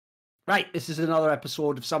Right, this is another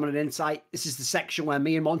episode of Summon and Insight. This is the section where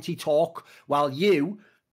me and Monty talk while you,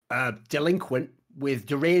 delinquent with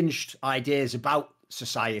deranged ideas about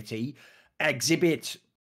society, exhibit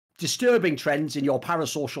disturbing trends in your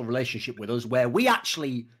parasocial relationship with us, where we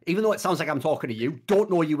actually, even though it sounds like I'm talking to you,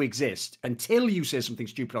 don't know you exist until you say something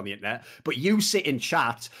stupid on the internet, but you sit in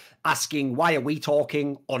chat asking, why are we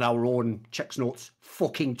talking on our own checks notes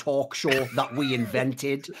fucking talk show that we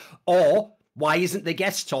invented? Or why isn't the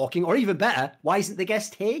guest talking? Or even better, why isn't the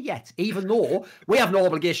guest here yet? Even though we have no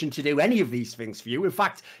obligation to do any of these things for you. In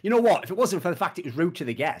fact, you know what? If it wasn't for the fact it was rude to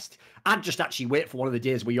the guest, I'd just actually wait for one of the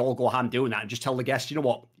days where you all go ham doing that and just tell the guest, you know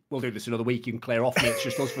what? We'll do this another week. You can clear off, mate. It's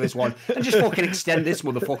just us for this one. And just fucking extend this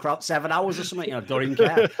motherfucker out 7 hours or something. You know, don't even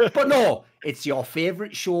care. But no, it's your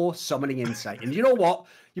favourite show, Summoning Insight. And you know what?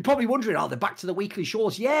 You're probably wondering, they're back to the weekly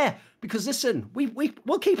shows. Yeah, because listen,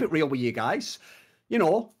 we'll keep it real with you guys. You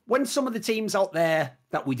know, when some of the teams out there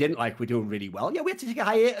that we didn't like were doing really well, yeah, we had to take a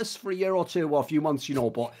hiatus for a year or two or a few months, you know,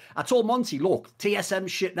 but I told Monty, look, TSM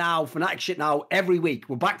shit now, Fnatic shit now, every week.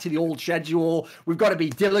 We're back to the old schedule. We've got to be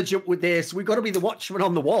diligent with this. We've got to be the watchman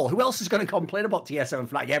on the wall. Who else is going to complain about TSM and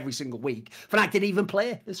Fnatic every single week? Fnatic didn't even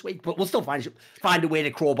play this week, but we'll still find a way to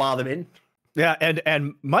crowbar them in. Yeah,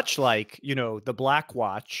 and much like, you know, the Black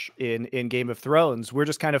Watch in Game of Thrones, we're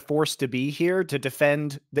just kind of forced to be here to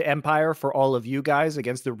defend the Empire for all of you guys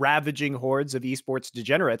against the ravaging hordes of esports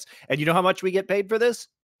degenerates. And you know how much we get paid for this?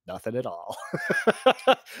 Nothing at all.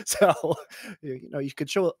 So, you know, you could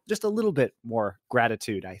show just a little bit more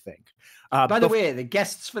gratitude, I think. By the way, the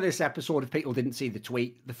guests for this episode, if people didn't see the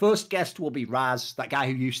tweet, the first guest will be Raz, that guy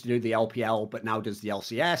who used to do the LPL but now does the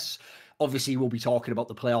LCS. Obviously, we'll be talking about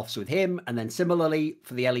the playoffs with him. And then similarly,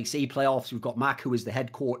 for the LEC playoffs, we've got Mac, who is the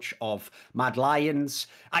head coach of Mad Lions.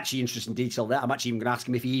 Actually, interesting detail there. I'm actually even going to ask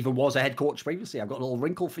him if he even was a head coach previously. I've got a little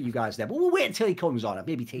wrinkle for you guys there. But we'll wait until he comes on. I've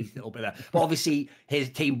maybe teased a little bit there. But obviously, his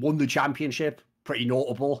team won the championship. Pretty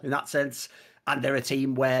notable in that sense. And they're a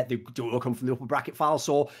team where they do come from the upper bracket file.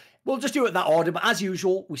 So we'll just do it in that order. But as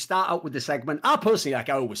usual, we start out with the segment. I personally, like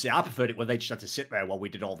I always say, I preferred it when they just had to sit there while we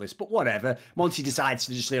did all this. But whatever. Monty decides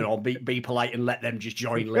to just, you know, be polite and let them just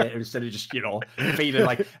join later instead of just, you know, feeling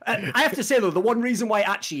like... I have to say, though, the one reason why it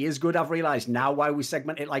actually is good, I've realised now why we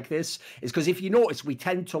segment it like this, is because if you notice, we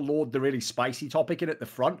tend to load the really spicy topic in at the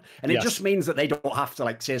front. And it just means that they don't have to,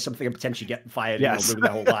 like, say something and potentially get fired and ruin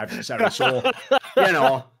their whole lives, etc. So, you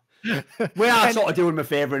know... We are sort of doing them a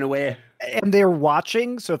favour in a way. And they're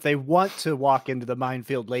watching, so if they want to walk into the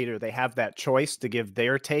minefield later, they have that choice to give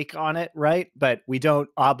their take on it, right? But we don't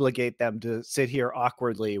obligate them to sit here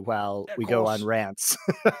awkwardly while we go on rants.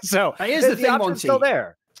 So here's the thing, Monty. Still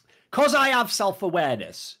there. Because I have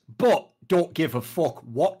self-awareness, but don't give a fuck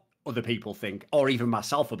what other people think, or even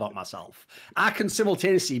myself about myself. I can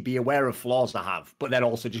simultaneously be aware of flaws I have, but then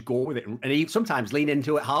also just go with it and sometimes lean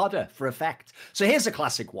into it harder for effect. So here's a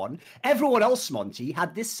classic one. Everyone else, Monty,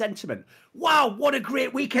 had this sentiment. Wow, what a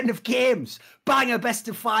great weekend of games. Banger best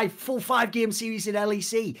of 5, full 5-game series in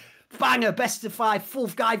LEC. Banger best of 5, full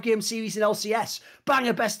 5-game series in LCS.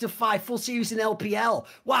 Banger best of 5, full series in LPL.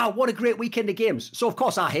 Wow, what a great weekend of games. So, of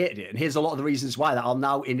course, I hated it. And here's a lot of the reasons why that I'll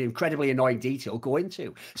now, in incredibly annoying detail, go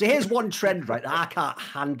into. So here's one trend, right, that I can't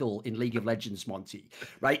handle in League of Legends, Monty,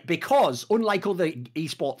 right? Because, unlike other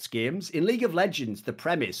esports games, in League of Legends, the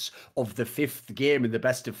premise of the 5th game in the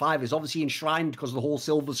best of 5 is obviously enshrined because of the whole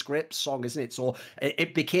Silver Scripts song, isn't it? So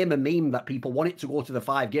it became a meme that people wanted to go to the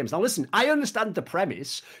 5 games. Now, listen, I understand the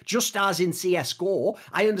premise. Just as in CSGO,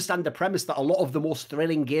 I understand the premise that a lot of the most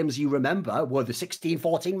thrilling games you remember were the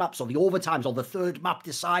 16-14 maps or the overtimes or the 3rd map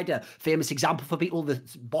decider. Famous example for people, the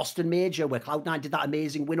Boston Major, where Cloud9 did that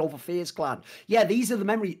amazing win over FaZe Clan. Yeah, these are the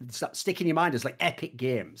memories that stick in your mind as like epic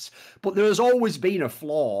games. But there has always been a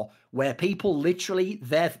flaw where people literally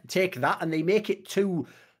take that and they make it too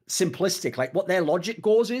simplistic. Like what their logic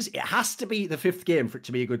goes is it has to be the 5th game for it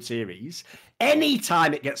to be a good series.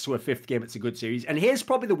 Anytime it gets to a 5th game, it's a good series. And here's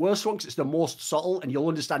probably the worst one because it's the most subtle, and you'll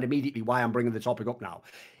understand immediately why I'm bringing the topic up now.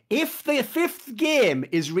 If the 5th game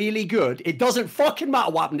is really good, it doesn't fucking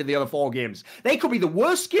matter what happened to the other 4 games. They could be the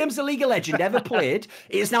worst games the League of Legends ever played.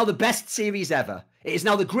 It is now the best series ever. It is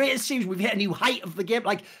now the greatest series. We've hit a new height of the game.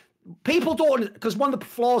 Like, people don't, because one of the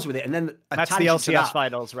flaws with it, and then that's the LCS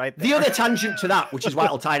finals, right there. The other tangent to that, which is why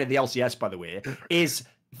it'll tie into the LCS, by the way, is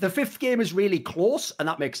the 5th game is really close, and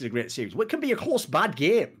that makes it a great series. Well, it can be a close, bad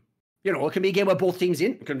game. You know, it can be a game where both teams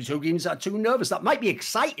in. It can be two games that are too nervous. That might be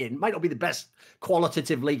exciting, might not be the best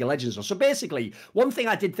qualitative League of Legends. So basically, one thing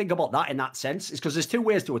I did think about that in that sense is because there's two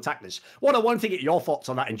ways to attack this. One, I want to get your thoughts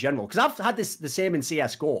on that in general, because I've had this the same in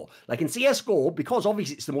CSGO. Like in CSGO, because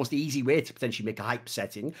obviously it's the most easy way to potentially make a hype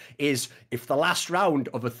setting, is if the last round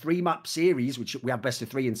of a 3-map series, which we have best of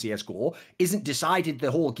 3 in CSGO, isn't decided the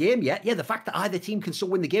whole game yet, yeah, the fact that either team can still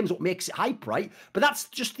win the game is what makes it hype, right? But that's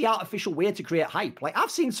just the artificial way to create hype. Like I've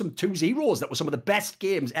seen some 2-0s that were some of the best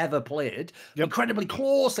games ever played, incredibly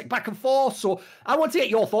close, like back and forth. So I want to get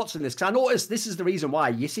your thoughts on this, because I noticed this is the reason why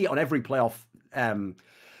you see it on every playoff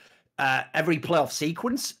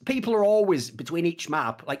sequence. People are always between each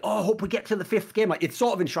map like, oh, I hope we get to the 5th game. Like it's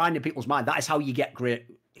sort of enshrined in people's mind. That is how you get great,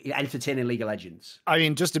 entertaining League of Legends. I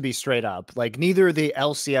mean, just to be straight up, like neither the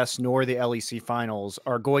LCS nor the LEC finals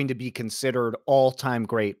are going to be considered all-time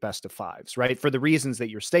great best of 5s, right? For the reasons that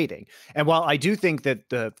you're stating. And while I do think that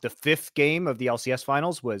the 5th game of the LCS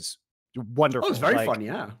finals was wonderful. Oh, it was very fun,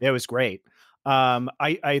 yeah. It was great.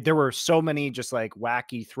 There were so many just like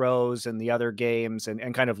wacky throws in the other games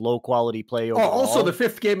and kind of low quality play overall. Also the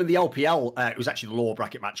 5th game in the LPL, it was actually the lower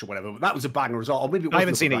bracket match or whatever, but that was a banger result. Or maybe I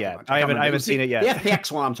haven't seen it yet. I haven't seen it yet. The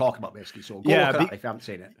FPX one I'm talking about basically. So go look at that if you haven't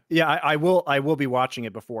seen it. Yeah, I will be watching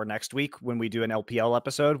it before next week when we do an LPL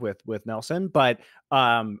episode with Nelson. But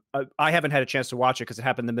I haven't had a chance to watch it because it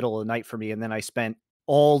happened in the middle of the night for me, and then I spent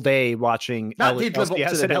all day watching that did live up to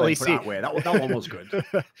the LEC. That one was good.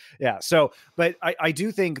 Yeah. So, but I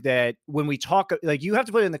do think that when we talk, like you have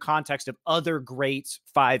to put it in the context of other great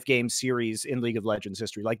 5-game series in League of Legends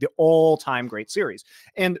history, like the all-time great series.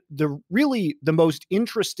 And the most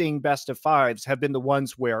interesting best of 5s have been the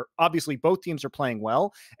ones where obviously both teams are playing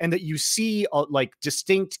well and that you see like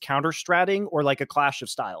distinct counter-stratting or like a clash of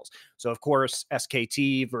styles. So of course,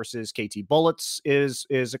 SKT versus KT Bullets is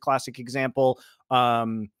a classic example.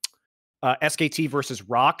 SKT versus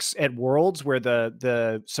Rocks at Worlds, where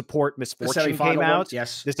the support Misfortune came out.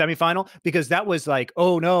 Yes, the semifinal, because that was like,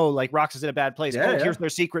 oh no, like Rocks is in a bad place. Here's their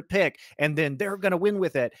secret pick, and then they're gonna win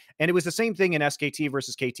with it. And it was the same thing in SKT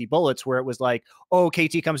versus KT Bullets, where it was like, oh,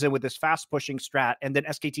 KT comes in with this fast pushing strat, and then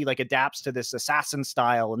SKT like adapts to this assassin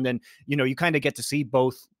style, and then you kind of get to see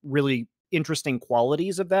both really interesting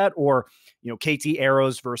qualities of that. Or KT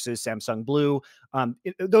Arrows versus Samsung Blue.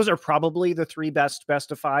 Those are probably the 3 best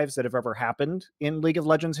of 5s that have ever happened in League of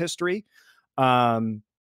Legends history. So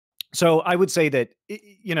I would say that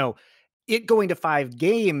it going to 5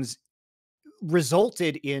 games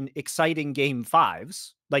resulted in exciting game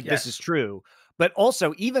 5s. Like this is true. But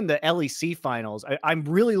also, even the LEC finals, I'm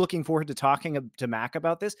really looking forward to talking to Mac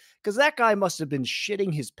about this, because that guy must have been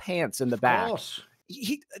shitting his pants in the back.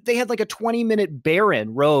 They had like a 20-minute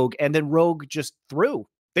Baron Rogue, and then Rogue just threw.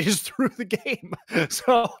 They just threw the game.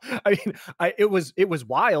 So I mean, it was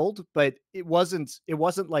wild, but it wasn't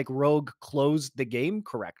like Rogue closed the game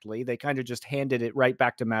correctly. They kind of just handed it right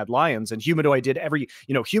back to Mad Lions, and Humanoid did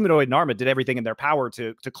Humanoid and Arma did everything in their power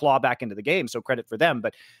to claw back into the game. So credit for them,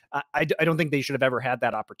 but I don't think they should have ever had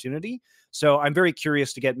that opportunity. So I'm very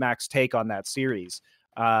curious to get Mac's take on that series.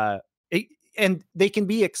 And they can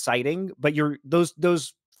be exciting, but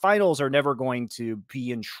those finals are never going to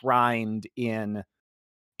be enshrined in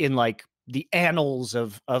like the annals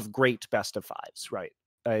of great best of 5s, right?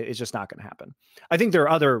 It's just not going to happen. I think there are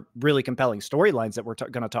other really compelling storylines that we're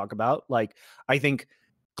going to talk about. Like, I think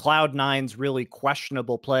Cloud9's really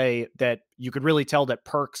questionable play that you could really tell that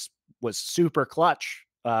Perks was super clutch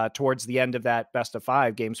towards the end of that best of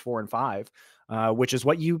 5, games 4 and 5. Which is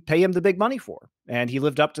what you pay him the big money for. And he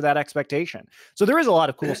lived up to that expectation. So there is a lot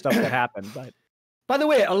of cool stuff that happened. But by the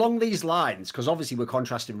way, along these lines, because obviously we're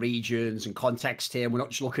contrasting regions and context here, and we're not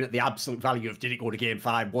just looking at the absolute value of did it go to game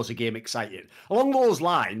 5, was a game exciting? Along those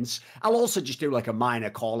lines, I'll also just do like a minor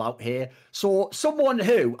call out here. So someone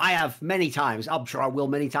who I have many times, I'm sure I will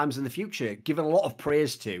many times in the future, given a lot of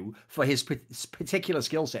praise to for his particular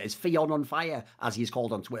skill set is FionnOnFire, as he's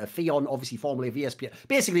called on Twitter. Fionn, obviously formerly of ESPN.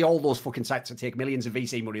 Basically all those fucking sites that take millions of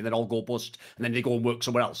VC money and then all go bust and then they go and work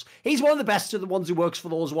somewhere else. He's one of the best of the ones who works for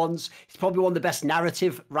those ones. He's probably one of the best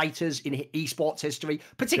narrative writers in esports history,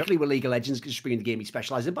 particularly with League of Legends, because it's being the game he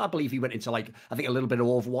specialized in. But I believe he went into like, I think a little bit of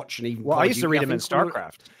Overwatch and even. Well, I used to read him in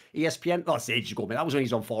StarCraft. ESPN. Oh, that's ages ago, man. That was when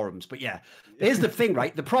he's on forums. But yeah, here's the thing,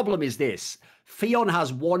 right? The problem is this: Fionn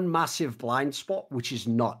has one massive blind spot, which is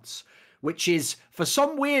nuts. Which is, for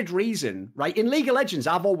some weird reason, right? In League of Legends,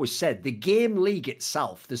 I've always said the game League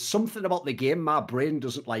itself, there's something about the game my brain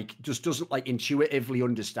doesn't intuitively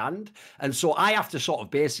understand. And so I have to sort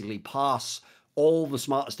of basically pass all the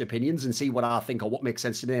smartest opinions and see what I think or what makes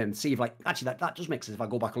sense to me and see if like, actually that does make sense if I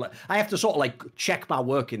go back and look. I have to sort of like check my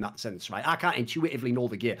work in that sense, right? I can't intuitively know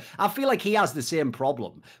the gear. I feel like he has the same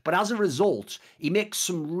problem, but as a result, he makes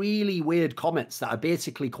some really weird comments that are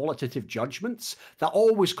basically qualitative judgments that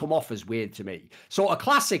always come off as weird to me. So a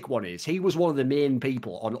classic one is he was one of the main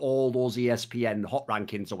people on all those ESPN hot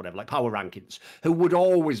rankings or whatever, like power rankings, who would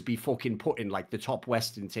always be fucking putting like the top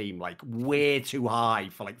Western team like way too high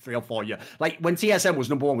for like 3 or 4 years. Like when TSM was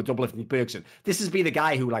number 1 with Doublelift and Bergson, this has been the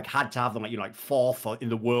guy who like had to have them like, you know, like 4th in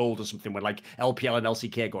the world or something when like LPL and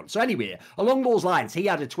LCK going. So anyway, along those lines, he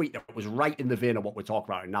had a tweet that was right in the vein of what we're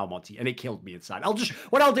talking about now, Monty, and it killed me inside.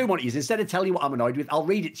 What I'll do, Monty, is instead of telling you what I'm annoyed with, I'll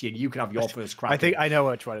read it to you and you can have your first crack. I think I know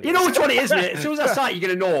which one it is. You know which one it is, mate. As soon as I start, you're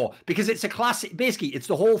going to know, because it's a classic. Basically, it's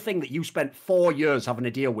the whole thing that you spent 4 years having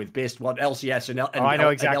to deal with based on LCS and I know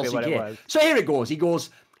exactly and LCK. what it was. So here it goes. He goes,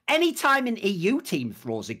 anytime an EU team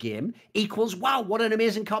throws a game equals, wow, what an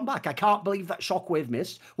amazing comeback. I can't believe that Shockwave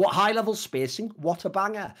missed. What high-level spacing. What a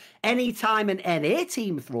banger. Anytime an NA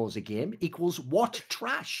team throws a game equals, what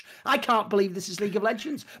trash. I can't believe this is League of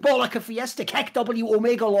Legends. More like a Fiesta. Heck W,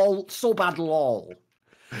 Omega lol, so bad lol.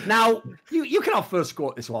 Now, you can have first go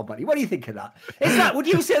at this one, buddy. What do you think of that? Would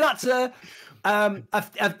you say that's a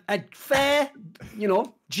fair, you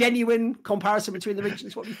know, genuine comparison between the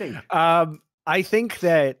regions? What do you think? I think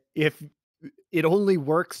that if it only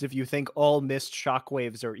works if you think all missed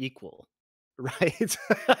shockwaves are equal, right?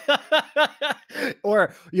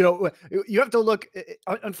 Or, you know, you have to look.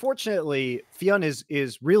 Unfortunately, Fionn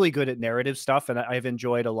is really good at narrative stuff, and I've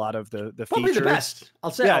enjoyed a lot of the probably features. The best.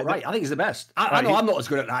 I'll say it right. I think he's the best. I know I'm not as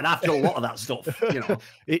good at that. And I've done a lot of that stuff. You know,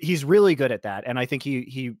 he's really good at that, and I think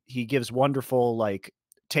he gives wonderful like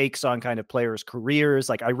takes on kind of players' careers.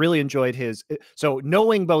 Like I really enjoyed his, so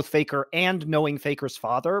knowing both Faker and knowing Faker's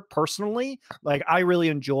father personally, like I really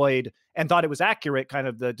enjoyed and thought it was accurate, kind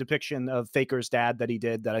of the depiction of Faker's dad that he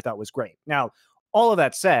did, that I thought was great. Now, all of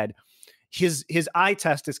that said, his eye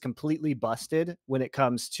test is completely busted when it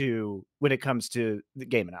comes to the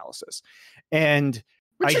game analysis. And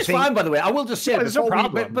which is fine, by the way. I will just say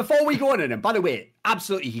before we go on in him, by the way,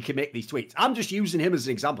 absolutely he can make these tweets. I'm just using him as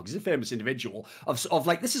an example because he's a famous individual of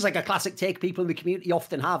like, this is like a classic take people in the community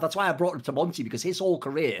often have. That's why I brought him to Monty, because his whole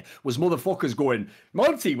career was motherfuckers going,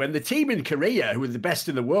 Monty, when the team in Korea, who are the best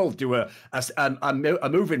in the world, do a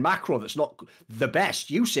move in macro that's not the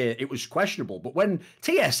best, you say it was questionable. But when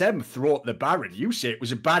TSM throw up the Baron, you say it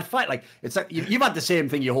was a bad fight. Like, it's like you've had the same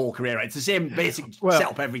thing your whole career, right? It's the same basic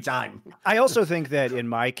setup every time. I also think that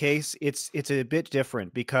in my case, it's a bit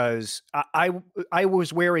different because I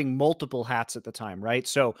was wearing multiple hats at the time, right?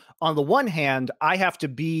 So on the one hand, I have to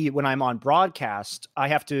be, when I'm on broadcast, I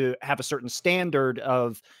have to have a certain standard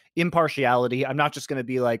of impartiality. I'm not just going to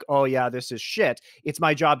be like, oh yeah, this is shit. It's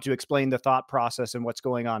my job to explain the thought process and what's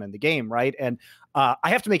going on in the game, right? And I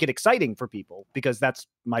have to make it exciting for people because that's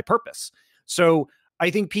my purpose. So I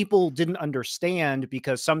think people didn't understand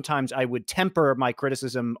because sometimes I would temper my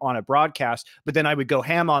criticism on a broadcast, but then I would go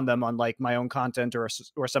ham on them on like my own content or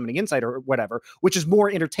Summoning Insight or whatever, which is more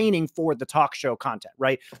entertaining for the talk show content,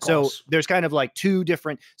 right? So there's kind of like two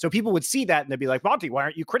different, so people would see that and they'd be like, Monty, why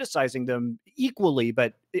aren't you criticizing them equally?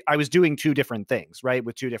 But I was doing two different things, right?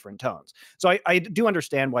 With two different tones. So I do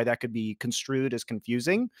understand why that could be construed as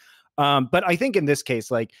confusing. But I think in this case,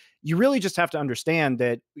 like, you really just have to understand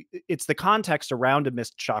that it's the context around a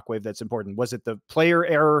missed shockwave that's important. Was it the player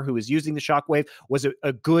error who was using the shockwave? Was it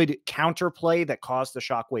a good counterplay that caused the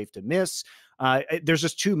shockwave to miss? There's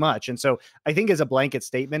just too much. And so I think as a blanket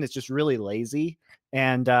statement, it's just really lazy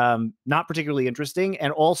and not particularly interesting.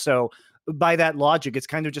 And also, by that logic, it's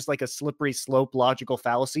kind of just like a slippery slope logical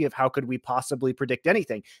fallacy of how could we possibly predict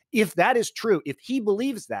anything? If that is true, if he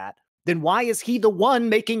believes that, then why is he the one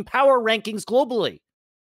making power rankings globally?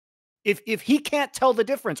 If he can't tell the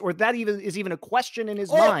difference, or that is even a question in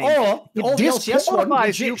his mind, or the LCS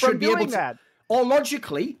one you from doing that. Or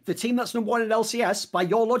logically, the team that's number 1 in LCS, by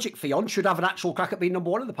your logic, Fionn, should have an actual crack at being number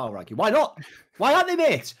 1 in the power ranking. Why not? Why aren't they,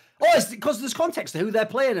 mate? Oh, it's because there's context to who they're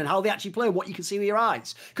playing and how they actually play and what you can see with your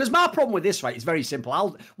eyes. Because my problem with this, right, is very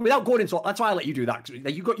simple. Without going into, that's why I let you do that.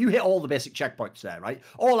 You hit all the basic checkpoints there, right?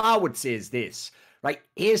 All I would say is this, right?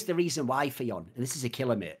 Here's the reason why, Fionn, and this is a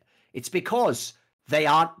killer, mate. It's because they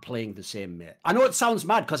aren't playing the same, mate. I know it sounds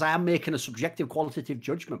mad because I am making a subjective qualitative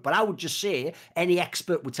judgment, but I would just say any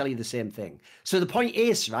expert would tell you the same thing. So the point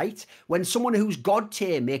is, right, when someone who's God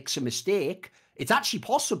tier makes a mistake, it's actually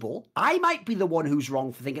possible I might be the one who's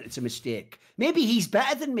wrong for thinking it's a mistake. Maybe he's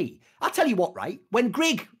better than me. I'll tell you what, right? When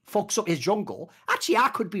Greg fucks up his jungle, actually, I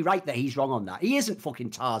could be right that he's wrong on that. He isn't fucking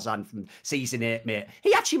Tarzan from season 8, mate.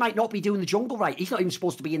 He actually might not be doing the jungle right. He's not even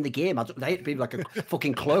supposed to be in the game. I hate to be like a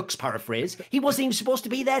fucking Clerks paraphrase. He wasn't even supposed to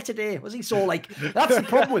be there today, was he? So, like, that's the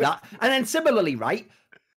problem with that. And then similarly, right?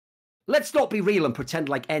 Let's not be real and pretend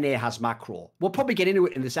like NA has macro. We'll probably get into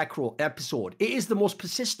it in this episode. It is the most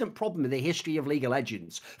persistent problem in the history of League of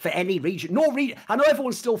Legends for any region. I know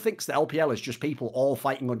everyone still thinks that LPL is just people all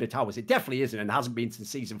fighting under towers. It definitely isn't, and hasn't been since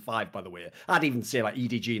season 5, by the way. I'd even say like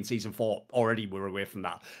EDG in season 4 already were away from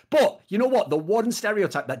that. But you know what? The one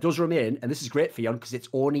stereotype that does remain, and this is great for Fionn because it's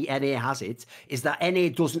only NA has it, is that NA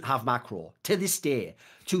doesn't have macro to this day.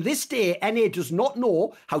 To this day, NA does not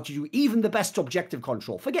know how to do even the best objective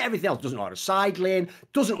control. Forget everything else. Doesn't know how to side lane,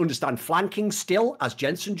 doesn't understand flanking still, as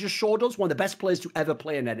Jensen just showed us, one of the best players to ever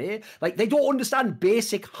play in NA. Like, they don't understand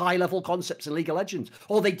basic high-level concepts in League of Legends.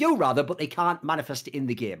 Or they do, rather, but they can't manifest it in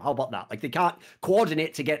the game. How about that? Like, they can't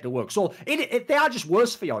coordinate to get it to work. So they are just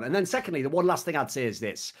worse for you. And then secondly, the one last thing I'd say is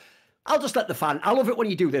this. I'll just let the fan, I love it when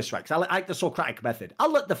you do this, right? Because I like the Socratic method.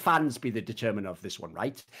 I'll let the fans be the determiner of this one,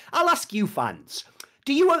 right? I'll ask you fans.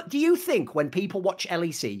 Do you think when people watch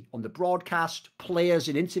LEC on the broadcast, players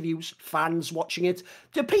in interviews, fans watching it,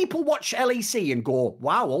 do people watch LEC and go,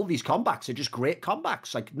 wow, all these comebacks are just great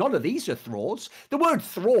comebacks? Like, none of these are throws. The word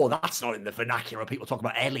throw, that's not in the vernacular of people talking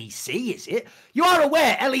about LEC, is it? You are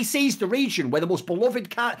aware LEC's the region where the most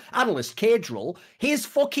beloved analyst, Cadril, his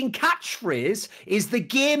fucking catchphrase is the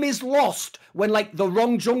game is lost when, like, the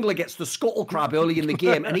wrong jungler gets the scuttle crab early in the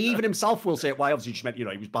game. And he even himself will say it. Why, obviously, just meant, he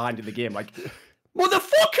was behind in the game. Like,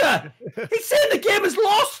 motherfucker! He's saying the game is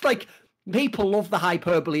lost! Like, people love the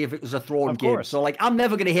hyperbole if it was a thrown game. So, like, I'm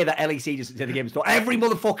never going to hear that LEC just say the game is thrown. Every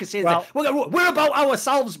motherfucker says that. We're about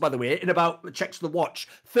ourselves, by the way, in about, checks the watch,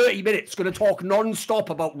 30 minutes, going to talk non-stop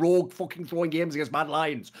about Rogue fucking throwing games against Mad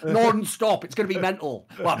Lions. Non-stop. It's going to be mental.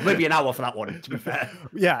 Well, maybe an hour for that one, to be fair.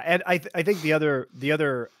 Yeah, and I think the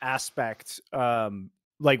other aspect,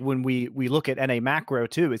 like when we look at NA macro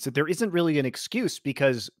too, is that there isn't really an excuse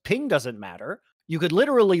because ping doesn't matter. You could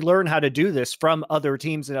literally learn how to do this from other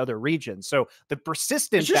teams in other regions. So the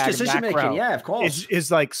persistent decision making, yeah, of course,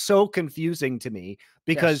 is like so confusing to me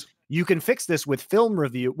because you can fix this with film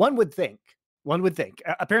review. One would think.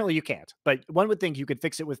 Apparently you can't, but one would think you could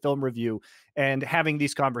fix it with film review and having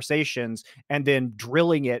these conversations and then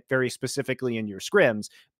drilling it very specifically in your scrims.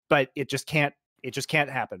 But it just can't. It just can't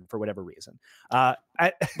happen for whatever reason. By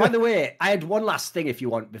the way, I had one last thing if you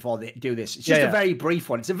want before they do this. It's just a very brief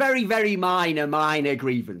one. It's a very, very minor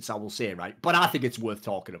grievance, I will say, right? But I think it's worth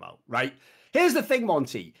talking about, right? Here's the thing,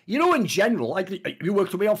 Monty. You know, in general, like you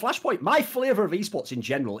worked with me on Flashpoint, my flavour of esports in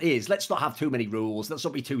general is let's not have too many rules. Let's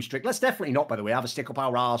not be too strict. Let's definitely not, by the way, have a stick up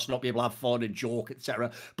our arse, not be able to have fun and joke, etc.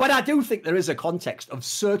 But I do think there is a context of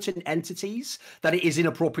certain entities that it is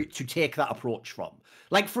inappropriate to take that approach from.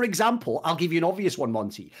 Like, for example, I'll give you an obvious one,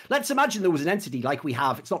 Monty. Let's imagine there was an entity like we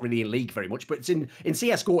have. It's not really in League very much, but it's in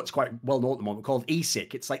CSGO. It's quite well known at the moment, called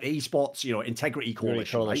ESIC. It's like the Esports, Integrity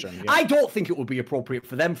Coalition. Right? Yeah. I don't think it would be appropriate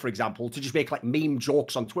for them, for example, to just make like meme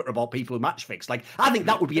jokes on Twitter about people who match fix. Like, I think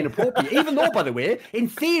that would be inappropriate, even though, by the way, in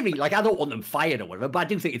theory, like, I don't want them fired or whatever, but I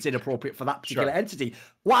do think it's inappropriate for that particular entity.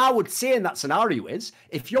 What I would say in that scenario is,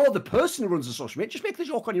 if you're the person who runs the social media, just make the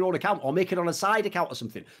joke on your own account or make it on a side account or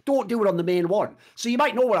something. Don't do it on the main one. So you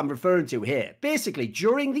might know what I'm referring to here. Basically,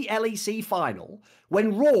 during the LEC final,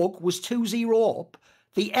 when Rogue was 2-0 up,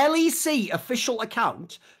 the LEC official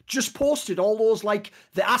account just posted all those, like,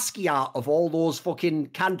 the ASCII art of all those fucking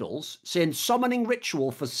candles saying summoning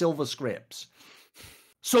ritual for silver scrapes.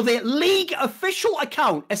 So the League official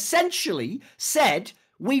account essentially said,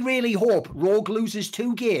 we really hope Rogue loses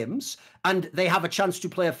 2 games and they have a chance to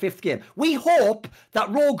play a 5th game. We hope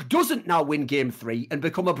that Rogue doesn't now win game 3 and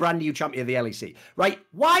become a brand new champion of the LEC, right?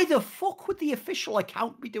 Why the fuck would the official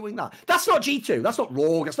account be doing that? That's not G2. That's not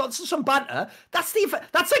Rogue. That's some banter. That's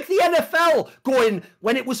like the NFL going,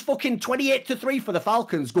 when it was fucking 28-3 for the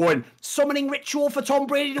Falcons, going, summoning ritual for Tom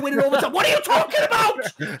Brady to win in overtime. What are you talking about?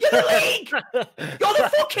 You're the league. You're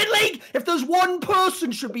the fucking league. If there's one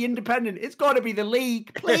person should be independent, it's got to be the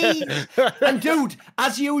league, please. And dude,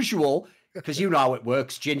 as usual, because you know how it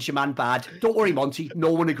works, Ginger Man bad. Don't worry, Monty.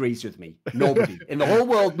 No one agrees with me. Nobody. In the whole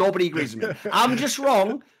world, nobody agrees with me. I'm just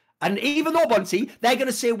wrong. And even though, Monty, they're going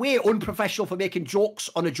to say we're unprofessional for making jokes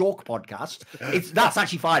on a joke podcast, that's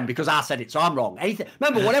actually fine because I said it, so I'm wrong.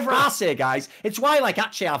 Remember, whatever I say, guys, it's why, like,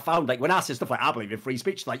 actually I found, like, when I say stuff like, I believe in free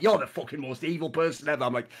speech, like, you're the fucking most evil person ever.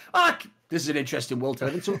 I'm like, This is an interesting world to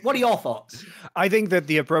live in. So what are your thoughts? I think that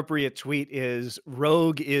the appropriate tweet is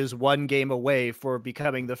Rogue is one game away for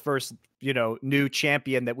becoming the first, new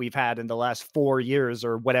champion that we've had in the last 4 years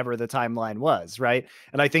or whatever the timeline was, right?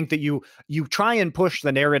 And I think that you try and push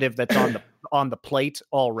the narrative that's on the plate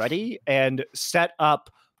already and set up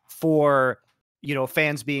for,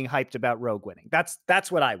 fans being hyped about Rogue winning.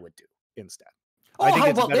 That's what I would do instead. Oh, I think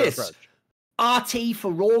how about this? Approach. RT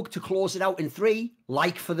for Rogue to close it out in 3,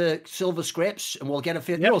 like for the Silver Scrapes, and we'll get a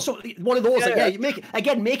feel. So one of those, you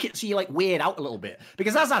make it so you like weigh it out a little bit.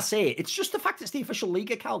 Because as I say, it's just the fact it's the official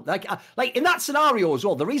league account. Like in that scenario as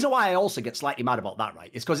well, the reason why I also get slightly mad about that,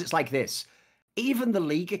 right, is because it's like this. Even the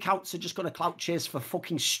league accounts are just going to clout chase for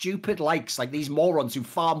fucking stupid likes, like these morons who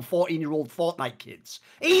farm 14-year-old Fortnite kids.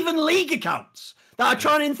 Even league accounts that are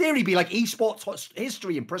trying, in theory, be like esports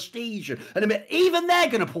history and prestige, and even they're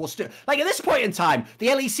going to post it. Like at this point in time, the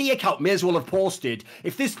LEC account may as well have posted,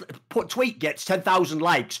 if this tweet gets 10,000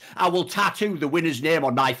 likes, I will tattoo the winner's name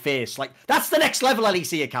on my face. Like that's the next level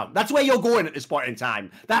LEC account. That's where you're going at this point in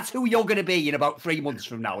time. That's who you're going to be in about 3 months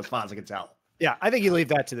from now, as far as I can tell. Yeah, I think you leave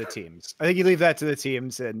that to the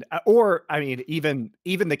teams. And or I mean, even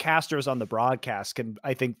the casters on the broadcast can,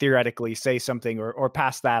 I think, theoretically say something or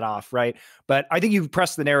pass that off, right? But I think you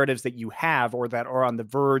press the narratives that you have or that are on the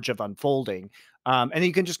verge of unfolding. And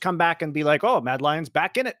you can just come back and be like, oh, Mad Lions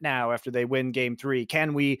back in it now after they win game 3.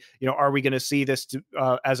 Can we, are we going to see this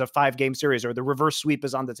as a 5-game series, or the reverse sweep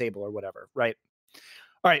is on the table or whatever, right?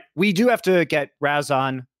 All right, we do have to get Raz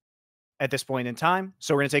on at this point in time.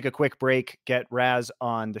 So we're going to take a quick break, get Raz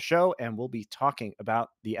on the show, and we'll be talking about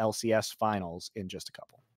the LCS finals in just a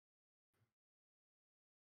couple.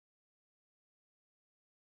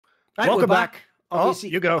 Right, welcome back. Obviously,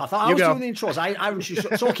 you go. I thought I was doing the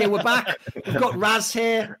intros. It's okay, we're back. We've got Raz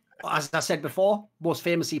here. As I said before, most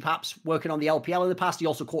famously perhaps working on the LPL in the past. He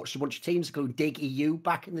also coached a bunch of teams, including Dig EU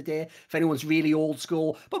back in the day, if anyone's really old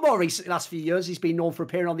school. But more recently, last few years, he's been known for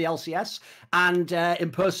appearing on the LCS and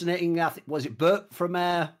impersonating, was it Bert from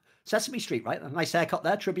Sesame Street, right? A nice haircut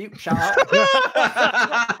there, tribute, shout out.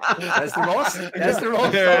 There's the roast. There's the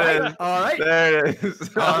roast. All right. There it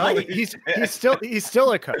is. All right. He's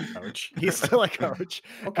still a coach. He's still a coach.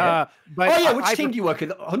 Okay. But which team do you work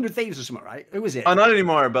with? 100 Thieves or something, right? Who was it? Oh, not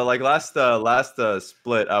anymore. But like last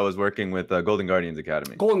split, I was working with Golden Guardians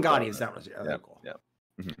Academy. Golden Guardians, that was it. Yeah. Cool. Yeah.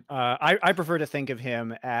 I prefer to think of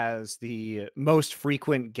him as the most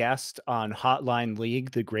frequent guest on Hotline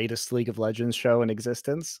League, the greatest League of Legends show in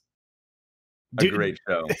existence. Great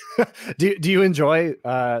show. Do you enjoy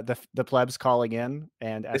the plebs calling in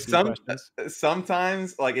and asking questions?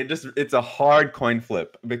 Sometimes like it's a hard coin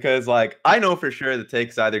flip, because like I know for sure the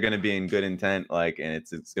take's either going to be in good intent, like, and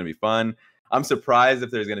it's going to be fun. I'm surprised if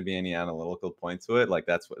there's going to be any analytical point to it. Like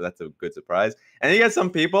that's a good surprise. And you get some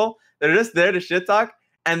people that are just there to shit talk,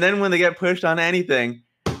 and then when they get pushed on anything,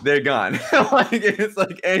 they're gone. Like it's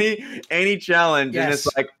like any challenge, yes. And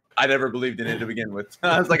it's like, I never believed in it to begin with.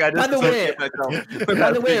 I was like, by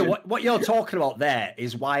the way, what you're talking about there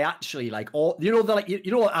is why actually, like, I'll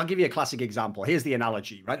give you a classic example. Here's the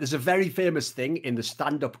analogy, right? There's a very famous thing in the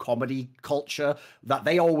stand-up comedy culture that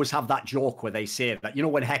they always have that joke where they say that,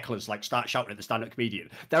 when hecklers like start shouting at the stand-up comedian,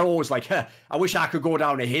 they're always like, I wish I could go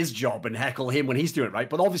down to his job and heckle him when he's doing it, right?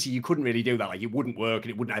 But obviously you couldn't really do that. Like, it wouldn't work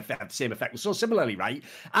and it wouldn't have the same effect. So similarly, right?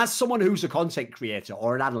 As someone who's a content creator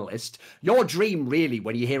or an analyst, your dream really,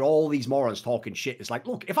 when you hear all these morons talking shit, is like,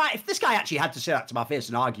 look, if this guy actually had to say that to my face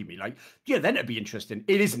and argue me, like, yeah, then it'd be interesting.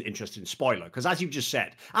 It isn't interesting, spoiler, because as you just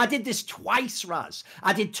said, I did this twice, Raz.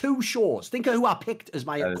 I did 2 shows. Think of who I picked as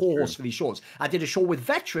my co-host for these shows. I did a show with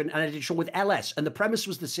Veteran and I did a show with LS, and the premise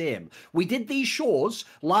was the same. We did these shows,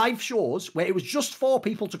 live shows, where it was just for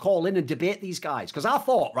people to call in and debate these guys, because I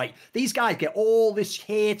thought, right, these guys get all this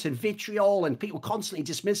hate and vitriol and people constantly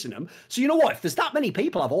dismissing them. So you know what? If there's that many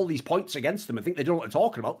people have all these points against them and think they don't know what they're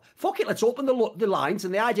talking about, fuck it, let's open the lines.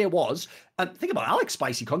 And the idea was, and think about it, I like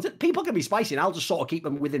spicy content. People can be spicy and I'll just sort of keep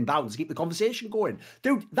them within bounds, keep the conversation going.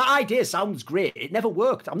 Dude, that idea sounds great. It never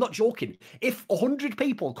worked. I'm not joking. If 100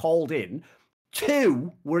 people called in, 2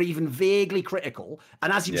 were even vaguely critical.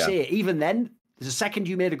 And as you say, even then, there's a second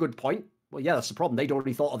you made a good point. Well, yeah, that's the problem. They'd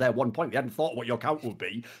already thought of their 1 point. They hadn't thought what your count would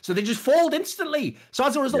be. So they just fold instantly. So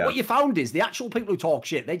as a result, what you found is the actual people who talk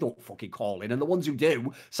shit, they don't fucking call in. And the ones who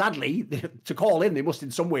do, sadly, to call in, they must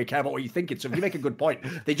in some way care about what you're thinking. So if you make a good point,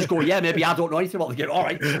 they just go, yeah, maybe I don't know anything about the game. All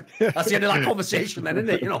right. That's the end of that conversation then,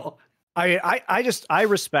 isn't it? I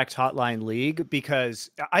respect Hotline League because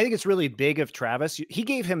I think it's really big of Travis. He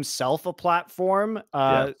gave himself a platform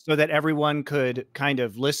so that everyone could kind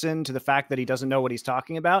of listen to the fact that he doesn't know what he's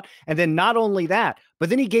talking about. And then not only that, but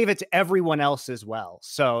then he gave it to everyone else as well.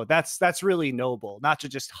 So that's really noble, not to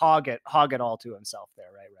just hog it all to himself there,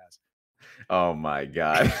 right, Raz? Oh my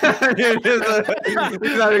God. He's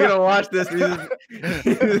not even gonna watch this.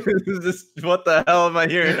 He's just, what the hell am I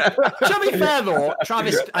hearing? To be fair though,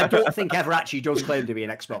 Travis, I don't think ever actually does claim to be an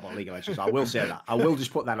expert on League of Legends. I will say that. I will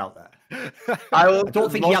just put that out there. I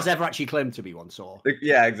don't think he has ever actually claimed to be one. So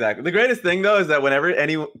yeah, exactly. The greatest thing though is that whenever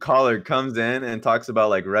any caller comes in and talks about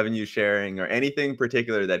like revenue sharing or anything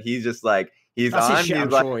particular, that he's just like, he's that's on. His shit, he's I'm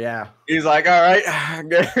like, sure, yeah. He's like, all right,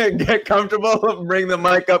 get comfortable, bring the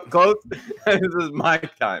mic up close. This is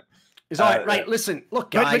mic time. It's all right. Right, listen,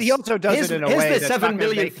 look, guys. But he also does it in a way here's the that's 7 not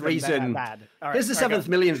millionth reason. Right, here's the 7th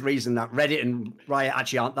millionth reason that Reddit and Riot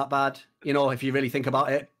actually aren't that bad. You know, if you really think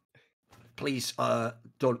about it. Please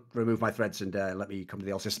don't remove my threads and let me come to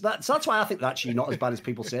the LCS. So that's why I think they're actually not as bad as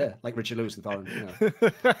people say, like Richard Lewis and Thorin. You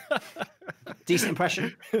know. Decent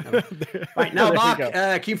impression. Right, now, Mark,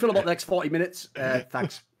 can you fill about the next 40 minutes?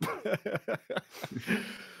 Thanks.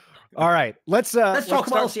 All right, let's talk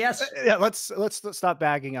about LCS. Yeah, let's stop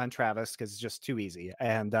bagging on Travis because it's just too easy,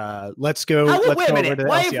 and let's go. Wait a minute.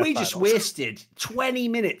 Why have we finals. Just wasted 20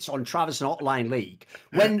 minutes on Travis and Hotline League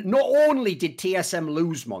when not only did TSM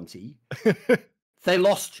lose Monty, they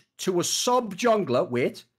lost to a sub jungler.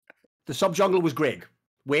 Wait, the sub jungler was Greg.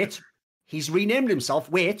 Wait, he's renamed himself.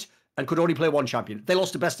 Wait, and could only play one champion. They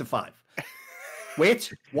lost to best of 5.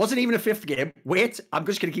 Wait, wasn't even a 5th game. Wait, I'm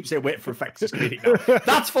just going to keep saying wait for effects.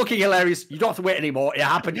 That's fucking hilarious. You don't have to wait anymore. It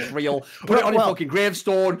happened. It's real. Put it on your fucking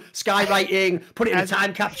gravestone, skywriting, put it in a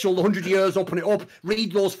time capsule, 100 years, open it up,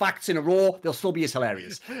 read those facts in a row. They'll still be as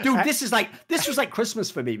hilarious. Dude, this was like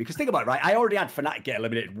Christmas for me because think about it, right? I already had Fnatic get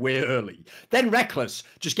eliminated way early. Then Reckless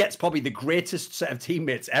just gets probably the greatest set of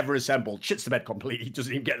teammates ever assembled, shits the bed completely,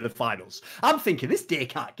 doesn't even get to the finals. I'm thinking this day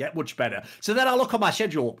can't get much better. So then I look on my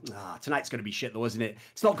schedule. Tonight's going to be shit though, isn't it?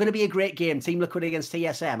 It's not going to be a great game. Team Liquid against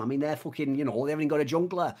TSM. I mean, they're fucking, you know, they haven't even got a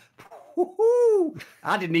jungler. Woo-hoo.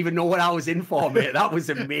 I didn't even know what I was in for, mate. That was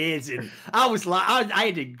amazing. I was like, I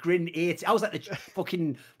had a grin 8. I was like the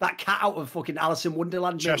fucking, that cat out of fucking Alice in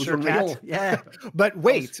Wonderland. Cheshire Cat. Yeah. But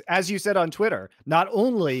wait, as you said on Twitter, not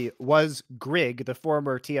only was Grig, the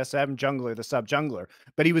former TSM jungler, the sub jungler,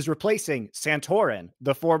 but he was replacing Santorin,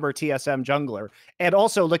 the former TSM jungler, and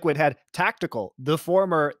also Liquid had Tactical, the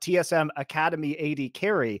former TSM Academy AD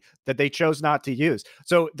carry that they chose not to use.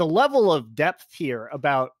 So the level of depth here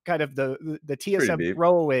about kind of the TSM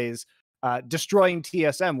throwaways destroying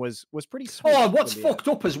TSM was pretty sweet. Oh, and what's fucked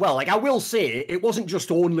up as well, like I will say, it wasn't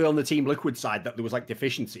just only on the Team Liquid side that there was like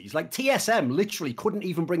deficiencies. Like TSM literally couldn't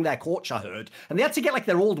even bring their coach, I heard, and they had to get like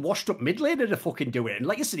their old washed up mid laner to fucking do it. And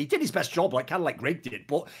like I said, he did his best job, like kind of like Greg did,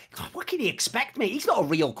 but what can he expect, mate? He's not a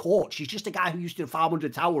real coach. He's just a guy who used to farm under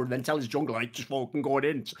tower and then tell his jungler, like, just fucking going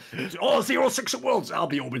in. 0-6 at Worlds. I'll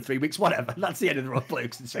be home in 3 weeks, whatever. That's the end of the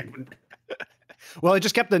Razleplasm segment. Well, it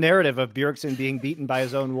just kept the narrative of Bjergsen being beaten by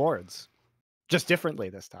his own wards. Just differently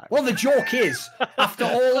this time. Well, the joke is, after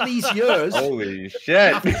all these years... Holy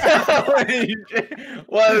shit. Holy shit.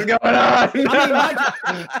 What is going on? I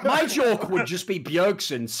mean, my joke would just be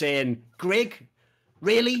Bjergsen saying, Greg,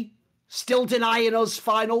 really? Still denying us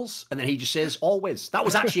finals? And then he just says, always. That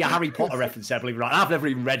was actually a Harry Potter reference, I believe it or not. I've never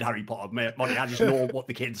even read Harry Potter, Monty. I just know what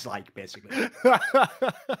the kid's like, basically.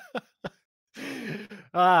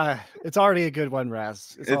 It's already a good one,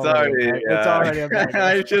 Raz. It's already a bad one.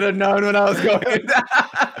 I should have known when I was going.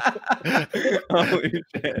 Holy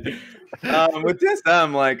shit. With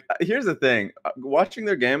TSM, like, here's the thing. Watching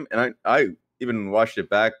their game, and I even watched it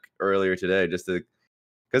back earlier today just to,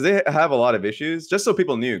 because they have a lot of issues. Just so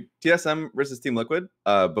people knew, TSM versus Team Liquid,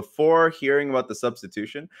 before hearing about the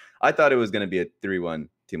substitution, I thought it was going to be a 3-1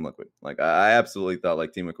 Team Liquid. Like, I absolutely thought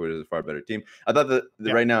like Team Liquid is a far better team. I thought that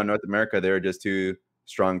right now in North America, there are just 2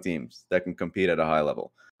 strong teams that can compete at a high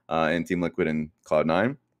level in Team Liquid and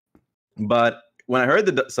Cloud9. But when I heard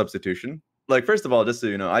the substitution, like, first of all, just so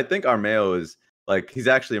you know, I think Armeo is, like, he's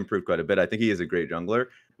actually improved quite a bit. I think he is a great jungler.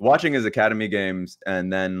 Watching his academy games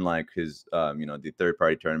and then like his, the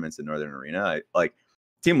third-party tournaments in Northern Arena, like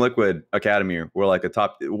Team Liquid Academy were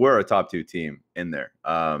a top 2 team in there,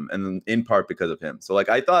 and in part because of him. So like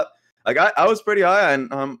I thought, like I was pretty high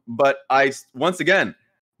on, but once again,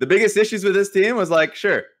 the biggest issues with this team was like,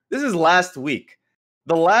 sure, this is last week.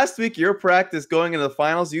 The last week your practice going into the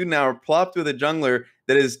finals, you now are plopped with a jungler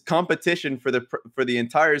that is competition for the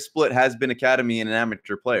entire split has been academy and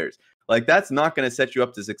amateur players. Like, that's not going to set you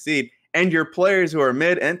up to succeed. And your players who are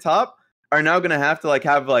mid and top, are now going to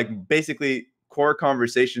have like basically core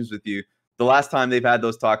conversations with you. The last time they've had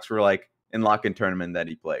those talks were like in lock-in tournament that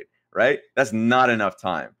he played, right? That's not enough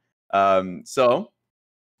time. So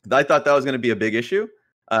I thought that was going to be a big issue.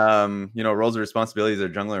 Roles and responsibilities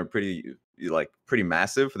of jungler are pretty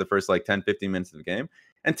massive for the first like 10, 15 minutes of the game.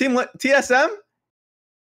 And TSM,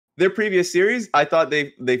 their previous series, I thought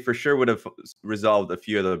they for sure would have resolved a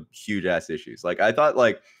few of the huge ass issues. Like I thought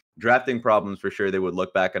like drafting problems for sure they would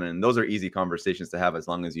look back on it, and those are easy conversations to have as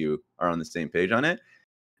long as you are on the same page on it.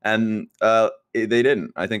 And they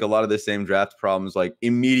didn't. I think a lot of the same draft problems like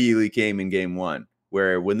immediately came in game one,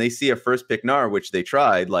 where when they see a first pick Gnar, which they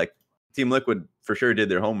tried, like Team Liquid for sure did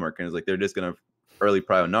their homework and it's like they're just gonna early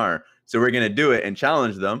prio Gnar, so we're gonna do it and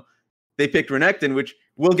challenge them. They picked Renekton, which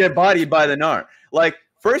will get bodied by the Gnar. Like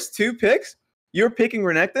first two picks, you're picking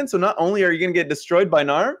Renekton, so not only are you gonna get destroyed by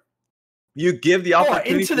Gnar, you give the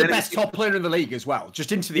opportunity into the best top player in the league as well,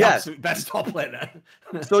 just into the absolute best top player.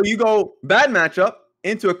 So you go bad matchup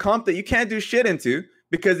into a comp that you can't do shit into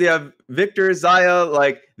because they have Victor, Xayah.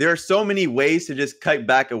 Like there are so many ways to just kite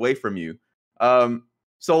back away from you.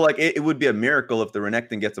 So like it would be a miracle if the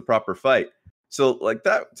Renekton gets a proper fight. So like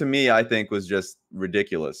that to me, I think was just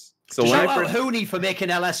ridiculous. So shout out Hooney for making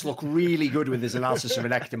LS look really good with his analysis of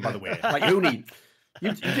Renekton, by the way. Like Hooney,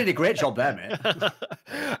 you did a great job there, mate.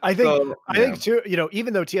 I think too,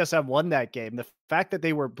 even though TSM won that game, the fact that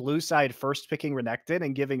they were blue side first picking Renekton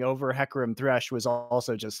and giving over Hecarim Thresh was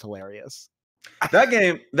also just hilarious. That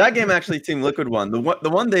game actually Team Liquid won. The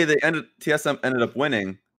one day TSM ended up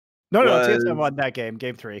winning. No, TSM won that game,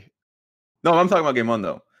 game 3. No, I'm talking about game 1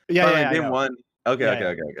 though. Yeah, game 1.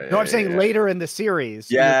 Okay. No, I'm saying later in the series.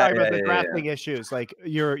 The drafting issues. Like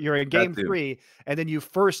you're in game 3, and then you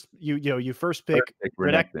first pick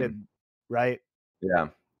Renekton, right? Yeah.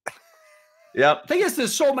 Yeah. The thing is,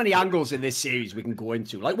 there's so many angles in this series we can go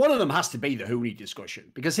into. Like, one of them has to be the Hooney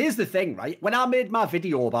discussion. Because here's the thing, right? When I made my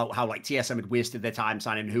video about how, like, TSM had wasted their time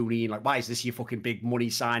signing Hooney, and, like, why is this your fucking big money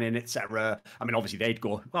signing, etc. I mean, obviously, they'd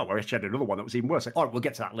go, well, we actually had another one that was even worse. Like, all right, we'll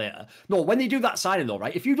get to that later. No, when they do that signing, though,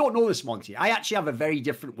 right? If you don't know this, Monty, I actually have a very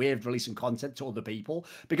different way of releasing content to other people.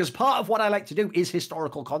 Because part of what I like to do is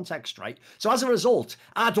historical context, right? So, as a result,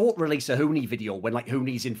 I don't release a Hooney video when, like,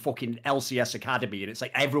 Hooney's in fucking LCS Academy, and it's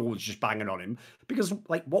like everyone's just banging on him. Because,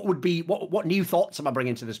 like, what new thoughts am I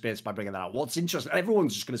bringing to the space by bringing that out? What's interesting?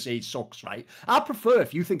 Everyone's just going to say he sucks, right? I prefer,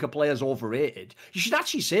 if you think a player's overrated, you should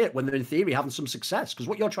actually say it when they're in theory having some success. Because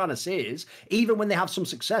what you're trying to say is, even when they have some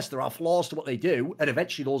success, there are flaws to what they do, and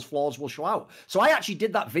eventually those flaws will show out. So I actually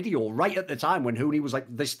did that video right at the time when Hooney was like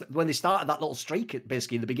this, when they started that little streak,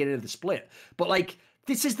 basically in the beginning of the split. But, like,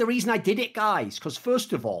 this is the reason I did it, guys. Because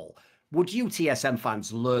first of all, would you TSM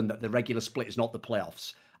fans learn that the regular split is not the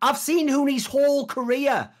playoffs? I've seen Hooney's whole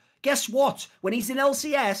career. Guess what? When he's in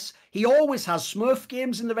LCS, he always has Smurf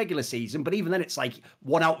games in the regular season, but even then it's like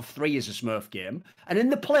 1 out of 3 is a Smurf game. And in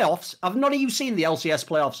the playoffs, have none of you seen the LCS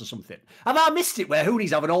playoffs or something? Have I missed it where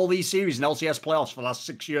Hooney's having all these series in LCS playoffs for the last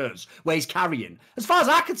 6 years, where he's carrying? As far as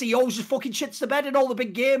I can see, he always just fucking shits the bed in all the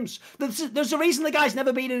big games. There's a reason the guy's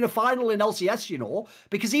never been in a final in LCS,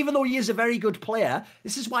 because even though he is a very good player,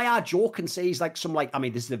 this is why I joke and say he's like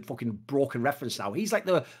this is a fucking broken reference now. He's like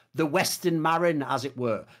the Western Marin, as it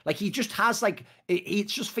were. Like, he just has, like,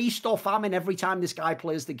 it's just feast or famine every time this guy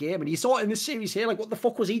plays the game. And you saw it in this series here. Like, what the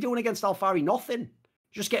fuck was he doing against Alphari? Nothing.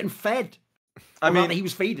 Just getting fed. He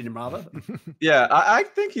was feeding him, rather. Yeah, I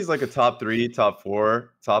think he's like a top 3, top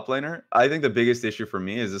 4 top laner. I think the biggest issue for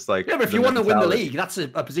me is just like... Yeah, but if you want to win the league, that's a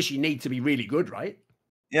position you need to be really good, right?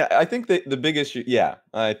 Yeah, I think the big issue... Yeah,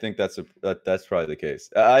 I think that's probably the case.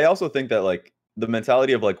 I also think that, like, the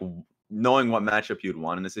mentality of, like, knowing what matchup you'd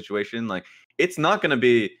want in the situation, like, it's not going to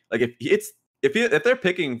be like if they're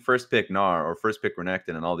picking first pick Gnar or first pick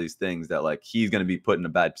Renekton and all these things that, like, he's going to be put in a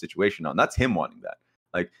bad situation on. That's him wanting that.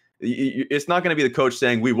 Like, it's not going to be the coach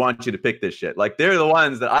saying we want you to pick this shit. Like, they're the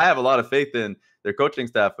ones that I have a lot of faith in. Their coaching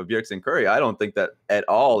staff of Bjergsen and Curry, I don't think that at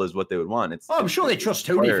all is what they would want. I'm sure they trust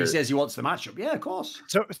Tony if he says he wants the matchup. Yeah, of course.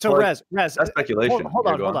 So Rez, that's speculation. Hold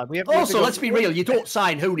on. Let's be real. You don't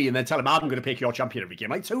sign Hooney and then tell him I'm going to pick your champion every game.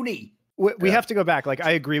 Like, Hooney. We have to go back. Like,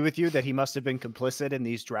 I agree with you that he must have been complicit in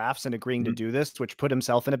these drafts and agreeing to do this, which put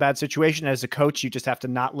himself in a bad situation. As a coach, you just have to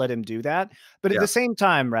not let him do that. But at the same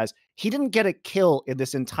time, Rez, he didn't get a kill in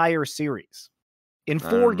this entire series. In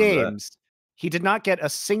 4 games, he did not get a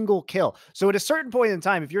single kill. So at a certain point in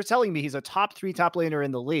time, if you're telling me he's a top 3 top laner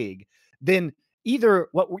in the league, then either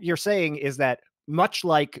what you're saying is that much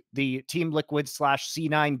like the Team Liquid /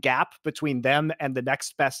 C9 gap between them and the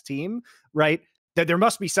next best team, right? That there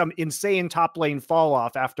must be some insane top lane fall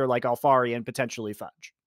off after, like, Alphari and potentially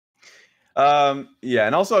Fudge. Yeah,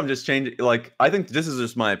 and also I'm just changing. Like, I think this is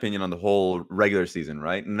just my opinion on the whole regular season,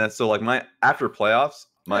 right? And that's so like my after playoffs,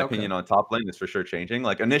 my opinion on top lane is for sure changing.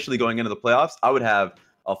 Like initially going into the playoffs, I would have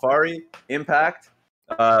Alfari, Impact,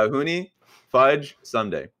 Huni, Fudge,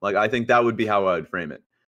 Someday. Like I think that would be how I would frame it.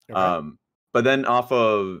 Okay. But then off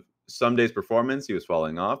of Someday's performance, he was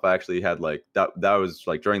falling off. I actually had like that. That was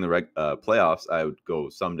like during the playoffs. I would go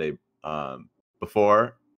Someday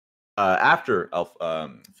before, after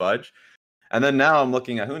Fudge. And then now I'm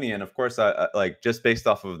looking at Huni, and of course, I like just based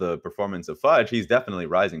off of the performance of Fudge, he's definitely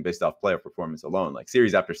rising based off player performance alone. Like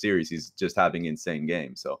series after series, he's just having insane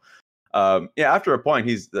games. So, yeah, after a point,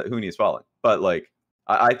 Huni is falling. But like,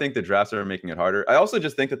 I think the drafts are making it harder. I also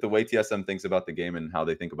just think that the way TSM thinks about the game and how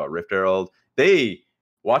they think about Rift Herald,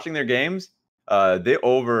 watching their games, they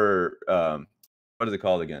over what is it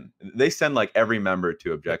called again? They send like every member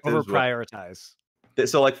to objectives. Over prioritize.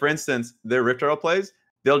 So like for instance, their Rift Herald plays,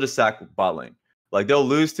 they'll just sack bot lane. Like they'll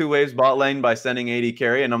lose 2 waves bot lane by sending AD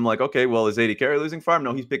carry, and I'm like, okay, well, is AD carry losing farm?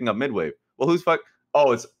 No, he's picking up mid wave. Well, who's fuck?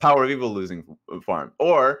 Oh, it's Power of Evil losing farm,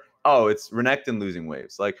 or oh, it's Renekton losing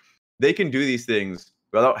waves. Like they can do these things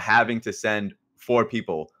without having to send 4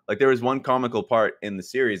 people. Like there was one comical part in the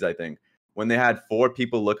series, I think, when they had 4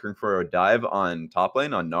 people looking for a dive on top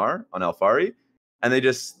lane on Gnar on Alfari, and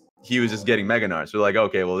he was just getting Mega Gnar. So we're like,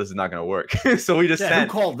 okay, well, this is not going to work. So we just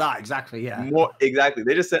sent. Who called that exactly? Yeah. Exactly.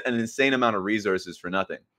 They just sent an insane amount of resources for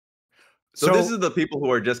nothing. So this is the people who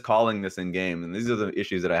are just calling this in game, and these are the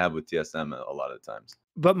issues that I have with TSM a lot of the times.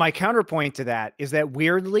 But my counterpoint to that is that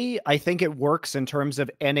weirdly, I think it works in terms of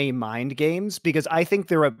NA mind games, because I think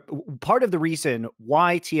they're a part of the reason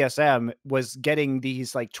why TSM was getting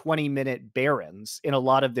these like 20-minute Barons in a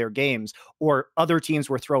lot of their games, or other teams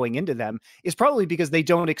were throwing into them, is probably because they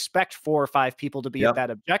don't expect 4 or 5 people to be at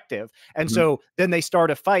that objective. And so then they start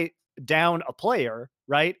a fight down a player,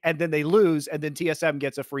 right? And then they lose, and then TSM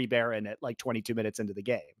gets a free Baron at like 22 minutes into the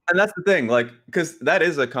game. And that's the thing, like, because that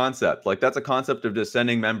is a concept. Like, that's a concept of just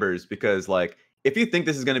sending members, because, like, if you think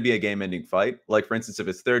this is going to be a game-ending fight, like, for instance, if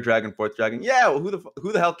it's 3rd dragon, 4th dragon, yeah, well,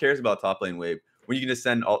 who the hell cares about top lane wave when you can just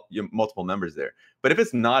send multiple members there? But if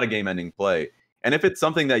it's not a game-ending play, and if it's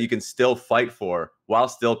something that you can still fight for while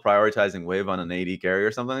still prioritizing wave on an AD carry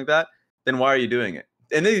or something like that, then why are you doing it?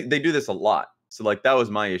 And they do this a lot. So like that was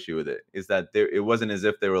my issue with it, is that it wasn't as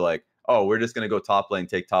if they were like, oh, we're just gonna go top lane,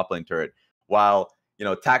 take top lane turret, while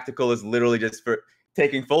tactical is literally just for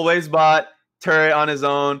taking full waves bot, turret on his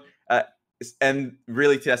own, and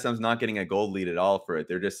really TSM's not getting a gold lead at all for it.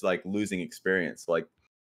 They're just like losing experience. Like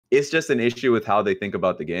it's just an issue with how they think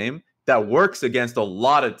about the game that works against a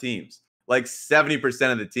lot of teams. Like 70%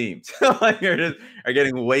 of the teams like are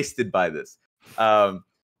getting wasted by this.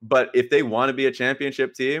 But if they want to be a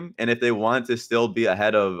championship team, and if they want to still be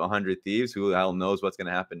ahead of 100 Thieves, who the hell knows what's going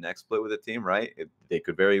to happen next split with a team, right? They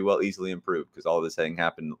could very well easily improve, because all of this thing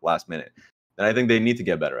happened last minute. And I think they need to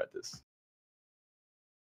get better at this.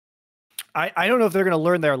 I don't know if they're going to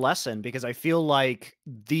learn their lesson, because I feel like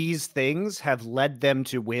these things have led them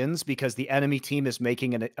to wins because the enemy team is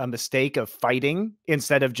making a mistake of fighting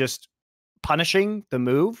instead of just punishing the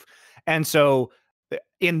move. And so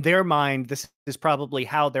in their mind, this is probably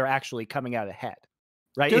how they're actually coming out ahead,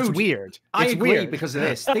 right? Dude, it's weird. I it's agree weird. because of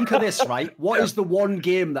this. Think of this, right? What is the one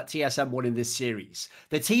game that TSM won in this series?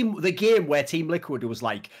 The game where Team Liquid was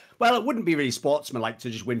like, well, it wouldn't be really sportsmanlike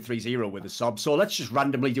to just win 3-0 with a sub, so let's just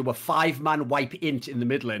randomly do a 5-man wipe int in the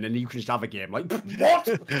middle lane and you can just have a game. Like,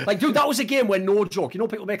 what? Like, dude, that was a game where, no joke,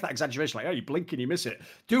 people make that exaggeration, like, oh, you blink and you miss it.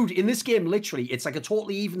 Dude, in this game, literally, it's like a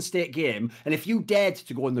totally even state game, and if you dared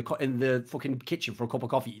to go in the fucking kitchen for a cup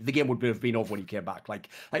of coffee, the game would have been over when you came back. Like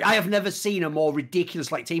I have never seen a more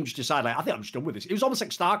ridiculous, like, team just decide, like, I think I'm just done with this. It was almost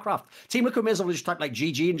like StarCraft. Team Liquid may as well just typed, like,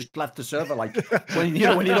 GG and just left the server, like, when the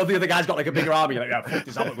other guy's got, like, a bigger army, you're like, yeah, fuck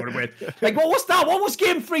this, I'm not going to win. Like, what was that? What was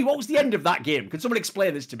game 3? What was the end of that game? Can someone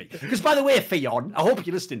explain this to me? Because, by the way, Fionn, I hope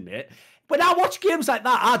you're listening, mate. When I watch games like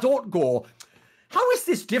that, I don't go, how is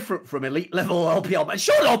this different from elite level LPL? Man,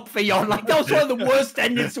 shut up, Fionn. Like, that was one of the worst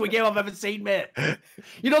endings to a game I've ever seen, mate.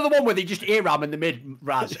 You know the one where they just ARAM in the mid,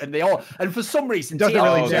 Raz, and for some reason,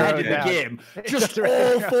 TSM ahead in the game, just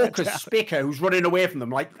all focus Spicker, who's running away from them.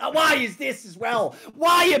 Like, why is this as well?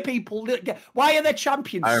 Why are there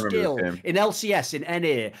champions still in LCS, in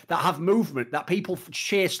NA, that have movement, that people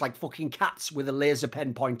chase like fucking cats with a laser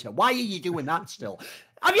pen pointer? Why are you doing that still?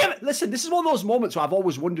 Have you ever, listen, this is one of those moments where I've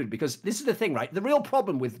always wondered, because this is the thing, right? The real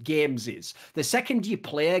problem with games is the second you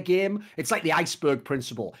play a game, it's like the iceberg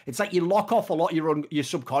principle. It's like you lock off a lot of your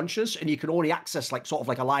subconscious, and you can only access like sort of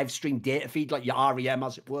like a live stream data feed, like your REM,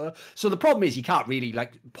 as it were. So the problem is you can't really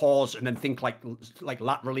like pause and then think like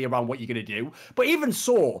laterally around what you're going to do. But even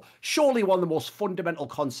so, surely one of the most fundamental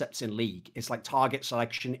concepts in League is like target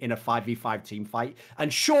selection in a 5v5 team fight.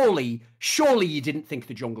 And surely you didn't think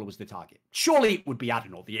the jungler was the target. Surely it would be, I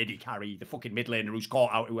don't know, the AD carry, the fucking mid laner who's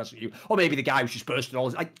caught out, who hasn't you, or maybe the guy who's just bursting all.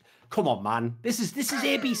 Like, come on, man, this is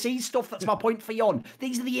ABC stuff. That's my point, Fionn.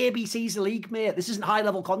 These are the ABCs of League, mate. This isn't high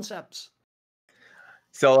level concepts.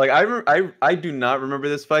 So like I do not remember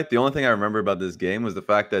this fight. The only thing I remember about this game was the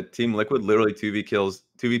fact that Team Liquid literally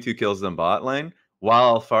 2v2 kills them bot lane,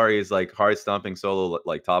 while Alfari is like hard stomping solo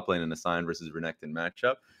like top lane in a Sign versus Renekton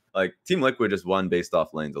matchup. Like Team Liquid just won based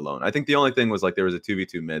off lanes alone. I think the only thing was like there was a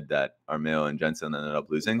 2v2 mid that Armeo and Jensen ended up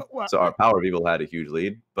losing. So our Power of Evil had a huge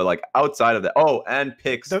lead. But like outside of that, and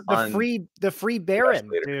picks the free Baron,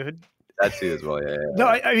 dude. That too as well. Yeah. No,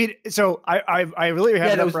 I mean, so I really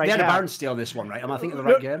have it up right now. They had a Baron steal this one, right? Am I thinking of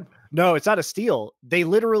the right game? No, it's not a steal. They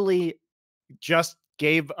literally just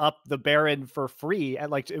gave up the Baron for free.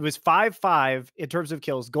 And like, it was 5-5 in terms of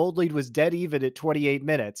kills. Gold lead was dead even at 28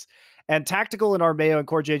 minutes. And Tactical and Armeo and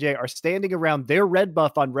Core JJ are standing around their red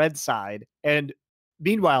buff on red side. And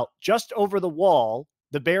meanwhile, just over the wall,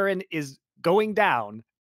 the Baron is going down,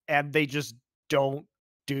 and they just don't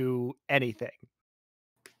do anything.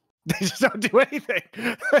 They just don't do anything.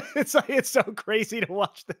 It's so crazy to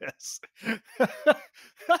watch this.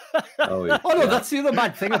 Oh no, that's the other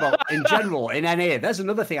bad thing about in general in NA. There's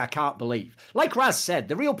another thing I can't believe. Like Raz said,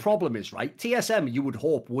 the real problem is, right, TSM you would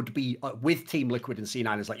hope would be with Team Liquid and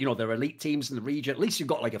C9 is like, you know, they're elite teams in the region. At least you've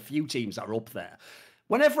got like a few teams that are up there.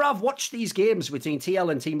 Whenever I've watched these games between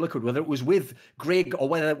TL and Team Liquid, whether it was with Greg or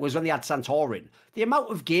whether it was when they had Santorin, the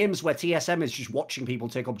amount of games where TSM is just watching people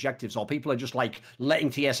take objectives, or people are just like letting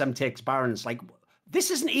TSM take Barons, like,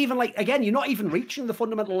 this isn't even like, again, you're not even reaching the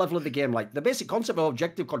fundamental level of the game. Like the basic concept of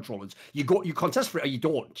objective controllers, you contest for it or you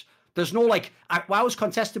don't. There's no like, I was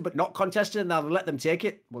contested but not contested, and I'll let them take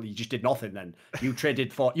it. Well, you just did nothing then. You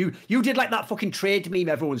traded for, you did like that fucking trade meme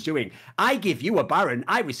everyone's doing. I give you a Baron,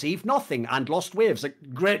 I received nothing and lost waves. Like,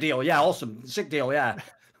 great deal, yeah, awesome, sick deal, yeah.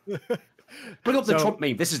 Bring up the Trump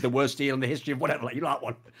meme. This is the worst deal in the history of whatever. Like, you know that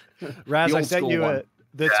one. Raz, I sent you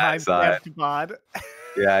the time mod.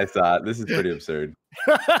 Yeah, I saw it. This is pretty absurd.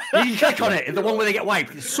 You can click on it. The one where they get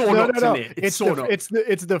wiped. It's so nuts, isn't it?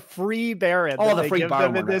 It's the free Baron. Oh, the free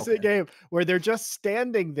Baron in this game where they're just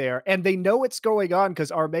standing there and they know what's going on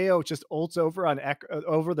because Armeo just ults over on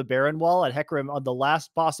over the Baron wall at Hecarim on the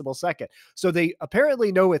last possible second. So they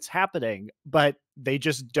apparently know it's happening, but they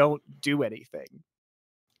just don't do anything.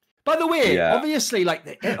 By the way, obviously,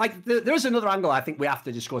 there's another angle I think we have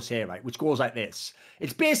to discuss here, right? Which goes like this.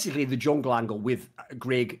 It's basically the jungle angle with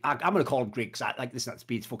Greg. I'm going to call him Greg because that's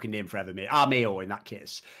his fucking name forever, mate. Armeo in that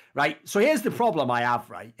case, right? So here's the problem I have,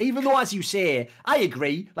 right? Even though, as you say, I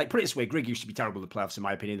agree. Like, put it this way, Greg used to be terrible at the playoffs, in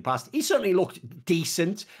my opinion, in the past. He certainly looked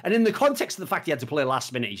decent. And in the context of the fact he had to play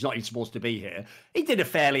last minute, he's not even supposed to be here. He did a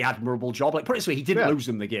fairly admirable job. Like, put it this way, he didn't lose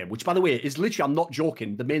them the game, which, by the way, is literally, I'm not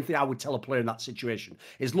joking. The main thing I would tell a player in that situation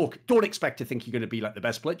is, look, don't expect to think you're going to be like the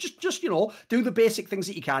best player. Just, you know, do the basic things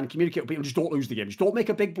that you can, communicate with people, just don't lose the game. Just don't make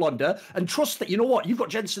a big blunder and trust that, you know what, you've got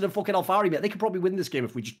Jensen and fucking Alfari, mate. They can probably win this game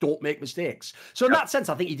if we just don't make mistakes. So in that sense,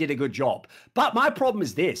 I think he did a good job. But my problem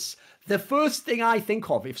is this. The first thing I think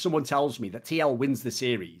of if someone tells me that TL wins the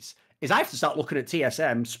series is I have to start looking at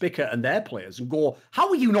TSM, Spicker and their players and go, how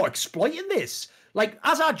are you not exploiting this? Like,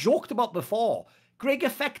 as I joked about before, Greg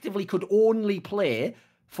effectively could only play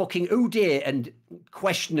fucking Uday and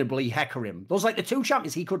questionably Hecarim. Those are like the two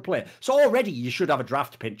champions he could play. So already you should have a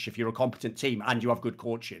draft pinch if you're a competent team and you have good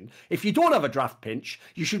coaching. If you don't have a draft pinch,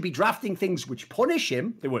 you should be drafting things which punish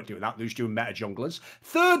him. They weren't doing that. They were just doing meta junglers.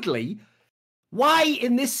 Thirdly, why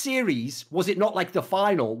in this series was it not like the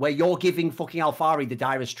final where you're giving fucking Alfari the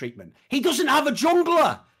direst treatment? He doesn't have a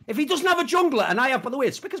jungler. If he doesn't have a jungler, and I have, by the way,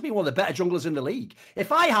 Spicker's been one of the better junglers in the league.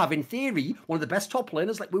 If I have, in theory, one of the best top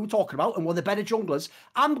laners, like we were talking about, and one of the better junglers,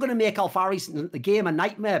 I'm going to make Alfari the game a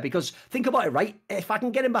nightmare, because think about it, right? If I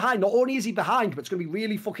can get him behind, not only is he behind, but it's going to be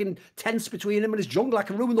really fucking tense between him and his jungler. I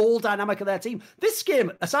can ruin the whole dynamic of their team. This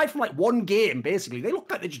game, aside from like one game, basically, they look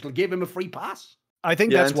like they just gave him a free pass. I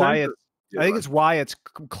think that's why I think it's why it's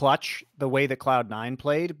clutch the way that Cloud9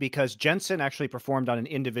 played, because Jensen actually performed on an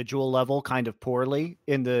individual level kind of poorly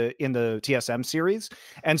in the TSM series.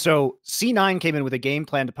 And so C9 came in with a game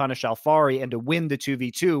plan to punish Alfari and to win the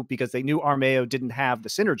 2v2 because they knew Armeo didn't have the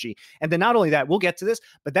synergy. And then not only that, we'll get to this,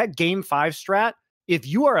 but that game 5 strat if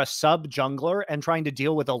you are a sub jungler and trying to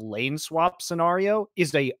deal with a lane swap scenario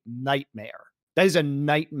is a nightmare. That is a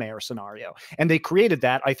nightmare scenario. And they created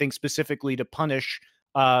that, I think, specifically to punish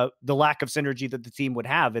the lack of synergy that the team would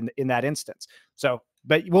have in that instance. So,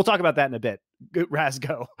 but we'll talk about that in a bit. Raz,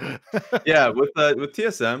 go. Yeah, with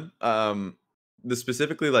TSM, the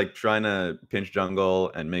specifically like trying to pinch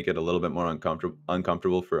jungle and make it a little bit more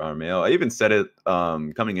uncomfortable for Armeo. I even said it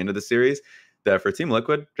coming into the series that for Team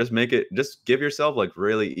Liquid, just give yourself like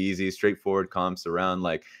really easy, straightforward comps around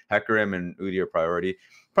like Hecarim and Udi are priority.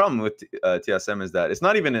 Problem with TSM is that it's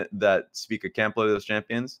not even that Spica can't play those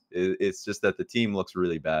champions. It's just that the team looks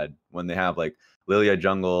really bad when they have like Lilia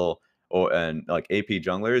jungle and like AP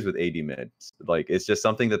junglers with AD mid. Like it's just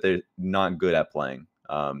something that they're not good at playing.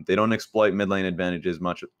 They don't exploit mid lane advantages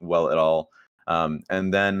well at all.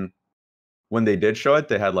 And then when they did show it,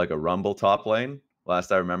 they had like a Rumble top lane,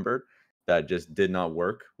 last I remembered, that just did not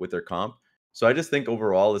work with their comp. So I just think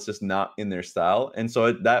overall it's just not in their style. And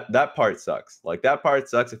so that part sucks. Like that part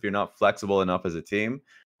sucks if you're not flexible enough as a team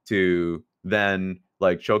to then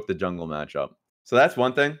like choke the jungle matchup. So that's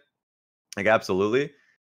one thing. Like absolutely.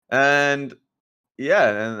 And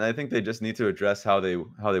yeah, and I think they just need to address how they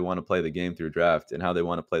want to play the game through draft and how they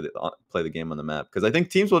want to play the game on the map. Because I think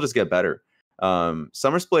teams will just get better.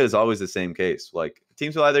 Summer split is always the same case. Like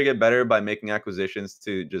teams will either get better by making acquisitions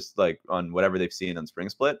to just like on whatever they've seen on spring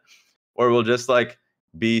split, or will just like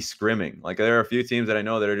be scrimming. Like there are a few teams that I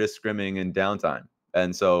know that are just scrimming in downtime.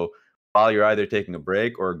 And so while you're either taking a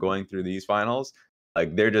break or going through these finals,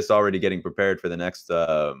 like they're just already getting prepared for the next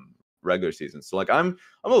regular season. So like I'm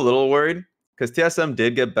a little worried because TSM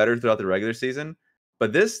did get better throughout the regular season,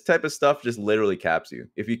 but this type of stuff just literally caps you.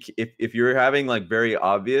 If you're having like very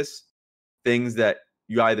obvious things that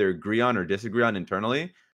you either agree on or disagree on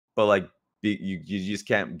internally, but like you just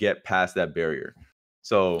can't get past that barrier.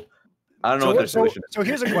 So I don't know what their solution is. So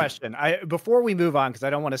here's a question. Before we move on, because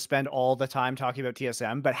I don't want to spend all the time talking about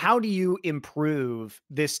TSM, but how do you improve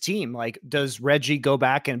this team? Like, does Reggie go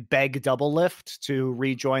back and beg Double Lift to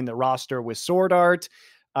rejoin the roster with Sword Art?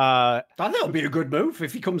 I think that would be a good move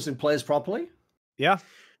if he comes and plays properly. Yeah.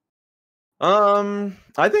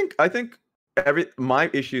 I think my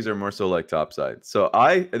issues are more so like top side. So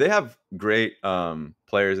they have great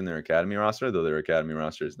players in their academy roster, though their academy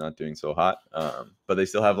roster is not doing so hot. But they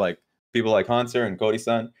still have like people like Hanser and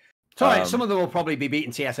Cody-san. It's all right. Some of them will probably be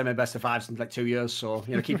beating TSM in best of fives in like 2 years. So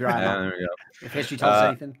keep your eye on. There we go. If history tells us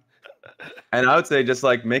anything. And I would say just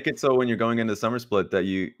like make it so when you're going into summer split that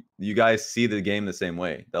you guys see the game the same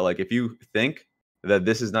way. That like if you think that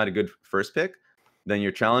this is not a good first pick, then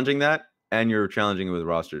you're challenging that and you're challenging it with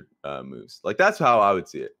roster moves. Like that's how I would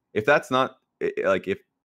see it. If that's not like if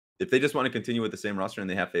they just want to continue with the same roster and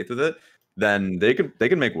they have faith with it, then they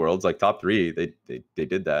can make worlds like top 3. They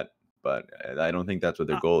did that, but I don't think that's what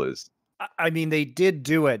their goal is. I mean, they did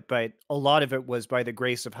do it, but a lot of it was by the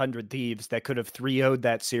grace of 100 Thieves that could have 3-0'd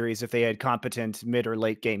that series if they had competent mid or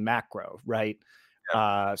late game macro, right?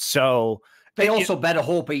 Yeah. So they also better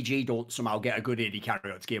hope EG don't somehow get a good AD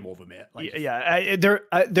carry. It's game over, mate. Like, yeah,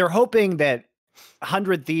 they're hoping that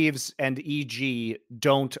 100 Thieves and EG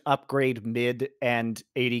don't upgrade mid and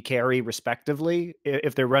AD carry respectively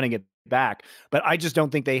if they're running it back, but I just don't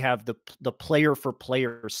think they have the player for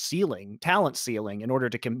player talent ceiling in order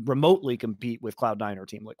to remotely compete with Cloud9 or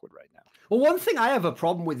Team Liquid right now. Well, one thing I have a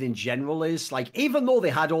problem with in general is, like, even though they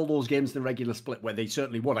had all those games in the regular split where they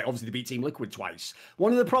certainly won, like, obviously they beat Team Liquid twice.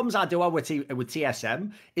 One of the problems I do have with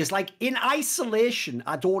TSM is, like, in isolation,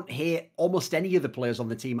 I don't hate almost any of the players on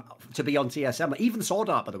the team to be on TSM. Even Sword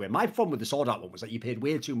Art, by the way. My problem with the Sword Art one was that you paid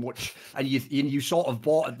way too much and you sort of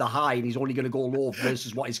bought at the high and he's only going to go low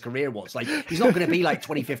versus what his career was. Like, he's not going to be like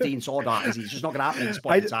 2015 Sword Art, is he? It's just not going to happen at this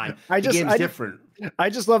point in time. The game's different. I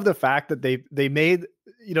just love the fact that they made,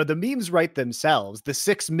 the memes write themselves. The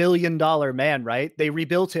 $6 million man, right? They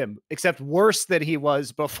rebuilt him, except worse than he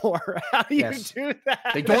was before. How do you do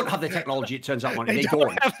that? They don't have the technology, it turns out, Monty. They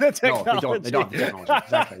don't have the technology. No, they don't have the technology.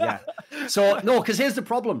 Exactly, yeah. So, no, because here's the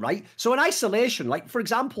problem, right? So in isolation, like, for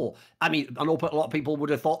example, I mean, I know a lot of people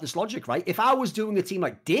would have thought this logic, right? If I was doing a team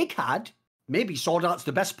like Dig had, maybe Sword Art's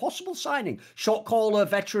the best possible signing. Shot caller,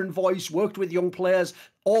 veteran voice, worked with young players.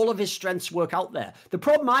 All of his strengths work out there. The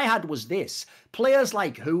problem I had was this. Players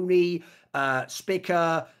like Hooney,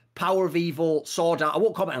 Spicker, Power of Evil, Sword Art. I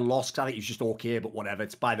won't comment on Lost because I think he's just okay, but whatever.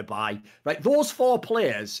 It's by the by. Right? Those 4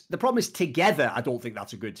 players, the problem is together, I don't think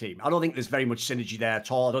that's a good team. I don't think there's very much synergy there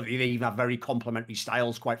at all. I don't think they even have very complementary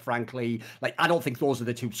styles, quite frankly. Like, I don't think those are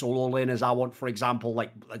the 2 solo laners I want, for example.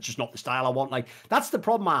 Like, that's just not the style I want. Like, that's the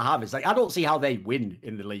problem I have is, like, I don't see how they win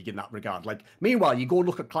in the league in that regard. Like, meanwhile, you go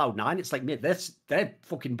look at Cloud9, it's like, mate, their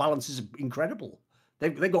fucking balance is incredible.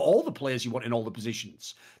 They've got all the players you want in all the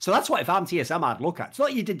positions. So that's what, if I'm TSM, I'd look at. It's not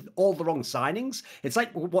like you did all the wrong signings. It's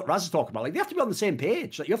like what Raz is talking about. Like, they have to be on the same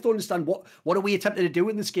page. Like, you have to understand what are we attempting to do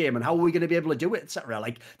in this game and how are we going to be able to do it, etc.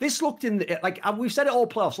 Like, this looked like we've said it all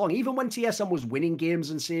playoffs long. Even when TSM was winning games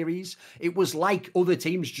and series, it was like other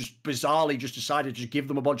teams just bizarrely just decided to just give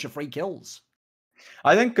them a bunch of free kills.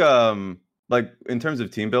 I think, like, in terms of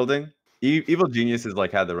team building, Evil Geniuses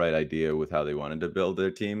like had the right idea with how they wanted to build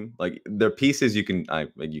their team. Like, their pieces you can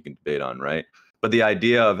debate on, right? But the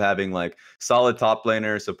idea of having like solid top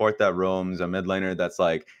laner, support that roams, a mid laner that's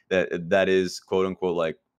like that is quote unquote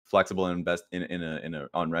like flexible and best in a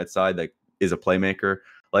on red side, like is a playmaker,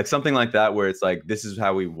 like something like that, where it's like this is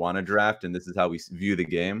how we want to draft and this is how we view the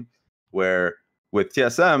game. Where with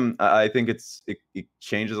TSM, I think it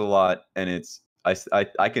changes a lot, and it's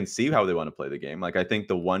I can see how they want to play the game. Like, I think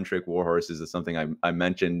the one trick warhorses is something I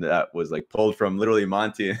mentioned that was like pulled from literally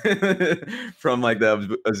Monty from like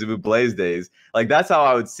the Azubu Blaze days. Like, that's how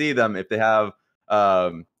I would see them if they have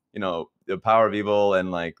you know, the power of evil and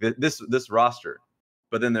like this roster.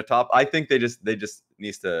 But then their top, I think they just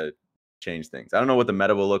needs to change things. I don't know what the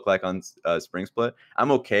meta will look like on Spring Split. I'm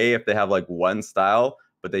okay if they have like one style,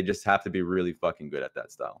 but they just have to be really fucking good at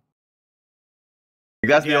that style.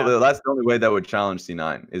 That's the only way that would challenge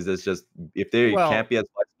C9. Is this just if they can't be as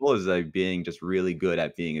flexible as like being just really good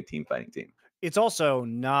at being a team fighting team? It's also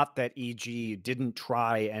not that EG didn't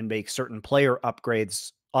try and make certain player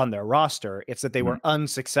upgrades on their roster. It's that they were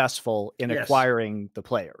unsuccessful in acquiring the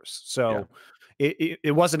players. So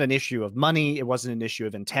it wasn't an issue of money. It wasn't an issue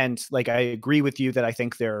of intent. Like, I agree with you that I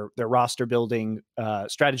think their roster building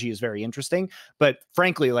strategy is very interesting, but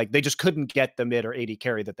frankly, like, they just couldn't get the mid or AD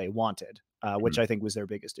carry that they wanted, which I think was their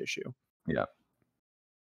biggest issue. Yeah.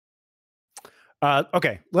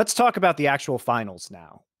 Okay, let's talk about the actual finals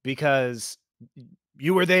now, because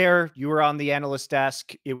you were there, you were on the analyst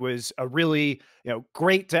desk. It was a really,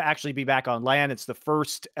 great to actually be back on LAN. It's the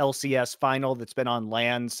first LCS final that's been on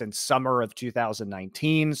LAN since summer of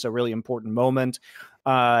 2019. So really important moment.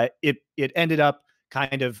 It ended up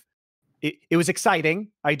kind of, it was exciting.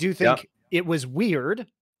 I do think it was weird.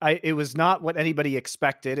 It was not what anybody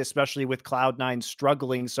expected, especially with Cloud9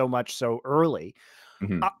 struggling so much so early.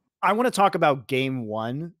 I want to talk about game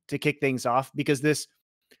one to kick things off, because this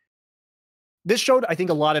showed, I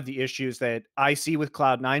think, a lot of the issues that I see with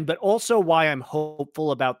Cloud9, but also why I'm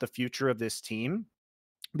hopeful about the future of this team,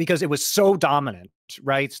 because it was so dominant,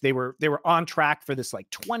 right? They were on track for this like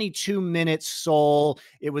 22-minute soul.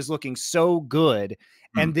 It was looking so good.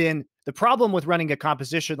 And then the problem with running a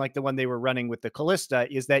composition like the one they were running with the Callista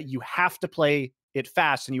is that you have to play it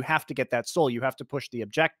fast and you have to get that soul. You have to push the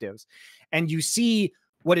objectives. And you see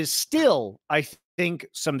what is still, I think,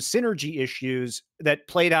 some synergy issues that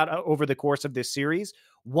played out over the course of this series.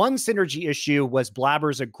 One synergy issue was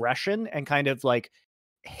Blabber's aggression and kind of like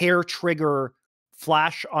hair trigger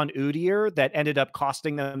flash on Udyr that ended up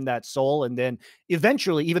costing them that soul. And then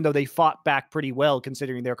eventually, even though they fought back pretty well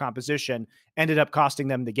considering their composition, ended up costing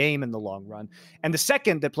them the game in the long run. And the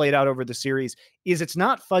second that played out over the series is it's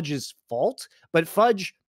not Fudge's fault, but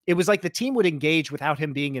Fudge, it was like the team would engage without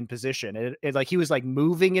him being in position. It like he was like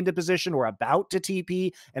moving into position or about to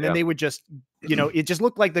TP, and then they would just, it just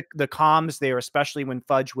looked like the comms there, especially when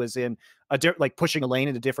Fudge was in like pushing a lane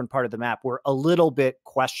in a different part of the map, were a little bit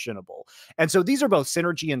questionable. And so these are both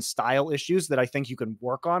synergy and style issues that I think you can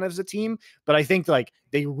work on as a team. But I think like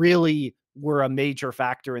they really were a major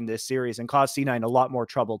factor in this series and caused C9 a lot more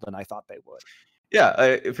trouble than I thought they would.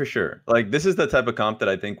 Yeah, for sure. Like, this is the type of comp that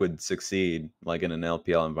I think would succeed, like in an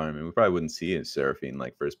LPL environment. We probably wouldn't see a Seraphine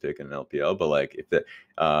like first pick in an LPL, but like if the,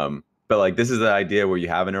 but like this is the idea where you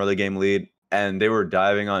have an early game lead, and they were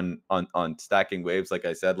diving on stacking waves. Like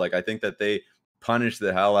I said, like I think that they punished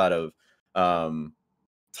the hell out of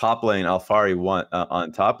top lane Alfari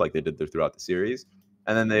on top, like they did throughout the series,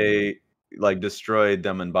 and then they like destroyed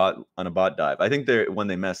them on a bot dive. I think when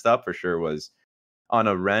they messed up for sure was on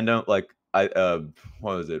a random like. What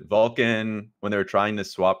was it? Vulcan, when they were trying to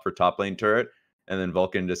swap for top lane turret, and then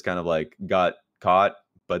Vulcan just kind of like got caught,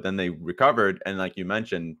 but then they recovered. And like you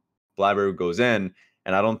mentioned, Blabber goes in,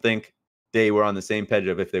 and I don't think they were on the same page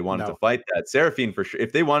of if they wanted to fight that. Seraphine, for sure,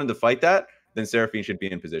 if they wanted to fight that, then Seraphine should be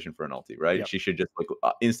in position for an ulti, right? Yep. She should just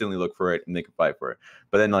like instantly look for it and they could fight for it.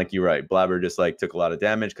 But then, like you're right, Blabber just like took a lot of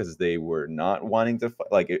damage because they were not wanting to fight,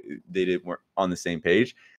 like they weren't on the same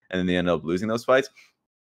page, and then they ended up losing those fights.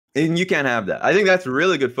 And you can't have that. I think that's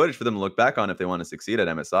really good footage for them to look back on if they want to succeed at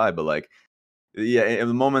MSI. But like, yeah, in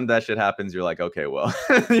the moment that shit happens, you're like, okay, well,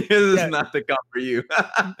 this is not the comp for you.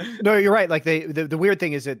 No, you're right. Like the weird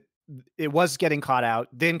thing is that it was getting caught out,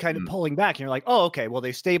 then kind of pulling back, and you're like, oh, okay, well,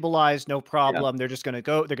 they stabilized, no problem. They're just going to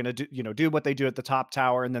go, they're going to do, do what they do at the top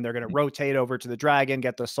tower, and then they're going to rotate over to the dragon,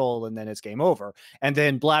 get the soul, and then it's game over. And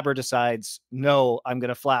then Blabber decides, no, I'm going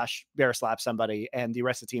to flash bear slap somebody, and the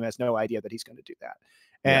rest of the team has no idea that he's going to do that.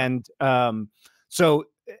 And so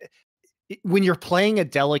when you're playing a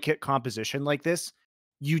delicate composition like this,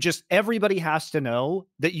 everybody has to know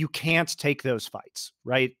that you can't take those fights,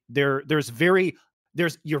 right? You're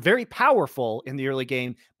very powerful in the early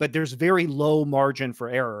game, but there's very low margin for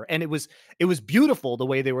error. And it was beautiful the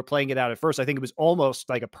way they were playing it out at first. I think it was almost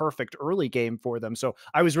like a perfect early game for them. So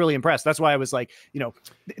I was really impressed. That's why I was like,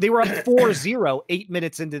 they were up 4-0 8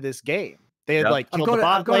 minutes into this game. They had killed the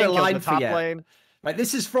bot lane, killed the top lane. Right,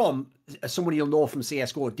 this is from somebody you'll know from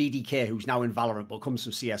CSGO, DDK, who's now in Valorant, but comes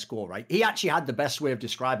from CSGO, right? He actually had the best way of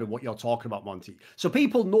describing what you're talking about, Monty. So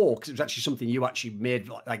people know, because it was actually something you actually made,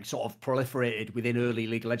 like sort of proliferated within early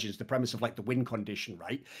League of Legends, the premise of like the win condition,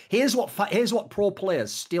 right? Here's what pro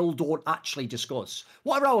players still don't actually discuss.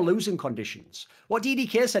 What are our losing conditions? What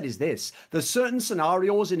DDK said is this: there's certain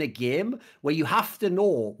scenarios in a game where you have to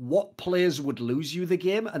know what players would lose you the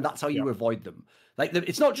game, and that's how you avoid them. Like,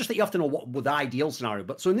 it's not just that you have to know what would the ideal scenario,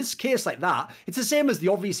 but so in this case like that, it's the same as the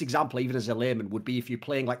obvious example, even as a layman, would be if you're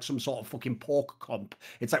playing like some sort of fucking poker comp.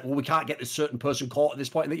 It's like, well, we can't get this certain person caught at this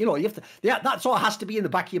point. And, you have to, that sort of has to be in the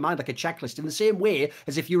back of your mind, like a checklist, in the same way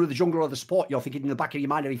as if you were the jungler or the support, you're thinking in the back of your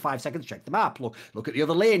mind every 5 seconds, check the map, look at the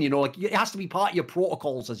other lane, like it has to be part of your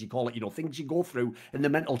protocols, as you call it, things you go through in the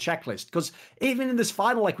mental checklist. Because even in this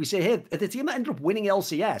final, like we say here, the team that ended up winning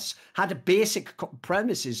LCS had a basic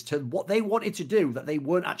premises to what they wanted to do that they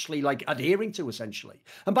weren't actually like adhering to, essentially.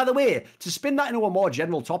 And by the way, to spin that into a more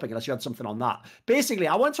general topic, unless you had something on that, basically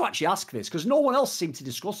I want to actually ask this because no one else seemed to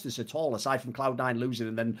discuss this at all, aside from Cloud9 losing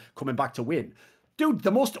and then coming back to win. Dude,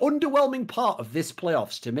 the most underwhelming part of this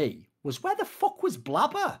playoffs to me was, where the fuck was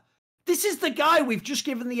Blabber? This is the guy we've just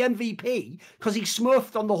given the MVP because he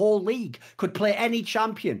smurfed on the whole league, could play any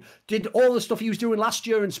champion, did all the stuff he was doing last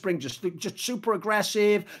year in spring, just super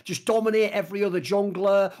aggressive, just dominate every other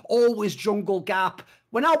jungler, always jungle gap.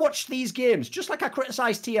 When I watch these games, just like I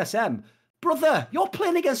criticize TSM, brother, you're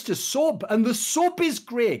playing against a sub, and the sub is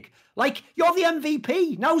Greg. Like, you're the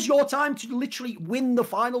MVP. Now's your time to literally win the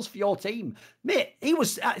finals for your team. Mate,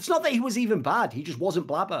 it's not that he was even bad. He just wasn't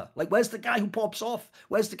Blabber. Like, where's the guy who pops off?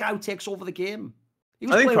 Where's the guy who takes over the game?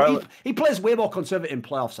 He plays way more conservative in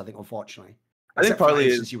playoffs, I think, unfortunately. I think partly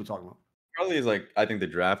is you were talking about. Partly is like, I think the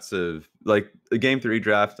drafts of like the game 3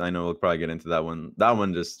 draft, I know we'll probably get into that one. That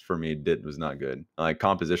one just for me was not good, like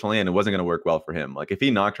compositionally, and it wasn't going to work well for him. Like if he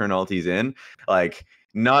Nocturne ulties in, like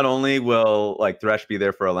not only will like Thresh be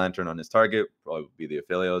there for a lantern on his target, probably be the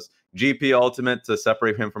Aphelios, GP ultimate to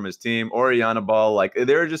separate him from his team, Orianna ball, like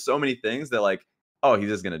there are just so many things that like, oh, he's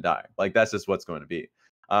just going to die. Like that's just what's going to be.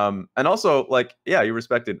 And also, like, yeah, he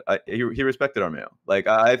respected Armeo. Like,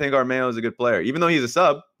 I think Armeo is a good player, even though he's a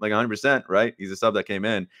sub, like 100%, right? He's a sub that came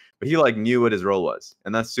in, but he like knew what his role was,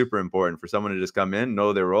 and that's super important for someone to just come in,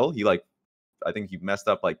 know their role. I think he messed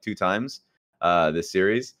up like 2 times this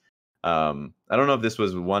series. I don't know if this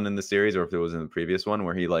was one in the series or if it was in the previous one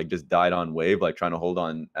where he like just died on wave, like trying to hold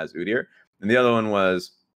on as Udyr, and the other one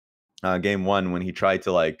was game 1 when he tried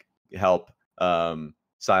to like help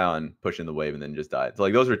Sion pushing the wave and then just died. So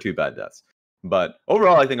like those were 2 bad deaths. But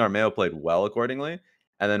overall, I think Armeo played well accordingly.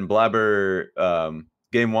 And then Blabber,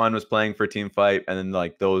 game 1 was playing for team fight, and then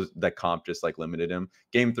like that comp just like limited him.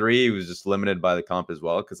 Game 3, he was just limited by the comp as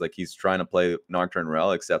well, because like he's trying to play Nocturne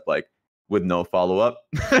Rel, except like with no follow-up.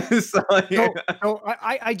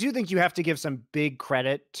 I do think you have to give some big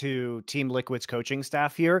credit to Team Liquid's coaching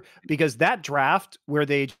staff here, because that draft where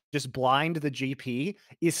they just blind the GP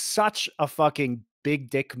is such a fucking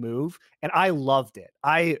big dick move, and I loved it.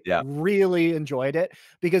 I really enjoyed it,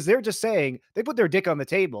 because they're just saying, they put their dick on the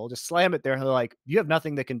table, just slam it there, and they're like, you have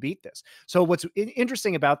nothing that can beat this. So what's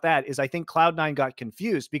interesting about that is I think Cloud9 got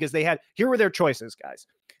confused, because here were their choices, guys.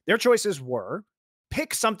 Their choices were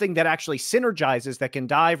pick something that actually synergizes, that can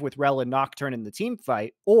dive with Rel and Nocturne in the team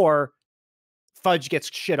fight, or Fudge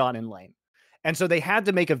gets shit on in lane. And so they had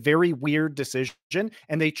to make a very weird decision,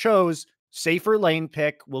 and they chose safer lane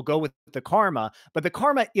pick. We'll go with the Karma, but the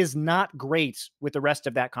Karma is not great with the rest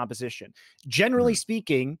of that composition. Generally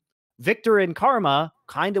speaking, Victor and Karma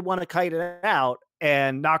kind of want to kite it out,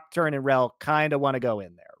 and Nocturne and Rel kind of want to go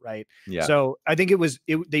in there, right? Yeah. So I think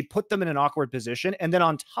they put them in an awkward position. And then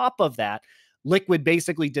on top of that, Liquid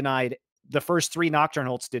basically denied the first 3 Nocturne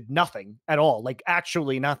ults, did nothing at all, like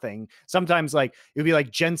actually nothing. Sometimes like it would be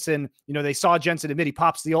like Jensen, they saw Jensen in mid, he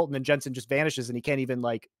pops the ult, and then Jensen just vanishes, and he can't even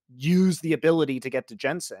like use the ability to get to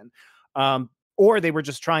Jensen. or they were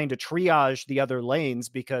just trying to triage the other lanes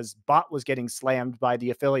because bot was getting slammed by the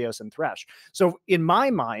Aphelios and Thresh. So in my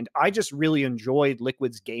mind, I just really enjoyed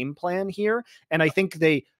Liquid's game plan here. And I think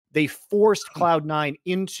they forced Cloud9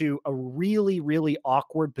 into a really, really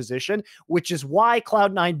awkward position, which is why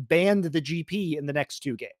Cloud9 banned the GP in the next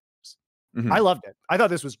 2 games. I loved it. I thought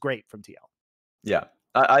this was great from TL. Yeah.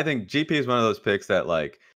 I think GP is one of those picks that,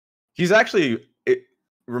 like, he's actually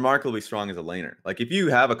remarkably strong as a laner. Like, if you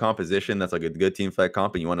have a composition that's like a good team fight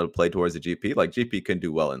comp and you want to play towards the GP, like, GP can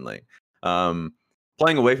do well in lane.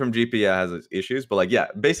 Playing away from GP has its issues, but like, yeah,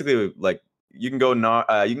 basically, like, you can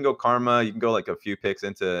go Karma, you can go like a few picks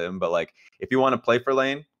into him, but like, if you want to play for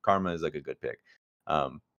lane, Karma is like a good pick.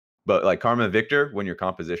 But like Karma Victor, when your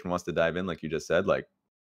composition wants to dive in, like you just said, like,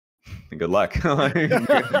 good luck. Good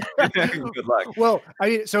luck. Well, I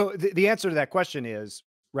mean, so the answer to that question is,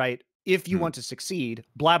 right, if you want to succeed,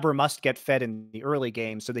 Blabber must get fed in the early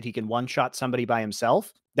game so that he can one-shot somebody by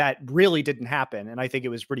himself. That really didn't happen, and I think it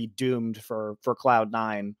was pretty doomed for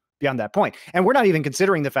Cloud9 beyond that point. And we're not even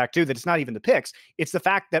considering the fact, too, that it's not even the picks. It's the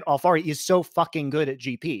fact that Alfari is so fucking good at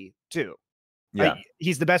GP, too. Yeah,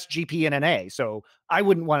 he's the best GP in NA, so I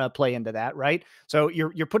wouldn't want to play into that, right? So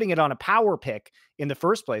you're putting it on a power pick in the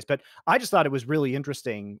first place. But I just thought it was really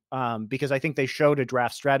interesting because I think they showed a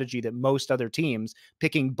draft strategy that most other teams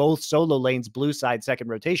picking both solo lanes, blue side, second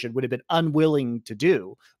rotation would have been unwilling to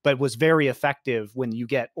do, but was very effective when you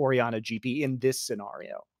get Orianna GP in this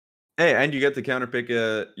scenario. Hey, and you get to counterpick,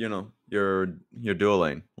 your dual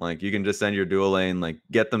lane. Like, you can just send your dual lane, like,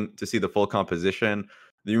 get them to see the full composition.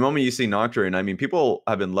 The moment you see Nocturne, I mean, people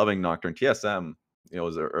have been loving Nocturne. TSM,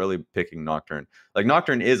 was early picking Nocturne. Like,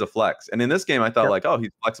 Nocturne is a flex. And in this game, I thought, like, oh,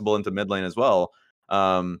 he's flexible into mid lane as well.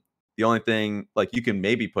 The only thing, like, you can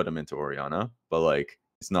maybe put him into Orianna, but, like,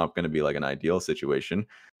 it's not going to be, like, an ideal situation.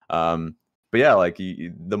 But, yeah, like,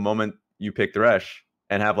 the moment you pick Thresh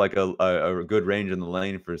and have, like, a good range in the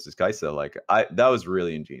lane versus Kai'Sa, like, that was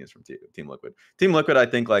really ingenious from Team Liquid. Team Liquid, I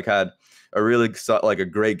think, like, had a really, like, a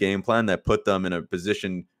great game plan that put them in a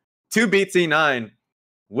position to beat C9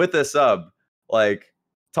 with a sub. Like,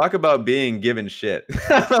 talk about being given shit.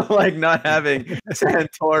 Like, not having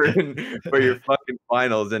Santorin for your fucking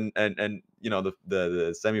finals and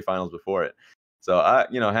the semifinals before it. So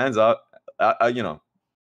hands up, a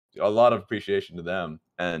lot of appreciation to them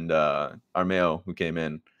and Armeo, who came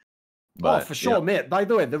in. But, for sure, mate. By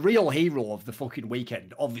the way, the real hero of the fucking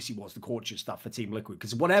weekend obviously was the coaching staff for Team Liquid,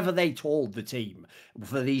 because whatever they told the team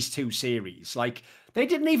for these 2 series, like, they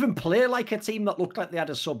didn't even play like a team that looked like they had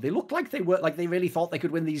a sub. They looked like they really thought they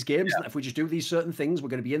could win these games. And if we just do these certain things, we're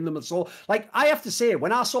going to be in them. And so, like, I have to say,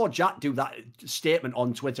 when I saw Jack do that statement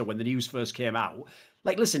on Twitter when the news first came out,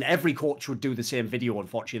 like, listen, every coach would do the same video,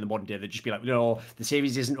 unfortunately, in the modern day. They'd just be like, no, the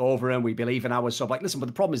series isn't over and we believe in our sub. Like, listen, but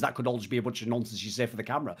the problem is that could all just be a bunch of nonsense you say for the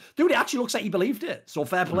camera. Dude, it actually looks like he believed it. So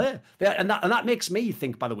fair play. And that makes me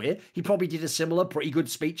think, by the way, he probably did a similar, pretty good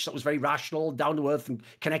speech that was very rational, down to earth, and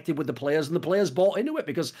connected with the players. And the players bought into it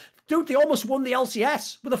because, dude, they almost won the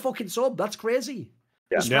LCS with a fucking sub. That's crazy.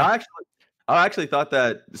 Yeah. I actually thought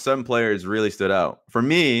that some players really stood out. For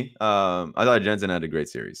me, I thought Jensen had a great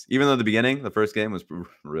series. Even though the first game was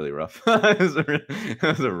really rough. It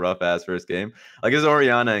was a rough ass first game. Like, his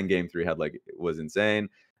Orianna in game 3 was insane.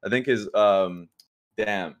 I think his he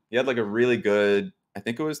had like a really good, I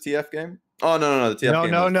think it was TF game. Oh no, the TF game.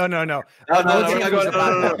 No.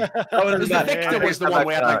 The Victor was the one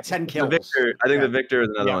where he had like 10 kills. The Victor, I think the Victor is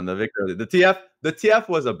another one. The Victor, the TF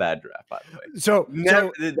was a bad draft, by the way. So that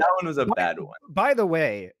one was a bad one. By the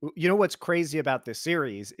way, you know what's crazy about this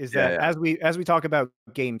series is that as we talk about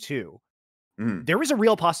game 2, there was a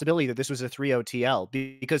real possibility that this was a 3-0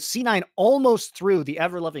 TL because C9 almost threw the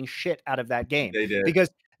ever-loving shit out of that game. They did. Because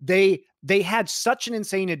they had such an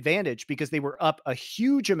insane advantage because they were up a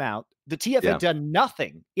huge amount. The TF had done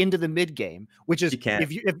nothing into the mid game, which is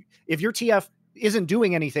if your TF isn't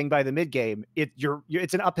doing anything by the mid game,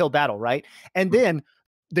 it's an uphill battle, right? And then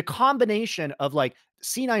the combination of like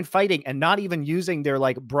C9 fighting and not even using their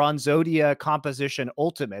like Bronzodia composition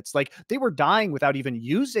ultimates, like they were dying without even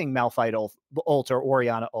using Malphite ult or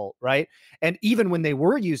Orianna ult, right? And even when they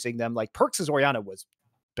were using them, like Perks' Orianna was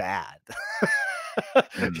bad.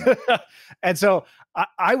 And so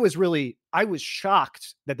I was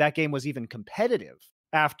shocked that game was even competitive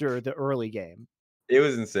after the early game. It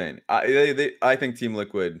was insane. I think Team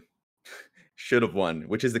Liquid should have won,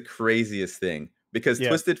 which is the craziest thing because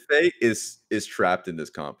Twisted Fate is trapped in this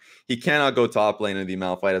comp. He cannot go top lane in the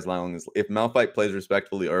Malphite as long as if Malphite plays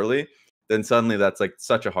respectfully early, then suddenly that's like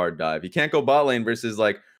such a hard dive. He can't go bot lane versus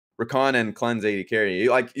like Rakan and Cleanse AD carry.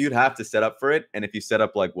 Like you'd have to set up for it, and if you set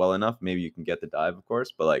up like well enough, maybe you can get the dive, of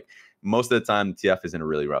course. But like most of the time, TF is in a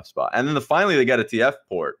really rough spot. And then finally they get a TF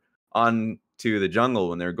port on to the jungle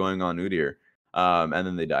when they're going on Udyr, and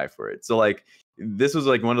then they die for it. So like this was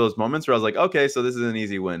like one of those moments where I was like, okay, so this is an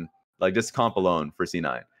easy win, like just comp alone for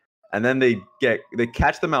C9. And then they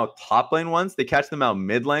catch them out top lane once, they catch them out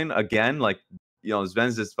mid lane again, like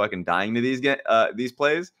Sven's just fucking dying to these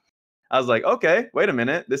plays. I was like, okay, wait a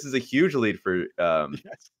minute, this is a huge lead for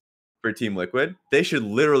Team Liquid. They should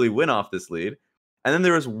literally win off this lead. And then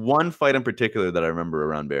there was one fight in particular that I remember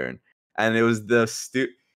around Baron, and it was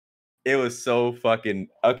it was so fucking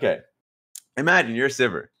okay. Imagine you're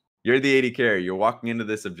Sivir, you're the AD carry, you're walking into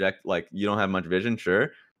this object, like you don't have much vision.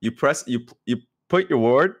 Sure, you put your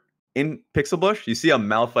ward in Pixel Bush, you see a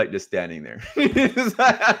Malphite just standing there, just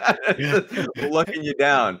looking you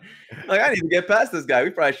down. Like, I need to get past this guy. We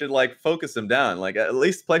probably should like focus him down. Like at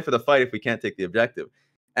least play for the fight if we can't take the objective.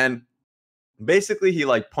 And basically, he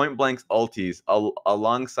like point blanks ultis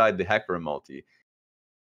alongside the Hecarim ulti.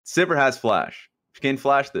 Sivir has flash. If you can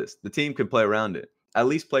flash this, the team can play around it. At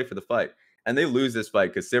least play for the fight. And they lose this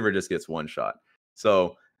fight because Sivir just gets one shot.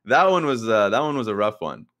 So that one was a rough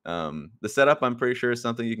one. The setup, I'm pretty sure, is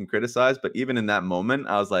something you can criticize, but even in that moment,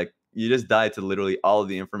 I was like, you just died to literally all of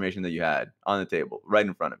the information that you had on the table right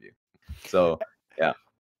in front of you. So yeah.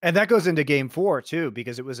 And that goes into game 4 too,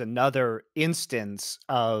 because it was another instance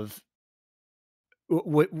of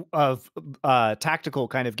tactical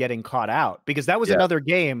kind of getting caught out, because that was another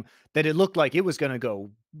game that it looked like it was going to go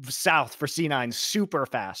south for C9 super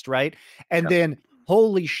fast, right? And then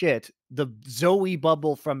holy shit, the Zoe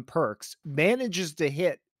bubble from Perks manages to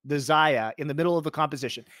hit the Xayah in the middle of the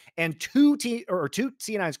composition. And to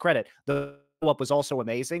C9's credit, the up was also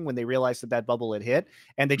amazing when they realized that bubble had hit,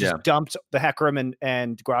 and they just dumped the Hecarim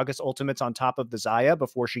and Gragas ultimates on top of the Xayah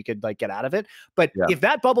before she could like get out of it. But if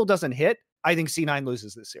that bubble doesn't hit, I think C9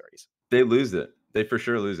 loses this series. They lose it. They for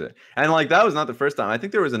sure lose it. And like that was not the first time. I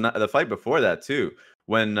think there was the fight before that too,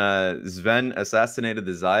 when Sven assassinated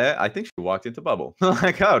the Xayah. I think she walked into bubble.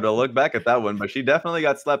 Like, oh, to look back at that one, but she definitely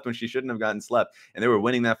got slept when she shouldn't have gotten slept, and they were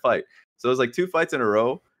winning that fight. So it was like 2 fights in a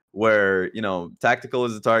row where tactical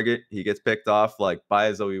is the target. He gets picked off like by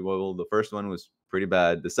a Zoe bubble. The first one was pretty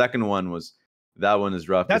bad. The second one is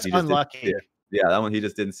rough. That's unlucky. Yeah, that one he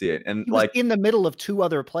just didn't see it, and he was in the middle of 2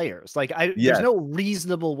 other players. Like, there's no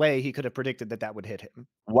reasonable way he could have predicted that would hit him.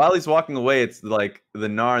 While he's walking away, it's like the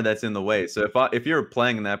Gnar that's in the way. So if you're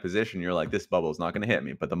playing in that position, you're like, this bubble is not going to hit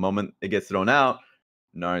me. But the moment it gets thrown out,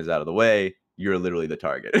 Gnar is out of the way. You're literally the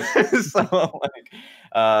target. So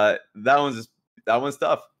like, that one's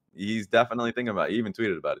tough. He's definitely thinking about it. He even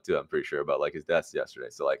tweeted about it too. I'm pretty sure about like his deaths yesterday.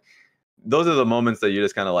 So like, those are the moments that you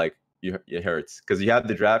just kind of like it hurts, because you have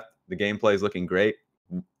the draft. The gameplay is looking great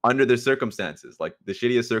under the circumstances, like the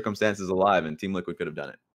shittiest circumstances alive, and Team Liquid could have done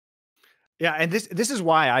it. Yeah, and this is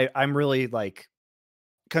why I'm really like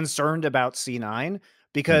concerned about C9,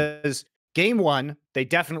 because game 1 they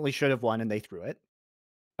definitely should have won and they threw it.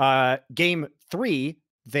 Game 3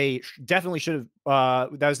 they definitely should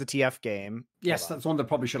have. That was the TF game. Yes, that's one that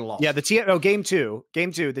probably should have lost. Yeah, game 2, the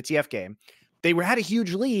TF game. They had a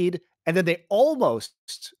huge lead, and then they almost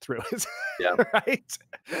threw it. Yeah. Right.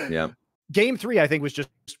 Yeah. Game 3, I think, was just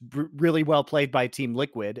really well played by Team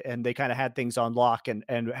Liquid, and they kind of had things on lock and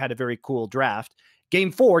had a very cool draft.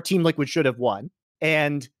 Game 4, Team Liquid should have won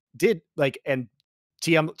and did and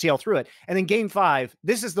TL threw it. And then game 5,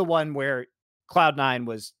 this is the one where Cloud9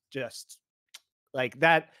 was just like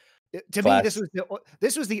that. To me,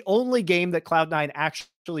 this was the only game that Cloud9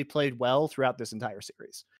 actually played well throughout this entire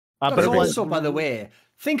series. But it also, by the way,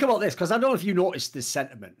 think about this, because I don't know if you noticed this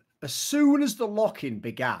sentiment. As soon as the lock-in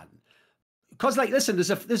began, because like, listen,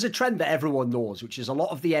 there's a trend that everyone knows, which is a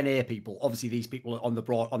lot of the NA people, obviously these people on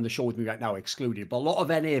the show with me right now excluded, but a lot of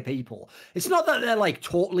NA people, it's not that they're like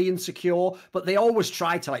totally insecure, but they always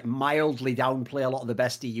try to like mildly downplay a lot of the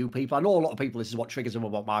best EU people. I know a lot of people, this is what triggers them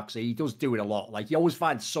about Mark, so he does do it a lot. Like, he always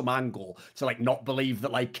finds some angle to like not believe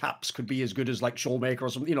that like Caps could be as good as like Showmaker or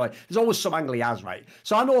something, like, there's always some angle he has, right?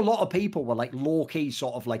 So I know a lot of people were like low-key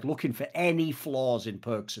sort of like looking for any flaws in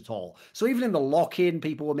Perks at all. So even in the lock-in,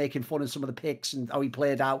 people were making fun of some of the picks and how he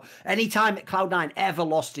played out. Anytime Cloud9 ever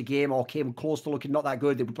lost a game or came close to looking not that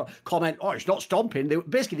good, they would comment, oh, it's not stomping.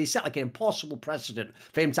 They set like an impossible precedent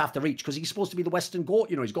for him to have to reach, because he's supposed to be the Western GOAT.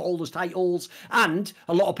 He's got all those titles. And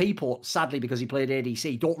a lot of people, sadly, because he played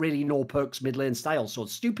ADC, don't really know Perks' mid lane style. So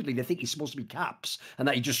stupidly, they think he's supposed to be Caps and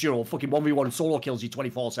that he just, fucking 1v1 solo kills you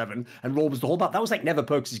 24/7 and roams the whole map. That was like never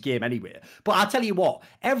Perks' game anyway. But I'll tell you what,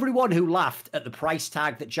 everyone who laughed at the price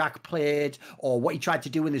tag that Jack played or what he tried to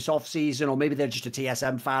do in this offseason know, maybe they're just a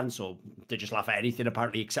TSM fan, so they just laugh at anything,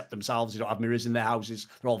 apparently, except themselves. They don't have mirrors in their houses.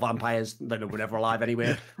 They're all vampires. They're never alive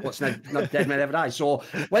anyway. What's not dead men never die. So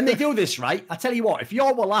when they do this, right, I tell you what, if you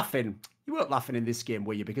all were laughing, you weren't laughing in this game,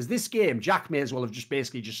 were you? Because this game, Jack may as well have just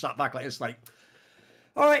basically just sat back like this, like,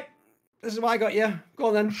 all right, this is why I got you. Go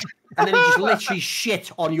on then. And then he just literally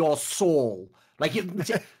shit on your soul. Like,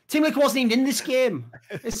 Team Liquid wasn't even in this game.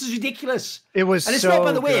 This is ridiculous. It was and it's so not,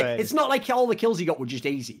 by the way, good. it's not like all the kills he got were just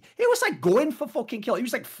easy. It was like going for fucking kill. He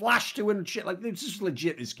was like flash to and shit. Like, this is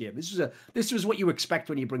legit, this game. This was what you expect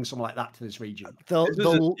when you bring someone like that to this region.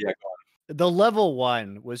 The level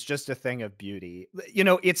 1 was just a thing of beauty. You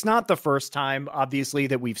know, it's not the first time, obviously,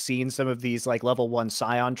 that we've seen some of these like level 1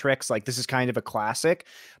 Scion tricks. Like, this is kind of a classic,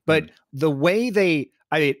 but the way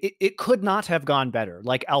it could not have gone better.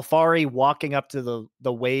 Like Alfari walking up to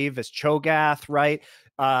the wave as Cho'Gath, right?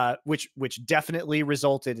 Which definitely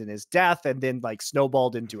resulted in his death and then like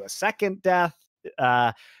snowballed into a second death.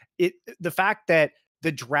 The fact that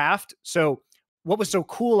the draft, so what was so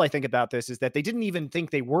cool, I think, about this is that they didn't even think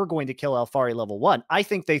they were going to kill Alfari level 1. I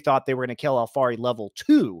think they thought they were going to kill Alfari level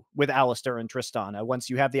 2 with Alistair and Tristana. Once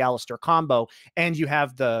you have the Alistair combo and you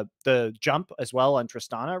have the jump as well on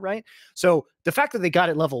Tristana, right? So the fact that they got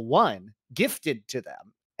it level 1 gifted to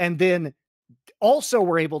them, and then also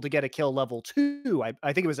were able to get a kill level 2.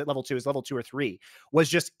 I think it was at level 2, it was level 2 or 3, was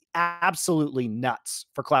just absolutely nuts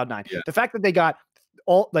for Cloud9. Yeah. The fact that they got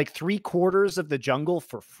all like 3/4 of the jungle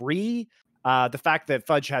for free. The fact that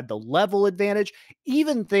Fudge had the level advantage,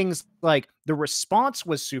 even things like the response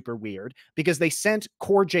was super weird because they sent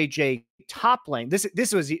Core JJ top lane. This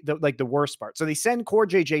was the worst part. So they send Core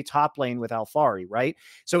JJ top lane with Alfari, right?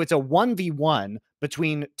 So it's a 1v1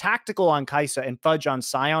 between Tactical on Kai'Sa and Fudge on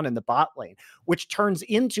Scion in the bot lane, which turns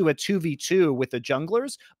into a 2v2 with the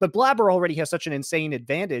junglers. But Blabber already has such an insane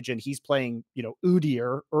advantage, and he's playing, you know,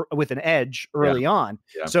 Udyr with an edge early on.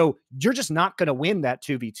 Yeah. So you're just not going to win that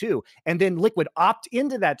 2v2. And then Liquid opt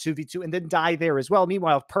into that 2v2 and then die there as well.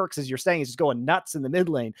 Meanwhile, Perks, as you're saying, is just going nuts in the mid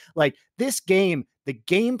lane. Like, this game, the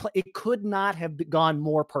gameplay, it could not have gone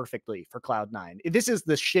more perfectly for Cloud9. This is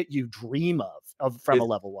the shit you dream of from a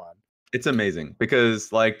level 1. It's amazing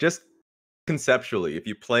because, like, just conceptually, if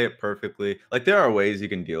you play it perfectly, like, there are ways you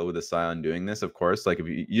can deal with a Scion doing this, of course. Like, if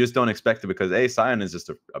you just don't expect it because Scion is just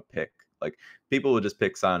a pick. Like, people will just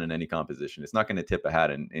pick Scion in any composition. It's not going to tip a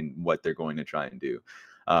hat in what they're going to try and do.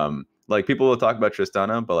 Like, people will talk about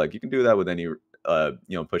Tristana, but like, you can do that with any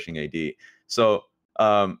pushing AD. So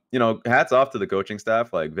hats off to the coaching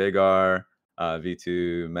staff, like Veigar,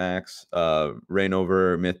 V2, Max,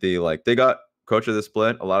 Reignover, Mithy. Like, they got coach of the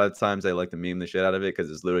split. A lot of times they like to meme the shit out of it because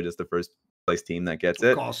it's literally just the first place team that gets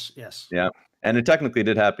it. Of course, yes. Yeah. And it technically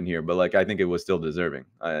did happen here, but like, I think it was still deserving.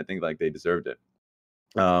 I think like they deserved it.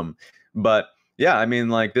 But yeah, I mean,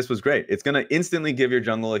 like, this was great. It's going to instantly give your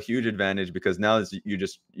jungle a huge advantage because now you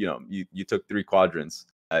just, you took 3 quadrants.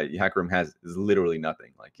 Hack Room is literally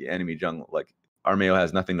nothing. Like, the enemy jungle, like, Armeo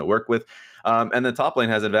has nothing to work with. And the top lane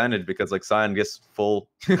has advantage because like Scion gets full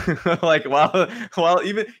like while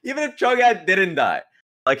even if Cho'Gath didn't die,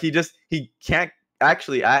 like he can't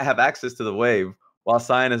actually have access to the wave while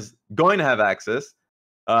Scion is going to have access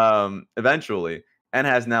eventually and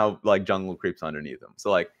has now like jungle creeps underneath him. So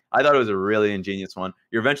like, I thought it was a really ingenious one.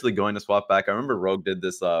 You're eventually going to swap back. I remember Rogue did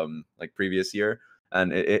this like previous year.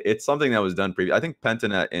 And it's something that was done previous. I think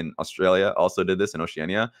Penton in Australia also did this in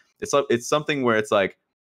Oceania. It's something where it's like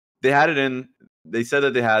they had it in. They said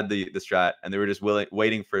that they had the strat, and they were just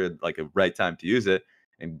waiting for like a right time to use it.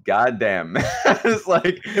 And goddamn, it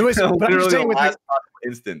was literally the last possible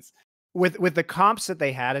instance. With the comps that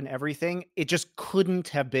they had and everything, it just couldn't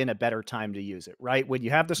have been a better time to use it, right? When you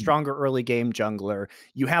have the stronger early game jungler,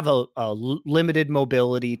 you have a limited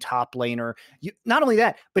mobility top laner. Not only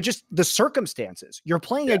that, but just the circumstances. You're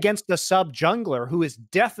playing against the sub jungler who is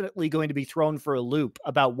definitely going to be thrown for a loop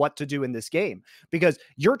about what to do in this game because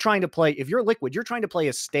you're trying to play, if you're Liquid, you're trying to play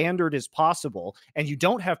as standard as possible and you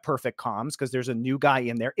don't have perfect comms because there's a new guy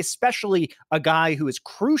in there, especially a guy who is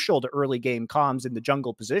crucial to early game comms in the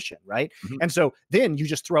jungle position, right? Mm-hmm. And so then you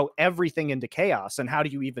just throw everything into chaos. And how do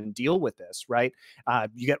you even deal with this, right?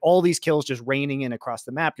 You get all these kills just raining in across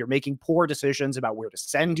the map. You're making poor decisions about where to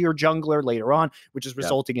send your jungler later on, which is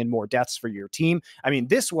resulting in more deaths for your team. I mean,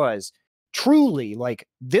 this was truly like,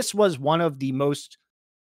 this was one of the most,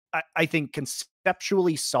 I think,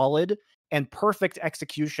 conceptually solid and perfect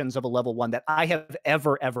executions of a level 1 that I have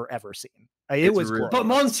ever seen. It was glorious. But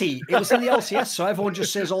Monty, it was in the LCS, so everyone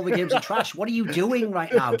just says all the games are trash. What are you doing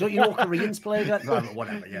right now? Don't you know Koreans play that? No,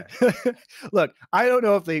 whatever, yeah. Look, I don't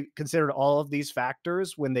know if they considered all of these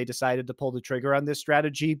factors when they decided to pull the trigger on this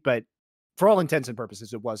strategy, but For all intents and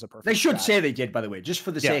purposes, it was a perfect They should strat. say they did, by the way, just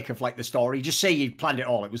for the sake of like the story. Just say you planned it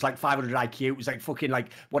all. It was like 500 IQ. It was like fucking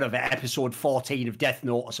like whatever episode 14 of Death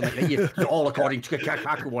Note or something. All according to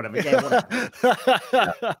or whatever. Yeah,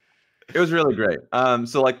 whatever. It was really great.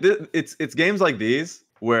 So like it's games like these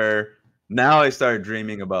where now I started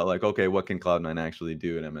dreaming about like, okay, what can Cloud9 actually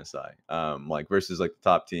do in MSI? Like versus like the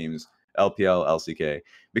top teams, LPL, LCK,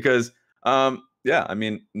 because yeah, I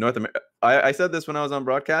mean North America. I said this when I was on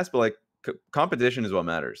broadcast, but like competition is what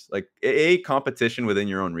matters. Like a competition within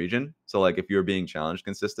your own region. So like if you're being challenged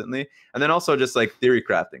consistently, and then also just like theory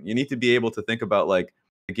crafting. You need to be able to think about like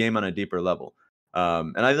the game on a deeper level.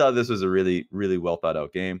 And I thought this was a really, really well thought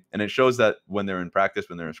out game. And it shows that when they're in practice,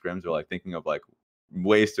 when they're in scrims, they're like thinking of like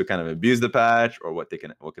ways to kind of abuse the patch or what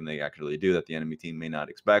can they actually do that the enemy team may not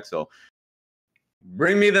expect. So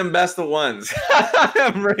bring me them best of ones.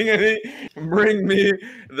 bring me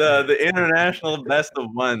the international best of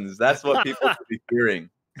ones. That's what people should be hearing.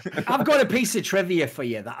 I've got a piece of trivia for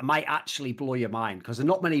you that might actually blow your mind, because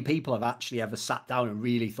not many people have actually ever sat down and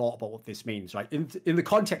really thought about what this means, right? In the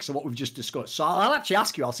context of what we've just discussed. So I'll actually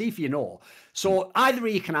ask you, I'll see if you know. So either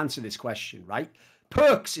of you can answer this question, right?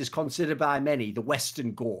 Perks is considered by many the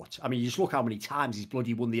Western GOAT. I mean, you just look how many times he's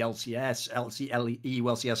bloody won the LCS,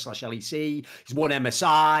 LCS/LEC. He's won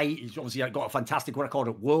MSI. He's obviously got a fantastic record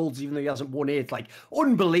at Worlds, even though he hasn't won it. Like,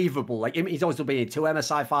 unbelievable. Like, he's always been in 2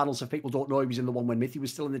 MSI finals. If people don't know, he was in the one when Mithy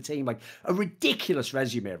was still in the team. Like, a ridiculous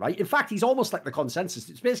resume, right? In fact, he's almost like the consensus.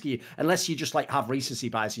 It's basically, unless you just like have recency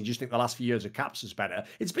bias and you just think the last few years of Caps is better,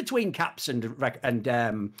 it's between Caps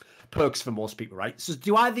and Perks for most people, right? So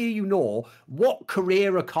do either of you know what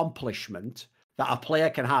career accomplishment that a player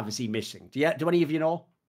can have is he missing? Do any of you know?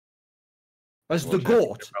 As the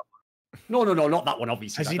GOAT? No, not that one,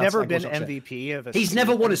 obviously. Has he never been MVP of a He's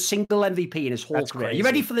never won a single MVP in his whole career. Are you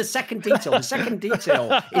ready for the second detail? The second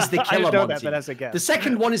detail is the killer. I know that, but as a guess. The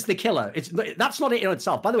second one is the killer. That's not it in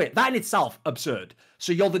itself. By the way, that in itself, absurd.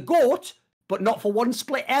 So you're the GOAT, but not for one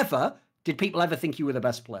split ever did people ever think you were the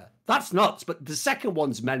best player. That's nuts, but the second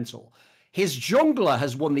one's mental. His jungler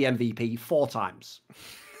has won the MVP 4 times.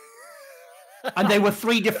 And they were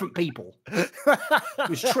 3 different people. It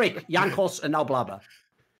was Trick, Yankos, and now Blabber.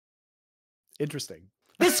 Interesting.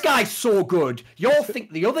 This guy's so good. You'll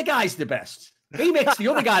think the other guy's the best. He makes the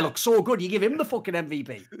other guy look so good. You give him the fucking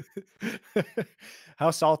MVP. How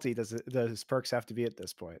salty does Perks have to be at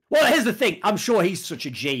this point? Well, here's the thing. I'm sure he's such a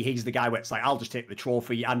G. He's the guy where it's like, I'll just take the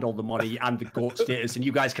trophy and all the money and the GOAT status, and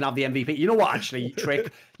you guys can have the MVP. You know what, actually,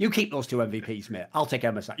 Trick? You keep those 2 MVPs, mate. I'll take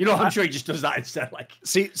MSI. You know, I'm sure he just does that instead. Like,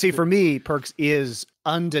 see, for me, Perks is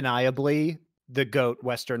undeniably the GOAT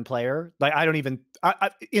Western player. Like, I don't even,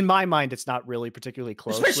 in my mind, it's not really particularly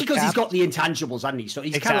close. Especially because he's got the intangibles, hasn't he? So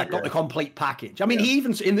he's kind of got the complete package. I mean, he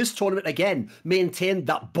even, in this tournament again, maintained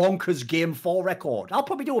that bonkers Game 4 record. I'll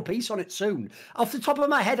probably do a piece on it soon. Off the top of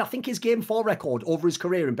my head, I think his Game 4 record over his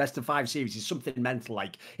career in best of 5 series is something mental.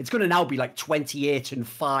 Like, it's going to now be like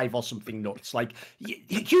 28-5 or something nuts. Like,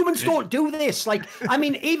 humans don't do this. Like, I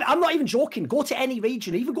mean, I'm not even joking. Go to any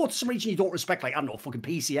region, even go to some region you don't respect, like, I don't know, fucking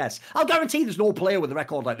PCS. I'll guarantee there's no player with a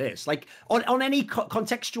record like this. Like, on any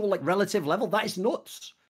contextual, like, relative level, that is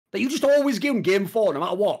nuts. That you just always give him Game 4 no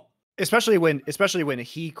matter what. Especially when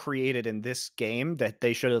he created in this game that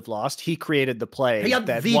they should have lost. He created the play. He had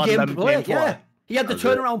that the won game them play. Game 4. Yeah, he had the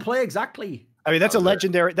turnaround play exactly. I mean, that's a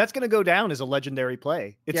legendary. That's going to go down as a legendary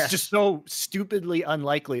play. It's just so stupidly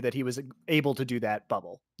unlikely that he was able to do that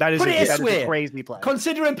bubble. That is a crazy play.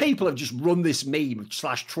 Considering people have just run this meme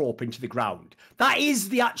 / trope into the ground, that is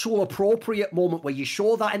the actual appropriate moment where you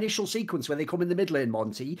show that initial sequence where they come in the mid lane,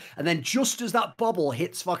 Monty, and then just as that bubble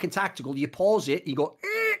hits fucking tactical, you pause it, you go,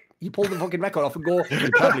 you pull the fucking record off and go,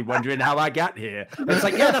 you're probably wondering how I got here. And it's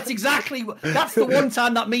like, yeah, that's the one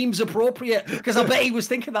time that meme's appropriate, because I bet he was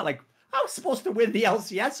thinking that, like, I was supposed to win the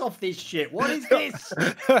LCS off this shit. What is this?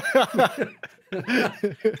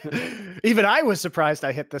 Even I was surprised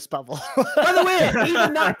I hit this bubble. By the way,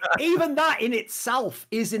 even that in itself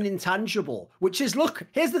is an intangible, which is, look,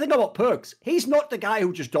 here's the thing about Perks. He's not the guy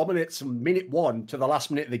who just dominates from minute 1 to the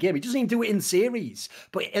last minute of the game. He doesn't even do it in series.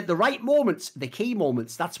 But at the right moments, the key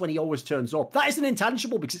moments, that's when he always turns up. That is an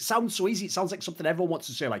intangible because it sounds so easy. It sounds like something everyone wants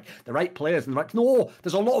to say, like the right players. And like, no,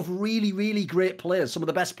 there's a lot of really, really great players, some of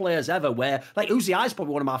the best players ever, where, like, Uzi I is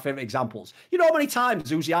probably one of my favorite examples. You know how many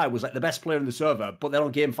times Uzi I was like the best player in the server, but then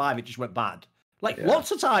on Game 5 it just went bad. Like lots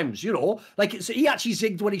of times, you know, like so he actually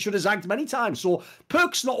zigged when he should have zagged many times. So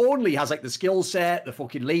Perks not only has like the skill set, the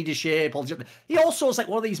fucking leadership, he also is like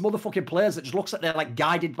one of these motherfucking players that just looks like they're like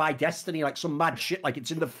guided by destiny, like some mad shit, like it's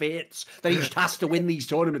in the fates that he just has to win these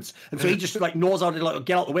tournaments. And so he just like knows how to like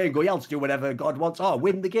get out the way and go, yeah, let's do whatever God wants. Oh,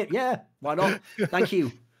 win the game. Yeah, why not? Thank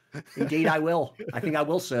you. Indeed, I will. I think I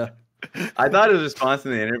will, sir. I thought his response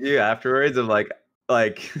in the interview afterwards of like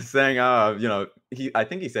saying, oh, you know, I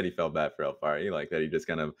think he said he felt bad for LFire, like that he just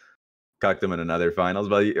kind of cucked him in another finals,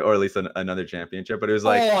 but or at least another championship. But it was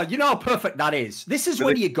like, oh, you know how perfect that is. This is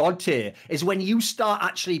when your god tier is when you start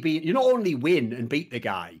actually being. You not only win and beat the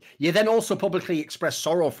guy, you then also publicly express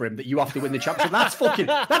sorrow for him that you have to win the championship.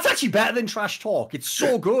 That's actually better than trash talk. It's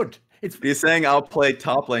so good. He's saying I'll play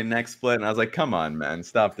top lane next split, and I was like, come on, man,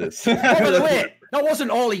 stop this. Oh, by the way, that wasn't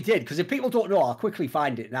all he did, because if people don't know, I'll quickly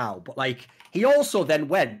find it now. But like, he also then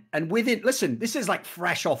went and listen, this is like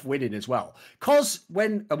fresh off winning as well. Because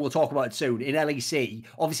and we'll talk about it soon, in LEC,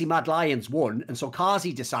 obviously Mad Lions won. And so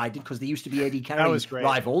Kazi decided, because they used to be AD carry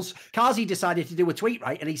rivals, Kazi decided to do a tweet,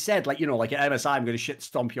 right? And he said, like, you know, like at MSI, I'm going to shit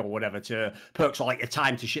stomp you or whatever to Perks, or like a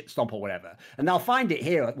time to shit stomp or whatever. And they'll find it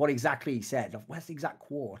here, what exactly he said. Where's the exact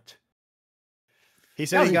quote? He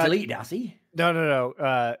said he got deleted, has he?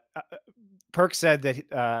 No. Perk said that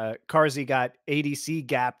Carzy got ADC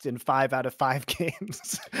gapped in 5 out of 5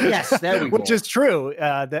 games. Yes, there we go. Which is true.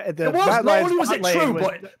 Not only was it true,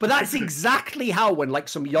 but that's exactly how when like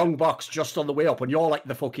some young bucks just on the way up, when you're like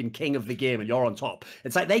the fucking king of the game and you're on top,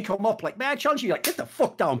 it's like they come up like, man, I challenge you, like, get the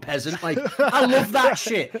fuck down, peasant. Like, I love that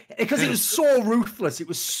shit because it was so ruthless. It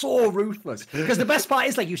was so ruthless. Because the best part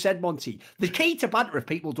is, like you said, Monty, the key to banter, if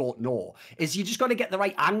people don't know, is you just got to get the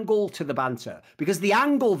right angle to the banter, because the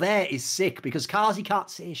angle there is sick. Because Carzy can't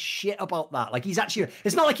say shit about that. Like, he's actually,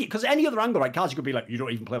 it's not like it, because any other angle, like Carzy could be like, you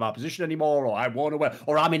don't even play my position anymore, or I won't away,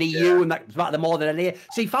 or I'm in EU, and that's matter more than any.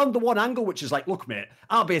 So he found the one angle, which is like, look, mate,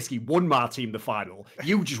 I basically won my team the final.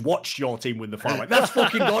 You just watched your team win the final. Like, that's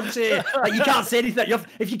fucking God tier. Like, you can't say anything.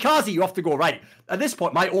 If you're Carzy, you have to go, right, at this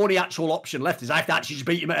point, my only actual option left is I have to actually just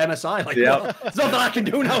beat him at MSI. Like, well, it's not that I can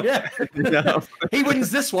do now, No. He wins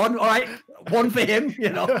this one, all right, one for him, you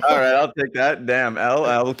know. All right, I'll take that. Damn,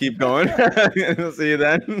 I will keep going. We'll see you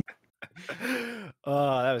then.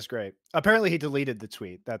 Oh, that was great. Apparently he deleted the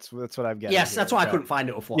tweet. That's what I'm getting. Yes, that's why I couldn't find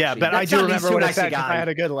it before. Yeah, but I do remember what I said. I had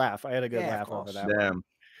a good laugh. I laugh over that. Damn.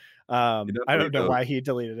 I don't know why he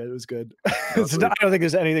deleted it. It was good. I don't think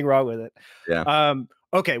there's anything wrong with it. Yeah.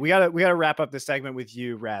 Okay, we gotta wrap up this segment with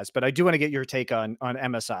you, Raz, but I do want to get your take on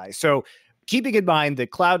MSI. So keeping in mind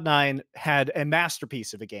that Cloud9 had a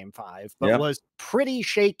masterpiece of a game 5, but was pretty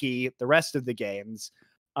shaky the rest of the games.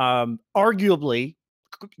 Arguably,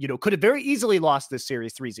 you know, could have very easily lost this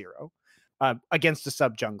series 3-0 against a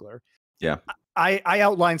sub jungler. Yeah. I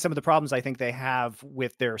outlined some of the problems I think they have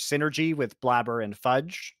with their synergy with Blabber and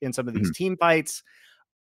Fudge in some of these team fights.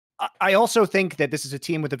 I also think that this is a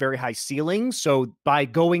team with a very high ceiling. So by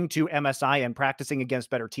going to MSI and practicing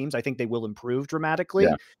against better teams, I think they will improve dramatically.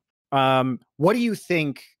 Yeah. What do you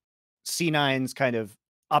think C9's kind of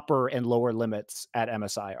upper and lower limits at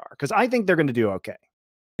MSI are? Because I think they're going to do okay.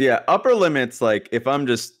 Yeah, upper limits, like if I'm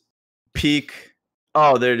just peak,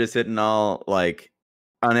 they're just hitting all like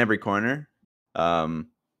on every corner.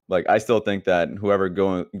 Like I still think that whoever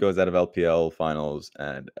goes out of LPL finals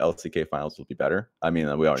and LCK finals will be better. I mean,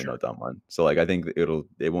 we already know that one. So like I think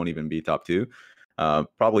it won't even be top 2.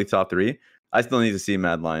 Probably top 3. I still need to see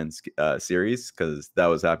Mad Lions series, because that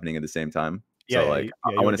was happening at the same time. Yeah, so like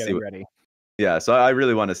I want to see ready. Yeah, so I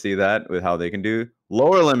really want to see that with how they can do.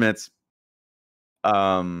 Lower limits,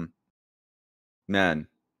 man,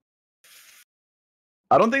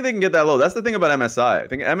 I don't think they can get that low. That's the thing about MSI. I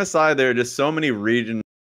think MSI, there are just so many regions.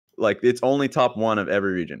 Like it's only top 1 of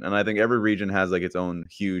every region, and I think every region has like its own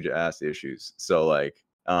huge ass issues. So like,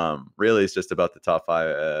 really, it's just about the top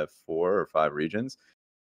 4 or 5 regions.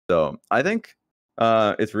 So I think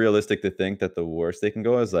it's realistic to think that the worst they can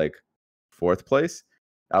go is like 4th place.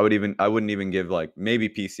 I wouldn't even give like maybe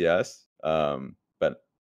PCS, but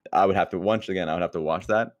I would have to watch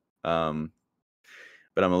that. But I'm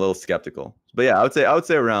a little skeptical. But yeah, I would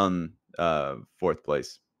say around 4th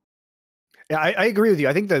place. Yeah, I agree with you.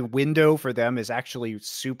 I think the window for them is actually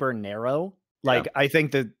super narrow. Like I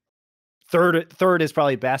think the third is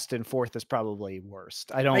probably best and 4th is probably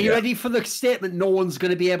worst. Are you ready for the statement no one's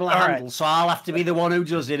going to be able to handle? Right. So I'll have to be the one who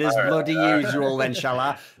does it as bloody usual then, shall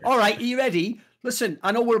I? All right, are you ready? Listen,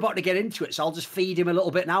 I know we're about to get into it, so I'll just feed him a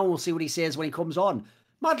little bit now and we'll see what he says when he comes on.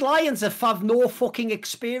 Mad Lions have no fucking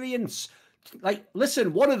experience. Like,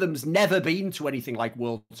 listen, one of them's never been to anything like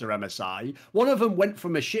Worlds or MSI. One of them went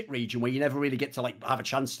from a shit region where you never really get to like have a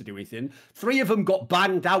chance to do anything. 3 of them got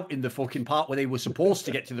banged out in the fucking part where they were supposed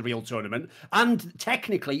to get to the real tournament. And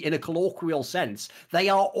technically, in a colloquial sense, they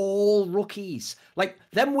are all rookies. Like,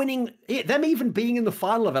 them winning, them even being in the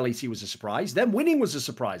final of LEC was a surprise. Them winning was a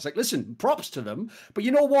surprise. Like, listen, props to them. But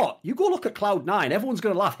you know what? You go look at Cloud9, everyone's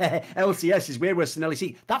going to laugh. LCS is way worse than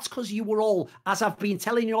LEC. That's because you were all, as I've been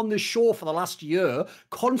telling you on this show for the last year,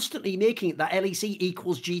 constantly making it that LEC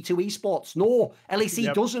equals G2 Esports. No,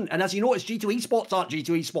 LEC doesn't. And as you notice, G2 Esports aren't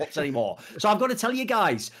G2 Esports anymore. So I've got to tell you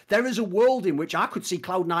guys, there is a world in which I could see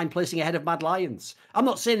Cloud9 placing ahead of Mad Lions. I'm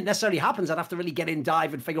not saying it necessarily happens. I'd have to really get in,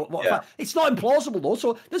 dive, and figure out what. It's not implausible though.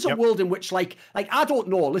 So there's a world in which, like I don't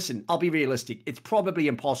know. Listen, I'll be realistic. It's probably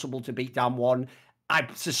impossible to beat Damwon. I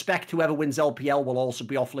suspect whoever wins LPL will also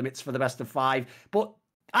be off limits for the best of 5. But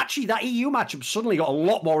actually, that EU matchup suddenly got a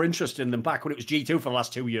lot more interesting than back when it was G2 for the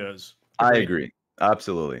last 2 years. I agree.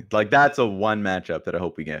 Absolutely. Like, that's a one matchup that I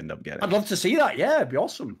hope we can end up getting. I'd love to see that. Yeah, it'd be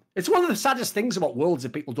awesome. It's one of the saddest things about Worlds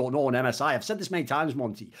that people don't know on MSI. I've said this many times,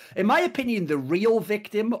 Monty. In my opinion, the real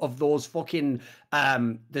victim of those fucking,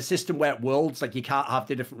 the system where at Worlds, like, you can't have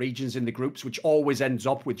the different regions in the groups, which always ends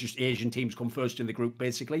up with just Asian teams come first in the group,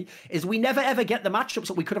 basically, is we never ever get the matchups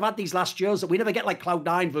that we could have had these last years, that we never get like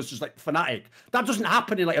Cloud9 versus like Fnatic. That doesn't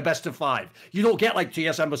happen in like a best of 5. You don't get like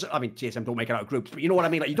TSM versus, I mean, TSM don't make it out of groups, but you know what I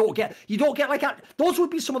mean? Like, you don't get like, those would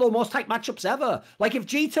be some of the most tight matchups ever. Like, if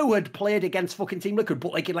G2 had played against fucking Team Liquid,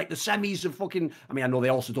 but like in like the semis of fucking, I mean, I know they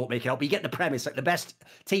also don't make it out, but you get the premise, like the best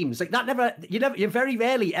teams, like that you very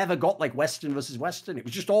rarely ever got like Western versus Western. It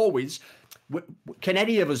was just always, can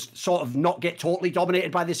any of us sort of not get totally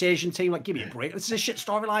dominated by this Asian team? Like, give me a break. This is a shit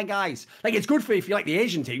storyline, guys. Like, it's good for you if you like the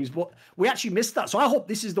Asian teams, but we actually missed that. So I hope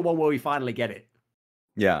this is the one where we finally get it.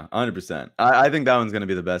 Yeah, 100%. I think that one's going to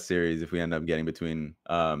be the best series if we end up getting between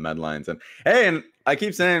Mad Lions. And hey, and I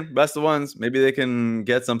keep saying best of ones. Maybe they can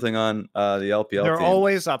get something on the LPL There are team.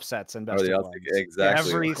 always upsets in best of ones.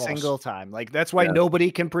 Exactly. Every single time. Like, that's why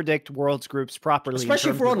nobody can predict Worlds groups properly.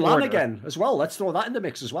 Especially if we're on LAN again as well. Let's throw that in the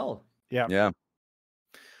mix as well. Yeah. Yeah.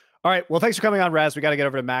 All right. Well, thanks for coming on, Raz. We got to get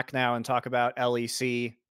over to Mac now and talk about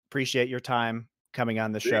LEC. Appreciate your time coming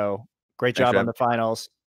on the show. Great job on the finals.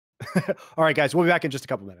 All right, guys. We'll be back in just a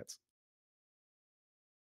couple minutes.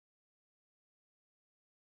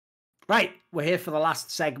 Right. We're here for the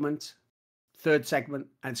last segment, third segment,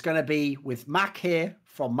 and it's going to be with Mac here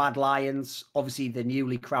from Mad Lions, obviously the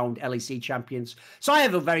newly crowned LEC champions. So I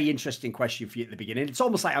have a very interesting question for you at the beginning. It's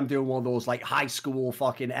almost like I'm doing one of those like high school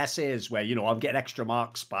fucking essays where, you know, I'm getting extra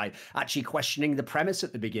marks by actually questioning the premise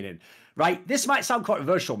at the beginning, right? This might sound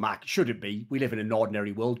controversial, Mac. Shouldn't be. We live in an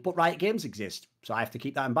ordinary world, but Riot Games exist. So I have to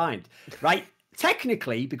keep that in mind, right?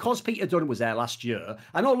 Technically, because Peter Dunn was there last year,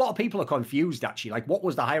 I know a lot of people are confused, actually. Like, what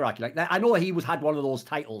was the hierarchy? Like, I know he had one of those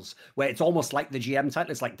titles where it's almost like the GM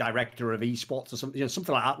title. It's like Director of Esports or something. You know,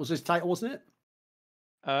 something like that was his title, wasn't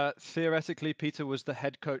it? Theoretically, Peter was the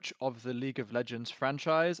head coach of the League of Legends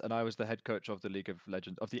franchise, and I was the head coach of the League of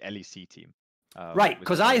Legends, of the LEC team. Right,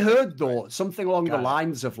 because I heard, though, something along the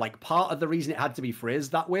lines of, like, part of the reason it had to be phrased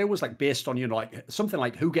that way was, like, based on, you know, like, something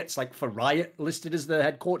like who gets, like, for Riot listed as the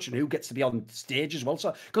head coach and who gets to be on stage as well.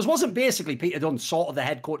 So, because wasn't basically Peter Dunn sort of the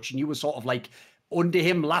head coach and you were sort of, like, under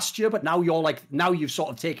him last year, but now you're, like, now you've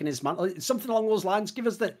sort of taken his mantle. Something along those lines.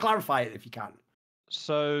 Clarify it if you can.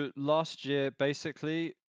 So, last year,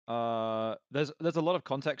 basically, there's a lot of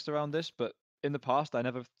context around this, but in the past, I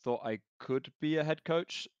never thought I could be a head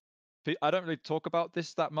coach. I don't really talk about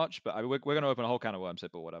this that much, but we're going to open a whole can of worms here,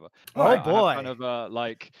 but whatever. Oh,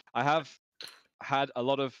 boy. I have had a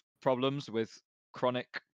lot of problems with chronic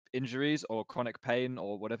injuries or chronic pain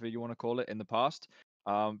or whatever you want to call it in the past.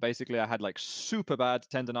 Basically, I had like super bad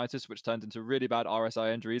tendonitis, which turned into really bad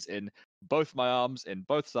RSI injuries in both my arms, in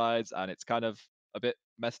both sides, and it's kind of a bit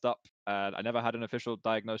messed up. And I never had an official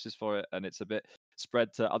diagnosis for it, and it's a bit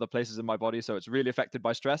spread to other places in my body, so it's really affected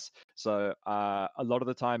by stress. So a lot of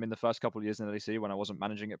the time in the first couple of years in LEC, when I wasn't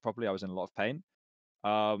managing it properly, I was in a lot of pain.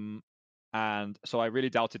 And so I really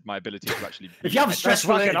doubted my ability to actually. If you have a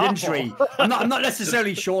stress-related injury, I'm not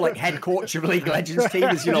necessarily sure. Like head coach of League of Legends team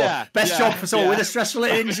is, you know, best job for someone with a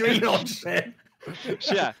stress-related injury. You know what I'm saying?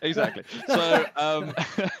 Yeah, exactly. So,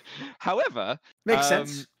 however, makes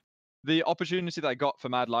sense. The opportunity that I got for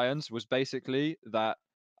Mad Lions was basically that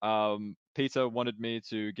Peter wanted me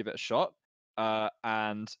to give it a shot,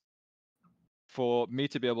 and for me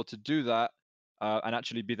to be able to do that, and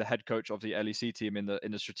actually be the head coach of the LEC team in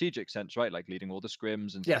the strategic sense, right? Like leading all the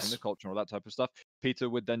scrims and setting the culture and all that type of stuff. Peter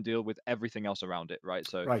would then deal with everything else around it, right?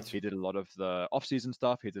 So he did a lot of the off-season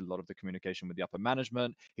stuff. He did a lot of the communication with the upper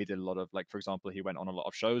management. He did a lot of, like, for example, he went on a lot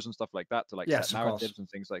of shows and stuff like that to like set narratives and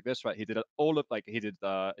things like this, right? He did all of like he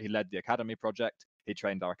led the academy project. He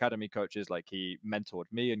trained our academy coaches. Like he mentored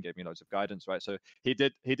me and gave me loads of guidance, right? So he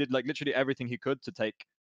did like literally everything he could to take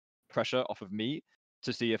pressure off of me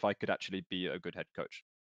to see if I could actually be a good head coach.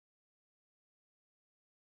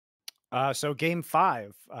 So game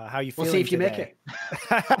 5, how you feeling? We'll see if you today?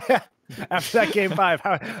 make it. After that game 5,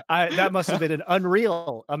 that must have been an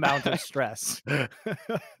unreal amount of stress. That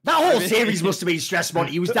whole series must have been stress,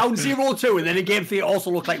 Monty. He was down 0-2, and then in game 3 it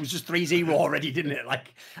also looked like it was just 3-0 already, didn't it?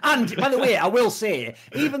 Like, and by the way, I will say,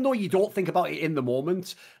 even though you don't think about it in the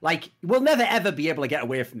moment, like, we'll never ever be able to get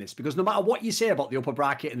away from this, because no matter what you say about the upper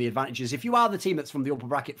bracket and the advantages, if you are the team that's from the upper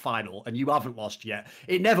bracket final and you haven't lost yet,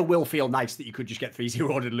 it never will feel nice that you could just get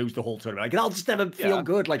 3-0 and lose the whole tournament. Like, that'll just never feel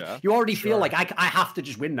good. Like, you already feel like I have to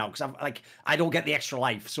just win now because I don't get the extra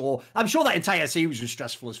life. So I'm sure that entire series was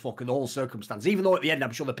stressful as fuck in the whole circumstance, even though at the end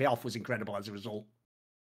I'm sure the payoff was incredible as a result.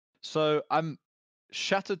 So I'm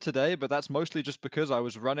shattered today, but that's mostly just because I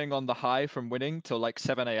was running on the high from winning till like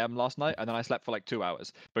 7 a.m. last night, and then I slept for like 2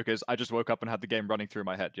 hours because I just woke up and had the game running through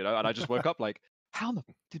my head, you know, and I just woke up like, how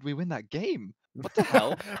did we win that game? What the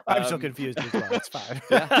hell? I'm so confused as well. It's fine.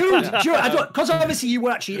 Dude, because obviously you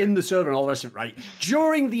were actually in the server and all the rest of it, right?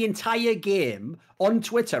 During the entire game on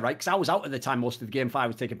Twitter, right? Because I was out at the time most of the game 5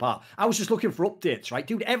 was taking part. I was just looking for updates, right?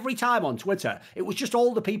 Dude, every time on Twitter, it was just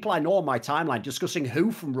all the people I know on my timeline discussing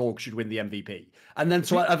who from Rogue should win the MVP. And then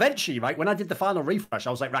so eventually, right, when I did the final refresh,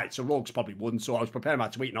 I was like, right, so Rogue's probably won. So I was preparing my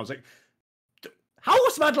tweet and I was like, how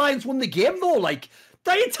has Mad Lions won the game though? Like,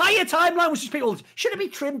 the entire timeline was just people, should it be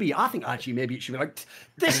Trimby? I think actually maybe it should be like,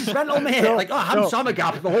 this is rental, mate. Like, oh, Ham Summer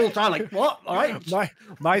Gap the whole time. Like, what? All right.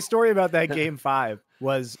 My story about that game 5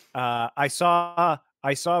 was I saw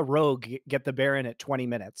Rogue get the Baron at 20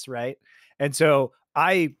 minutes, right? And so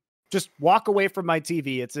I just walk away from my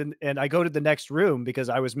TV. And I go to the next room because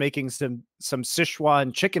I was making some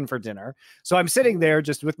Sichuan chicken for dinner. So I'm sitting there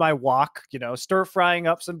just with my wok, you know, stir frying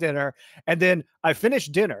up some dinner. And then I finish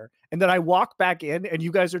dinner. And then I walk back in and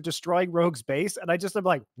you guys are destroying Rogue's base. And I'm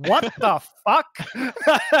like, what the fuck?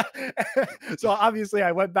 So obviously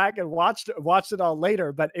I went back and watched it all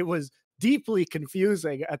later, but it was deeply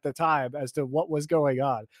confusing at the time as to what was going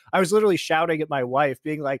on. I was literally shouting at my wife,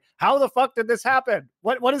 being like, how the fuck did this happen?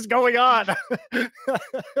 What is going on?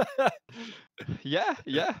 Yeah,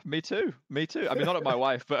 me too. I mean, not at my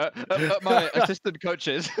wife, but at my assistant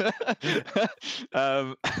coaches.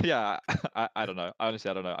 Yeah, I don't know.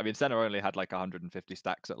 Honestly, I don't know. I mean, Senna only had like 150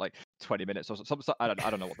 stacks at like 20 minutes or something. I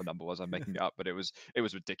don't know what the number was. I'm making it up, but it was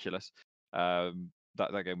ridiculous.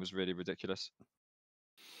 That game was really ridiculous.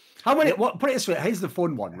 Put it this way, here's the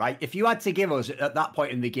fun one, right? If you had to give us at that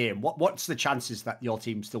point in the game, what's the chances that your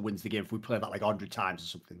team still wins the game if we play that like 100 times or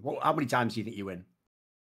something? How many times do you think you win?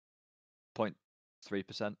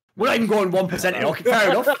 0.3%. We're not even going 1%. Okay,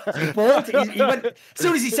 fair enough. He went, as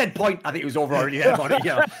soon as he said point, I think it was over already there. But,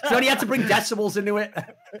 you know, so he had to bring decimals into it.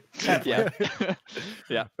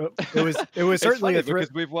 Yeah. It was certainly a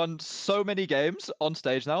because we've won so many games on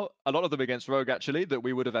stage now. A lot of them against Rogue actually that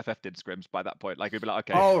we would have FF'd in scrims by that point. Like we'd be like,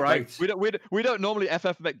 okay, oh right. Like, we don't normally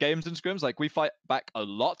FF games in scrims. Like we fight back a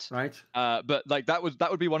lot. Right. But like that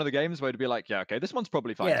would be one of the games where it'd be like, yeah, okay, this one's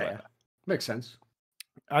probably fine. Yeah. Makes sense.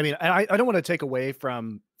 I mean, I don't want to take away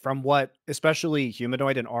from what especially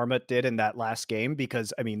Humanoid and Armut did in that last game,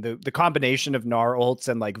 because I mean the combination of Gnar ults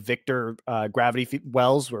and like Victor gravity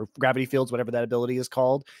wells or gravity fields, whatever that ability is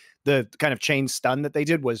called, the kind of chain stun that they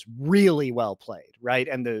did was really well played, right?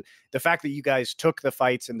 And the fact that you guys took the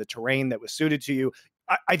fights in the terrain that was suited to you,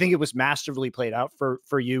 I think it was masterfully played out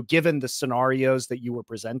for you given the scenarios that you were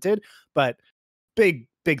presented. But big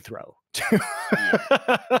throw.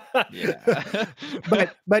 Yeah.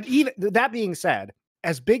 but even that being said,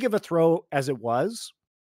 as big of a throw as it was,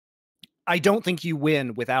 I don't think you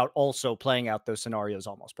win without also playing out those scenarios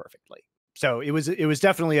almost perfectly. So it was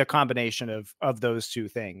definitely a combination of those two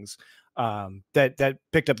things that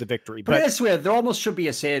picked up the victory. But this way, there almost should be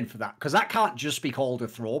a saying for that, because that can't just be called a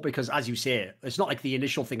throw, because as you say, it's not like the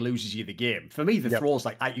initial thing loses you the game. For me, the throw's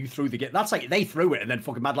like, you threw the game. That's like they threw it and then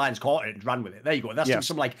fucking Mad Lions caught it and ran with it. There you go. That's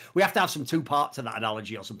some like, we have to have some two parts to that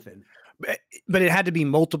analogy or something. But it had to be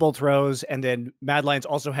multiple throws, and then Mad Lions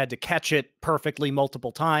also had to catch it perfectly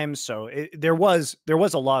multiple times. So there was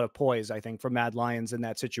a lot of poise, I think, from Mad Lions in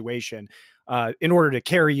that situation, in order to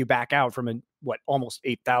carry you back out from almost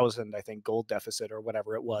 8,000, I think, gold deficit or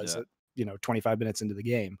whatever it was 25 minutes into the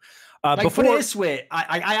game. Like, put it this way,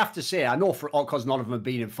 I have to say, I know because none of them have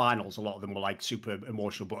been in finals, a lot of them were like super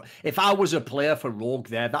emotional. But if I was a player for Rogue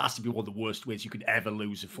there, that has to be one of the worst ways you could ever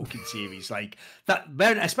lose a fucking series. Like that,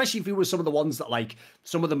 especially if you were some of the ones that like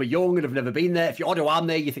some of them are young and have never been there. If you're Otto Am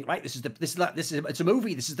there, you think, right, it's a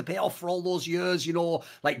movie. This is the payoff for all those years,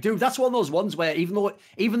 Like, dude, that's one of those ones where even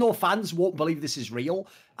though fans won't believe this is real,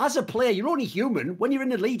 as a player, you're only human. When you're in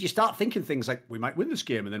the lead, you start thinking things like, we might win this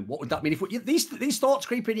game, and then what would that mean if these thoughts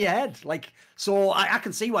creep in your head? Like, so I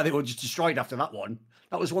can see why they were just destroyed after that one.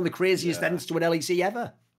 That was one of the craziest ends to an LEC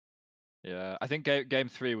ever. Yeah, I think game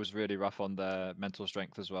 3 was really rough on their mental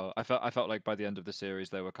strength as well. I felt like by the end of the series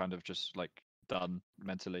they were kind of just like done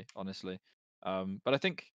mentally, honestly. But I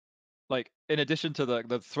think, like, in addition to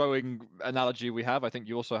the throwing analogy we have, I think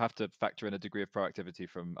you also have to factor in a degree of proactivity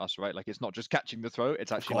from us, right? Like, it's not just catching the throw;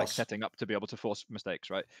 it's actually like setting up to be able to force mistakes,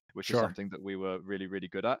 right? Which is something that we were really, really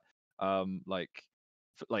good at.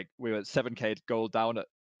 Like we were 7K gold down at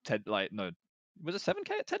 10. Like, no, was it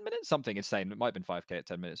 7K at 10 minutes? Something insane. It might have been 5K at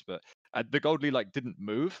 10 minutes, but the gold lead like didn't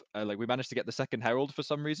move. Like, we managed to get the second herald for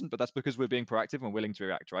some reason, but that's because we're being proactive and willing to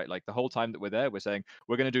react, right? Like, the whole time that we're there, we're saying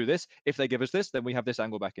we're going to do this. If they give us this, then we have this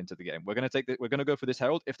angle back into the game. We're going to go for this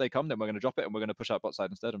herald. If they come, then we're going to drop it and we're going to push out bot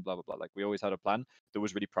side instead, and blah blah blah. Like, we always had a plan that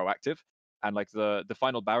was really proactive. And like the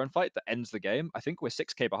final Baron fight that ends the game, I think we're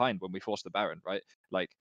 6K behind when we force the Baron, right?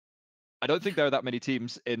 Like, I don't think there are that many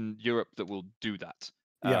teams in Europe that will do that.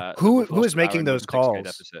 Yeah. Who is making those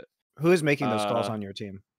calls? Who is making those calls on your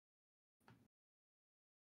team?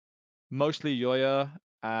 Mostly Yoya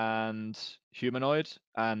and Humanoid,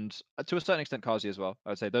 and to a certain extent Kazi as well. I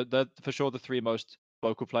would say they're for sure the 3 most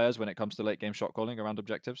vocal players when it comes to late game shot calling around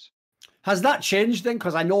objectives. Has that changed then?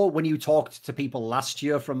 Because I know when you talked to people last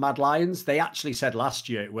year from Mad Lions, they actually said last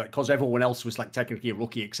year, because everyone else was like technically a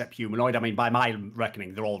rookie except Humanoid. I mean, by my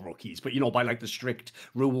reckoning, they're all rookies, but by like the strict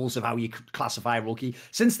rules of how you classify a rookie.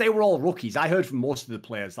 Since they were all rookies, I heard from most of the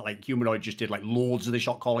players that like Humanoid just did like loads of the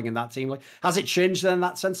shot calling in that team. Like, has it changed then in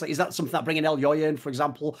that sense? Like, is that something that bringing El Yoya in, for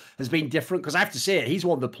example, has been different? Because I have to say, he's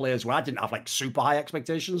one of the players where I didn't have like super high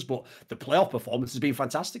expectations, but the playoff performance has been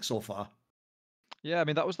fantastic so far. Yeah, I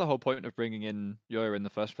mean, that was the whole point of bringing in Yoya in the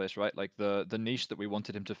first place, right? Like, the niche that we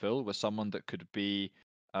wanted him to fill was someone that could be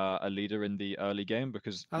a leader in the early game,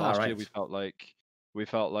 because last year we felt like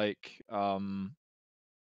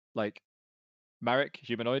Marek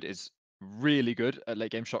Humanoid is really good at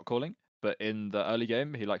late game shot calling, but in the early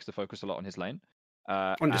game he likes to focus a lot on his lane.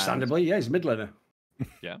 Understandably, yeah, he's mid laner.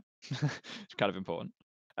 Yeah, it's kind of important.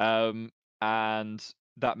 And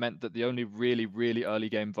that meant that the only really, really early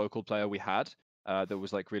game vocal player we had that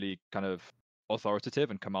was like really kind of authoritative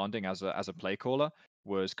and commanding as a play caller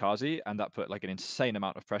was Kazi, and that put like an insane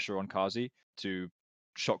amount of pressure on Kazi to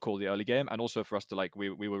shot call the early game, and also for us to like we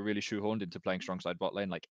were really shoehorned into playing strong side bot lane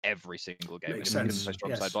like every single game. Makes and if we sense. didn't play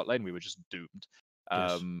strong side bot lane, we were just doomed.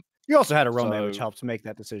 Yes. You also had a Roman, which helped make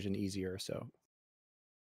that decision easier. So,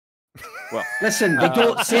 well, listen, they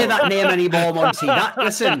don't say that name anymore, Monty.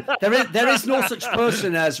 Listen, there is no such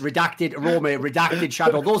person as redacted Rome, redacted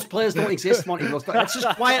Shadow. Those players don't exist, Monty. Let's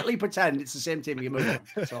just quietly pretend it's the same team. You move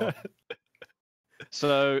on.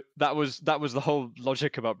 So that was the whole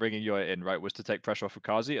logic about bringing Yoya in, right? Was to take pressure off of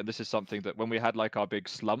Kazi, and this is something that when we had like our big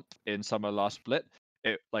slump in summer last split,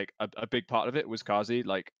 it like a big part of it was Kazi.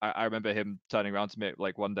 Like, I remember him turning around to me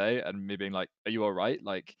like one day and me being like, "Are you all right?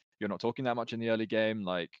 Like, you're not talking that much in the early game.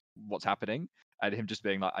 Like, what's happening?" And him just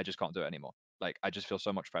being like, "I just can't do it anymore. Like, I just feel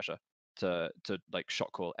so much pressure to like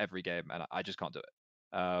shot call every game, and I just can't do it."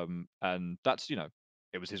 And that's,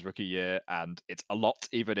 it was his rookie year, and it's a lot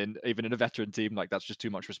even in a veteran team. Like, that's just too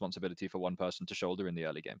much responsibility for one person to shoulder in the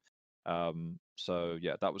early game. So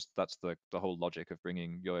yeah, that's the whole logic of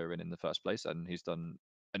bringing Yoya in the first place, and he's done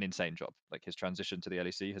an insane job. Like, his transition to the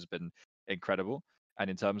LEC has been incredible, and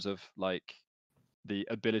in terms of like the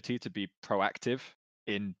ability to be proactive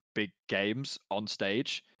in big games on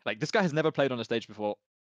stage. Like, this guy has never played on a stage before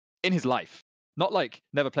in his life. Not like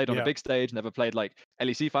never played on a big stage, never played like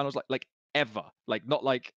LEC finals, like ever. Like, not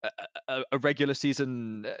like a regular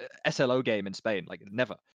season SLO game in Spain, like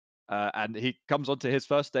never. And he comes onto his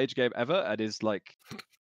first stage game ever and is like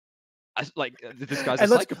this guy's a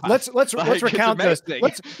psychopath. Let's recount those.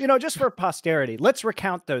 Just for posterity, let's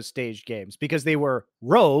recount those stage games, because they were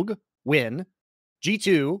Rogue, win,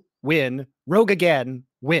 G2, win, Rogue again,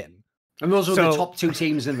 win. And those are the top 2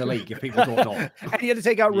 teams in the league, if people don't know. And you had to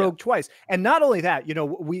take out Rogue twice. And not only that, you know,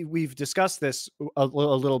 we've discussed this a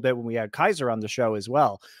little bit when we had Kaiser on the show as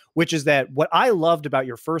well, which is that what I loved about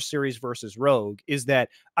your first series versus Rogue is that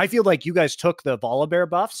I feel like you guys took the Volibear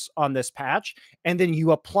buffs on this patch and then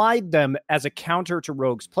you applied them as a counter to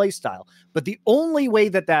Rogue's playstyle. But the only way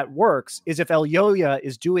that that works is if Elyoya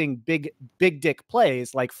is doing big dick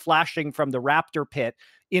plays, like flashing from the Raptor pit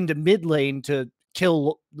into mid lane to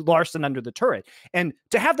kill Larson under the turret. And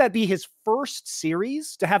to have that be his first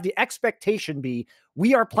series, to have the expectation be,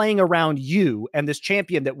 we are playing around you and this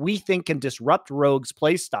champion that we think can disrupt Rogue's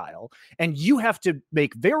play style, and you have to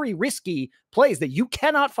make very risky plays that you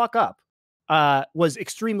cannot fuck up, was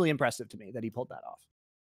extremely impressive to me that he pulled that off.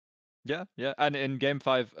 Yeah, and in game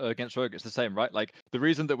 5 against Rogue, it's the same, right? Like, the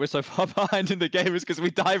reason that we're so far behind in the game is because we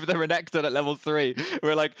dive the Renekton at level 3.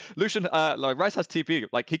 We're like, Lucian, like, Ryze has TP,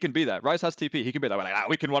 like, he can be there. Ryze has TP, he can be there. We're like,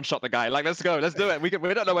 we can one-shot the guy. Like, let's go, let's do it. We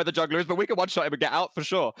don't know where the jungler is, but we can one-shot him and get out for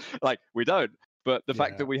sure. Like, we don't. But the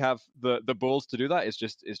fact that we have the balls to do that is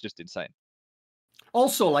just insane.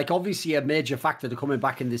 Also, like, obviously a major factor to coming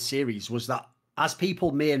back in this series was that, as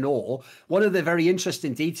people may know, one of the very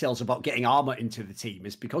interesting details about getting Armor into the team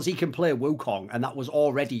is because he can play Wukong, and that was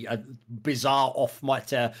already a bizarre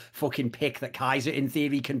off-meta fucking pick that Kaiser, in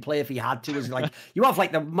theory, can play if he had to. Is like, you have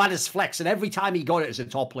like the maddest flex, and every time he got it as a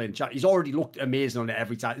top lane, he's already looked amazing on it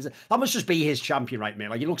every time. That must just be his champion, right, mate?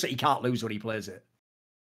 Like, he looks like he can't lose when he plays it.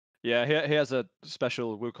 Yeah, he has a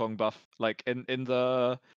special Wukong buff. Like, in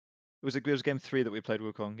the... It was game 3 that we played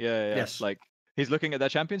Wukong. Yeah. Yes. Like, he's looking at their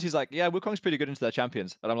champions. He's like, yeah, Wukong's pretty good into their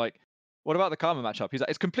champions. And I'm like, what about the Karma matchup? He's like,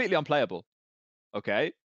 it's completely unplayable.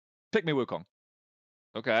 Okay. Pick me Wukong.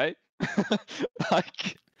 Okay.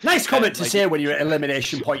 Like, nice comment to say when you're at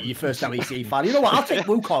elimination point, your first LEC fan. You know what? I'll take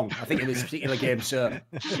Wukong, I think, in this particular game, sir.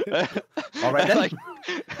 All right, then. Like,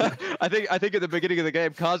 I think at the beginning of the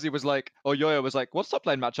game, Kazi was like, or Yoyo was like, what's top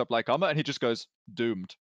lane matchup like, Armor? And he just goes,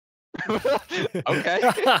 doomed. Okay.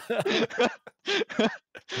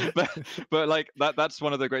 but like that's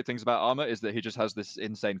one of the great things about Armor is that he just has this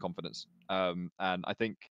insane confidence. And I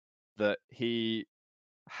think that he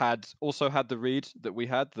also had the read that we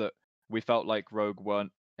felt like Rogue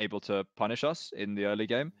weren't able to punish us in the early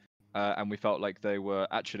game. And we felt like they were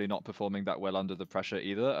actually not performing that well under the pressure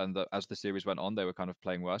either. And that as the series went on, they were kind of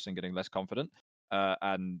playing worse and getting less confident.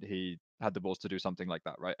 And he had the balls to do something like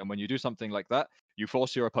that, right? And when you do something like that, you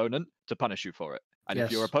force your opponent to punish you for it. And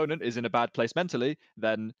if your opponent is in a bad place mentally,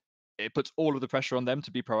 then it puts all of the pressure on them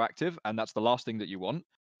to be proactive, and that's the last thing that you want.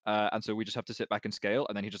 And so we just have to sit back and scale,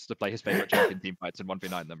 and then he just has to play his favorite champion team fights and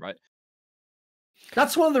 1v9 them, right?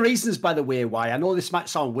 That's one of the reasons, by the way, why I know this might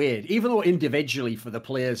sound weird, even though individually for the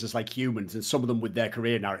players as like humans and some of them with their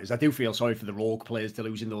career narratives, I do feel sorry for the Rogue players to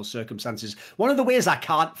lose in those circumstances. One of the ways I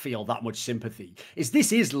can't feel that much sympathy is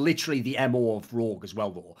this is literally the MO of Rogue as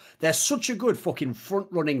well, though. They're such a good fucking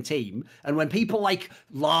front-running team, and when people like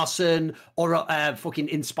Larson or fucking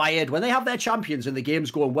Inspired, when they have their champions and the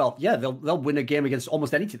game's going well, yeah, they'll win a game against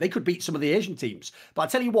almost any team. They could beat some of the Asian teams. But I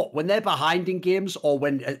tell you what, when they're behind in games or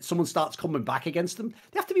when someone starts coming back against them,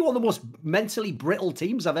 they have to be one of the most mentally brittle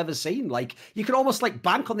teams I've ever seen. Like, you can almost like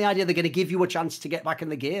bank on the idea they're going to give you a chance to get back in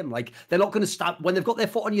the game. Like, they're not going to start when they've got their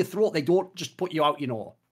foot on your throat. They don't just put you out, you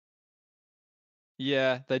know.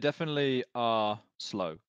 Yeah, they definitely are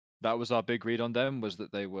slow. That was our big read on them, was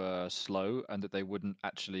that they were slow and that they wouldn't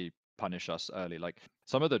actually punish us early. Like,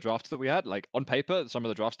 some of the drafts that we had, like on paper, some of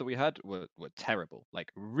the drafts that we had were terrible,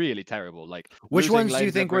 like really terrible. Like, which ones do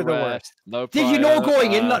you think were the worst? Did you know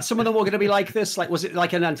going in that some of them were going to be like this? Like, was it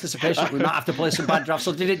like an anticipation we might have to play some bad drafts,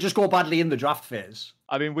 or did it just go badly in the draft phase?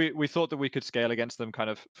 I mean, we thought that we could scale against them kind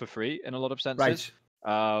of for free in a lot of senses. Right.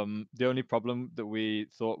 The only problem that we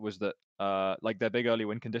thought was that like their big early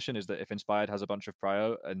win condition is that if Inspired has a bunch of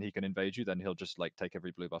prio and he can invade you, then he'll just like take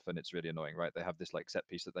every blue buff, and it's really annoying, right? They have this like set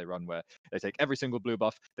piece that they run where they take every single blue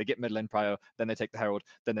buff, they get mid lane prio, then they take the Herald,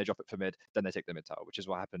 then they drop it for mid, then they take the mid tower, which is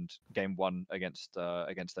what happened game 1 against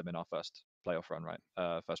them in our first playoff run, right?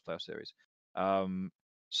 First playoff series.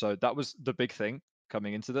 So that was the big thing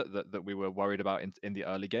coming into that we were worried about in the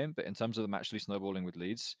early game. But in terms of them actually snowballing with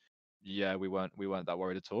leads, yeah, we weren't that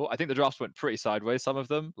worried at all. I think the drafts went pretty sideways, some of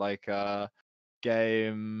them. Like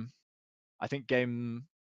game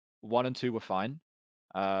 1 and 2 were fine.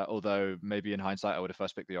 Although maybe in hindsight I would have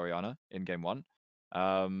first picked the Orianna in game 1.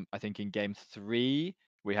 I think in game 3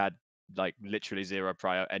 we had like literally 0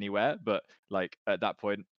 prio anywhere, but like at that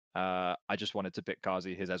point I just wanted to pick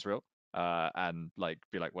Kazi his Ezreal and like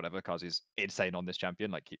be like, whatever, Kazi's insane on this champion,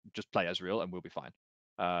 like just play Ezreal and we'll be fine.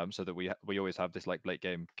 So that we always have this like late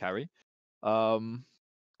game carry. And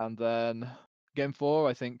then Game 4,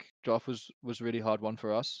 I think draft was really hard one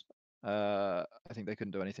for us. I think they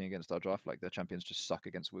couldn't do anything against our draft. Like their champions just suck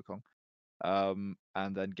against Wukong.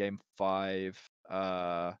 And then Game 5,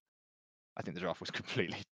 I think the draft was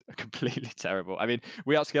completely terrible. I mean,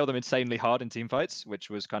 we outscaled them insanely hard in team fights, which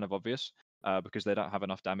was kind of obvious because they don't have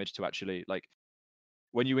enough damage to actually like.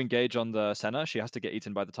 When you engage on the Senna, she has to get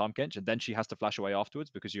eaten by the Tahm Kench, and then she has to flash away afterwards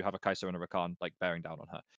because you have a Kai'Sa and a Rakan like bearing down on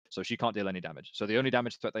her. So she can't deal any damage. So the only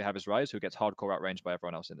damage threat they have is Ryze, who gets hardcore outranged by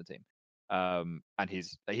everyone else in the team. And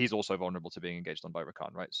he's also vulnerable to being engaged on by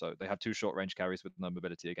Rakan, right? So they have 2 short range carries with no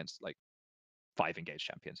mobility against like 5 engaged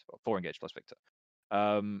champions, or 4 engaged plus Victor.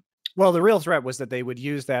 Well, the real threat was that they would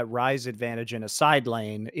use that Ryze advantage in a side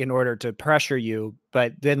lane in order to pressure you.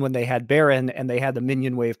 But then when they had Baron and they had the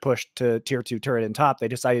minion wave pushed to tier 2 turret and top, they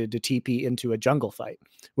decided to TP into a jungle fight,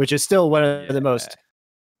 which is still one of the most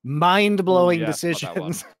mind-blowing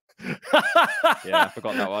decisions. Yeah, I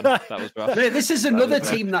forgot that one. That was rough. This is another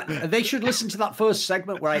team that they should listen to that first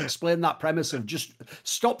segment where I explained that premise of just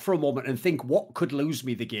stop for a moment and think what could lose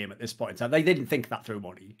me the game at this point in time. They didn't think that through,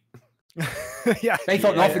 Monty. Yeah, they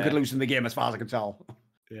thought nothing could lose them the game, as far as I can tell.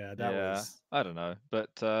 Yeah, that was. I don't know, but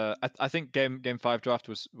I think game 5 draft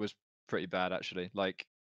was pretty bad actually. Like,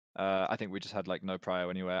 I think we just had like no prio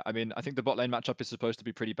anywhere. I mean, I think the bot lane matchup is supposed to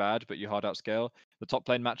be pretty bad, but you hard outscale. The top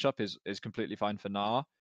lane matchup is completely fine for Gnar,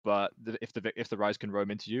 but if the Ryze can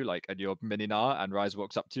roam into you, like, and you're mini Gnar and Ryze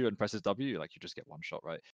walks up to you and presses W, like you just get one shot,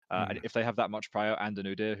 right? And if they have that much prio and an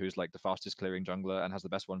Udyr, who's like the fastest clearing jungler and has the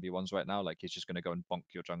best 1v1s right now, like he's just gonna go and bonk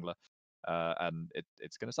your jungler. And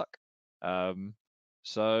it's gonna suck.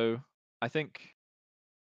 So I think,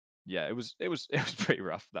 yeah, it was pretty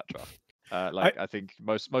rough, that draft. I think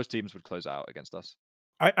most teams would close out against us.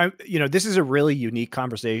 This is a really unique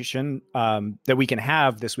conversation that we can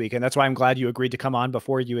have this week, and that's why I'm glad you agreed to come on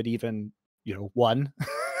before you had even won.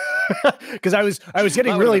 Because I was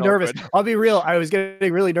getting really nervous. Awkward. I'll be real. I was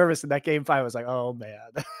getting really nervous in that game 5. I was like, oh man.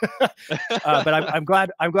 But I'm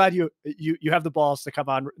glad you have the balls to come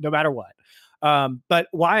on no matter what. But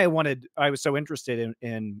why I was so interested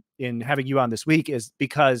in having you on this week is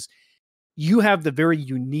because you have the very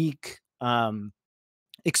unique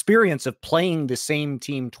experience of playing the same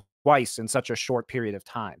team twice in such a short period of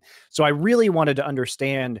time. So I really wanted to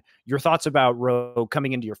understand your thoughts about Rogue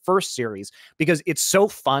coming into your first series, because it's so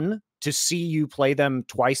fun to see you play them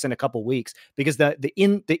twice in a couple weeks, because the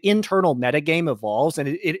internal metagame evolves, and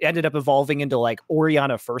it ended up evolving into like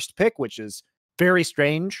Orianna first pick, which is very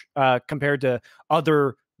strange compared to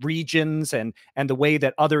other regions and the way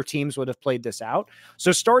that other teams would have played this out.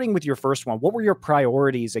 So starting with your first one, what were your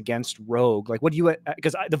priorities against Rogue? Like, what do you,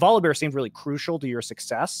 because the Volibear seemed really crucial to your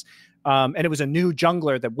success. And it was a new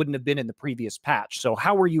jungler that wouldn't have been in the previous patch. So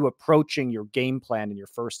how were you approaching your game plan in your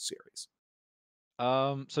first series?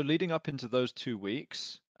 So leading up into those 2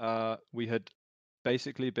 weeks, we had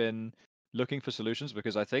basically been looking for solutions,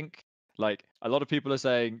 because I think like a lot of people are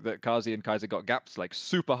saying that Kazi and Kai'Sa got gapped like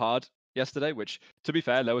super hard yesterday, which, to be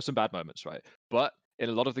fair, there were some bad moments, right? But in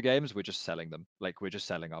a lot of the games, we're just selling them. Like, we're just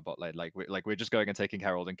selling our bot lane. Like we're just going and taking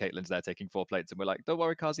Herald, and Caitlyn's there taking 4 plates, and we're like, don't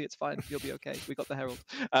worry, Kazi, it's fine. You'll be okay. We got the Herald.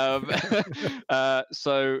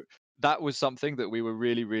 So that was something that we were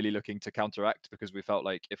really, really looking to counteract, because we felt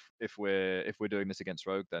like if we're doing this against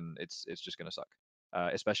Rogue, then it's just gonna suck.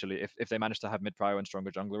 Especially if they manage to have mid prio and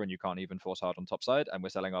stronger jungler, and you can't even force hard on top side, and we're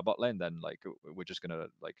selling our bot lane, then like we're just gonna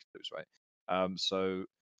like lose, right? So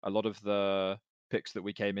a lot of the picks that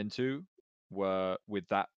we came into were with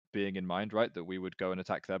that being in mind, right? That we would go and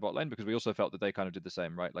attack their bot lane, because we also felt that they kind of did the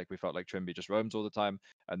same, right? Like we felt like Trimby just roams all the time,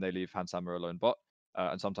 and they leave Hans Hammer alone bot.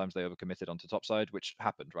 And sometimes they overcommitted onto top side, which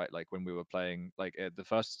happened, right? Like when we were playing, like the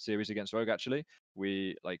first series against Rogue, actually,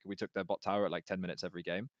 we took their bot tower at like 10 minutes every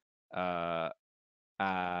game.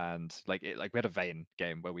 And like we had a Vayne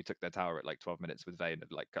game where we took their tower at like 12 minutes with Vayne,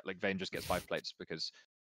 and like Vayne just gets 5 plates because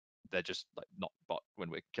they're just like not bot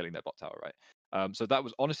when we're killing their bot tower, right? So that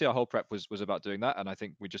was honestly our whole prep was about doing that, and I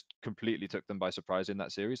think we just completely took them by surprise in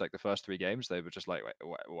that series. Like the first 3 games, they were just like,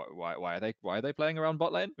 why are they playing around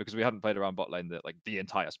bot lane? Because we hadn't played around bot lane the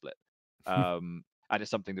entire split. And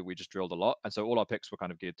it's something that we just drilled a lot, and so all our picks were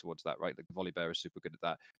kind of geared towards that, right? Like the Volibear is super good at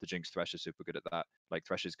that. The Jinx Thresh is super good at that. Like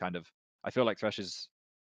Thresh is kind of, I feel like Thresh is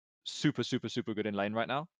super good in lane right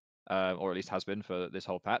now, or at least has been for this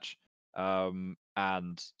whole patch.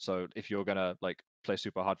 And so if you're gonna like play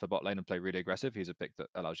super hard for bot lane and play really aggressive, he's a pick that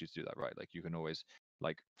allows you to do that, right? Like you can always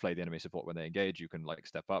like play the enemy support when they engage. You can like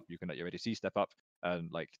step up. You can let your ADC step up, and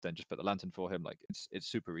like then just put the lantern for him. Like it's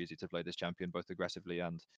super easy to play this champion both aggressively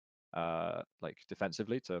and like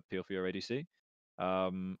defensively to peel for your ADC.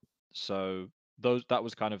 So that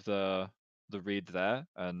was kind of the the read there.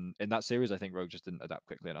 And in that series, I think Rogue just didn't adapt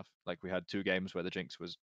quickly enough. Like we had 2 games where the Jinx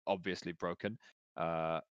was obviously broken,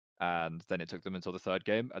 and then it took them until the 3rd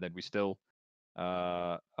game, and then we still.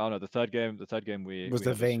 Oh no, the third game we Was we the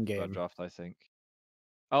had a Vayne super bad game. draft, I think.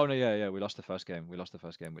 Oh no, yeah, we lost the first game. We lost the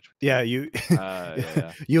first game, which Yeah, you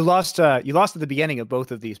yeah. you lost at the beginning of both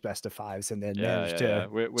of these best of 5s, and then managed to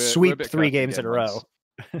We're a sweep bit 3 cursed in games in game a row. ones.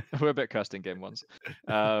 We're a bit cursed in game ones.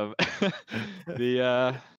 Yeah.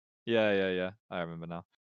 I remember now.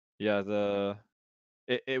 Yeah,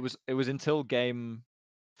 it was until game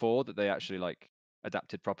 4 that they actually like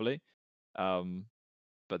adapted properly.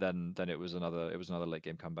 But then it was another late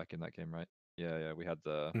game comeback in that game, right? Yeah. We had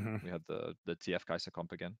the TF Kaiser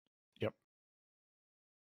comp again. Yep.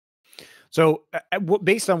 So,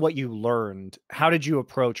 based on what you learned, how did you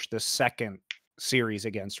approach the second series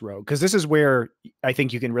against Rogue? Because this is where I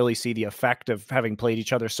think you can really see the effect of having played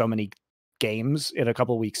each other so many games in a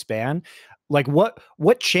couple weeks span. Like, what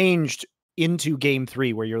changed into game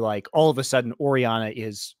 3 where you're like, all of a sudden, Orianna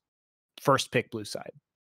is first pick blue side?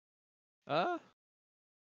 I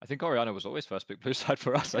think Orianna was always first pick blue side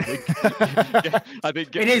for us. I think. I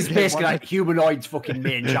think it is basically like humanoid's fucking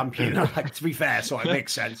main champion. Like, to be fair, so it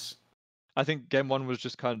makes sense. I think game 1 was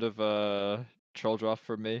just kind of a troll draft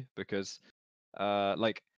for me because,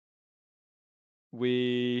 like, I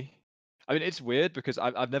mean, it's weird because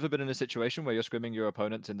I've never been in a situation where you're scrimming your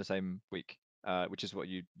opponents in the same week, which is what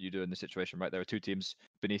you do in this situation, right? There are 2 teams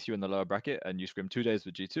beneath you in the lower bracket, and you scrim 2 days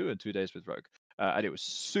with G2 and 2 days with Rogue, and it was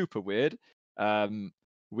super weird.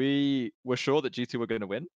 We were sure that G2 were going to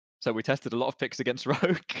win, so we tested a lot of picks against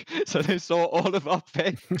Rogue. So they saw all of our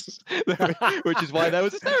picks, which is why there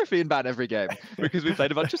was a Seraphine ban every game, because we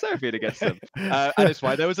played a bunch of Seraphine against them. And it's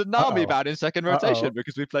why there was a Nami ban in second rotation,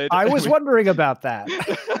 because we played... I was wondering about that.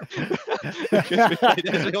 Because we played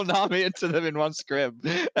Ezreal Nami into them in one scrim,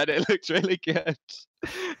 and it looked really good.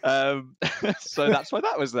 So that's why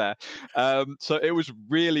that was there. So it was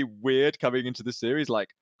really weird coming into the series, like,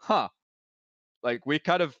 like we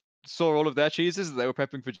kind of saw all of their cheeses that they were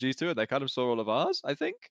prepping for G2, and they kind of saw all of ours, I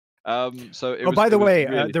think. So it was, by the way,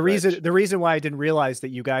 really the reason why I didn't realize that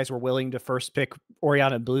you guys were willing to first pick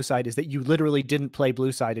Orianna and blue side is that you literally didn't play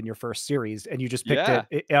blue side in your first series, and you just picked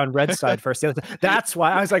it on red side first. That's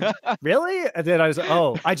why I was like, really? And then I was like,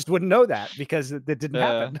 oh, I just wouldn't know that because it didn't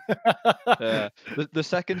happen. The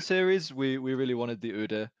second series, we really wanted the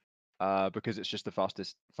Udyr. Because it's just the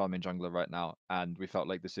fastest farming jungler right now, and we felt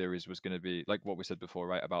like the series was going to be like what we said before,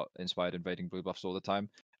 right, about Inspired invading blue buffs all the time.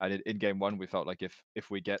 And in game 1, we felt like if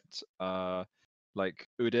we get like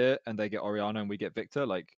Udyr and they get Orianna and we get Victor,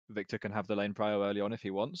 like Victor can have the lane prio early on if he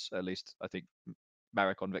wants. At least I think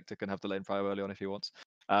Marek on Victor can have the lane prio early on if he wants.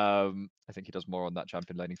 I think he does more on that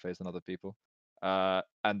champion laning phase than other people.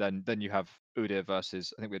 And then you have Udyr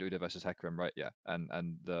versus, I think we had Udyr versus Hecarim, right? Yeah,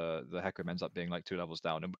 and the Hecarim ends up being like 2 levels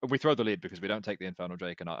down, and we throw the lead because we don't take the Infernal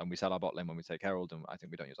Drake, and we sell our bot lane when we take Herald, and I think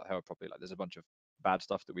we don't use our Herald properly. Like, there's a bunch of bad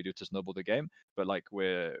stuff that we do to snowball the game, but like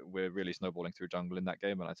we're really snowballing through jungle in that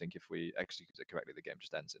game, and I think if we execute it correctly, the game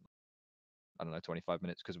just ends in, I don't know, 25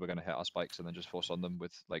 minutes, because we're going to hit our spikes and then just force on them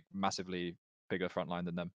with like massively bigger front line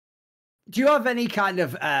than them. Do you have any kind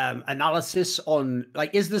of analysis on,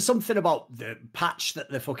 like, is there something about the patch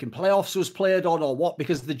that the fucking playoffs was played on or what?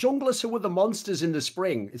 Because the junglers who were the monsters in the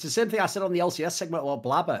spring, it's the same thing I said on the LCS segment about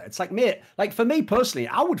Blabber. It's like, mate, like for me personally,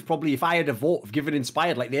 I would probably, if I had a vote, have given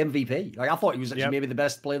Inspired like the MVP. Like I thought he was actually maybe the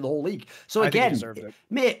best player in the whole league. So again,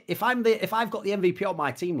 mate, if I've got the MVP on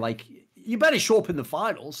my team, like, you better show up in the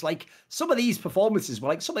finals. Like, some of these performances were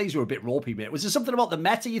like, some of these were a bit ropey, mate. Was there something about the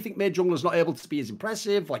meta you think made junglers not able to be as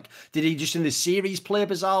impressive? Like, did he just in this series play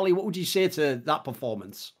bizarrely? What would you say to that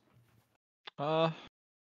performance? I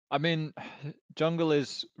mean, jungle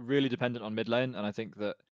is really dependent on mid lane, and I think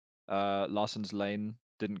that Larsen's lane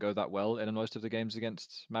didn't go that well in most of the games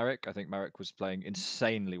against Marek. I think Marek was playing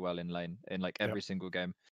insanely well in lane in like every single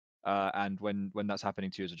game. And when that's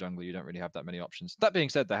happening to you as a jungler, you don't really have that many options. That being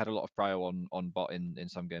said, they had a lot of prio on bot in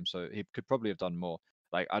some games, so he could probably have done more.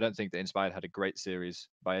 Like, I don't think that Inspired had a great series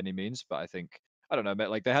by any means, but I think, I don't know,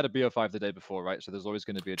 like they had a BO5 the day before, right? So there's always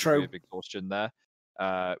going to be a degree of exhaustion there,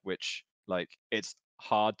 which, like, it's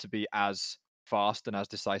hard to be as fast and as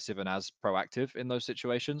decisive and as proactive in those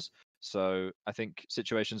situations. So I think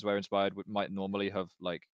situations where Inspired might normally have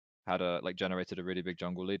like generated a really big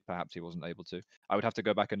jungle lead, perhaps he wasn't able to. I would have to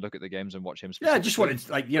go back and look at the games and watch him specifically. Yeah, just wanted,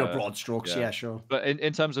 like, broad strokes. Yeah, sure. But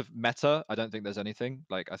in terms of meta, I don't think there's anything.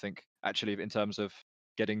 Like, I think actually in terms of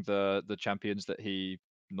getting the champions that he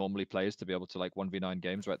normally plays to be able to like 1v9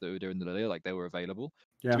 games, right, that we were doing in the Lilia, like they were available.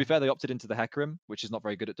 Yeah. To be fair, they opted into the Hecarim, which is not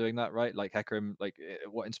very good at doing that, right? Like Hecarim, like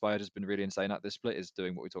what Inspired has been really insane at this split is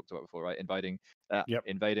doing what we talked about before, right? Invading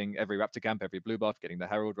every Raptor camp, every blue buff, getting the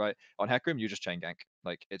Herald, right? On Hecarim, you just chain gank.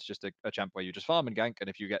 Like it's just a champ where you just farm and gank, and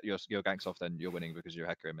if you get your ganks off, then you're winning because you're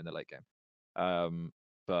Hecarim in the late game.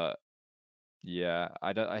 But yeah,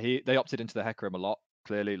 they opted into the Hecarim a lot.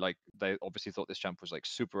 Clearly, like they obviously thought this champ was like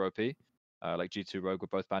super OP. Like G2 Rogue were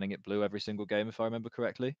both banning it blue every single game, if I remember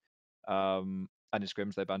correctly. And in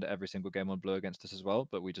scrims they banned it every single game on blue against us as well.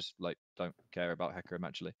 But we just like don't care about Hecarim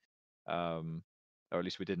actually, or at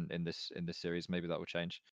least we didn't in this series. Maybe that will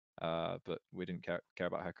change. But we didn't care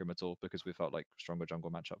about Hecarim at all because we felt like stronger jungle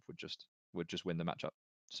matchup would just win the matchup.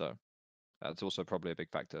 So that's also probably a big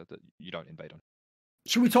factor that you don't invade on.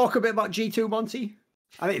 Should we talk a bit about G2, Monty?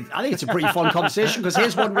 I think it's a pretty fun conversation because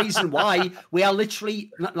here's one reason why we are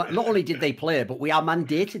literally, not only did they play, but we are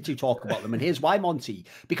mandated to talk about them. And here's why, Monty,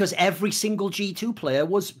 because every single G2 player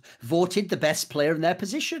was voted the best player in their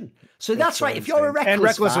position. So that's right. If you're a Reckless and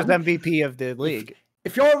Reckless fan, was MVP of the league.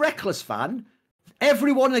 If you're a Reckless fan,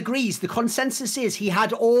 everyone agrees. The consensus is he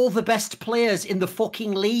had all the best players in the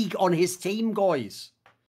fucking league on his team, guys.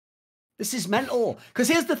 This is mental. Because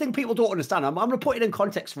here's the thing people don't understand. I'm going to put it in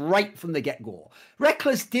context right from the get-go.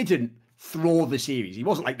 Reckless didn't throw the series. He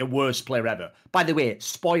wasn't like the worst player ever. By the way,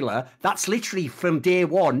 spoiler, that's literally from day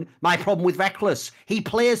one my problem with Reckless. He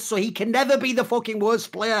plays so he can never be the fucking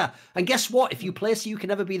worst player. And guess what? If you play so you can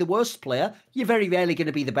never be the worst player, you're very rarely going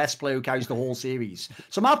to be the best player who carries the whole series.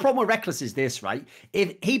 So my problem with Reckless is this, right?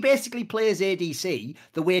 If he basically plays ADC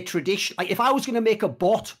the way tradition, like if I was going to make a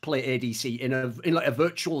bot play ADC in like a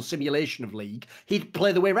virtual simulation of League, he'd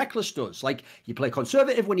play the way Reckless does. Like you play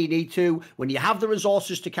conservative when you need to, when you have the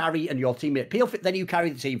resources to carry and your teammate peel fit, then you carry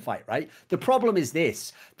the team fight, right? The problem is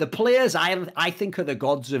this. The players I think are the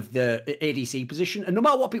gods of the ADC position. And no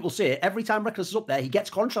matter what people say, every time Reckless is up there, he gets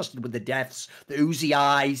contrasted with the Deaths, the Uzi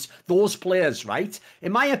Eyes, those players, right?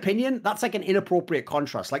 In my opinion, that's like an inappropriate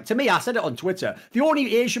contrast. Like to me, I said it on Twitter, the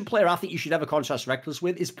only Asian player I think you should ever contrast Reckless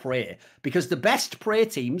with is Prey. Because the best Prey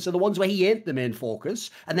teams are the ones where he ain't the main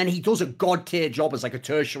focus. And then he does a god tier job as like a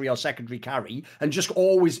tertiary or secondary carry. And just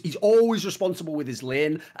he's always responsible with his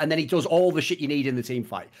lane. And then he does all the shit you need in the team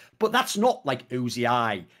fight. But that's not like Uzi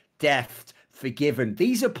Eye, Deft, Forgiven.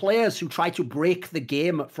 These are players who try to break the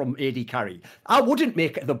game from AD carry. I wouldn't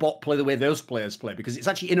make the bot play the way those players play because it's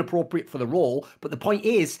actually inappropriate for the role. But the point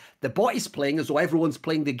is, the bot is playing as though everyone's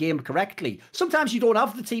playing the game correctly. Sometimes you don't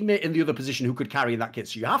have the teammate in the other position who could carry in that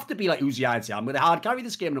case. So you have to be like Uzi and say, I'm going to hard carry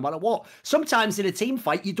this game no matter what. Sometimes in a team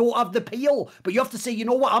fight, you don't have the peel, but you have to say, you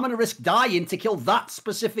know what, I'm going to risk dying to kill that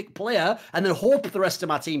specific player and then hope the rest of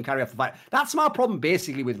my team carry off the fight. That's my problem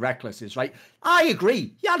basically with Reckless is, right? I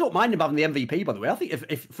agree. Yeah, I don't mind him having the MVP, by the way. I think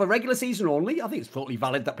if for regular season only, I think it's totally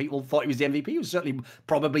valid that people thought he was the MVP. He was certainly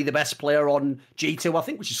probably the best player on G2, I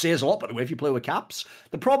think, which says a lot, by the way, if you play with caps.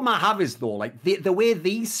 The problem I have is, though, like the way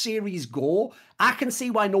these series go, I can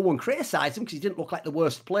see why no one criticised him because he didn't look like the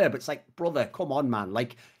worst player. But it's like, brother, come on, man.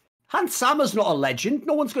 Like, Hans Sammer's not a legend.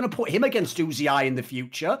 No one's going to put him against Uzi Eye in the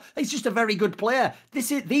future. He's just a very good player.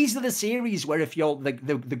 These are the series where if you're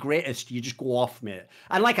the greatest, you just go off, mate.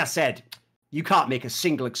 And like I said, you can't make a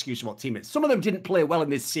single excuse about teammates. Some of them didn't play well in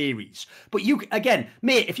this series. But you, again,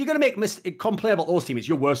 mate, if you're going to complain about those teammates,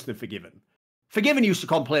 you're worse than Forgiven. Forgiven used to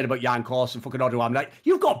complain about Jan Kors and fucking Odoam. Like,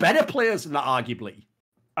 you've got better players than that, arguably.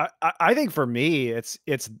 I think for me, it's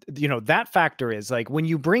you know, that factor is like when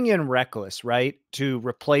you bring in Reckless, right, to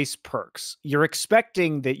replace Perks, you're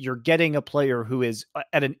expecting that you're getting a player who is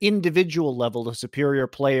at an individual level a superior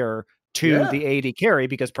player to the AD carry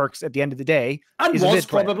because Perks at the end of the day and is was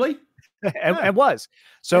probably. and was.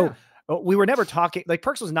 So we were never talking, like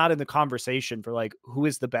Perks was not in the conversation for like, who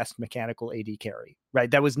is the best mechanical AD carry, right?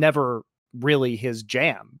 That was never really his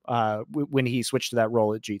jam when he switched to that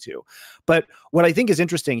role at G2. But what I think is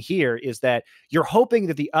interesting here is that you're hoping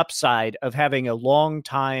that the upside of having a long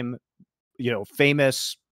time, you know,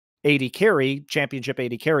 famous AD carry, championship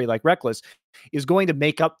AD carry like Reckless is going to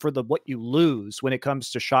make up for what you lose when it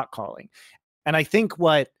comes to shot calling. And I think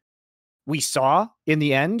what we saw in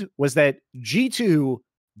the end was that G2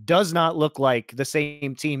 does not look like the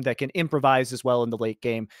same team that can improvise as well in the late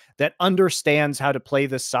game, that understands how to play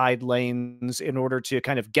the side lanes in order to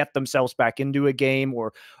kind of get themselves back into a game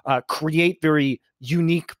or create very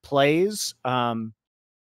unique plays. And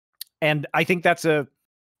I think that's a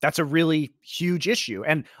really huge issue.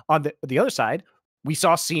 And on the other side, we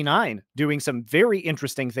saw C9 doing some very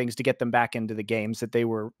interesting things to get them back into the games that they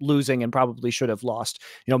were losing and probably should have lost,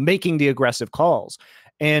 you know, making the aggressive calls.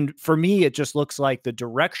 And for me, it just looks like the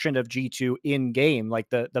direction of G2 in game, like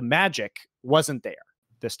the magic wasn't there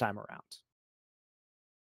this time around.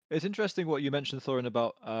 It's interesting what you mentioned, Thorin,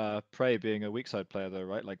 about Prey being a weak side player, though,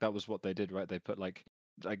 right? Like that was what they did, right? They put like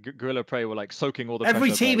Gorilla Prey were like soaking all the every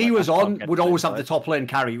pressure team by, he like, was I can't on get would to always it, have the right? top lane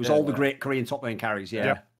carry. It was all the Yeah. great Korean top lane carries. Yeah.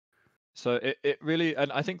 Yep. So it really,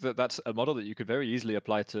 and I think that's a model that you could very easily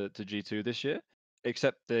apply to G2 this year,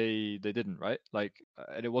 except they didn't, right? Like,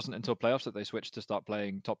 and it wasn't until playoffs that they switched to start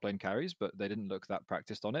playing top lane carries, but they didn't look that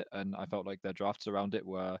practiced on it, and I felt like their drafts around it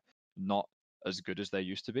were not as good as they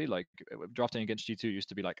used to be. Like drafting against G2 used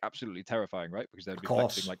to be like absolutely terrifying, right? Because they'd be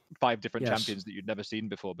flexing like 5 different champions that you'd never seen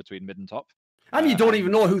before between mid and top. And you don't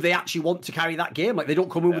even know who they actually want to carry that game. Like they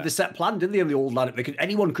don't come in with a set plan, did they? In the old lineup,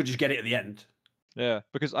 anyone could just get it at the end. Yeah,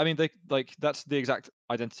 because I mean, they like that's the exact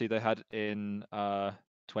identity they had in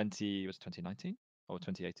 2019 or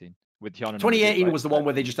 2018 with Hyun. 2018 was the one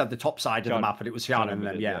where they just had the top side of the map, and it was Hyun and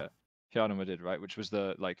them. Yeah, Hyun and Madrid, right? Which was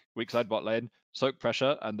the like weak side bot lane, soak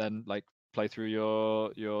pressure, and then like play through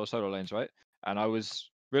your solo lanes, right? And I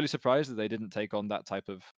was really surprised that they didn't take on that type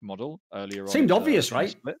of model earlier on. Seemed obvious, right?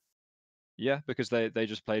 Split. Yeah, because they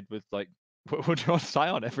just played with like would you want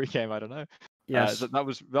Sion every game? I don't know. Yes, that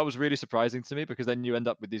was really surprising to me, because then you end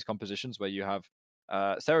up with these compositions where you have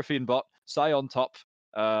Seraphine bot, Sion top,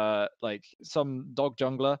 like some dog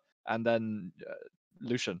jungler, and then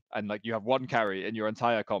Lucian, and like you have one carry in your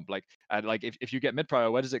entire comp. Like, and like if you get mid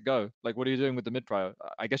prio, where does it go? Like, what are you doing with the mid prio?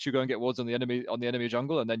 I guess you go and get wards on the enemy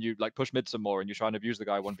jungle, and then you like push mid some more, and you try and abuse the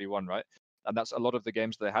guy 1v1, right? And that's a lot of the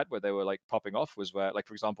games they had where they were like popping off, was where, like,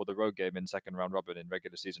 for example, the Rogue game in second round robin in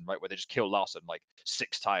regular season, right, where they just kill Larson like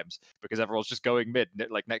 6 times because everyone's just going mid,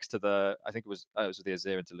 like next to the, I think it was the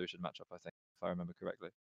Azir into Lucian matchup, I think, if I remember correctly.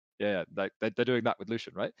 Yeah, like they're doing that with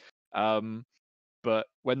Lucian, right? But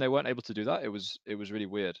when they weren't able to do that, it was really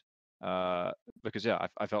weird, because yeah,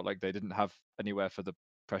 I felt like they didn't have anywhere for the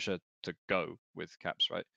pressure to go with Caps,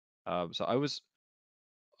 right? So I was.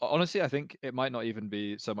 Honestly, I think it might not even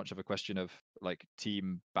be so much of a question of like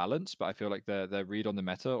team balance, but I feel like their read on the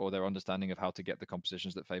meta, or their understanding of how to get the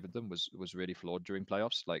compositions that favored them, was really flawed during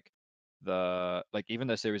playoffs. Like even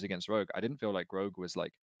their series against Rogue, I didn't feel like Rogue was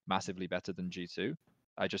like massively better than G2.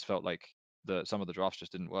 I just felt like some of the drafts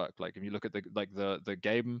just didn't work. Like if you look at the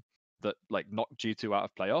game that like knocked G2 out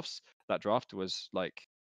of playoffs, that draft was like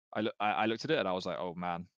I looked at it and I was like, oh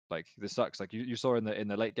man, like this sucks. Like you saw in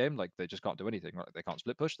the late game, like they just can't do anything. Right? They can't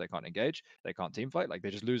split push, they can't engage, they can't team fight. Like they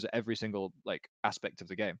just lose every single like aspect of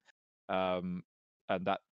the game. And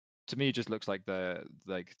that to me just looks like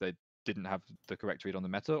they didn't have the correct read on the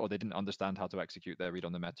meta, or they didn't understand how to execute their read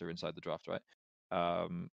on the meta inside the draft, right?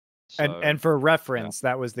 And for reference,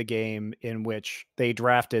 that was the game in which they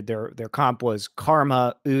drafted their comp was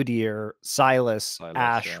Karma, Udyr, Silas,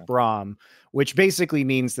 Ashe, Braum, which basically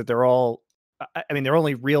means that they're all, I mean, their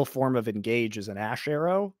only real form of engage is an Ashe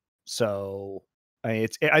arrow. So I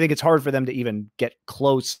think it's hard for them to even get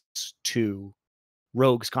close to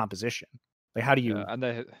Rogue's composition. Like, how do you? Yeah, and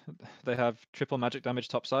they have triple magic damage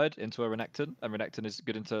topside into a Renekton, and Renekton is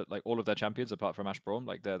good into like all of their champions apart from Ashe Braum.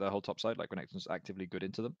 Like their whole topside, like Renekton's actively good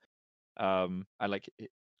into them. And like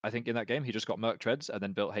I think in that game he just got Merc Treads and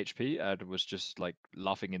then built HP and was just like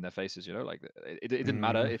laughing in their faces, you know, like it didn't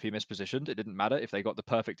matter if he mispositioned, it didn't matter if they got the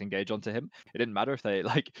perfect engage onto him, it didn't matter if they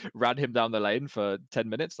like ran him down the lane for 10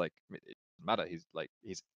 minutes, like it didn't matter.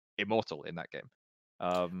 He's immortal in that game.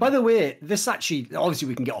 By the way, this actually, obviously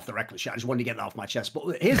we can get off the Reckless shit. I just wanted to get that off my chest.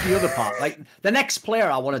 But here's the other part. Like the next player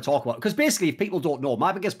I want to talk about, because basically, if people don't know,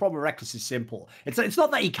 my biggest problem with Reckless is simple. It's not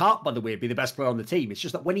that he can't, by the way, be the best player on the team. It's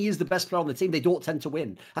just that when he is the best player on the team, they don't tend to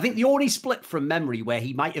win. I think the only split from memory where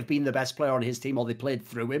he might have been the best player on his team, or they played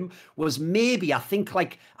through him, was maybe I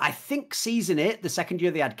think season 8, the second year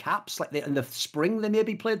they had Caps, like in the spring they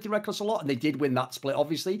maybe played through Reckless a lot, and they did win that split,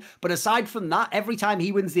 obviously. But aside from that, every time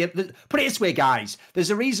he wins put it this way, guys, there's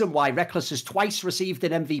a reason why Reckless has twice received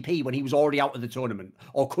an MVP when he was already out of the tournament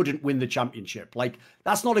or couldn't win the championship. Like,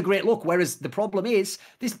 that's not a great look. Whereas the problem is,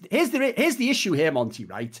 here's the issue here, Monty,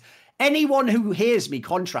 right? Anyone who hears me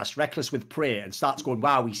contrast Reckless with Prey and starts going,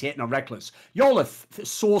 wow, he's hating on Reckless, y'all are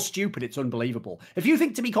so stupid, it's unbelievable. If you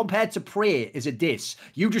think to be compared to Prey is a diss,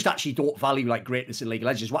 you just actually don't value like greatness in League of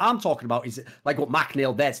Legends. What I'm talking about is like what Mac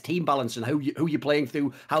nailed there, it's team balance and who you're playing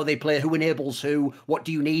through, how they play, who enables who, what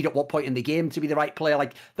do you need at what point in the game to be the right player.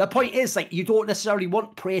 Like, the point is, like, you don't necessarily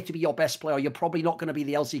want Prey to be your best player. You're probably not going to be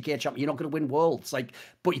the LCK champion. You're not going to win worlds. Like,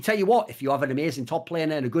 but you tell you what, if you have an amazing top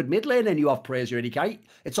laner and a good mid lane and you have Prey as your AD carry,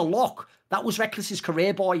 it's a lock. fuck. That was Reckless's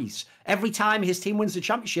career, boys. Every time his team wins the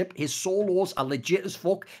championship, his solos are legit as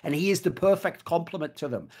fuck, and he is the perfect complement to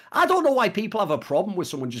them. I don't know why people have a problem with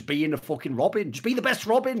someone just being a fucking Robin. Just be the best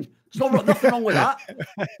Robin. There's nothing wrong with that.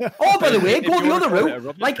 Oh, by the way, go the other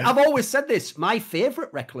route. Like, I've always said this. My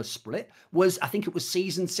favourite Reckless split was, I think it was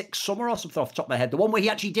season 6 summer or something off the top of my head. The one where he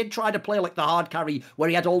actually did try to play like the hard carry, where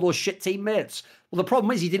he had all those shit teammates. Well, the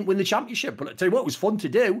problem is he didn't win the championship, but I tell you what, it was fun to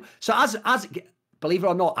do. So believe it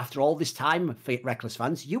or not, after all this time, Reckless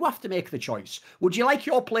fans, you have to make the choice. Would you like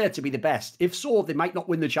your player to be the best? If so, they might not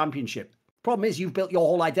win the championship. Problem is, you've built your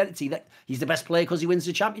whole identity that he's the best player because he wins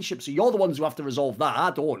the championship. So you're the ones who have to resolve that. I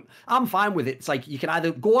don't. I'm fine with it. It's like you can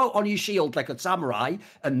either go out on your shield like a samurai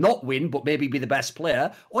and not win, but maybe be the best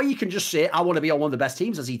player, or you can just say, I want to be on one of the best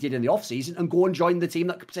teams, as he did in the offseason, and go and join the team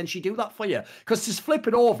that could potentially do that for you. Because to flip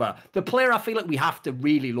it over, the player I feel like we have to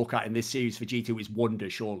really look at in this series for G2 is Wunder,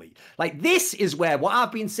 surely. Like, this is where what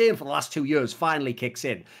I've been saying for the last 2 years finally kicks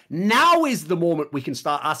in. Now is the moment we can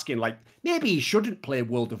start asking, like, maybe he shouldn't play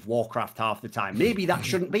World of Warcraft half the time. Maybe that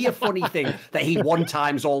shouldn't be a funny thing that he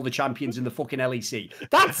one-times all the champions in the fucking LEC.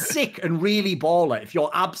 That's sick and really baller if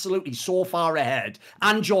you're absolutely so far ahead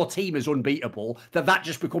and your team is unbeatable that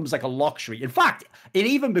just becomes like a luxury. In fact, it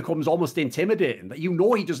even becomes almost intimidating that you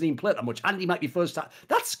know he doesn't even play that much and he might be first time.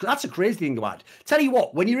 That's a crazy thing to add. Tell you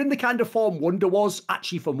what, when you're in the kind of form Wunder was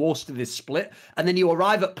actually for most of this split, and then you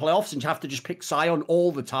arrive at playoffs and you have to just pick Sion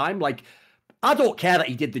all the time, like, I don't care that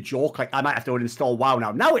he did the joke, like, I might have to uninstall WoW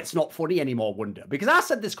now. Now it's not funny anymore, Wunder. Because I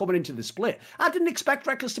said this coming into the split. I didn't expect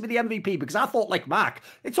Reckless to be the MVP because I thought, like Mac,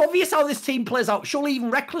 it's obvious how this team plays out. Surely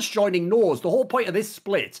even Reckless joining knows the whole point of this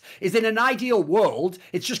split is in an ideal world,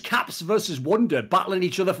 it's just Caps versus Wunder battling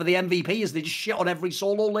each other for the MVP as they just shit on every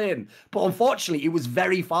solo lane. But unfortunately, it was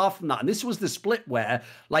very far from that. And this was the split where,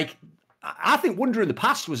 like, I think Wunder in the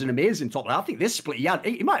past was an amazing top lane. I think this split,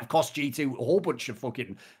 he might have cost G2 a whole bunch of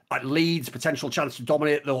fucking leads, potential chance to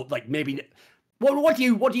dominate, though. Like, maybe. What do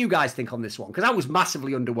you guys think on this one? Because I was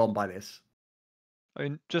massively underwhelmed by this. I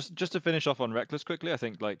mean, just to finish off on Reckless quickly, I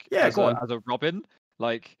think, like, as a Robin,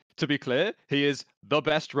 like, to be clear, he is the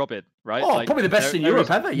best Robin, right? Oh, like, probably the best in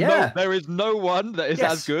Europe ever, yeah. There is no one that is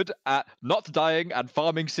as good at not dying and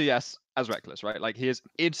farming CS as Reckless, right? Like, he is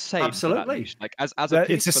insane. Absolutely. Like, as a piece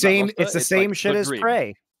it's the same. Roster, it's the same like shit as dream.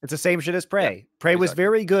 Prey. It's the same shit as Prey. Yeah, Prey was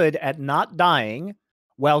very good at not dying,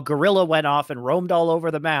 while Gorilla went off and roamed all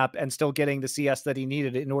over the map and still getting the CS that he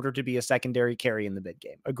needed in order to be a secondary carry in the mid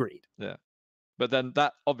game. Agreed. Yeah, but then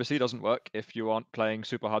that obviously doesn't work if you aren't playing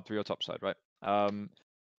super hard through your top side, right?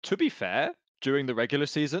 To be fair, during the regular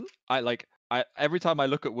season, I every time I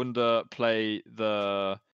look at Wunder play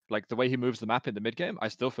the way he moves the map in the mid game, I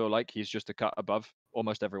still feel like he's just a cut above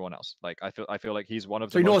almost everyone else. Like, I feel like he's one of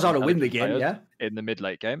the he knows most how to win the game, players yeah, in the mid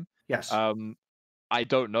late game. Yes. I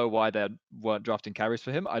don't know why they weren't drafting carries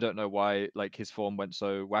for him. I don't know why, like, his form went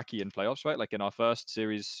so wacky in playoffs, right? Like, in our first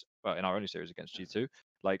series, well, in our only series against G2,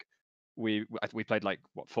 like, we played like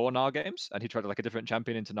 4 NAR games, and he tried like a different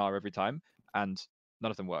champion into NAR every time, and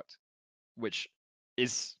none of them worked, which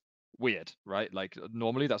is weird, right? Like,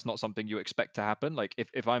 normally that's not something you expect to happen. Like,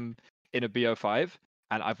 if I'm in a BO5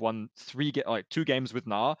 and I've won 2 games with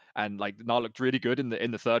NAR, and like NAR looked really good in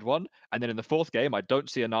the third one, and then in the 4th game I don't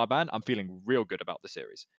see a NAR ban, I'm feeling real good about the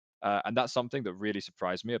series. And that's something that really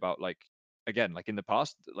surprised me about, like, again, like in the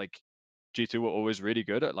past, like G2 were always really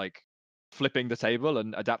good at like flipping the table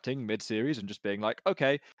and adapting mid-series and just being like,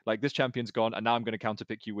 okay, like, this champion's gone, and now I'm going to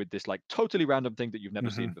counterpick you with this like totally random thing that you've never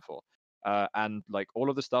seen before. And like all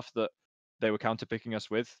of the stuff that they were counterpicking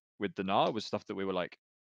us with the NAR was stuff that we were like,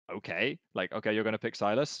 okay, you're going to pick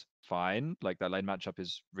Silas, fine. Like, that lane matchup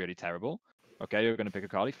is really terrible. Okay, you're going to pick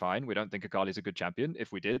Akali, fine. We don't think Akali's a good champion.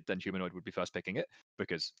 If we did, then Humanoid would be first picking it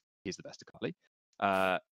because he's the best Akali.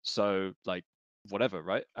 So like, whatever,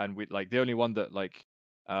 right? And we like, the only one that like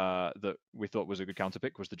that we thought was a good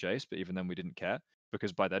counterpick was the Jace, but even then we didn't care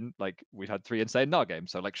because by then, like, we'd had 3 insane NAR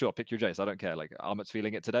games. So like, sure, pick your Jace, I don't care. Like, Armut's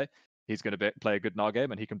feeling it today. He's going to play a good NAR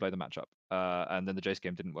game and he can play the matchup. And then the Jace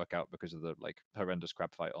game didn't work out because of the like horrendous crab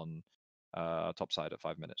fight on top side at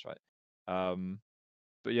 5 minutes, right?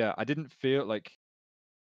 But yeah, I didn't feel like,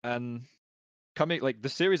 and coming like the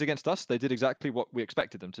series against us, they did exactly what we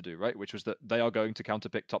expected them to do, right? Which was that they are going to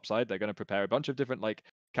counterpick top side. They're going to prepare a bunch of different like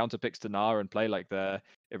counterpicks to NAR and play like their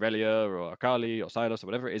Irelia or Akali or Silas or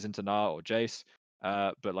whatever it is into NAR or Jace.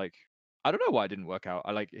 But like, I don't know why it didn't work out.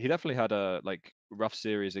 He definitely had a like rough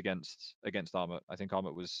series against Armut. I think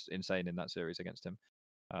Armut was insane in that series against him.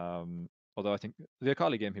 Although I think the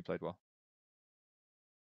Akali game he played well.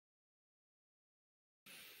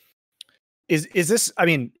 Is this? I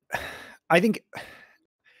mean, I think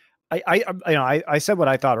I said what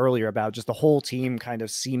I thought earlier about just the whole team kind of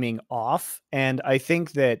seeming off. And I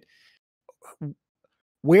think that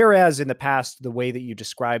whereas in the past, the way that you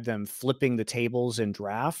described them flipping the tables in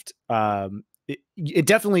draft, it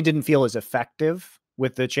definitely didn't feel as effective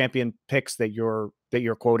with the champion picks that you're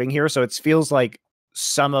quoting here. So it feels like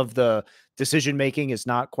some of the decision making is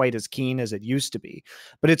not quite as keen as it used to be.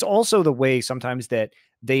 But it's also the way sometimes that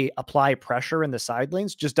they apply pressure in the side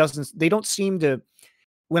lanes they don't seem to,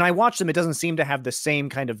 when I watch them, it doesn't seem to have the same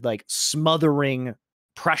kind of like smothering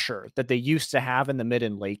pressure that they used to have in the mid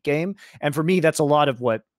and late game. And for me, that's a lot of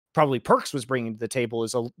what probably Perks was bringing to the table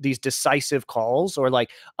is these decisive calls, or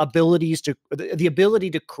like the ability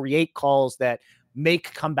to create calls that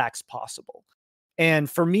make comebacks possible. And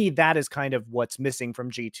for me, that is kind of what's missing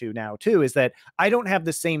from G2 now too, is that I don't have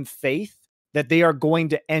the same faith that they are going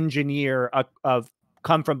to engineer a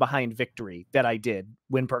come from behind victory that I did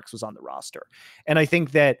when Perks was on the roster. And I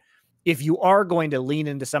think that if you are going to lean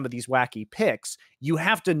into some of these wacky picks, you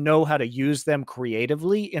have to know how to use them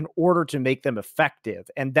creatively in order to make them effective.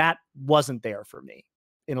 And that wasn't there for me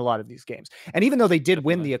in a lot of these games. And even though they did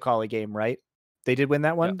win the Akali game, right? They did win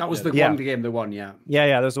that one. Yeah, that was the one game they won. Yeah.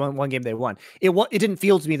 Yeah. There's one game they won. It didn't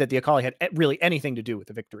feel to me that the Akali had really anything to do with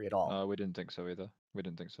the victory at all. We didn't think so either.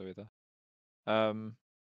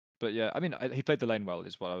 But yeah, I mean, he played the lane well,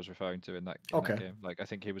 is what I was referring to in that game. Like, I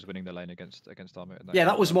think he was winning the lane against Armor.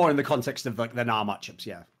 That was more in the context of like the NAR matchups.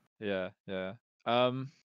 Yeah. But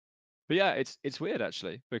yeah, it's weird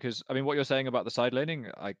actually, because I mean, what you're saying about the side laning,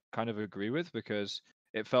 I kind of agree with, because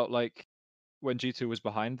it felt like when G2 was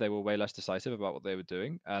behind, they were way less decisive about what they were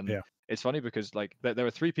doing. And it's funny because like there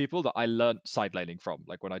were 3 people that I learned side laning from,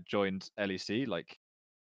 like when I joined LEC like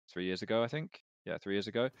 3 years ago, I think. Yeah, 3 years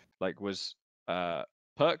ago. Like was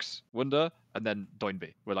Perks, Wunder, and then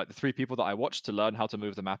Doinby were like the 3 people that I watched to learn how to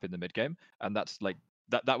move the map in the mid game. And that's like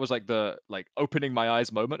that was like the opening my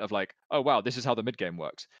eyes moment of like, oh wow, this is how the mid game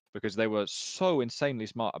works, because they were so insanely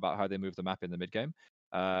smart about how they move the map in the mid game.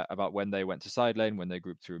 About when they went to side lane, when they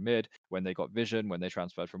grouped through mid, when they got vision, when they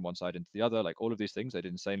transferred from one side into the other, like all of these things they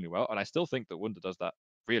did insanely well. And I still think that Wunder does that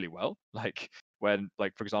really well. Like when,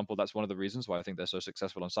 like, for example, that's one of the reasons why I think they're so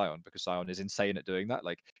successful on Sion, because Sion is insane at doing that.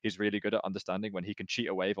 Like he's really good at understanding when he can cheat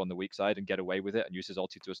a wave on the weak side and get away with it and use his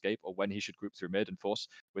ulti to escape, or when he should group through mid and force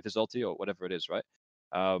with his ulti, or whatever it is, right?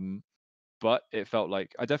 But it felt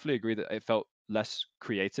like, I definitely agree that it felt less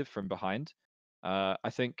creative from behind. I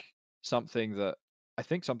think something that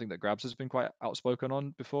Grabs has been quite outspoken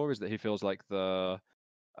on before is that he feels like the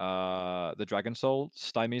Dragon Soul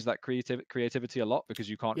stymies that creativity a lot, because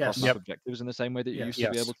you can't cross up objectives in the same way that you used to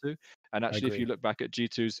be able to. And actually, if you look back at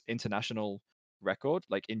G2's international record,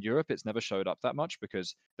 like in Europe, it's never showed up that much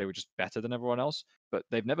because they were just better than everyone else. But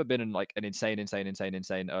they've never been in like an insane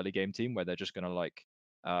early game team where they're just gonna like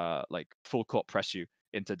full court press you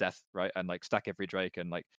into death, right? And like stack every Drake and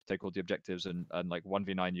like take all the objectives and like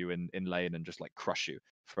 1v9 you in lane and just like crush you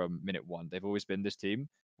from minute 1. They've always been this team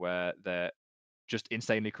where they're just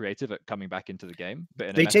insanely creative at coming back into the game, but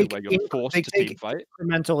in a meta where you're forced to team fight.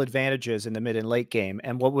 Incremental advantages in the mid and late game,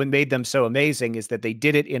 and what made them so amazing is that they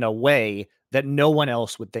did it in a way that no one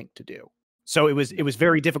else would think to do. So it was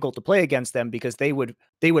very difficult to play against them, because they would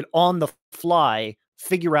on the fly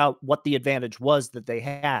figure out what the advantage was that they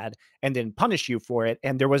had and then punish you for it.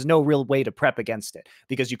 And there was no real way to prep against it,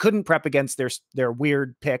 because you couldn't prep against their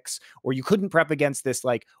weird picks, or you couldn't prep against this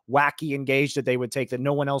like wacky engage that they would take that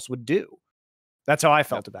no one else would do. That's how I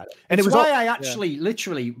felt about it. And it's why I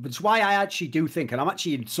actually do think, and I'm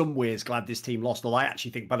actually in some ways glad this team lost. Although I actually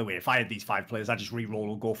think, by the way, if I had these 5 players, I'd just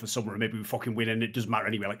re-roll and go for summer and maybe we fucking win, and it doesn't matter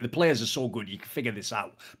anyway. Like the players are so good, you can figure this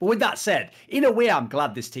out. But with that said, in a way, I'm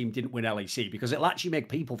glad this team didn't win LEC, because it'll actually make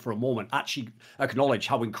people for a moment actually acknowledge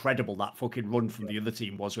how incredible that fucking run from the other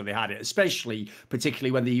team was when they had it,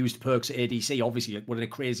 particularly when they used Perks at ADC. Obviously, what a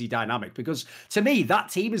crazy dynamic, because to me, that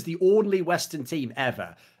team is the only Western team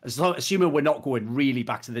ever, assuming we're not going really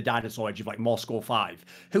back to the dinosaur age of like Moscow 5,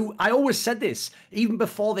 who, I always said this, even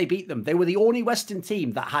before they beat them, they were the only Western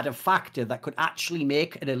team that had a factor that could actually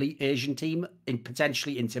make an elite Asian team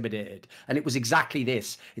potentially intimidated. And it was exactly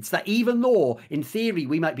this. It's that even though, in theory,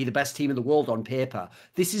 we might be the best team in the world on paper,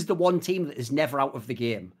 this is the one team that is never out of the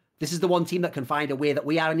game. This is the one team that can find a way that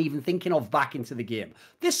we aren't even thinking of back into the game.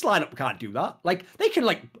 This lineup can't do that. Like, they can,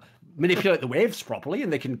 like, manipulate the waves properly,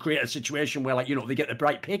 and they can create a situation where, like, you know, they get the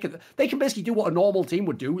bright pick. They can basically do what a normal team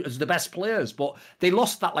would do as the best players, but they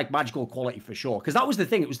lost that, like, magical quality for sure. Because that was the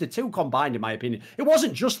thing. It was the two combined, in my opinion. It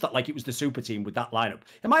wasn't just that, like, it was the super team with that lineup.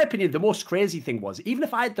 In my opinion, the most crazy thing was, even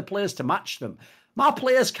if I had the players to match them, my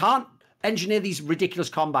players can't engineer these ridiculous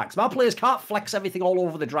comebacks. My players can't flex everything all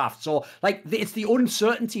over the draft. So, like, it's the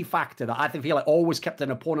uncertainty factor that I feel like always kept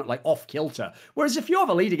an opponent, like, off kilter. Whereas if you have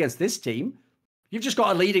a lead against this team, you've just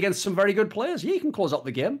got a lead against some very good players. Yeah, you can close out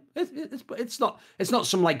the game. It's not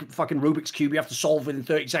some like fucking Rubik's Cube you have to solve within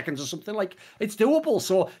 30 seconds or something. Like, it's doable.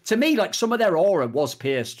 So to me, like, some of their aura was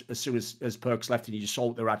pierced as soon as Perks left and you just saw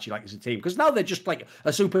what they were actually like as a team. Because now they're just like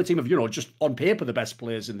a super team of, you know, just on paper the best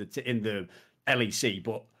players in the LEC.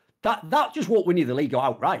 But that just won't win you the league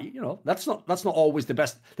outright. You know, that's not always the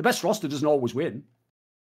best. The best roster doesn't always win.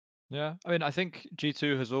 Yeah, I mean, I think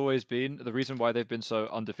G2 has always been the reason why they've been so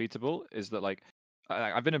undefeatable is that, like,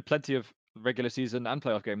 I've been in plenty of regular season and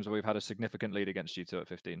playoff games where we've had a significant lead against G2 at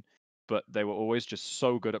 15, but they were always just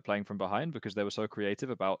so good at playing from behind because they were so creative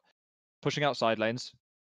about pushing out side lanes,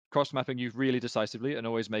 cross mapping you really decisively, and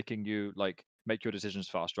always making you like make your decisions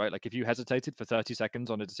fast, right? Like if you hesitated for 30 seconds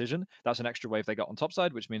on a decision, that's an extra wave they got on top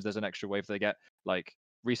side, which means there's an extra wave they get like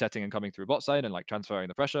resetting and coming through bot side and like transferring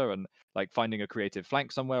the pressure and like finding a creative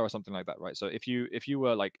flank somewhere or something like that, right? So if you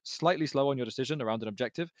were like slightly slow on your decision around an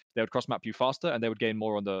objective, they would cross map you faster and they would gain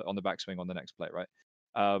more on the backswing on the next play, right?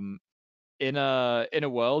 In a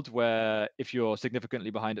world where if you're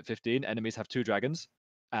significantly behind at 15, enemies have 2 dragons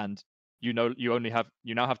and you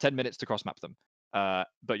now have 10 minutes to cross map them.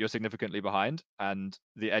 But you're significantly behind, and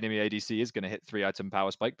the enemy ADC is going to hit 3-item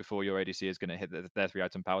power spike before your ADC is going to hit their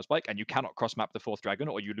 3-item power spike, and you cannot cross map the 4th dragon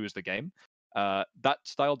or you lose the game. That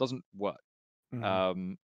style doesn't work,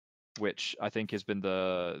 which I think has been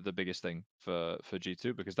the biggest thing for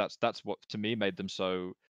G2 because that's what to me made them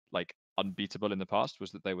so like unbeatable in the past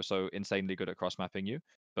was that they were so insanely good at cross mapping you,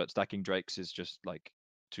 but stacking Drakes is just like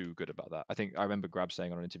too good about that. I think I remember Grab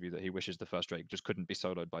saying on an interview that he wishes the first Drake just couldn't be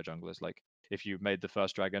soloed by junglers. Like if you made the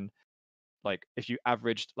first dragon, like if you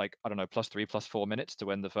averaged like I don't know +3 +4 minutes to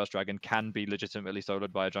when the first dragon can be legitimately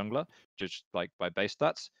soloed by a jungler, just like by base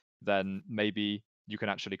stats, then maybe you can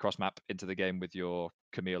actually cross map into the game with your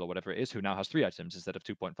Camille or whatever it is, who now has 3 items instead of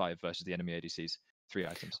 2.5 versus the enemy ADC's 3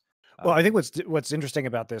 items. Well, I think what's interesting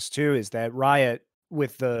about this too is that Riot,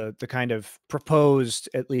 with the kind of proposed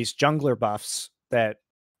at least jungler buffs that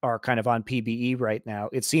are kind of on PBE right now,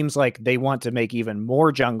 it seems like they want to make even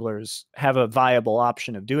more junglers have a viable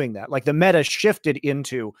option of doing that. Like the meta shifted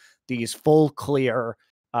into these full clear,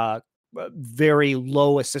 very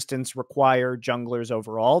low assistance required junglers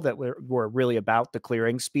overall that were really about the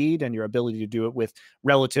clearing speed and your ability to do it with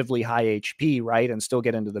relatively high HP, right? And still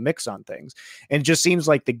get into the mix on things. And it just seems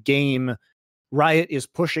like the game, Riot is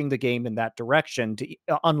pushing the game in that direction to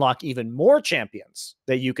unlock even more champions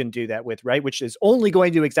that you can do that with, right? Which is only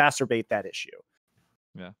going to exacerbate that issue.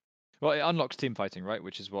 Yeah. Well, it unlocks team fighting, right?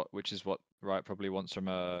 Which is what Riot probably wants from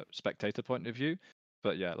a spectator point of view.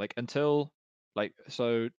 But yeah, like until like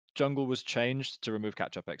so jungle was changed to remove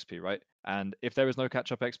catch-up XP, right? And if there is no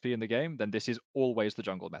catch-up XP in the game, then this is always the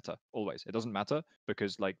jungle meta. Always. It doesn't matter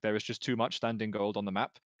because like there is just too much standing gold on the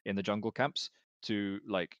map in the jungle camps to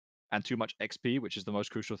like and too much XP, which is the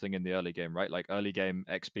most crucial thing in the early game, right? Like early game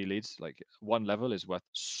XP leads, like 1 level is worth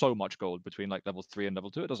so much gold between like level 3 and level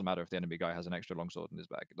 2. It doesn't matter if the enemy guy has an extra longsword in his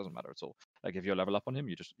bag. It doesn't matter at all. Like if you level up on him,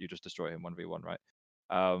 you just destroy him 1v1,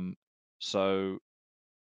 right? So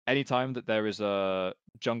anytime that there is a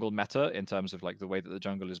jungle meta in terms of like the way that the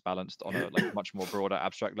jungle is balanced on a like much more broader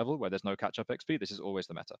abstract level where there's no catch-up XP, this is always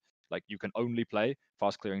the meta. Like you can only play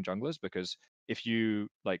fast clearing junglers because if you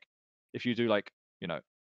do like, you know,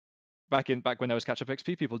 back when there was catch-up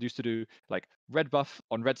XP, people used to do like red buff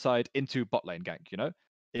on red side into bot lane gank, you know?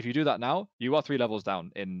 If you do that now, you are 3 levels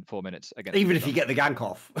down in 4 minutes against even if you get the gank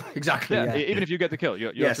off. Exactly. Yeah, even if you get the kill,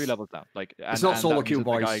 you're 3 levels down. Like it's not solo queue,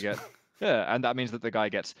 boys. Yeah, and that means that the guy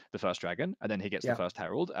gets the first dragon, and then he gets the first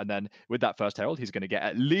herald, and then with that first herald, he's going to get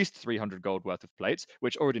at least 300 gold worth of plates,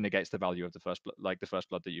 which already negates the value of the first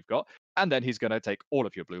blood that you've got. And then he's going to take all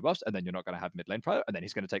of your blue buffs, and then you're not going to have mid lane prior, and then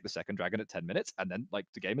he's going to take the second dragon at 10 minutes, and then like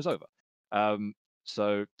the game is over.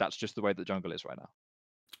 So that's just the way that jungle is right now.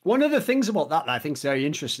 One of the things about that I think is very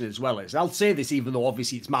interesting as well is, I'll say this even though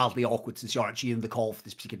obviously it's mildly awkward since you're actually in the call for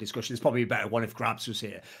this particular discussion, it's probably a better one if Grabs was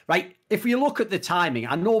here, right? If we look at the timing,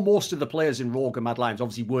 I know most of the players in Rogue and Mad Lions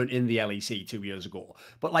obviously weren't in the LEC 2 years ago,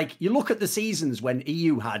 but like you look at the seasons when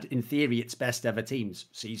EU had, in theory, its best ever teams.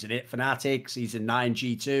 Season 8 Fnatic, Season 9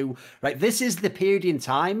 G2, right? This is the period in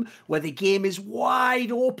time where the game is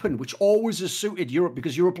wide open, which always has suited Europe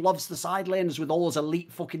because Europe loves the side laners with all those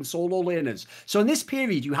elite fucking solo laners. So in this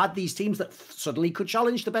period, you you had these teams that suddenly could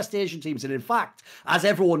challenge the best Asian teams. And in fact, as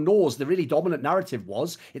everyone knows, the really dominant narrative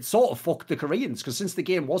was it sort of fucked the Koreans, because since the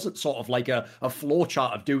game wasn't sort of like a flow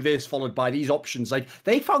chart of do this followed by these options, like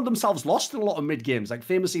they found themselves lost in a lot of mid games. Like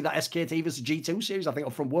famously that SKT versus G2 series, I think,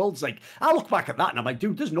 or from Worlds. Like I look back at that and I'm like,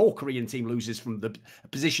 dude, there's no Korean team loses from the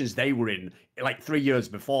positions they were in like 3 years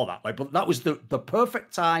before that. Like, but that was the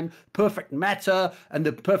perfect time, perfect meta, and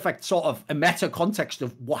the perfect sort of a meta context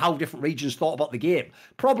of how different regions thought about the game.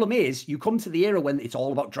 Problem is, you come to the era when it's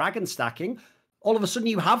all about dragon stacking. All of a sudden,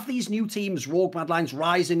 you have these new teams, Rogue Mad Lions,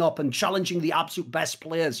 rising up and challenging the absolute best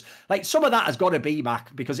players. Like, some of that has got to be,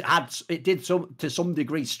 Mac, because it did to some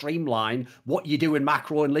degree streamline what you do in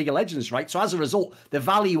Macro and League of Legends, right? So as a result, the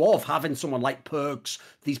value of having someone like Perks,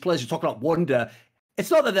 these players who talk about Wonder, it's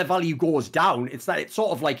not that their value goes down. It's that it's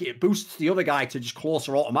sort of like it boosts the other guy to just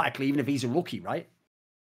closer automatically, even if he's a rookie, right?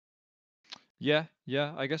 Yeah,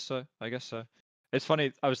 I guess so. It's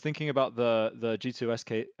funny. I was thinking about the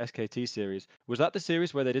G2 SKT series. Was that the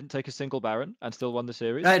series where they didn't take a single Baron and still won the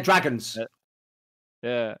series? Dragons.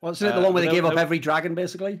 Yeah. Wasn't it the one where they gave up every dragon,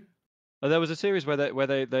 basically? There was a series where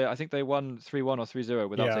they I think they won 3-1 or 3-0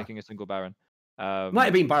 without taking a single Baron. Might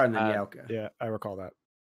have been Baron then, yeah, okay. Yeah, I recall that.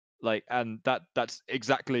 Like, and that's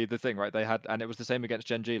exactly the thing, right? They had, and it was the same against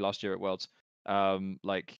Gen G last year at Worlds.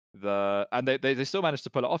 Like they still managed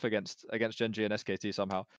to pull it off against Gen G and SKT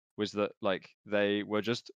somehow. Was that like they were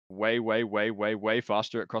just way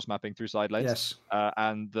faster at cross mapping through side lanes? Yes.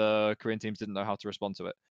 And the Korean teams didn't know how to respond to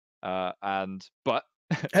it. But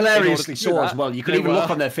hilariously so as well. You could even look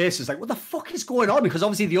on their faces like, what the fuck is going on? Because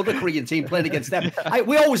obviously the other Korean team playing against them.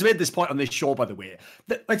 We always made this point on this show, by the way.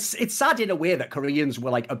 That it's sad in a way that Koreans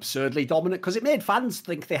were like absurdly dominant, because it made fans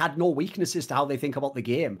think they had no weaknesses to how they think about the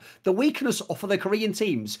game. The weakness for the Korean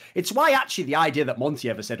teams, it's why actually the idea that Monty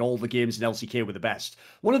ever said all the games in LCK were the best.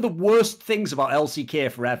 One of the worst things about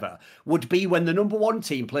LCK forever would be when the number one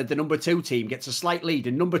team played the number two team, gets a slight lead,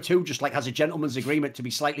 and number two just like has a gentleman's agreement to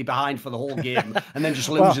be slightly behind for the whole game, and then just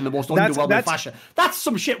lose in the most underwhelming fashion. That's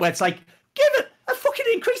some shit where it's like, give it a fucking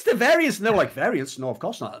increase the variance. And they're like, variance? No, of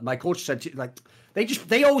course not. My coach said, like,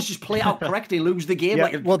 they always just play out correctly, lose the game.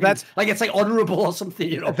 Yeah, like, that's like it's like honorable or something,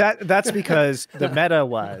 you know. That's because the meta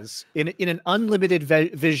was in an unlimited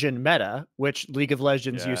vision meta, which League of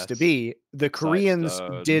Legends used to be. The Koreans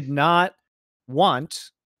did not want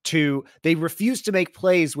to. They refused to make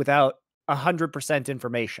plays without 100%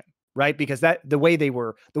 information. Right, because the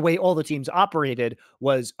way all the teams operated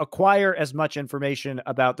was acquire as much information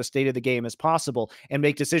about the state of the game as possible and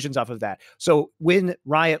make decisions off of that. So when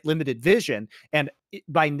Riot limited vision, and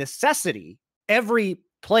by necessity, every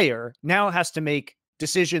player now has to make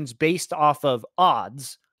decisions based off of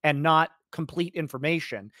odds and not complete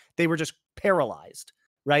information. They were just paralyzed.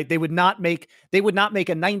 Right, they would not make a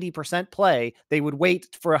 90% play. They would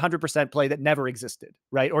wait for 100% play that never existed.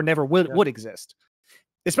 Right, or never would exist.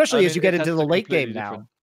 Especially as you get into the late game now.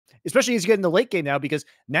 Especially as you get in the late game now, because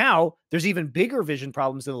now there's even bigger vision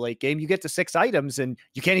problems in the late game. You get to 6 items and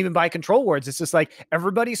you can't even buy control wards. It's just like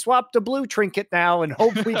everybody swap the blue trinket now and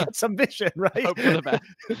hope we get some vision, right? Hope for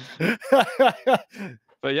the best.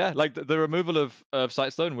 But yeah, like the removal of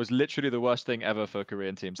Sightstone was literally the worst thing ever for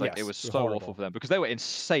Korean teams. Like it was so awful for them because they were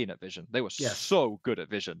insane at vision. They were so good at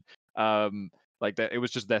vision. Like it was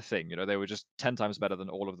just their thing, you know. They were just 10 times better than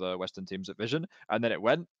all of the Western teams at vision. And then it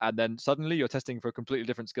went, and then suddenly you're testing for a completely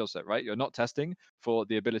different skill set, right? You're not testing for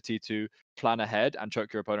the ability to plan ahead and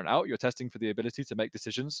choke your opponent out. You're testing for the ability to make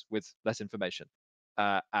decisions with less information.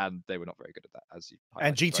 And they were not very good at that, as you highlighted.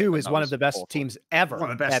 And G2 is one of the best teams ever. One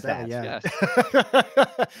of the best at ever,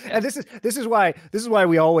 that. And this is why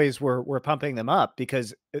we always were pumping them up,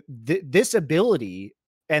 because this ability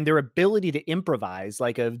and their ability to improvise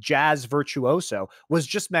like a jazz virtuoso was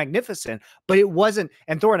just magnificent. But it wasn't,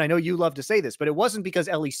 and Thorin, I know you love to say this, but it wasn't because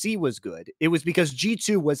LEC was good. It was because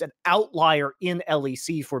G2 was an outlier in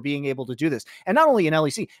LEC for being able to do this. And not only in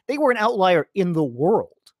LEC, they were an outlier in the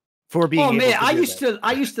world for being able to do this.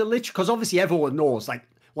 I used to literally, because obviously everyone knows, like,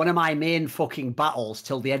 one of my main fucking battles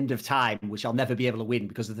till the end of time, which I'll never be able to win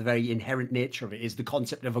because of the very inherent nature of it, is the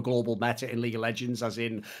concept of a global meta in League of Legends. As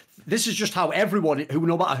in, this is just how everyone, who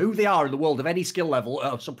no matter who they are in the world of any skill level,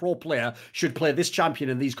 as a pro player, should play this champion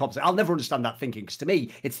in these comps. I'll never understand that thinking, because to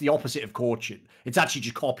me, it's the opposite of coaching. It's actually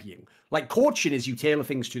just copying. Like, coaching is you tailor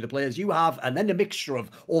things to the players you have, and then a mixture of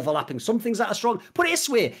overlapping some things that are strong. Put it this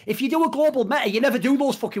way, if you do a global meta, you never do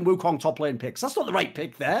those fucking Wukong top lane picks. That's not the right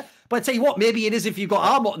pick there. But I tell you what, maybe it is if you've got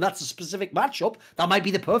Armut and that's a specific matchup, that might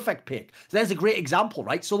be the perfect pick. So there's a great example,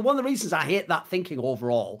 right? So one of the reasons I hate that thinking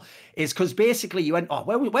overall is because basically you went, oh,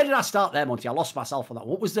 where did I start there, Monty? I lost myself on that.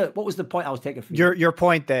 What was the point I was taking from you? Your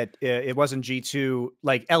point that it wasn't G2,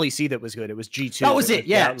 like LEC that was good. It was G2. That was it,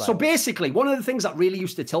 yeah. So basically, one of the things that really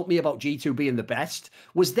used to tilt me about G2 being the best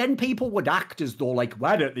was then people would act as though, like,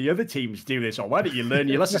 why don't the other teams do this? Or why don't you learn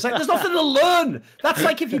your lessons? Like, there's nothing to learn. That's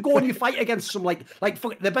like if you go and you fight against some, like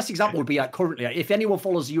the best example would be like currently, if anyone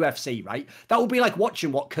follows UFC, right? That would be like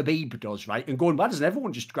watching what Khabib does, right? And going, why doesn't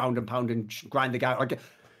everyone just ground and pound and grind the guy? Like,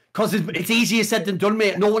 because it's easier said than done,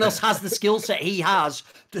 mate. No one else has the skill set he has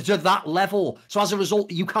to that level. So as a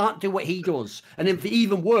result, you can't do what he does. And if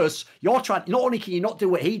even worse, you're trying. Not only can you not do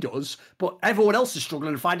what he does, but everyone else is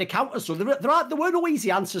struggling to find a counter. So there were no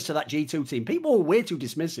easy answers to that G2 team. People were way too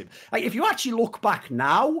dismissive. Like if you actually look back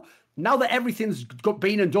now that everything's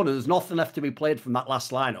been and done and there's nothing left to be played from that last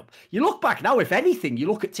lineup, you look back now, if anything, you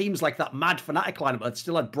look at teams like that mad Fnatic lineup that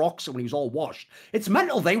still had Brox when he was all washed. It's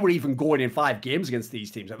mental they were even going in 5 games against these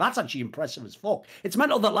teams. Like, that's actually impressive as fuck. It's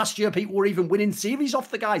mental that last year people were even winning series off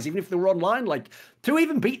the guys, even if they were online. Like, to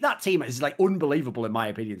even beat that team is like unbelievable in my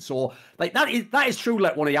opinion. So like that is truly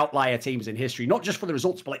like one of the outlier teams in history, not just for the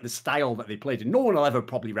results, but like the style that they played. And no one will ever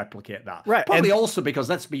probably replicate that. Right. Probably also because,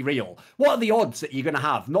 let's be real, what are the odds that you're going to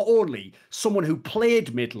have not only someone who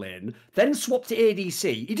played mid lane, then swapped to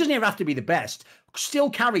ADC, he doesn't even have to be the best, still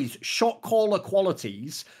carries shot caller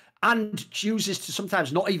qualities, and chooses to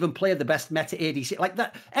sometimes not even play the best meta ADC. Like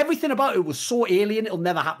that, everything about it was so alien, it'll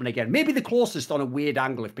never happen again. Maybe the closest on a weird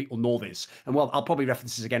angle, if people know this, and well, I'll probably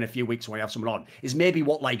reference this again in a few weeks when I have someone on, is maybe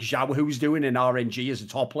what like Xiaohu's doing in RNG as a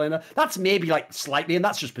top laner. That's maybe like slightly, and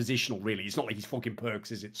that's just positional, really. It's not like he's fucking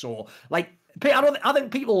perks, is it? So, like, I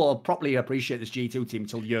think people will properly appreciate this G2 team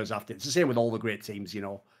until years after. It's the same with all the great teams, you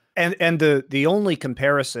know. And the only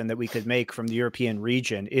comparison that we could make from the European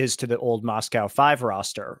region is to the old Moscow 5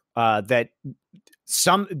 roster, that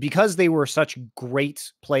because they were such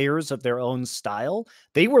great players of their own style,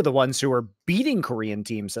 they were the ones who were beating Korean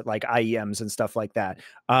teams at like IEMs and stuff like that.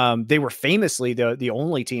 They were famously the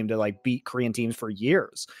only team to like beat Korean teams for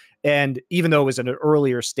years. And even though it was in an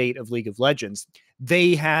earlier state of League of Legends,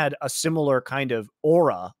 they had a similar kind of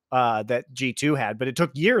aura that G2 had, but it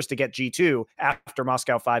took years to get G2 after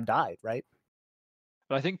Moscow 5 died, right?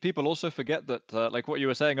 But I think people also forget that, like what you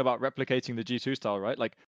were saying about replicating the G2 style, right?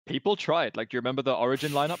 Like people tried. Like, do you remember the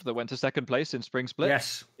Origin lineup that went to second place in Spring Split?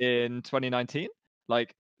 Yes. In 2019?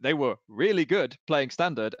 Like, they were really good playing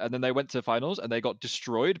standard, and then they went to finals and they got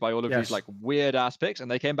destroyed by all of these like weird ass picks. And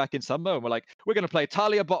they came back in summer and were like, we're going to play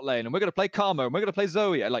Talia bot lane and we're going to play Karma and we're going to play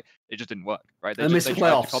Zoe. And like, it just didn't work, right? They missed the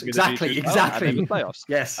playoffs. Exactly. The playoffs.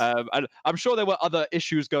 Yes. And I'm sure there were other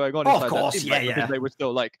issues going on. Of course, that team, because they were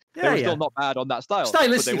still like, they were still not bad on that style.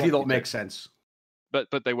 Stylistically, that makes sense.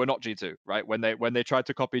 But they were not G2, right? When they tried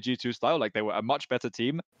to copy G2 style, like they were a much better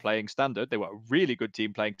team playing standard. They were a really good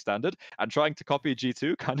team playing standard, and trying to copy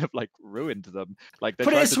G2 kind of like ruined them. Like they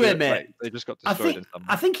put it this way, mate. They just got destroyed.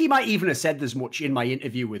 I think he might even have said as much in my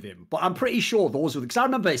interview with him, but I'm pretty sure those were because I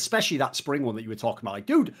remember especially that spring one that you were talking about. Like,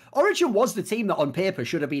 dude, Origin was the team that on paper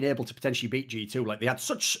should have been able to potentially beat G2. Like they had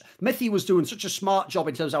Mithy was doing such a smart job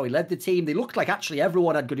in terms of how he led the team. They looked like actually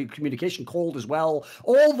everyone had good communication called as well.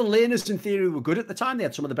 All the laners in theory were good at the time. They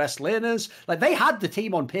had some of the best laners. Like they had the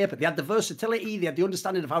team on paper. They had the versatility. They had the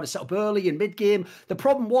understanding of how to set up early and mid game. The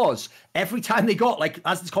problem was every time they got, like,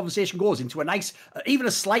 as this conversation goes, into a nice, even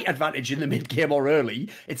a slight advantage in the mid game or early,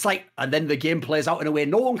 it's like, and then the game plays out in a way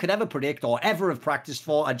no one could ever predict or ever have practiced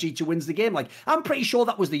for, and G2 wins the game. Like, I'm pretty sure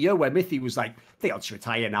that was the year where Mithy was like, I think I'll just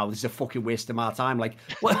retire now. This is a fucking waste of my time. Like,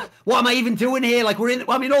 what am I even doing here? Like,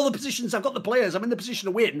 I'm in all the positions. I've got the players. I'm in the position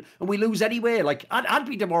to win, and we lose anyway. Like, I'd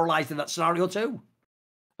be demoralized in that scenario too.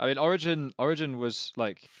 I mean, Origin was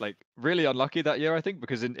like really unlucky that year, I think,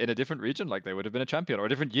 because in a different region, like they would have been a champion, or a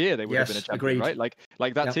different year they would have been a champion, right?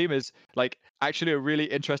 Like that team is like actually a really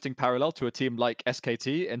interesting parallel to a team like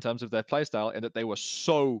SKT in terms of their playstyle, in that they were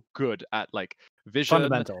so good at like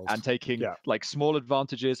vision and taking like small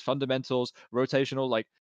advantages, fundamentals, rotational, like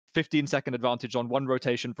 15-second advantage on one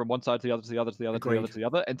rotation from one side to the other, to the other, to the other, to the other, to the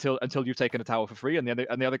other, until you've taken a tower for free, and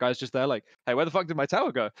the other guy's just there like, hey, where the fuck did my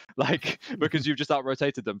tower go? Like, because you've just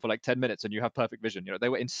out-rotated them for like 10 minutes and you have perfect vision. You know, they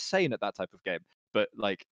were insane at that type of game, but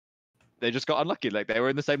like they just got unlucky. Like they were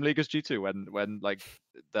in the same league as G2 when like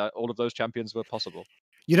all of those champions were possible.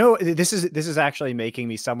 You know, this is actually making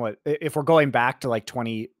me somewhat, if we're going back to like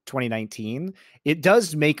 2019, it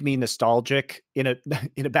does make me nostalgic in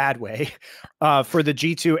a bad way for the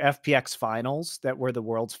G2 FPX finals that were the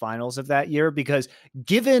world's finals of that year, because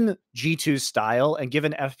given G2's style and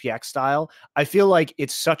given FPX style, I feel like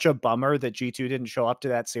it's such a bummer that G2 didn't show up to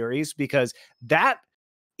that series, because that,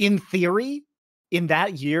 in theory, in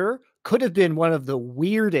that year could have been one of the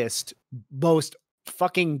weirdest, most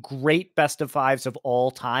fucking great best of fives of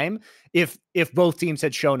all time if both teams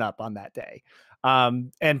had shown up on that day.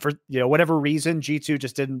 And for, you know, whatever reason, G2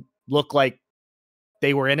 just didn't look like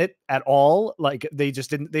they were in it at all. Like they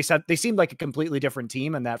just didn't, they seemed like a completely different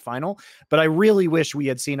team in that final. But I really wish we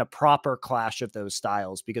had seen a proper clash of those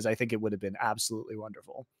styles, because I think it would have been absolutely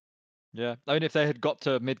wonderful. Yeah, I mean, if they had got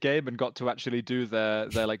to mid game and got to actually do their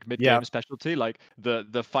like mid game specialty, like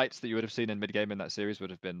the fights that you would have seen in mid game in that series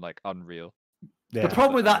would have been like unreal. The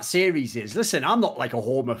problem with that series is, listen, I'm not like a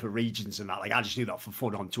homer for regions and that. Like, I just do that for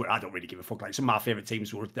fun on Twitter. I don't really give a fuck. Like, some of my favorite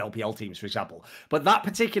teams were the LPL teams, for example. But that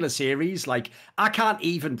particular series, like, I can't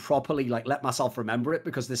even properly like let myself remember it,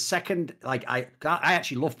 because the second, like, I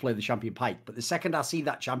actually love playing the champion Pike, but the second I see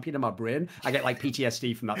that champion in my brain, I get like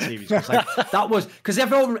PTSD from that series. Like, that was because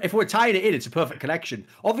if we're tying it in, it's a perfect connection.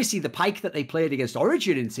 Obviously, the Pike that they played against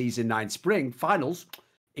Origin in Season 9 Spring Finals,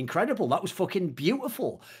 incredible. That was fucking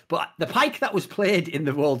beautiful. But the Pike that was played in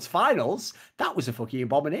the World's Finals, that was a fucking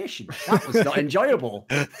abomination. That was not enjoyable.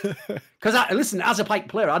 Because, listen, as a Pike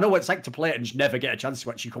player, I know what it's like to play it and just never get a chance to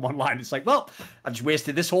actually come online. It's like, well, I just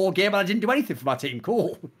wasted this whole game and I didn't do anything for my team.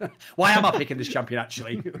 Cool. Why am I picking this champion,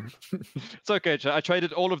 actually? It's okay. I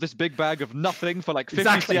traded all of this big bag of nothing for like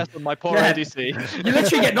 50 CS on my poor ADC. You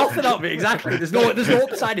literally get nothing out of it, exactly. There's no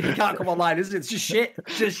upside if you can't come online, is it? It's just shit.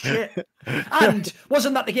 It's just shit. And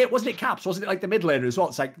wasn't that the game? Wasn't it Caps? Wasn't it like the mid laner as well?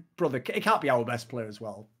 It's like, brother, it can't be our best player as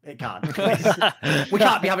well. It can't. We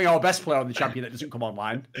can't be having our best player on the champion that doesn't come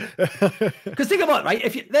online. Because think about it,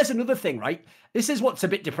 right? There's another thing, right? This is what's a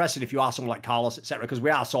bit depressing if you are someone like Carlos, etc. Because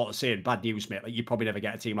we are sort of saying bad news, mate. Like, you probably never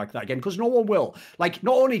get a team like that again, because no one will. Like,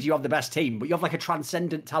 not only do you have the best team, but you have like a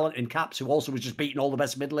transcendent talent in Caps who also was just beating all the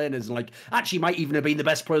best mid laners and like actually might even have been the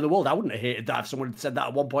best player in the world. I wouldn't have hated that if someone had said that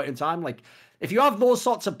at one point in time. Like, if you have those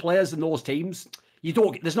sorts of players and those teams,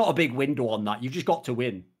 there's not a big window on that. You've just got to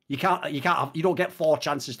win. You don't get 4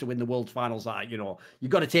 chances to win the World Finals.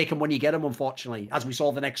 You've got to take them when you get them, unfortunately, as we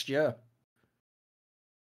saw the next year.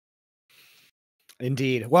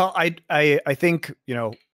 Indeed. Well, I think, you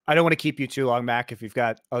know, I don't want to keep you too long, Mac, if you've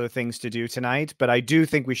got other things to do tonight, but I do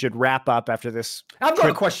think we should wrap up after this. I've got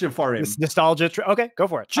a question for him. This nostalgia okay, go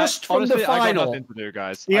for it. Just from the final. I got nothing to do,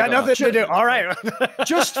 guys. You got nothing to do. All right.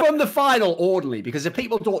 Just from the final orderly, because if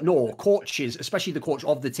people don't know, coaches, especially the coach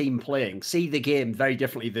of the team playing, see the game very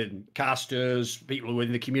differently than casters, people who are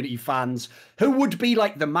in the community, fans. Who would be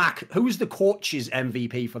like the Mac? Who's the coach's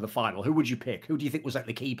MVP for the final? Who would you pick? Who do you think was like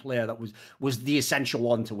the key player that was the essential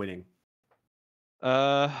one to winning?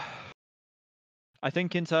 I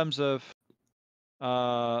think in terms of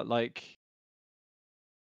like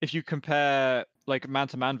if you compare like man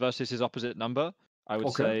to man versus his opposite number, I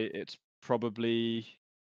would say it's probably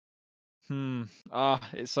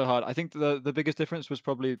it's so hard. I think the biggest difference was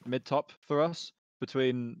probably mid top for us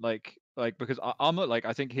between like because Armor, like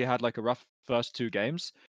I think he had like a rough first 2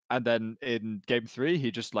 games, and then in game 3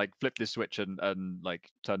 he just like flipped this switch and like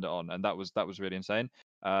turned it on, and that was really insane.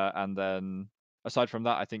 And then aside from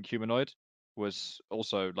that, I think Humanoid was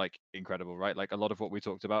also like incredible, right? Like a lot of what we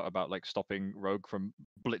talked about like stopping Rogue from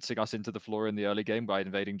blitzing us into the floor in the early game by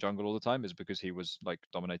invading jungle all the time is because he was like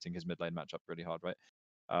dominating his mid lane matchup really hard, right?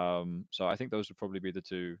 So I think those would probably be the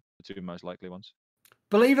two most likely ones.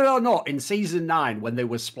 Believe it or not, in Season 9, when there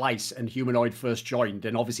was Splice and Humanoid first joined,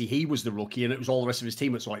 and obviously he was the rookie and it was all the rest of his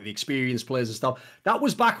teammates, so like the experienced players and stuff, that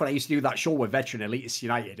was back when I used to do that show with Veteran Elitist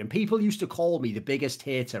United, and people used to call me the biggest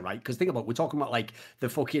hater, right? Because think about it, we're talking about like the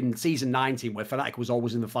fucking Season 19 where Fnatic was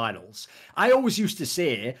always in the finals. I always used to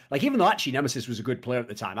say, like, even though actually Nemesis was a good player at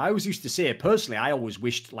the time, I always used to say, personally, I always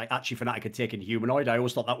wished like actually Fnatic had taken Humanoid. I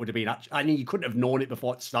always thought that would have been, I mean, you couldn't have known it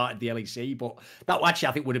before it started the LEC, but that actually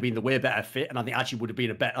I think would have been the way better fit, and I think actually would have been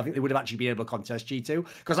I think they would have actually been able to contest G2,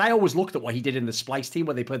 because I always looked at what he did in the Splice team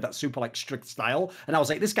where they played that super like strict style, and I was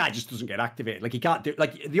like, this guy just doesn't get activated. Like, he can't do,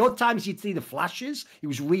 like, the odd times you'd see the flashes, he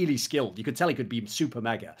was really skilled. You could tell he could be super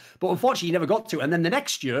mega, but unfortunately he never got to. And then the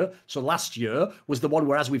next year, so last year, was the one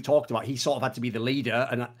where, as we've talked about, he sort of had to be the leader,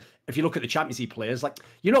 and if you look at the Champions League players, like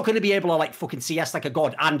you're not going to be able to like fucking CS like a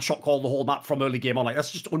god and shot call the whole map from early game on. Like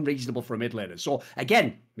that's just unreasonable for a mid laner. So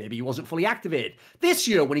again, maybe he wasn't fully activated. This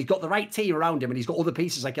year, when he's got the right team around him and he's got other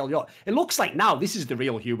pieces like Elliot, it looks like now this is the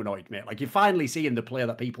real humanoid, mate. Like you're finally seeing the player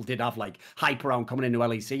that people did have like hype around coming into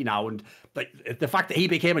LEC now, and the fact that he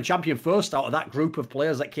became a champion first out of that group of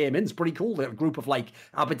players that came in is pretty cool. The group of like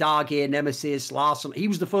Abadage, Nemesis, Larson. He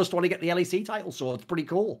was the first one to get the LEC title, so it's pretty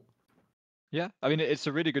cool. Yeah, I mean, it's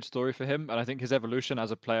a really good story for him, and I think his evolution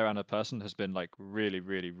as a player and a person has been like really,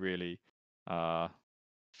 really, really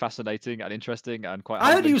fascinating and interesting and quite.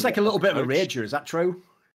 I heard he was like a little bit coach. of a rager. Is that true?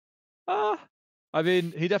 I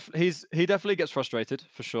mean, he definitely gets frustrated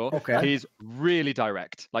for sure. Okay. He's really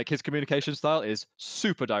direct. Like his communication style is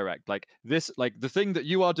super direct. Like this, like the thing that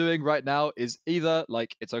you are doing right now is either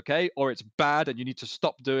like it's okay or it's bad, and you need to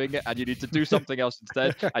stop doing it and you need to do something else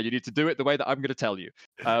instead, and you need to do it the way that I'm going to tell you.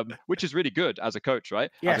 Which is really good as a coach,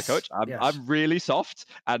 right? Yes, as a coach, I'm really soft,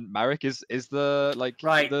 and Marek is the like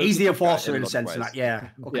right. He's the enforcer in a sense. That, yeah.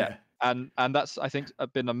 Okay. Yeah. And that's, I think,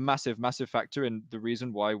 been a massive factor in the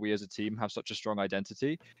reason why we as a team have such a strong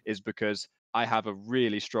identity is because I have a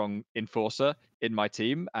really strong enforcer in my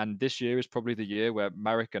team. And this year is probably the year where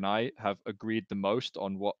Marek and I have agreed the most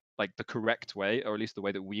on what like the correct way, or at least the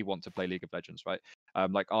way that we want to play League of Legends, right?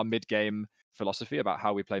 Like our mid-game philosophy about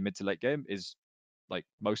how we play mid to late game is like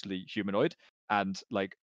mostly humanoid, and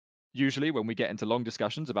like usually when we get into long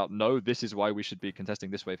discussions about no, this is why we should be contesting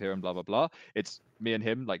this wave here and blah blah blah, it's me and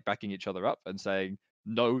him like backing each other up and saying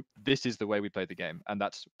no, this is the way we play the game. And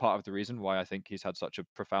that's part of the reason why I think he's had such a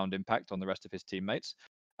profound impact on the rest of his teammates,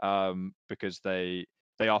 because they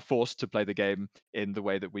are forced to play the game in the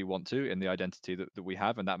way that we want to, in the identity that we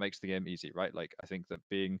have, and that makes the game easy, right? Like I think that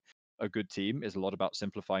being a good team is a lot about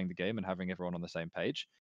simplifying the game and having everyone on the same page.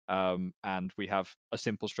 And we have a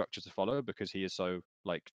simple structure to follow because he is so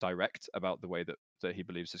like direct about the way that he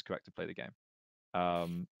believes is correct to play the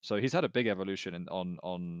game. So he's had a big evolution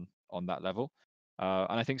on that level,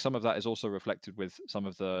 and I think some of that is also reflected with some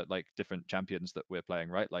of the like different champions that we're playing.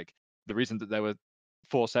 Right, like the reason that there were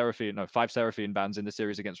 5 Seraphine bans in the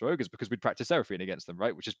series against Rogue is because we'd practiced Seraphine against them,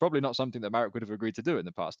 right? Which is probably not something that Marek would have agreed to do in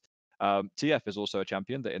the past. TF is also a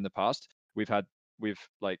champion that in the past we've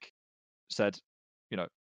like said, you know,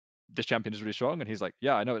 this champion is really strong, and he's like,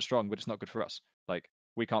 yeah, I know it's strong, but it's not good for us. Like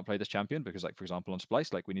we can't play this champion because, like, for example, on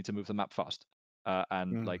Splice, like we need to move the map fast.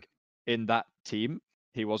 Like in that team,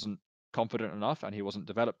 he wasn't confident enough, and he wasn't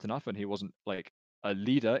developed enough, and he wasn't like a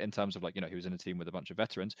leader in terms of like, you know, he was in a team with a bunch of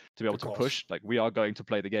veterans to be able to push. Like we are going to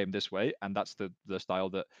play the game this way, and that's the style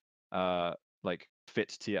that like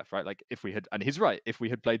fits TF, right? Like if we had, and he's right, if we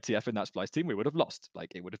had played TF in that Splice team, we would have lost.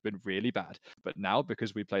 Like it would have been really bad. But now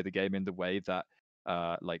because we play the game in the way that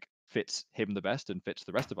like fits him the best and fits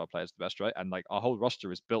the rest of our players the best, right? And like our whole roster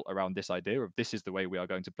is built around this idea of this is the way we are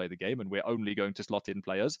going to play the game, and we're only going to slot in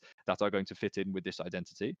players that are going to fit in with this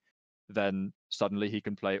identity. Then suddenly he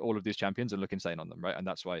can play all of these champions and look insane on them, right? And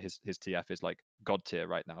that's why his TF is like god tier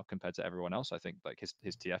right now compared to everyone else. I think like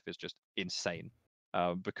his TF is just insane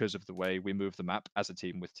because of the way we move the map as a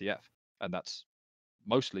team with TF, and that's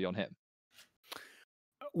mostly on him.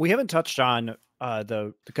 We haven't touched on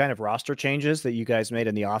the kind of roster changes that you guys made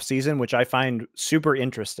in the offseason, which I find super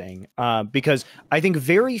interesting because I think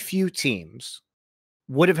very few teams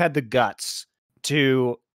would have had the guts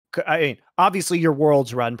to, I mean, obviously your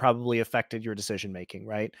Worlds run probably affected your decision making,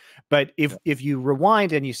 right? But if you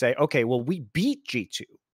rewind and you say, okay, well, we beat G2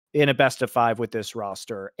 in a best of 5 with this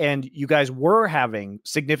roster, and you guys were having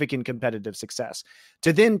significant competitive success,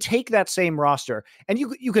 to then take that same roster, and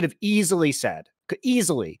you could have easily said,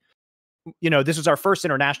 you know, this is our first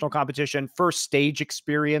international competition, first stage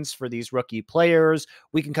experience for these rookie players.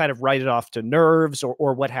 We can kind of write it off to nerves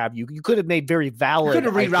or what have you. You could have made very valid. You could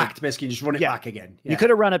have re-racked basically, just run it back again. Yeah. You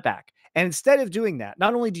could have run it back. And instead of doing that,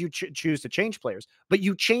 not only do you choose to change players, but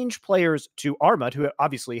you change players to Armut, who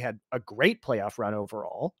obviously had a great playoff run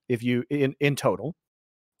overall, if you in total.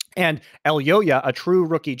 And Elyoya, a true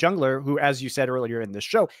rookie jungler who, as you said earlier in the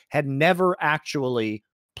show, had never actually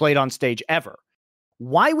played on stage ever.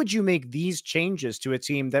 Why would you make these changes to a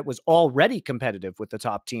team that was already competitive with the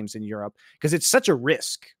top teams in Europe? Because it's such a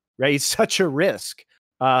risk, right? It's such a risk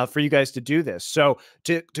for you guys to do this. So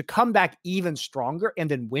to come back even stronger and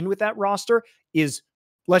then win with that roster is,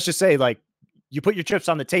 let's just say, like, you put your chips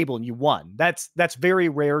on the table and you won. That's very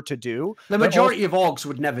rare to do. The majority of orgs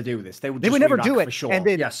would never do this. They would never do it. For sure. And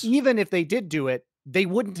then even if they did do it, they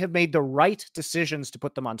wouldn't have made the right decisions to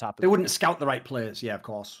put them on top of it. They wouldn't scout the right players. Yeah, of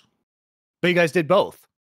course. But you guys did both.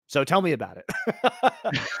 So tell me about it.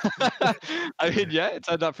 I mean, yeah, it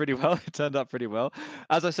turned out pretty well.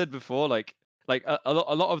 As I said before, like like a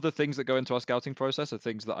lot of the things that go into our scouting process are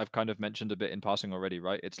things that I've kind of mentioned a bit in passing already,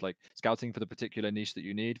 right? It's like scouting for the particular niche that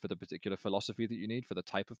you need, for the particular philosophy that you need, for the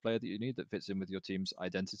type of player that you need that fits in with your team's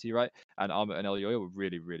identity, right? And Armor and Elyoyo were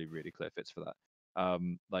really, really, really clear fits for that.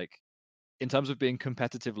 Like in terms of being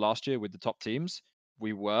competitive last year with the top teams,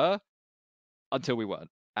 we were until we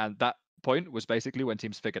weren't. And that point was basically when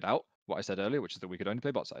teams figured out what I said earlier, which is that we could only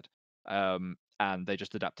play bot side. And they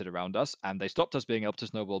just adapted around us, and they stopped us being able to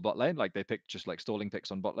snowball bot lane. Like they picked just like stalling picks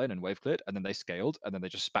on bot lane and wave cleared, and then they scaled, and then they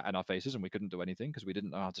just spat in our faces, and we couldn't do anything because we didn't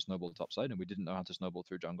know how to snowball top side, and we didn't know how to snowball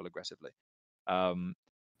through jungle aggressively.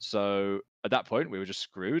 So at that point, we were just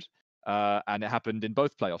screwed, and it happened in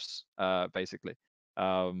both playoffs, basically.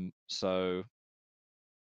 So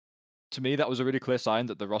to me, that was a really clear sign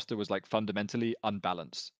that the roster was like fundamentally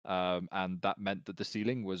unbalanced, and that meant that the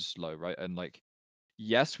ceiling was low, right? And like,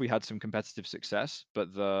 yes, we had some competitive success,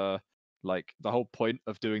 but the whole point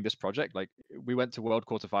of doing this project, like we went to World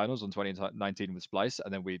Quarterfinals in 2019 with Splice,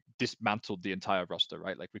 and then we dismantled the entire roster,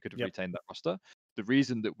 right? Like we could have retained that roster. The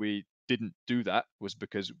reason that we didn't do that was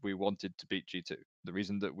because we wanted to beat G2. The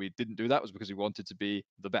reason that we didn't do that was because we wanted to be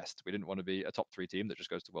the best. We didn't want to be a top 3 team that just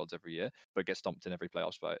goes to Worlds every year, but gets stomped in every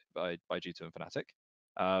playoffs by G2 and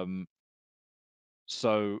Fnatic.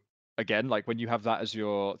 So again, like when you have that as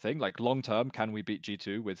your thing, like long term, can we beat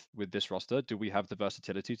G2 with this roster? Do we have the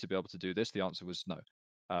versatility to be able to do this? The answer was no.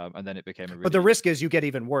 And then it became a really... But the risk is you get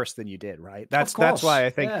even worse than you did, right? That's why I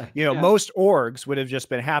think, most orgs would have just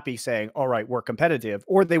been happy saying, all right, we're competitive,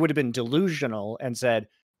 or they would have been delusional and said,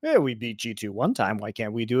 yeah, we beat G2 one time. Why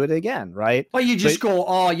can't we do it again, right? Or you just go,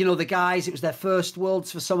 oh, the guys, it was their first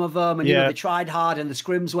Worlds for some of them, and, they tried hard and the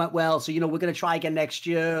scrims went well, so, we're going to try again next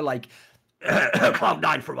year, like...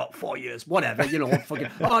 Cloud9 for about 4 years, whatever, fucking,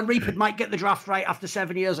 and Reaper might get the draft right after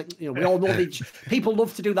 7 years. Like, we all know people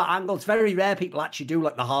love to do that angle. It's very rare people actually do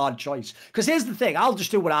like the hard choice. Because here's the thing, I'll just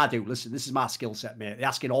do what I do. Listen, this is my skill set, mate. They're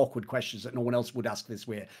asking awkward questions that no one else would ask this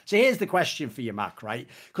way. So here's the question for you, Mac, right?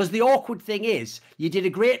 Because the awkward thing is, you did a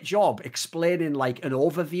great job explaining like an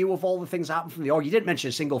overview of all the things that happened from the org. You didn't mention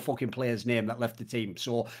a single fucking player's name that left the team.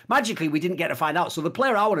 So magically, we didn't get to find out. So the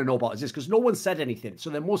player I want to know about is this, because no one said anything. So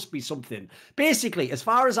there must be something. Basically, as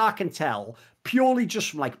far as I can tell, purely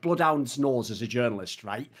just from like Bloodhound's nose as a journalist,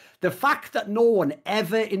 right? The fact that no one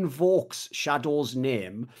ever invokes Shadow's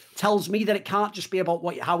name tells me that it can't just be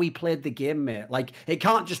about how he played the game, mate. Like, it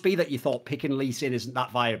can't just be that you thought picking Lee Sin isn't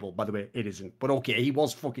that viable. By the way, it isn't. But okay, he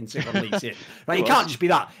was fucking sick on Lee Sin, right? It can't just be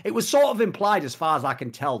that. It was sort of implied, as far as I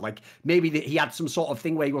can tell, like maybe that he had some sort of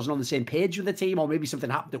thing where he wasn't on the same page with the team, or maybe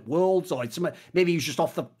something happened at Worlds, or maybe he was just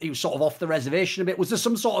sort of off the reservation a bit. Was there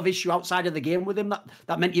some sort of issue outside of the game with him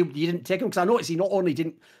that meant you didn't take him? Because I noticed he not only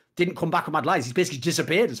didn't come back on Mad Lions, he's basically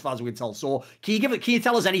disappeared as far as we can tell. So can you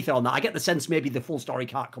tell us anything on that? I get the sense maybe the full story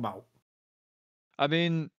can't come out. I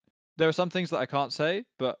mean, there are some things that I can't say,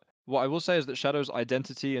 but what I will say is that Shadow's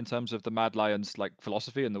identity in terms of the Mad Lions like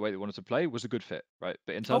philosophy and the way they wanted to play was a good fit, right?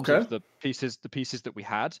 But in terms of the pieces that we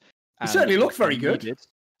had, he certainly looked very good.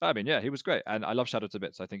 I mean, yeah, he was great, and I love Shadow to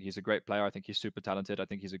bits. I think he's a great player. I think he's super talented. I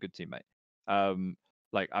think he's a good teammate.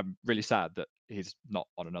 Like, I'm really sad that he's not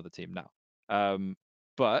on another team now.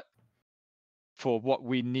 But for what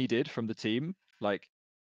we needed from the team, like,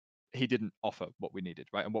 he didn't offer what we needed,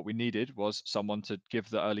 right? And what we needed was someone to give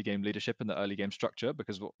the early game leadership and the early game structure,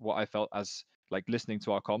 because what I felt as like listening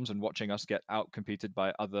to our comms and watching us get out competed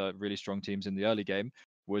by other really strong teams in the early game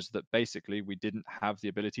was that basically we didn't have the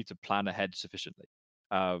ability to plan ahead sufficiently.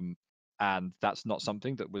 And that's not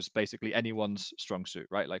something that was basically anyone's strong suit,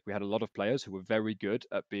 right? Like, we had a lot of players who were very good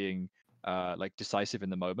at being like decisive in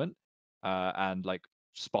the moment and like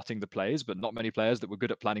spotting the plays, but not many players that were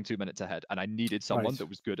good at planning 2 minutes ahead. And I needed someone that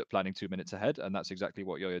was good at planning 2 minutes ahead, and that's exactly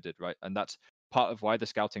what Yoyo did, right? And that's part of why the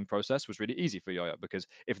scouting process was really easy for Yoyo, because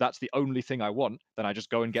if that's the only thing I want, then I just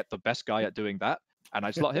go and get the best guy at doing that, and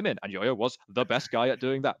I slot him in. And Yoyo was the best guy at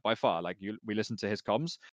doing that by far. Like, we listened to his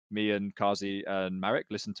comms. Me and Kazi and Marek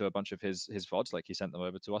listened to a bunch of his VODs. Like, he sent them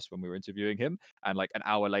over to us when we were interviewing him. And like an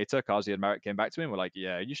hour later, Kazi and Marek came back to me and were like,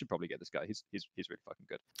 "Yeah, you should probably get this guy. He's really fucking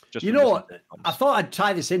good." Just what? I thought I'd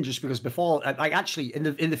tie this in just because before, like, actually, in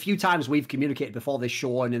the few times we've communicated before this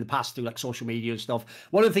show and in the past through like social media and stuff,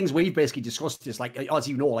 one of the things we've basically discussed is, like, as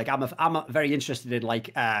you know, like I'm very interested in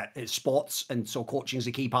like sports, and so coaching is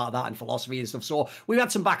a key part of that, and philosophy and stuff. So we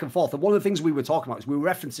had some back and forth, and one of the things we were talking about is we were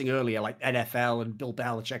referencing earlier like NFL and Bill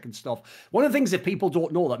Belichick Belichick and stuff. One of the things that people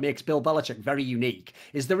don't know that makes Bill Belichick very unique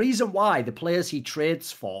is the reason why the players he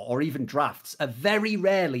trades for or even drafts are very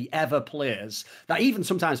rarely ever players that even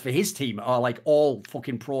sometimes for his team are like all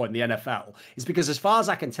fucking pro in the NFL is because as far as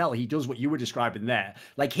I can tell, he does what you were describing there.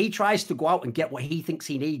 Like he tries to go out and get what he thinks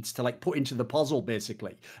he needs to like put into the puzzle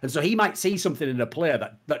basically. And so he might see something in a player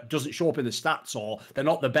that doesn't show up in the stats or they're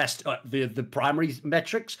not the best at the primary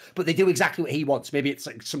metrics, but they do exactly what he wants. Maybe it's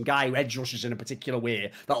like some guy who edge rushes in a particular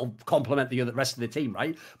way that'll complement the rest of the team,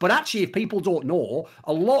 right? But actually, if people don't know,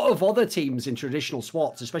 a lot of other teams in traditional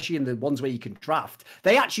sports, especially in the ones where you can draft,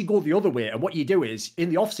 they actually go the other way. And what you do is in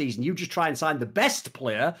the offseason, you just try and sign the best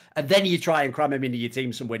player and then you try and cram him into your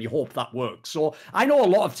team somewhere and you hope that works. So I know a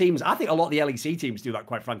lot of teams, I think a lot of the LEC teams do that,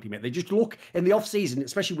 quite frankly, mate. They just look in the offseason,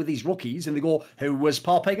 especially with these rookies, and they go, who was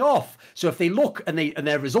popping off? So if they look and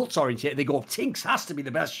they're results oriented, they go, Tinks has to be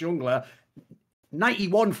the best jungler.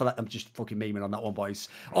 91 for that. I'm just fucking memeing on that one, boys.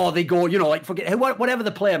 Or they go, like forget whatever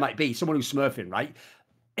the player might be, someone who's smurfing, right?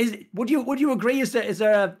 Would you agree? Is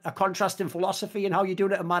there a contrast in philosophy in how you're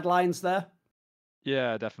doing it at Mad Lions there?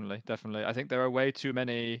 Yeah, definitely. I think there are way too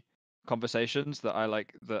many conversations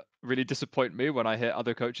that really disappoint me when I hear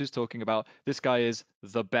other coaches talking about this guy is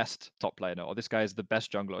the best top laner, or this guy is the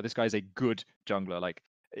best jungler, or this guy is a good jungler. Like,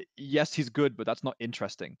 yes, he's good, but that's not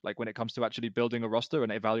interesting. Like when it comes to actually building a roster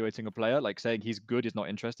and evaluating a player, like saying he's good is not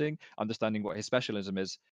interesting. Understanding what his specialism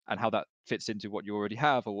is and how that fits into what you already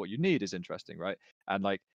have or what you need is interesting, right? And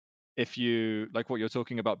like if you like what you're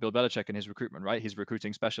talking about Bill Belichick and his recruitment, right? He's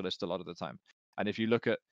recruiting specialists a lot of the time. And if you look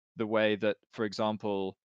at the way that, for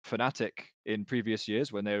example, Fnatic in previous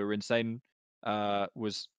years when they were insane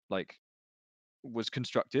was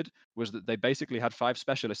constructed was that they basically had 5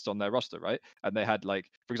 specialists on their roster, right? And they had like,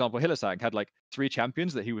 for example, Hylissang had like 3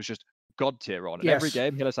 champions that he was just god tier on. And every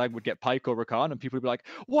game, Hylissang would get Pyke or Rakan, and people would be like,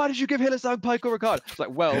 "Why did you give Hylissang Pyke or Rakan?" It's like,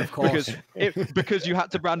 well, because you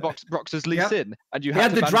had to brand Brox's Lee Sin, and you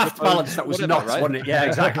had the draft balance that was nuts, right? Wasn't it? Yeah,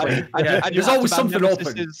 exactly. And there's always something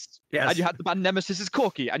open. Yes. And you had to ban Nemesis's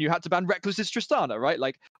Corki, and you had to ban Reckless's Tristana, right?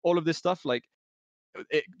 Like all of this stuff, like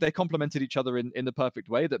they complemented each other in the perfect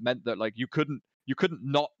way that meant that like you couldn't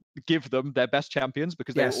not give them their best champions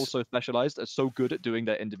because they were also specialized as so good at doing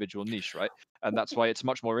their individual niche, right? And that's why it's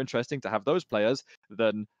much more interesting to have those players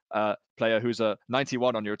than a player who's a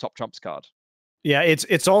 91 on your top trumps card. Yeah,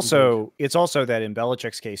 it's also that in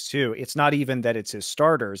Belichick's case too, it's not even that it's his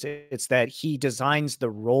starters, it's that he designs the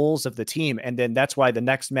roles of the team, and then that's why the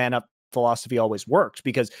next man up philosophy always worked,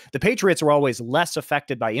 because the Patriots were always less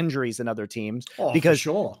affected by injuries than other teams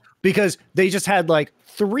because they just had like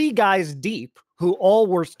 3 guys deep who all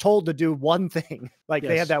were told to do one thing. Like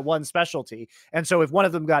they had that one specialty. And so if one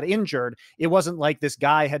of them got injured, it wasn't like this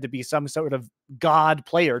guy had to be some sort of god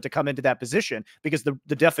player to come into that position, because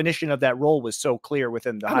the definition of that role was so clear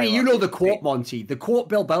within the hierarchy. You know the quote, Monty, the quote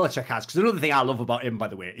Bill Belichick has, because another thing I love about him, by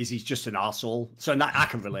the way, is he's just an arsehole. So that I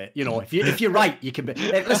can relate. If you're right, you can be.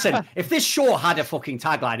 Listen, if this show had a fucking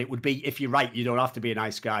tagline, it would be, if you're right, you don't have to be a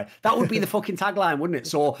nice guy. That would be the fucking tagline, wouldn't it?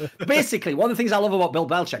 So basically, one of the things I love about Bill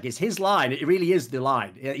Belichick is his line. It really is the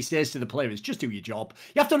line. He says to the players, just do your job.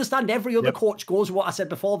 You have to understand every other coach goes with what I said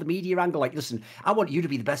before, the media angle. Like, listen, I want you to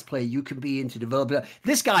be the best player you can be and to develop it.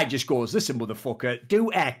 This guy just goes, listen, motherfucker,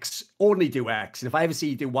 do X, only do X. And if I ever see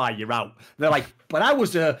you do Y, you're out. They're like, but I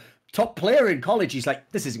was a top player in college. He's like,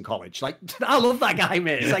 this isn't college. Like, I love that guy,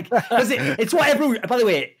 mate. It's like, it's what by the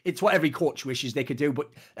way, it's what every coach wishes they could do. But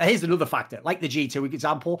here's another factor, like the G2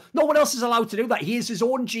 example, no one else is allowed to do that. He is his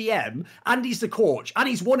own GM and he's the coach and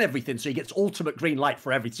he's won everything. So he gets ultimate green light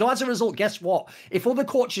for everything. So as a result, guess what? If other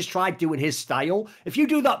coaches tried doing his style, if you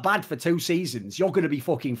do that bad for 2 seasons, you're going to be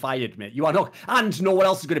fucking fired, mate. You are not, and no one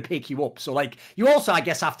else is going to pick you up. So like, you also, I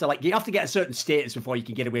guess, have to get a certain status before you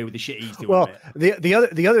can get away with the shit he's doing. Well,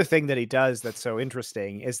 the other thing that he does that's so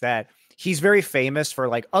interesting is that he's very famous for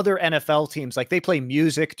like other NFL teams. Like they play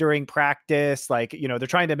music during practice. Like, they're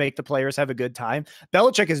trying to make the players have a good time.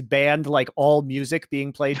 Belichick has banned like all music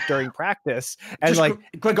being played during practice, and just like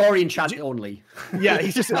Gregorian chant only. Yeah,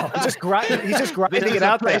 he's just grinding it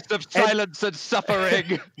out there. Of silence and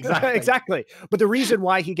suffering. Exactly. But the reason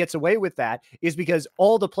why he gets away with that is because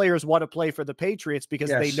all the players want to play for the Patriots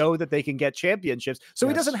because they know that they can get championships. So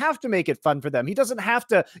he doesn't have to make it fun for them. He doesn't have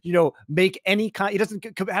to, make any kind. He doesn't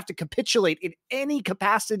have to capitulate in any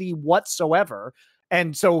capacity whatsoever.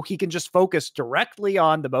 And so he can just focus directly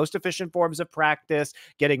on the most efficient forms of practice,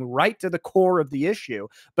 getting right to the core of the issue.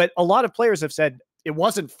 But a lot of players have said it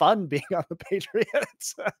wasn't fun being on the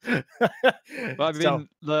Patriots. Well, I mean,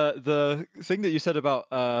 the thing that you said about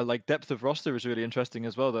like depth of roster is really interesting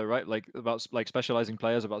as well, though, right? Like about like specializing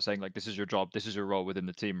players, about saying like this is your job, this is your role within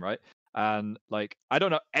the team, right? And like, I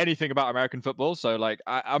don't know anything about American football, so like,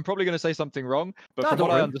 I'm probably going to say something wrong. But No, from don't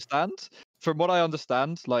what I worry.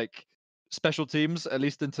 understand, like special teams, at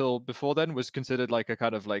least until before then, was considered like a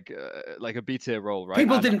kind of like a B tier role, right?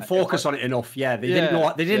 People And didn't focus on it enough. Yeah, they didn't Yeah,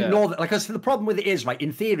 know. They didn't yeah. know that. Like, 'cause the problem with it is, right?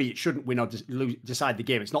 In theory, it shouldn't win or decide the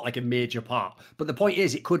game. It's not like a major part. But the point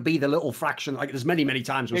is, it could be the little fraction. Like, there's many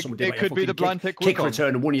times where someone did It like could a be the fucking blind pick kick Wukong.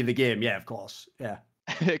 return and won you the game. Yeah, of course. Yeah.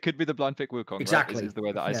 It could be the blind pick Wukong, Exactly. right? Is the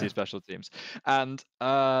way that I Yeah. see special teams. And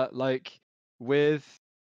like with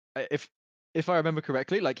if I remember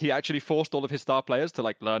correctly, like he actually forced all of his star players to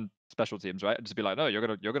like learn special teams, right? And just be like, no, you're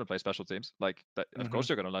gonna play special teams. Like, of course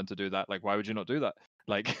you're gonna learn to do that. Like, why would you not do that?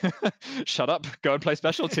 Like, shut up, go and play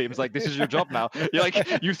special teams. Like, this is your job now. You're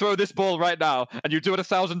like, you throw this ball right now, and you do it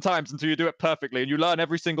 1,000 times until you do it perfectly, and you learn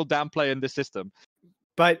every single damn play in this system.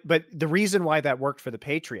 But the reason why that worked for the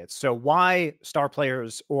Patriots, so why star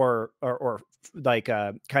players or like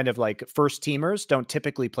kind of like first teamers don't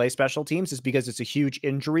typically play special teams is because it's a huge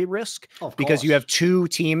injury risk, because you have two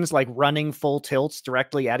teams like running full tilts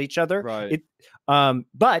directly at each other. Right.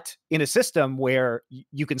 But in a system where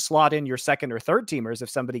you can slot in your second or third teamers, if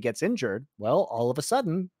somebody gets injured, well, all of a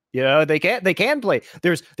sudden, you know, they can play.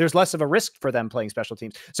 There's less of a risk for them playing special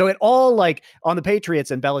teams. So it all, like on the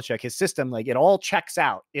Patriots and Belichick, his system, like it all checks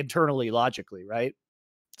out internally, logically, right?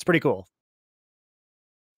 It's pretty cool.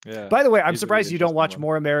 Yeah. By the way, I'm He's a surprised really you don't watch interesting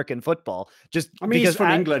more American football. Just I mean, because he's from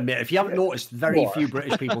England, mate. If you haven't noticed, very few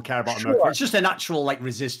British people care about America. It's just a natural like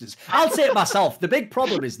resistance. I'll say it myself. The big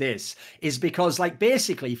problem is because like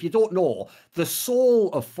basically, if you don't know, the soul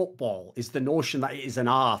of football is the notion that it is an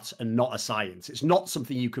art and not a science. It's not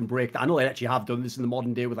something you can break. I know they actually have done this in the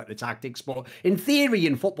modern day with like the tactics, but in theory,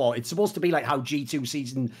 in football, it's supposed to be like how G2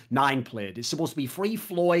 Season 9 played. It's supposed to be free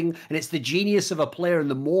flowing, and it's the genius of a player in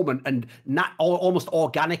the moment and almost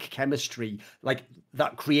organic chemistry like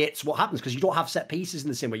that creates what happens, because you don't have set pieces in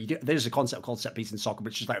the same way. There's a concept called set piece in soccer,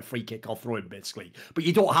 which is like a free kick or throw in basically, but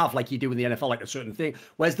you don't have like you do in the NFL like a certain thing.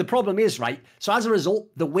 Whereas the problem is, right, so as a result,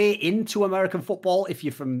 the way into American football, if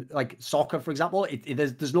you're from like soccer for example,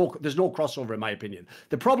 there's no crossover in my opinion.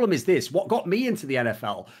 The problem is this: what got me into the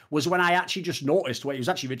NFL was when I actually just noticed, it was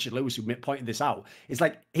actually Richard Lewis who pointed this out. It's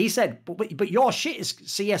like he said, but your shit is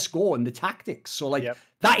CS:GO and the tactics, so like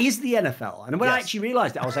that is the NFL. And when I actually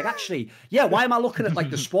realized it, I was like, actually, yeah, why am I looking at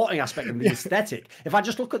like the sporting aspect and the aesthetic? If I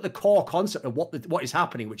just look at the core concept of what is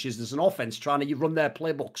happening, which is there's an offense trying to run their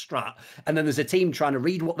playbook strat, and then there's a team trying to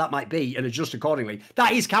read what that might be and adjust accordingly.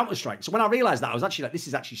 That is Counter-Strike. So when I realized that, I was actually like, this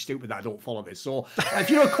is actually stupid that I don't follow this. So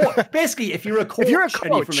if you're a coach, basically, if you're a coach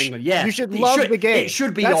and you're from England, you should love the game. It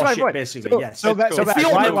should be That's your my shit, point. basically. Yes. So it's the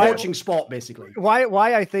ultimate coaching sport, basically.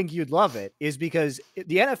 Why I think you'd love it is because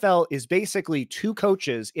the NFL is basically two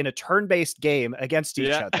coaches in a turn-based game against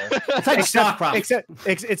each other. It's like StarCraft.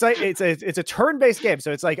 It's a turn-based game.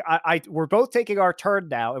 So it's like we're both taking our turn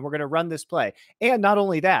now, and we're going to run this play. And not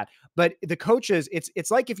only that, but the coaches,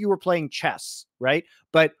 it's like if you were playing chess, right?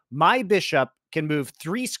 But my bishop can move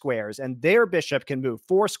 3 squares and their bishop can move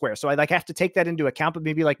 4 squares. So I like have to take that into account, but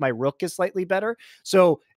maybe like my rook is slightly better.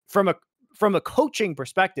 So from a coaching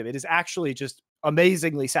perspective, it is actually just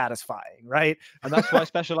amazingly satisfying, right? And that's why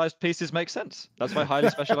specialized pieces make sense. That's why highly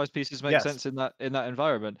specialized pieces make sense in that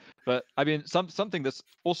environment. But I mean, something that's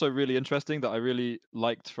also really interesting that I really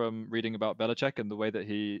liked from reading about Belichick and the way that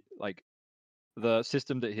he the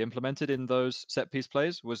system that he implemented in those set piece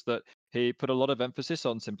plays was that he put a lot of emphasis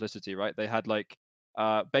on simplicity, right? They had like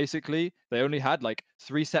basically they only had like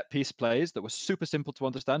 3 set piece plays that were super simple to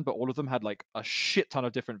understand, but all of them had like a shit ton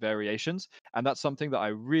of different variations. And that's something that I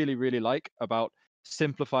really, really like about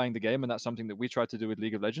simplifying the game. And that's something that we try to do with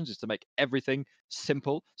League of Legends, is to make everything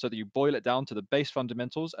simple so that you boil it down to the base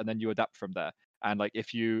fundamentals and then you adapt from there. And like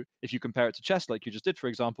if you compare it to chess, like you just did, for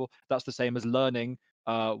example, that's the same as learning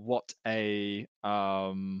what a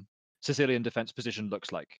Sicilian defense position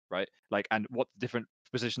looks like, right? Like, and what different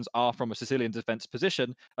positions are from a Sicilian defense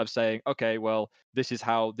position of saying, okay, well, this is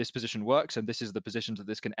how this position works, and this is the positions that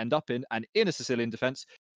this can end up in. And in a Sicilian defense,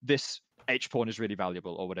 this H pawn is really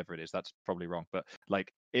valuable, or whatever it is. That's probably wrong, but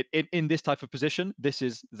like in this type of position, this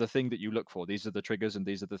is the thing that you look for. These are the triggers, and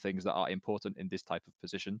these are the things that are important in this type of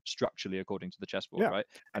position structurally, according to the chessboard, right?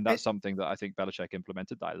 And that's something that I think Belichick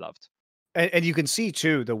implemented that I loved. And you can see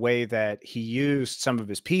too the way that he used some of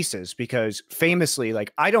his pieces, because famously,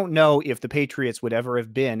 like, I don't know if the Patriots would ever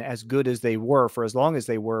have been as good as they were for as long as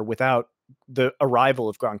they were without the arrival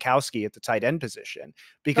of Gronkowski at the tight end position,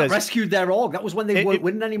 because that rescued their org. That was when they weren't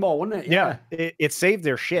winning anymore, wasn't it? Yeah, it saved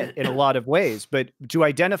their shit in a lot of ways. But to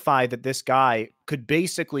identify that this guy could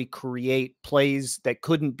basically create plays that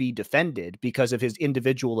couldn't be defended because of his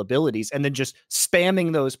individual abilities, and then just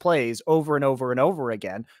spamming those plays over and over and over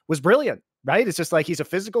again was brilliant. Right? It's just like, he's a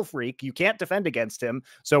physical freak. You can't defend against him.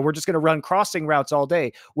 So we're just going to run crossing routes all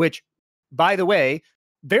day, which, by the way,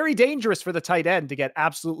 very dangerous for the tight end to get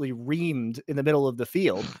absolutely reamed in the middle of the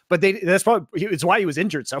field. But that's probably, it's why he was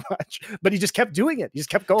injured so much. But he just kept doing it. He just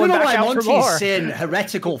kept going back out for more. Monty's saying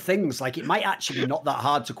heretical things. Like, it might actually be not that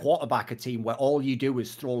hard to quarterback a team where all you do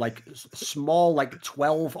is throw like small, like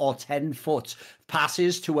 12 or 10 foot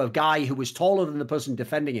passes to a guy who is taller than the person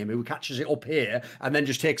defending him, who catches it up here and then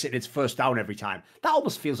just takes it and it's first down every time. That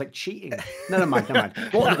almost feels like cheating. Never mind.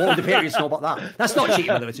 What would the Patriots know about that? That's not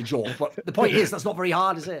cheating, whether it's a joke. But the point is, that's not very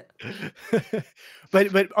hard, is it?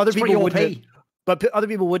 but other people wouldn't have, but other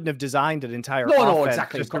people wouldn't have designed an entire offense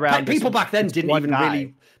exactly. just around people back then didn't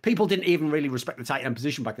even really respect the tight end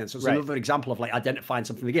position back then. So it's another example of like identifying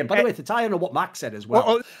something in the game. By the way, to tie on what Max said as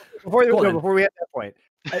well. Before we hit that point,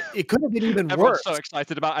 it could have been even Everyone's worse. So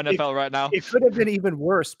excited about NFL right now. It could have been even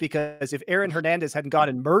worse, because if Aaron Hernandez hadn't gone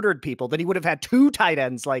and murdered people, then he would have had 2 tight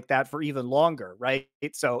ends like that for even longer, right?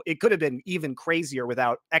 So it could have been even crazier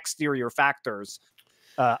without exterior factors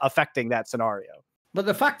affecting that scenario. But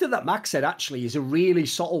the factor that Max said actually is a really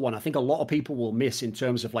subtle one. I think a lot of people will miss in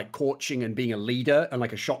terms of like coaching and being a leader and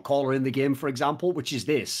like a shot caller in the game, for example, which is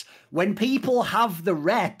this: when people have the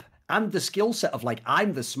rep and the skill set of like,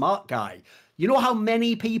 I'm the smart guy. You know how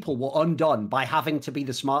many people were undone by having to be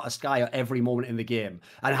the smartest guy at every moment in the game,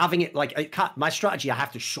 and having it like, my strategy, I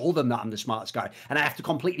have to show them that I'm the smartest guy, and I have to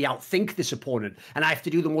completely outthink this opponent, and I have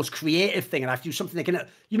to do the most creative thing, and I have to do something that can,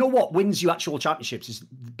 you know what wins you actual championships is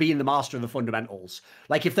being the master of the fundamentals.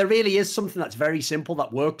 Like, if there really is something that's very simple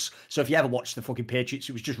that works. So if you ever watch the fucking Patriots,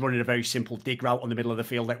 it was just running a very simple dig route on the middle of the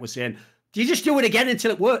field that was saying, you just do it again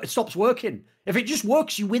until it stops working. If it just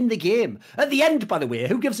works, you win the game. At the end, by the way,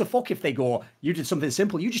 who gives a fuck if they go, you did something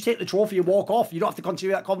simple? You just take the trophy and walk off. You don't have to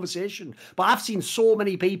continue that conversation. But I've seen so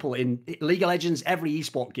many people in League of Legends, every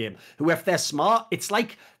esport game, who, if they're smart, it's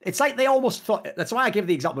like they almost thought, that's why I give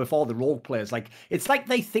the example before, the role players. Like, it's like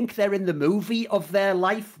they think they're in the movie of their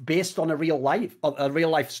life based on a real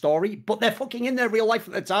life story, but they're fucking in their real life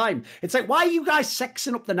at the time. It's like, why are you guys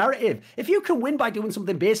sexing up the narrative? If you can win by doing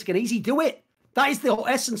something basic and easy, do it. That is the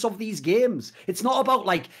essence of these games. It's not about,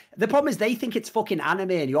 like, the problem is they think it's fucking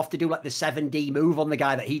anime and you have to do like the 7D move on the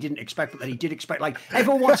guy that he didn't expect, but that he did expect. Like,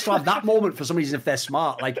 everyone wants to have that moment for some reason if they're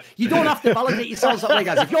smart. Like, you don't have to validate yourselves that way,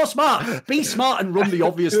 guys. If you're smart, be smart and run the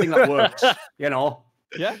obvious thing that works, you know?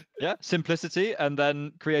 Yeah. Simplicity, and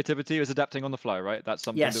then creativity is adapting on the fly, right? That's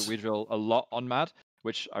something that we drill a lot on Mad,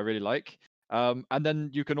 which I really like. And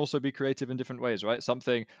then you can also be creative in different ways, right? I'm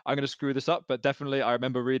going to screw this up, but definitely I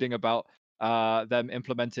remember reading about them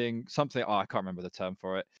implementing something. I can't remember the term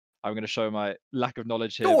for it. I'm going to show my lack of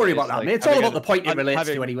knowledge here. Don't worry about that, like, mate. It's all about the point it relates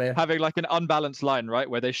to anyway. Having like an unbalanced line, right?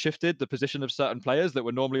 Where they shifted the position of certain players that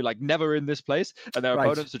were normally like never in this place, and their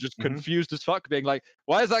opponents are just confused as fuck, being like,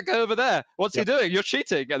 why is that guy over there? What's he doing? You're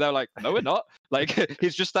cheating. And they're like, no, we're not. Like,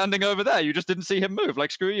 he's just standing over there. You just didn't see him move. Like,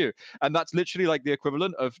 screw you. And that's literally like the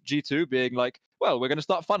equivalent of G2 being like, well, we're going to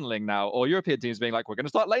start funneling now. Or European teams being like, we're going to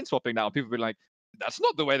start lane swapping now. And people being like, that's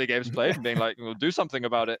not the way the game's played, and being like, we'll do something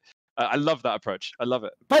about it. I love that approach. I love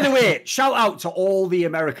it. By the way, shout out to all the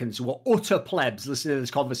Americans who are utter plebs listening to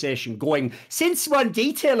this conversation going, since one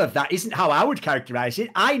detail of that isn't how I would characterize it,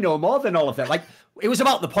 I know more than all of them. Like, it was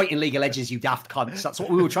about the point in League of Legends, you daft cunts. That's what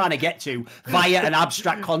we were trying to get to via an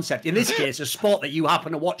abstract concept. In this case, a sport that you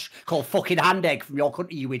happen to watch called fucking hand egg from your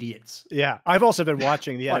country, you idiots. Yeah, I've also been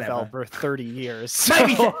watching the NFL for 30 years. So.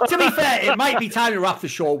 To be fair, it might be time to wrap the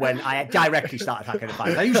show when I directly start attacking the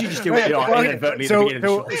fans. I usually just do it inadvertently at the beginning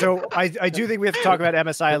of the show. So I do think we have to talk about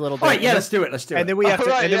MSI a little bit. All right, yeah, let's do it. And then we have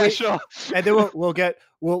to. And then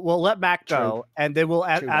we'll let Mac go, and then we'll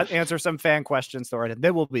answer some fan questions, Thorin, and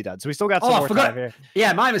then we'll be done. So we still got some more time here.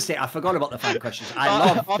 Yeah, my mistake. I forgot about the fan questions.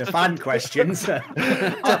 I love the fan questions.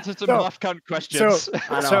 Answer some rough cunt questions.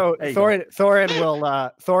 So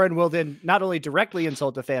Thorin will then not only directly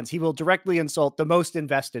insult the fans, he will directly insult the most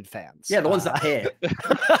invested fans. Yeah, the ones that pay.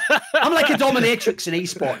 I'm like a dominatrix in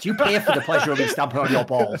esports. You pay for the pleasure of me stamping on your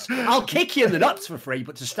balls. I'll kick you in the nuts for free,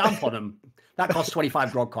 but to stamp on them, that costs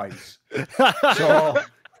 25 grog coins. So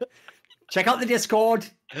check out the Discord,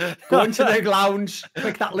 go into the lounge,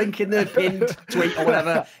 click that link in the pinned tweet or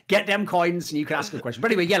whatever, get them coins, and you can ask a question.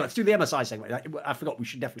 But anyway, yeah, let's do the MSI segment. I forgot we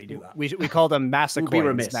should definitely do that. We call them Massa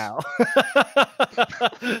coins now.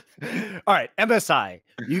 All right, MSI.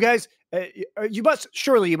 You guys, you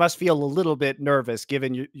must feel a little bit nervous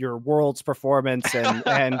given your Worlds performance and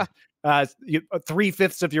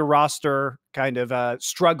 3/5 of your roster kind of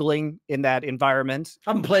struggling in that environment. I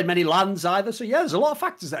haven't played many lands either, so yeah, there's a lot of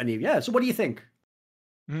factors that I need. Yeah, so what do you think?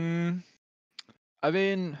 I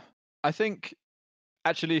mean, I think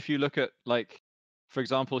actually, if you look at like, for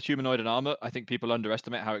example, Humanoid and Armor, I think people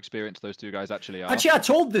underestimate how experienced those two guys actually are. Actually, I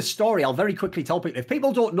told this story. I'll very quickly tell people. If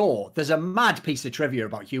people don't know, there's a mad piece of trivia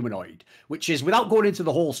about Humanoid, which is, without going into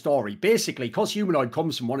the whole story, basically, because Humanoid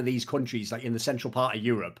comes from one of these countries, like in the central part of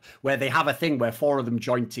Europe, where they have a thing where 4 of them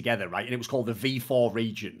joined together, right? And it was called the V4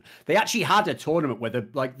 region. They actually had a tournament where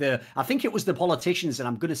I think it was the politicians, and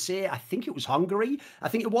I'm going to say, I think it was Hungary. I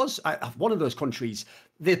think it was one of those countries.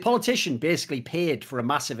 The politician basically paid for a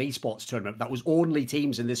massive esports tournament that was only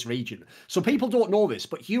teams in this region. So people don't know this,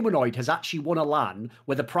 but Humanoid has actually won a LAN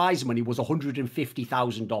where the prize money was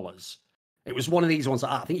 $150,000. It was one of these ones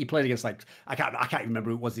that I think he played against, like, I can't even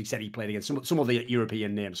remember who it was he said he played against, some of the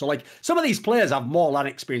European names. So, like, some of these players have more LAN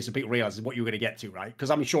experience than people realize is what you're going to get to, right?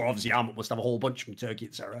 Because I'm sure, obviously, Armut must have a whole bunch from Turkey,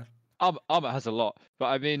 etc. Armut has a lot, but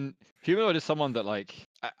I mean, Humanoid is someone that, like,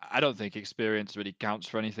 I don't think experience really counts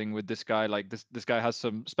for anything with this guy. Like, this guy has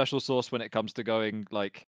some special sauce when it comes to going,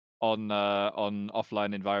 like, on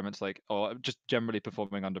offline environments, like, or just generally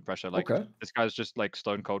performing under pressure. Like, this guy's just like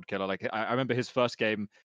stone cold killer. Like, I remember his first game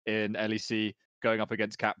in LEC going up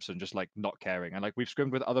against Caps and just like not caring. And like, we've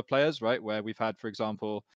scrimmed with other players, right, where we've had, for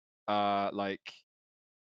example, like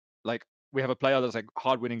we have a player that's like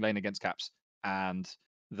hard winning lane against Caps, and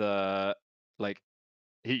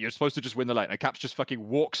you're supposed to just win the lane, and Caps just fucking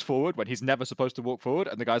walks forward when he's never supposed to walk forward,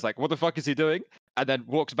 and the guy's like, what the fuck is he doing? And then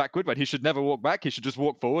walks backward when he should never walk back. He should just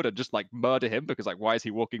walk forward and just like murder him, because like, why is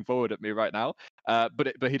he walking forward at me right now?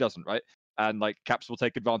 But he doesn't, right? And like, Caps will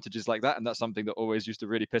take advantages like that, and that's something that always used to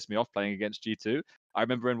really piss me off playing against G2. I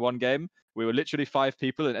remember in one game we were literally 5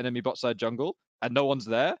 people in enemy bot side jungle, and no one's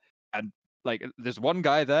there, and like, there's one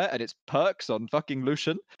guy there, and it's Perks on fucking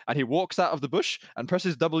Lucian, and he walks out of the bush and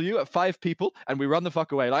presses W at 5 people, and we run the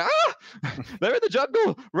fuck away. Like, they're in the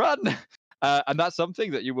jungle, run! And that's something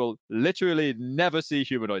that you will literally never see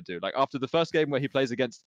Humanoid do. Like, after the first game where he plays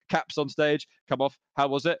against Caps on stage, come off, how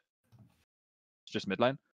was it? It's just mid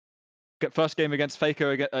lane. First game against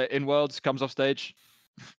Faker in Worlds, comes off stage,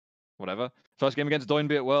 whatever. First game against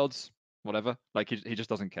Doinby at Worlds, whatever. Like, he just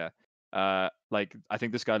doesn't care. Like, I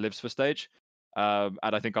think this guy lives for stage, and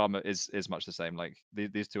I think Armut is much the same. Like,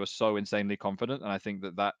 these two are so insanely confident, and I think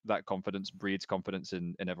that confidence breeds confidence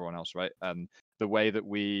in everyone else, right? And the way that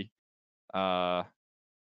we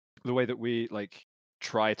like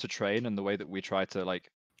try to train, and the way that we try to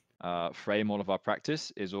like frame all of our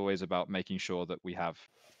practice is always about making sure that we have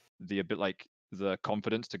the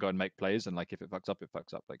confidence to go and make plays, and like, if it fucks up, it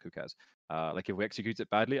fucks up. Like, who cares? Like, if we execute it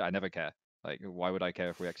badly, I never care. Like, why would I care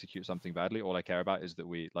if we execute something badly? All I care about is that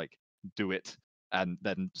we like do it and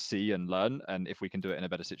then see and learn. And if we can do it in a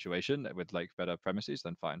better situation with like better premises,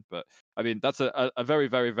 then fine. But I mean, that's a very,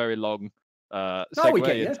 very, very long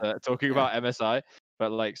segue into talking about MSI.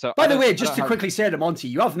 But like, so by the way, just to quickly say to Monty,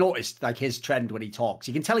 you have noticed like his trend when he talks.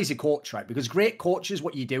 You can tell he's a coach, right? Because great coaches,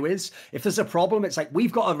 what you do is, if there's a problem, it's like,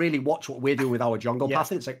 we've got to really watch what we're doing with our jungle path.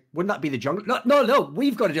 And it's like, wouldn't that be the jungle? No,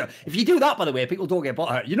 we've got to do it. If you do that, by the way, people don't get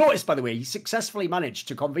butthurt. You notice, by the way, he successfully managed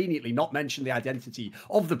to conveniently not mention the identity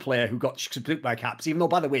of the player who got spooked by Caps, even though,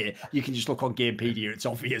 by the way, you can just look on Gamepedia, it's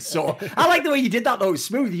obvious. So I like the way you did that, though. It was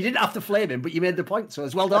smooth. You didn't have to flame him, but you made the point, so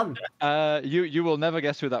it's well done. You will never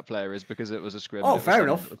guess who that player is, because it was a scrim. Oh, fair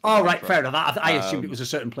enough. All right, fair enough. I assumed it was a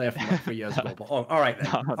certain player from like 3 years ago. But all right then.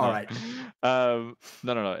 All right.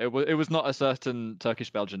 No. It was not a certain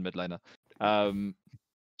Turkish-Belgian mid laner.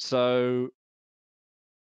 So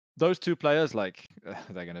those two players, like,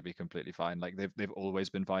 they're going to be completely fine. Like, they've always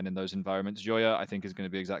been fine in those environments. Joya, I think, is going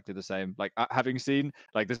to be exactly the same. Like, having seen,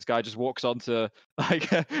 like, this guy just walks onto like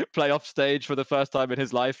playoff stage for the first time in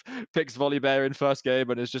his life, picks Volibear in first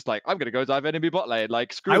game, and is just like, I'm going to go dive enemy bot lane.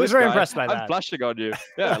 Like, screw. I was this very guy. impressed by that. I'm flashing on you.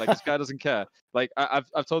 Yeah, like, this guy doesn't care. Like,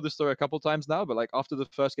 I've told this story a couple times now, but like, after the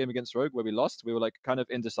first game against Rogue where we lost, we were like kind of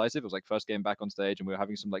indecisive. It was like first game back on stage, and we were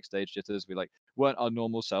having some like stage jitters. We like weren't our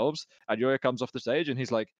normal selves. And Joya comes off the stage, and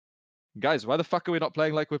he's like, guys, why the fuck are we not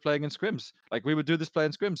playing like we're playing in scrims? Like, we would do this play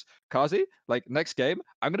in scrims. Kazi, like, next game,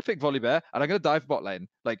 I'm going to pick Volibear, and I'm going to dive bot lane.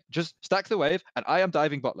 Like, just stack the wave, and I am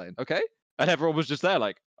diving bot lane, okay? And everyone was just there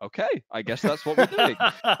like, okay, I guess that's what we're doing.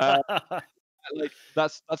 Like,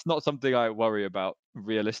 that's not something I worry about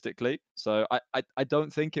realistically. So I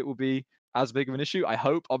don't think it will be as big of an issue. I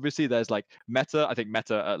hope, obviously, there's like meta. I think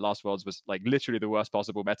meta at Last Worlds was like literally the worst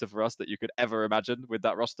possible meta for us that you could ever imagine with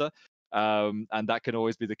that roster. And that can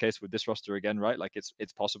always be the case with this roster again, right? Like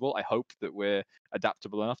it's possible. I hope that we're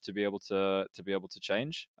adaptable enough to be able to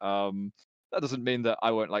change. That doesn't mean that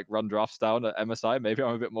I won't like run drafts down at MSI. Maybe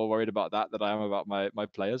I'm a bit more worried about that than I am about my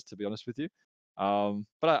players, to be honest with you.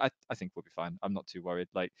 But I think we'll be fine. I'm not too worried.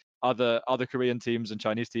 Like other Korean teams and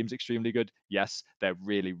Chinese teams, extremely good. Yes, they're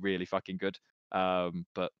really, really fucking good.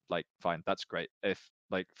 But like fine, that's great. If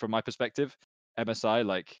like from my perspective, MSI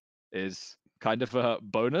like is kind of a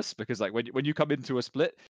bonus because like when you come into a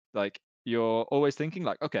split, like you're always thinking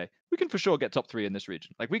like, okay, we can for sure get top 3 in this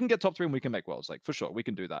region. Like we can get top 3 and we can make worlds. Like for sure, we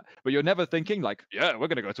can do that. But you're never thinking like, yeah, we're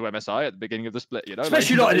gonna go to MSI at the beginning of the split. You know,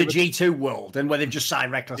 especially like, not in a G2 world and where they've just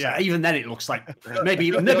signed Reckless. Yeah. Even then, it looks like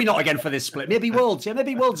maybe not again for this split. Maybe worlds. Yeah,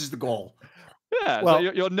 maybe worlds is the goal. Yeah, well,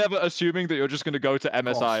 so you're never assuming that you're just going to go to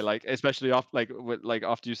MSI, like especially after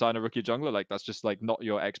after you sign a rookie jungler, like that's just like not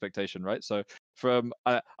your expectation, right? So from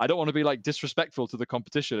I don't want to be like disrespectful to the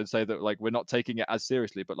competition and say that like we're not taking it as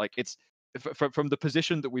seriously, but like it's from the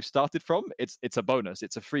position that we've started from, it's a bonus,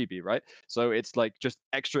 it's a freebie, right? So it's like just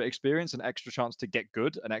extra experience, an extra chance to get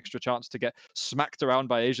good, an extra chance to get smacked around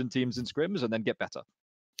by Asian teams in scrims and then get better.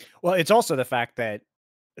 Well, it's also the fact that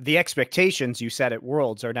the expectations you set at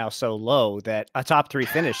Worlds are now so low that a top 3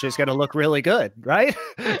 finish is going to look really good, right?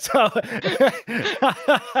 So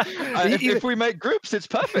if we make groups, it's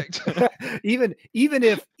perfect. even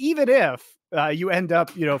if you end up,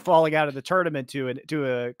 falling out of the tournament to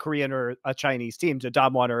a Korean or a Chinese team, to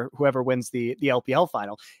Damwon or whoever wins the LPL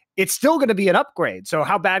final, it's still going to be an upgrade. So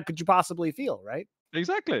how bad could you possibly feel, right?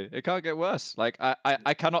 Exactly. It can't get worse. Like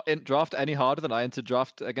I cannot int draft any harder than I entered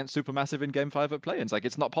draft against Supermassive in Game 5 at Play-ins. Like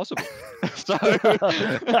it's not possible. So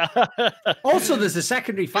also, there's a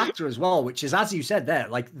secondary factor as well, which is, as you said there,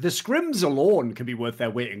 like the scrims alone can be worth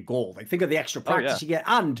their weight in gold. Like think of the extra practice you get,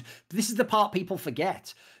 and this is the part people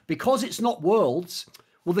forget because it's not Worlds.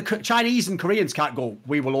 Well, the Chinese and Koreans can't go,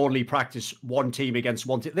 we will only practice one team against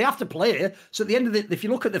one team. They have to play. So at the end of if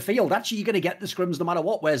you look at the field, actually, you're going to get the scrims no matter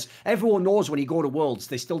what. Whereas everyone knows when you go to Worlds,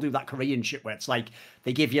 they still do that Korean shit where it's like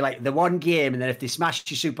they give you like the one game, and then if they smash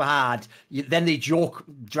you super hard, then they joke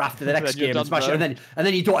draft to the next game and smash it, and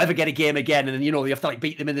then you don't ever get a game again, and then you have to like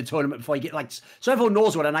beat them in the tournament before you get like. So everyone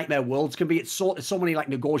knows what a nightmare Worlds can be. It's so many like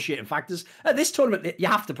negotiating factors. At this tournament, you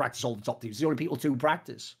have to practice all the top teams. The only people to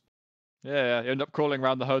practice. Yeah, you end up crawling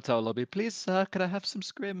around the hotel lobby. Please, sir, can I have some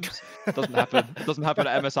scrims? It doesn't happen. It doesn't happen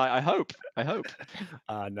at MSI. I hope.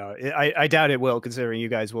 No, I doubt it will, considering you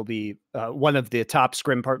guys will be one of the top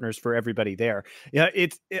scrim partners for everybody there. Yeah,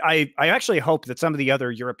 I actually hope that some of the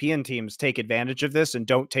other European teams take advantage of this and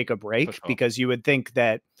don't take a break, because you would think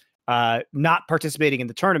that not participating in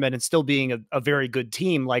the tournament and still being a very good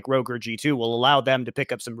team like Rogue or G2 will allow them to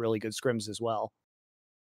pick up some really good scrims as well.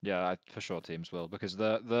 Yeah, for sure teams will, because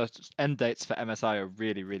the end dates for MSI are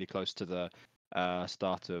really, really close to the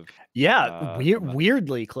start of...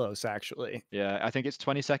 weirdly close, actually. Yeah, I think it's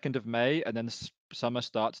 22nd of May, and then summer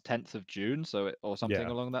starts 10th of June, or something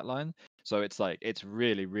along that line. So it's like, it's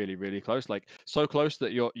really, really, really close. Like, so close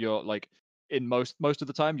that you're like, in most of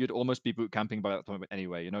the time, you'd almost be boot camping by that point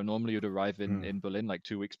anyway. Normally you'd arrive in Berlin like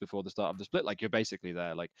 2 weeks before the start of the split. Like, you're basically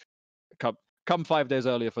there. Like, come 5 days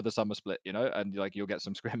earlier for the summer split, and like you'll get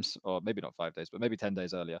some scrims, or maybe not 5 days, but maybe 10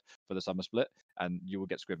 days earlier for the summer split, and you will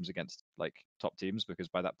get scrims against like top teams, because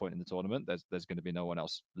by that point in the tournament, there's going to be no one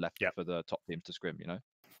else left for the top teams to scrim.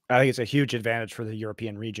 I think it's a huge advantage for the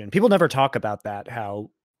European region. People never talk about that,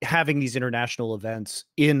 how having these international events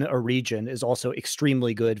in a region is also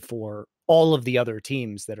extremely good for all of the other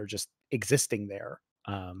teams that are just existing there.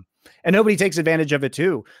 And nobody takes advantage of it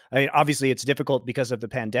too. I mean, obviously it's difficult because of the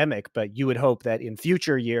pandemic, but you would hope that in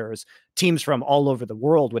future years, teams from all over the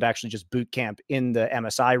world would actually just boot camp in the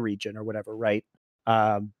MSI region or whatever, right?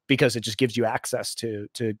 Because it just gives you access to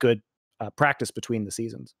good practice between the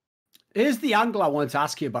seasons. Here's the angle I wanted to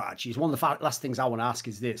ask you about, actually. One of the last things I want to ask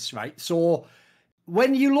is this, right? So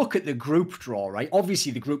when you look at the group draw, right?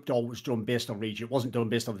 Obviously, the group draw was done based on region. It wasn't done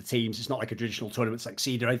based on the teams. It's not like a traditional tournament like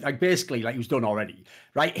Cedar. Basically, like it was done already,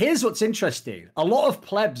 right? Here's what's interesting. A lot of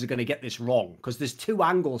plebs are going to get this wrong because there's two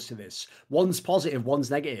angles to this. One's positive,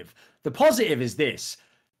 one's negative. The positive is this.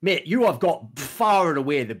 mate, you have got far and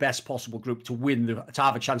away the best possible group to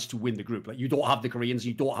have a chance to win the group. Like, you don't have the Koreans,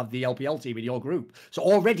 you don't have the LPL team in your group. So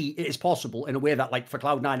already it is possible in a way that, like, for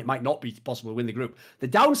Cloud9, it might not be possible to win the group. The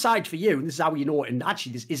downside for you, and this is how you know it, and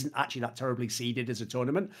actually this isn't actually that terribly seeded as a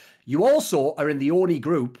tournament, you also are in the only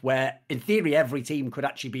group where, in theory, every team could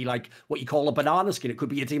actually be like what you call a banana skin. It could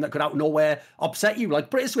be a team that could out nowhere upset you. Like,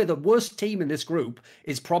 put it this way, the worst team in this group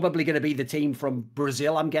is probably going to be the team from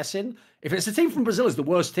Brazil, I'm guessing. If it's a team from Brazil is the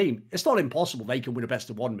worst team, it's not impossible they can win a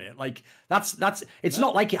best of one, mate. Like, it's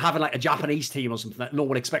not like having like a Japanese team or something that no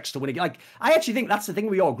one expects to win. Like, I actually think that's the thing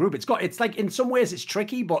with your group. It's like, in some ways it's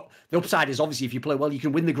tricky, but the upside is obviously if you play well, you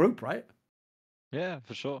can win the group, right? Yeah,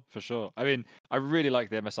 for sure, for sure. I mean, I really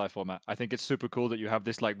like the MSI format. I think it's super cool that you have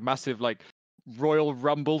this like massive like Royal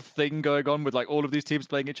Rumble thing going on with like all of these teams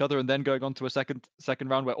playing each other, and then going on to a second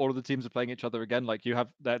round where all of the teams are playing each other again. Like, you have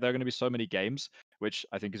there are going to be so many games, which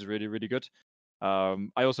I think is really, really good. I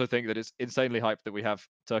also think that it's insanely hyped that we have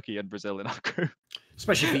Turkey and Brazil in our group,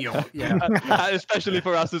 especially for you, yeah, especially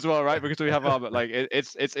for us as well, right? Because we have Armor. Like,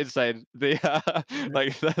 it's insane. The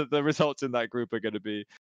like the results in that group are going to be,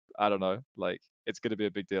 I don't know, like, it's going to be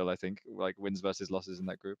a big deal. I think, like, wins versus losses in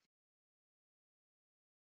that group.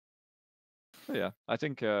 So yeah, I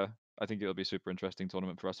think it'll be a super interesting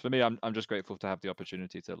tournament for us. For me, I'm just grateful to have the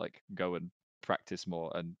opportunity to like go and practice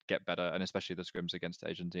more and get better, and especially the scrims against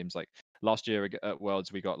Asian teams. Like, last year at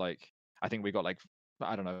Worlds, we got like, I think we got like,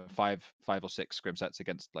 I don't know, five or six scrim sets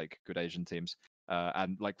against like good Asian teams.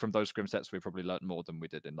 And like, from those scrim sets, we probably learned more than we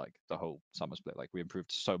did in like the whole summer split. Like, we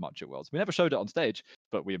improved so much at Worlds. We never showed it on stage,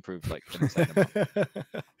 but we improved like an insane amount.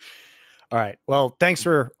 All right. Well, thanks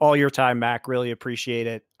for all your time, Mac. Really appreciate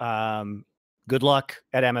it. Good luck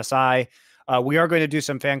at MSI. We are going to do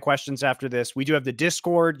some fan questions after this. We do have the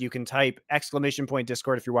Discord. You can type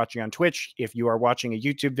 !Discord if you're watching on Twitch. If you are watching a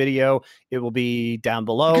YouTube video, it will be down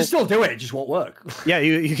below. You can still do it. It just won't work. Yeah,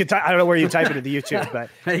 you can. I don't know where you type it in the YouTube, but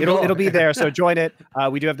it'll be there. So join it.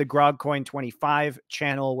 We do have the GrogCoin25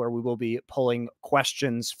 channel where we will be pulling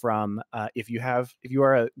questions from. If you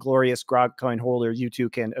are a glorious GrogCoin holder, you too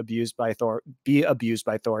can be abused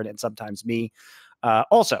by Thorin, and sometimes me.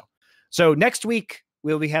 Also, so next week,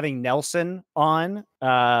 we'll be having Nelson on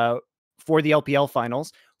for the LPL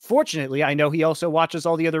finals. Fortunately, I know he also watches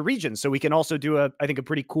all the other regions, so we can also do I think a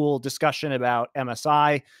pretty cool discussion about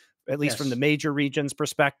MSI, at least from the major regions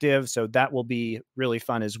perspective. So that will be really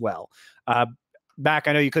fun as well. Back,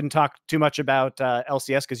 I know you couldn't talk too much about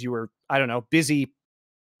LCS because you were, I don't know, busy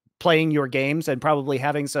playing your games and probably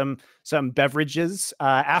having some beverages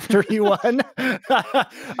after you won.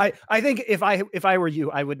 I think if I were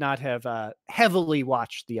you, I would not have heavily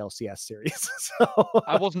watched the LCS series. So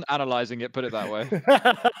I wasn't analyzing it, put it that way.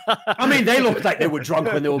 I mean, they looked like they were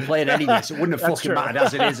drunk when they were playing anyway, so it wouldn't have fucking mattered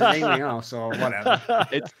as it is anything else, or whatever.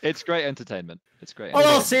 It's great entertainment. It's great. All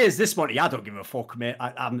I'll say is this, Monty, I don't give a fuck, mate.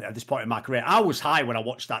 I'm at this point in my career. I was high when I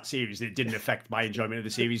watched that series. It didn't affect my enjoyment of the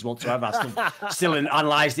series whatsoever. I still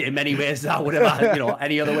analysed it in many ways that I would have,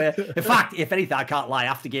 any other way. In fact, if anything, I can't lie.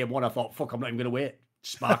 After game one, I thought, fuck, I'm not even going to wait.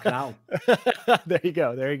 Spark now. There you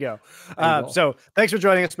go. So thanks for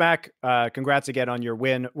joining us, Mac. Congrats again on your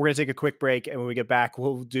win. We're going to take a quick break, and when we get back,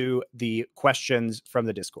 we'll do the questions from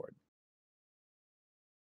the Discord.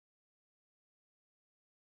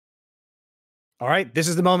 All right, this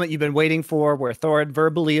is the moment you've been waiting for, where Thorin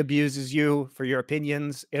verbally abuses you for your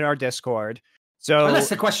opinions in our Discord. So unless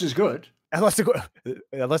the question's good. Unless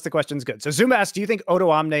the question's good. So Zoom asks, do you think Odo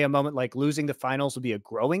Omne, a moment like losing the finals, will be a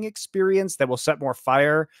growing experience that will set more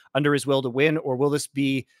fire under his will to win? Or will this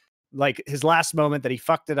be like his last moment that he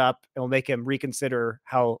fucked it up and will make him reconsider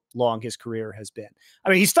how long his career has been? I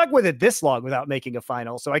mean, he stuck with it this long without making a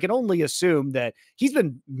final. So I can only assume that he's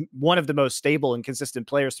been one of the most stable and consistent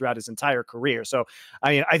players throughout his entire career. So,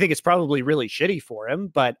 I mean, I think it's probably really shitty for him,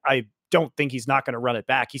 but I don't think he's not going to run it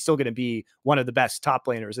back. He's still going to be one of the best top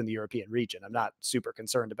laners in the European region. I'm not super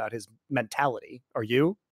concerned about his mentality. Are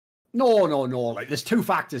you? No. Like, there's two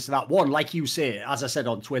factors to that. One, like you say, as I said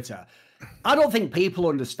on Twitter, I don't think people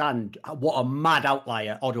understand what a mad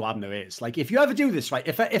outlier Odo Omne is. Like, if you ever do this, right,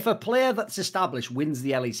 if a player that's established wins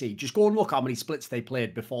the LEC, just go and look how many splits they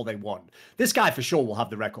played before they won. This guy for sure will have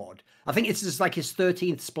the record. I think it's just like his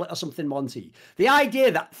 13th split or something, Monty. The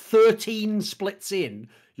idea that 13 splits in,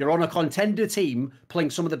 you're on a contender team playing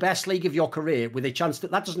some of the best league of your career with a chance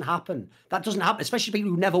that doesn't happen. That doesn't happen, especially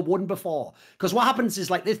people who never won before. Because what happens is,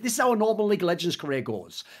 like, this is how a normal League of Legends career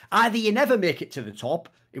goes. Either you never make it to the top,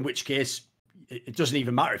 in which case it doesn't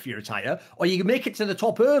even matter if you retire, or you can make it to the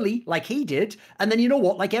top early like he did, and then you know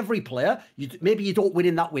what, like every player, maybe you don't win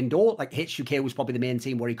in that window. Like HUK was probably the main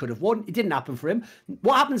team where he could have won. It didn't happen for him.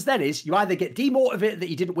 What happens then is you either get demotivated that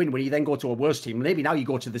you didn't win when you then go to a worse team. Maybe now you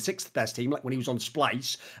go to the 6th best team, like when he was on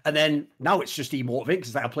Splice, and then now it's just demotivating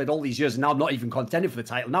because like, I played all these years and now I'm not even contended for the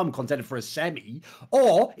title. Now I'm contended for a semi,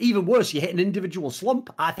 or even worse, you hit an individual slump.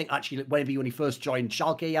 I think actually maybe when he first joined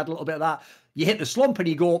Schalke, he had a little bit of that. You hit the slump and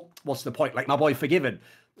you go, what's the point? Like my boy Forgiven.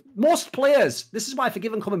 Most players, this is why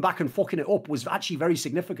Forgiven coming back and fucking it up was actually very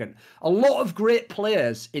significant. A lot of great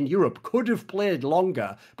players in Europe could have played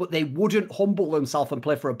longer, but they wouldn't humble themselves and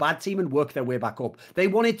play for a bad team and work their way back up. They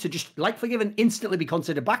wanted to just, like Forgiven, instantly be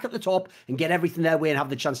considered back at the top and get everything their way and have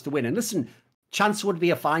the chance to win. And listen, chance would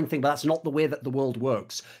be a fine thing, but that's not the way that the world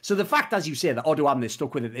works. So the fact, as you say, that Odoamne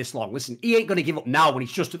stuck with it this long, listen, he ain't going to give up now when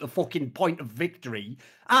he's just at the fucking point of victory.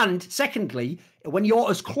 And secondly, when you're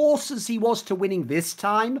as close as he was to winning this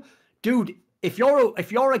time, dude, if you're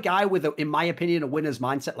a guy with, in my opinion, a winner's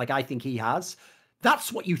mindset like I think he has,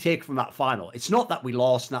 that's what you take from that final. It's not that we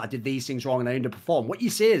lost and that I did these things wrong and I underperformed. What you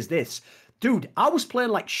say is this, dude, I was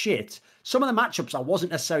playing like shit. Some of the matchups I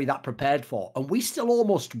wasn't necessarily that prepared for, and we still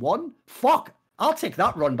almost won. Fuck. I'll take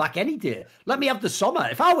that run back any day. Let me have the summer.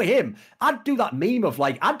 If I were him, I'd do that meme of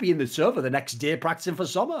like, I'd be in the server the next day practicing for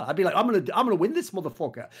summer. I'd be like, I'm gonna win this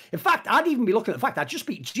motherfucker. In fact, I'd even be looking at the fact I just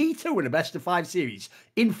beat G2 in a best of 5 series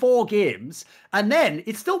in 4 games, and then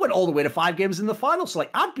it still went all the way to 5 games in the final. So like,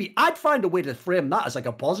 I'd find a way to frame that as like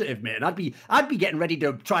a positive, man. I'd be getting ready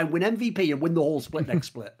to try and win MVP and win the whole split next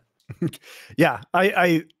split. Yeah,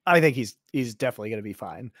 I think he's definitely gonna be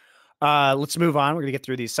fine. Let's move on. We're going to get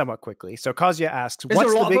through these somewhat quickly. So Kazia asks, is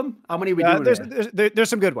there a lot of them? How many are we doing? There's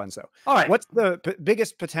some good ones, though. All right. What's the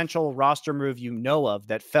biggest potential roster move you know of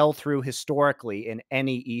that fell through historically in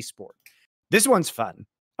any esport? This one's fun.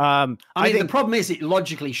 I mean, think the problem is it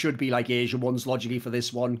logically should be like Asia ones logically for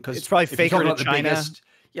this one, because it's probably Faker to China.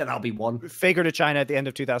 Yeah, that'll be one. Faker to China at the end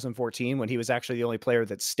of 2014, when he was actually the only player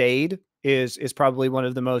that stayed, is probably one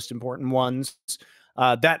of the most important ones.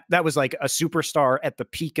 That was like a superstar at the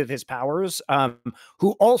peak of his powers,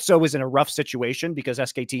 who also was in a rough situation because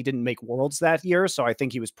SKT didn't make Worlds that year. So I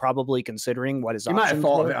think he was probably considering what his options were. He might have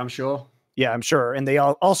thought of it, I'm sure. Yeah, I'm sure. And they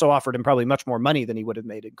also offered him probably much more money than he would have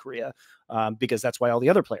made in Korea, because that's why all the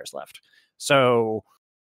other players left. So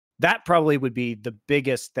that probably would be the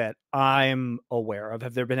biggest that I'm aware of.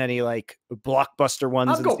 Have there been any like blockbuster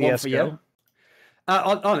ones? I've got one for you.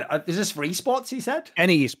 Is this for esports, he said?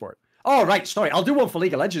 Any esport. Oh, right. Sorry. I'll do one for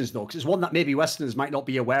League of Legends, though, because it's one that maybe Westerners might not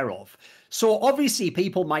be aware of. So obviously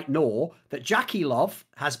people might know that Jackie Love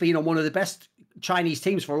has been on one of the best Chinese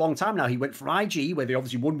teams for a long time now. He went from IG, where they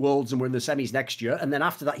obviously won Worlds and were in the semis next year. And then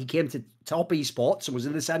after that, he came to Top Esports and was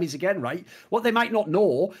in the semis again, right? What they might not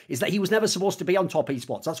know is that he was never supposed to be on Top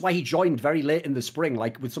Esports. That's why he joined very late in the spring,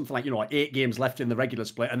 like with something like, like 8 games left in the regular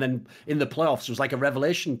split. And then in the playoffs was like a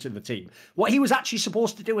revelation to the team. What he was actually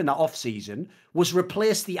supposed to do in that off season was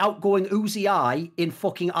replace the outgoing Uzi I in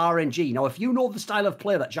fucking RNG. Now, if you know the style of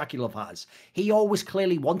play that Jackie Love has, he always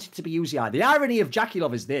clearly wanted to be Uzi I. The irony of Jackie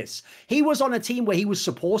Love is this. He was on a team where he was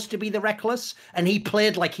supposed to be the Reckless, and he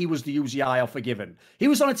played like he was the Uzi I or Forgiven. He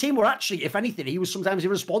was on a team where actually, if anything, he was sometimes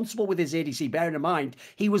irresponsible with his ADC, bearing in mind,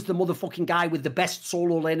 he was the motherfucking guy with the best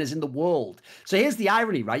solo laners in the world. So here's the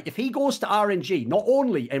irony, right? If he goes to RNG, not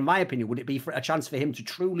only, in my opinion, would it be for a chance for him to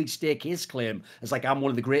truly stake his claim as like, I'm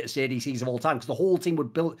one of the greatest ADCs of all time, because the whole team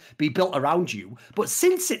would be built around you. But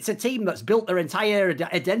since it's a team that's built their entire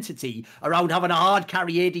identity around having a hard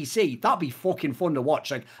carry ADC, that'd be fucking fun to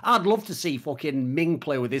watch. Like, I'd love to see fucking Ming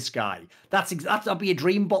play with this guy. That'd be a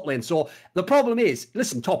dream bot lane. So the problem is,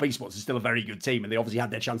 listen, Top Esports is still a very good team, and they obviously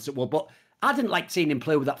had their chance at World, but I didn't like seeing him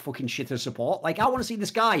play with that fucking shit of support. Like, I want to see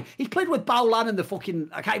this guy. He's played with Baolan and the fucking,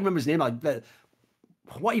 I can't even remember his name.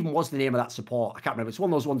 What even was the name of that support? I can't remember. It's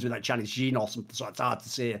one of those ones with like Chinese Jin or something, so it's hard to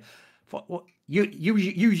say. What, you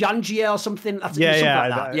Yanjie or something? That's something like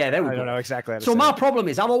that. Yeah, there we go. I don't know exactly how to so say my it. problem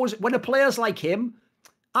is, when a player's like him,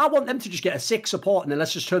 I want them to just get a 6 support and then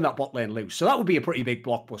let's just turn that bot lane loose. So that would be a pretty big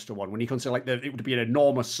blockbuster one when you consider like it would be an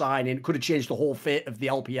enormous sign-in. Could have changed the whole fate of the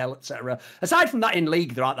LPL, etc. Aside from that, in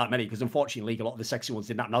League, there aren't that many because unfortunately, League, a lot of the sexy ones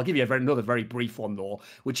didn't happen. I'll give you another very brief one though,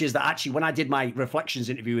 which is that actually when I did my Reflections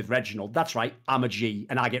interview with Reginald, that's right, I'm a G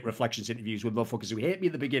and I get Reflections interviews with motherfuckers who hate me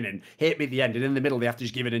at the beginning, hate me at the end, and in the middle they have to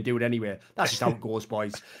just give it and do it anyway. That's just how it goes,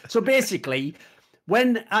 boys. So basically,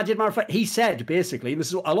 when I did my reflection, he said basically, and this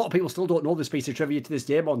is a lot of people still don't know this piece of trivia to this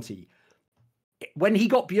day, Monty. When he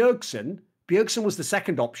got Bjergsen was the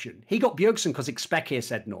second option. He got Bjergsen because Expeke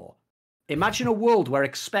said no. Imagine a world where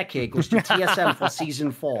Expeke goes to TSM for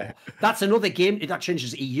season 4. That's another game. That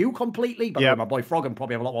changes EU completely. By the way, my boy Froggen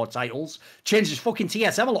probably have a lot more titles. Changes fucking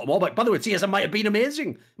TSM a lot more. But by the way, TSM might have been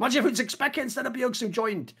amazing. Imagine if it's Expeke instead of Bjorks who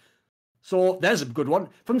joined. So there's a good one.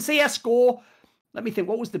 From CSGO, let me think.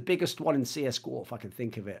 What was the biggest one in CSGO, if I can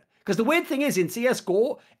think of it? Because the weird thing is, in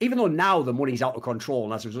CSGO, even though now the money's out of control,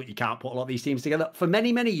 and as a result, you can't put a lot of these teams together, for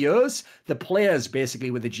many, many years, the players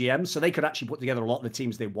basically were the GMs, so they could actually put together a lot of the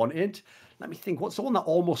teams they wanted. Let me think. What's the one that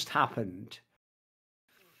almost happened?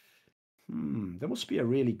 There must be a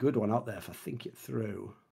really good one out there if I think it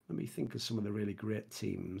through. Let me think of some of the really great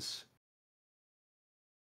teams.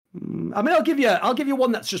 I mean, I'll give you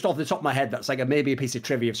one that's just off the top of my head. That's like maybe a piece of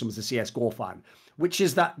trivia if someone's a CSGO fan, which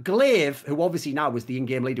is that Glaive, who obviously now is the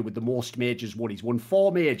in-game leader with the most majors won. He's won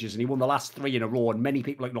 4 majors and he won the last 3 in a row. And many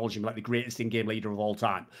people acknowledge him like the greatest in-game leader of all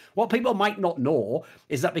time. What people might not know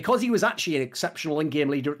is that because he was actually an exceptional in-game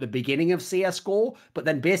leader at the beginning of CSGO, but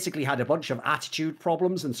then basically had a bunch of attitude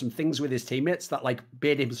problems and some things with his teammates that like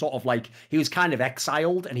made him sort of like, he was kind of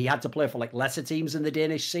exiled and he had to play for like lesser teams in the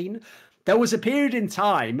Danish scene. There was a period in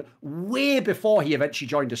time way before he eventually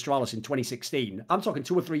joined Astralis in 2016. I'm talking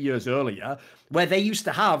 2 or 3 years earlier, where they used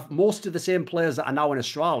to have most of the same players that are now in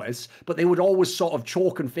Astralis, but they would always sort of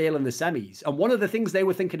choke and fail in the semis. And one of the things they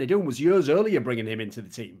were thinking of doing was years earlier bringing him into the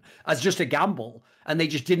team as just a gamble. And they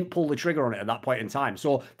just didn't pull the trigger on it at that point in time.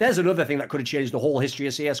 So there's another thing that could have changed the whole history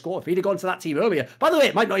of CSGO. If he'd have gone to that team earlier, by the way,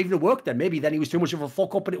 it might not even have worked then. Maybe then he was too much of a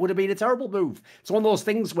fuck up and it would have been a terrible move. It's one of those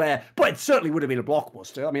things where, but it certainly would have been a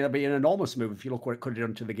blockbuster. I mean, it'd be an enormous move if you look what it could have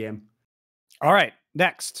done to the game. All right,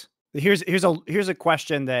 next. Here's a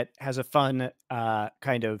question that has a fun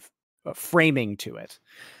kind of framing to it.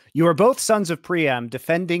 You are both sons of Priam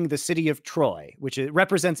defending the city of Troy, which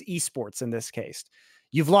represents esports in this case.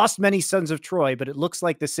 You've lost many sons of Troy, but it looks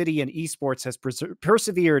like the city in esports has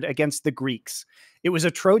persevered against the Greeks. It was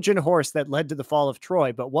a Trojan horse that led to the fall of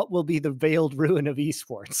Troy, but what will be the veiled ruin of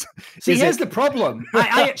esports? See, here's the problem.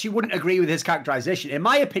 I actually wouldn't agree with his characterization. In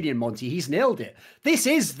my opinion, Monty, he's nailed it. This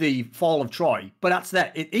is the fall of Troy, but that's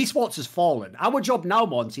that. Esports has fallen. Our job now,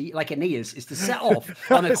 Monty, like Aeneas, is to set off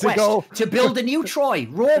on a quest to build a new Troy,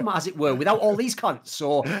 Rome, as it were, without all these cunts.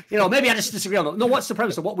 So, you know, maybe I just disagree on that. No, what's the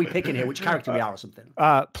premise of what we picking here? Which character we are or something?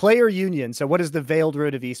 Player union. So what is the veiled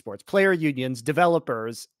ruin of esports? Player unions,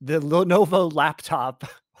 developers, the Lenovo laptop,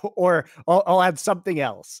 or I'll add something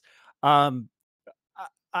else. I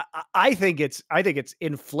think it's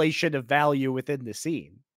inflation of value within the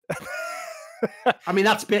scene. I mean,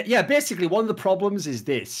 basically one of the problems is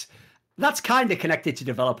this. That's kind of connected to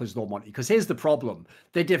developers though, Monty, because here's the problem.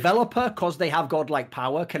 The developer, because they have godlike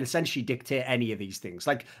power, can essentially dictate any of these things.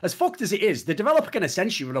 Like, as fucked as it is, the developer can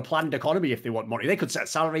essentially run a planned economy if they want money. They could set a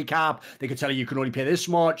salary cap. They could tell you can only pay this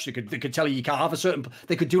much. They could tell you can't have a certain...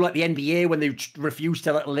 They could do like the NBA when they refused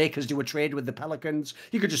to let the Lakers do a trade with the Pelicans.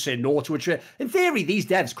 You could just say no to a trade. In theory, these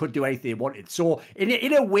devs could do anything they wanted. So,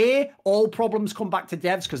 in a way, all problems come back to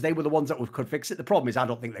devs because they were the ones that could fix it. The problem is I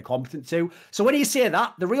don't think they're competent to. So when you say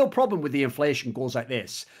that, the real problem with the inflation goes like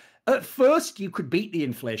this. At first, you could beat the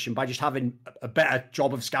inflation by just having a better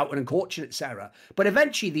job of scouting and coaching, etc. But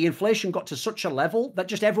eventually, the inflation got to such a level that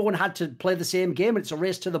just everyone had to play the same game, and it's a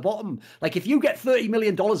race to the bottom. Like, if you get $30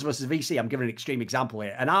 million versus VC, I'm giving an extreme example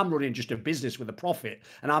here, and I'm running just a business with a profit,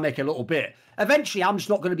 and I make a little bit, eventually, I'm just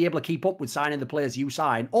not going to be able to keep up with signing the players you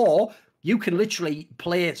sign, or... You can literally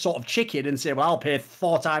play it sort of chicken and say, well, I'll pay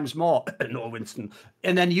 4 times more. No, Winston.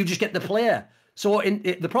 And then you just get the player. So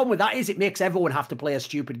the problem with that is it makes everyone have to play a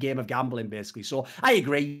stupid game of gambling, basically. So I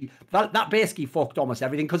agree. That basically fucked almost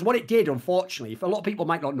everything. Because what it did, unfortunately, a lot of people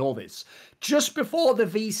might not know this, just before the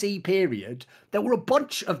VC period, there were a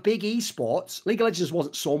bunch of big esports. League of Legends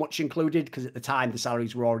wasn't so much included because at the time the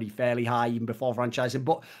salaries were already fairly high, even before franchising.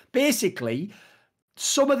 But basically...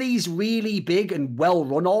 some of these really big and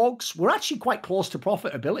well-run orgs were actually quite close to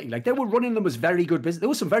profitability. Like, they were running them as very good business. There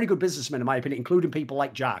were some very good businessmen, in my opinion, including people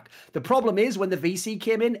like Jack. The problem is, when the VC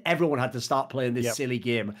came in, everyone had to start playing this silly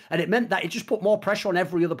game. And it meant that it just put more pressure on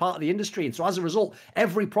every other part of the industry. And so as a result,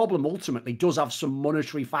 every problem ultimately does have some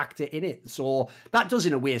monetary factor in it. So that does,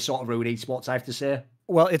 in a way, sort of ruin esports, I have to say.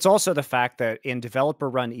 Well, it's also the fact that in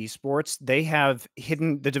developer-run esports,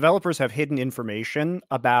 the developers have hidden information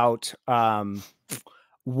about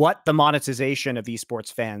what the monetization of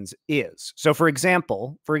esports fans is. So, for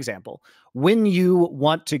example, when you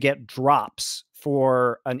want to get drops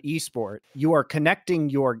for an esport, you are connecting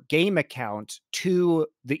your game account to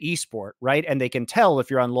the esport, right? And they can tell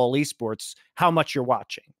if you're on LoL Esports how much you're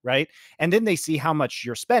watching, right? And then they see how much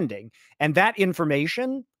you're spending, and that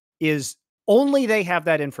information is only they have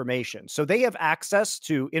that information. So they have access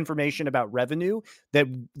to information about revenue that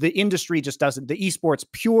the industry just doesn't,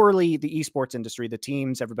 purely the esports industry, the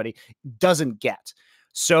teams, everybody doesn't get.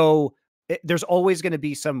 So there's always going to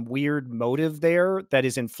be some weird motive there that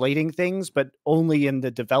is inflating things, but only in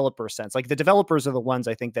the developer sense. Like the developers are the ones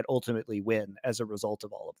I think that ultimately win as a result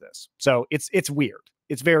of all of this. So it's weird.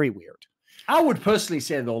 It's very weird. I would personally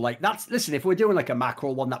say though, like listen, if we're doing like a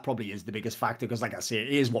macro one, that probably is the biggest factor because, like I say, it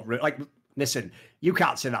is what listen, you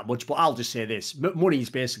can't say that much, but I'll just say this: money is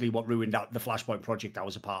basically what ruined out the Flashpoint project I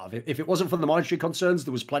was a part of. If it wasn't for the monetary concerns,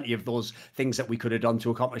 there was plenty of those things that we could have done to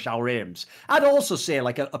accomplish our aims. I'd also say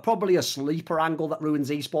like probably a sleeper angle that ruins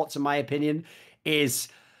esports, in my opinion, is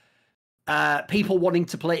people wanting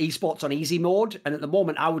to play esports on easy mode. And at the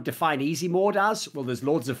moment, I would define easy mode as, well, there's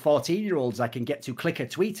loads of 14-year-olds I can get to click a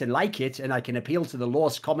tweet and like it, and I can appeal to the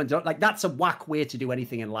lowest common. Like, that's a whack way to do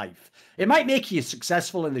anything in life. It might make you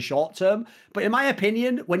successful in the short term, but in my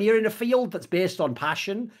opinion, when you're in a field that's based on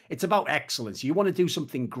passion, it's about excellence. You want to do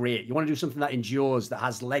something great. You want to do something that endures, that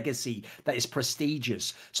has legacy, that is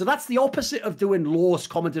prestigious. So that's the opposite of doing lowest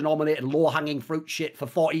common denominator, low-hanging fruit shit for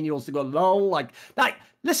 14-year-olds to go, lol, like that.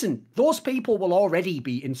 Listen, those people will already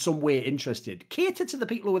be in some way interested. Cater to the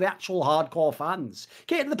people who are the actual hardcore fans.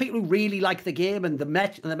 Cater to the people who really like the game and the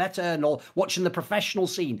meta and all, watching the professional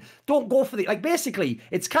scene. Don't go for the, like, basically,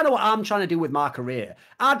 it's kind of what I'm trying to do with my career.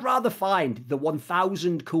 I'd rather find the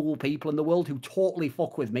 1,000 cool people in the world who totally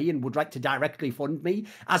fuck with me and would like to directly fund me,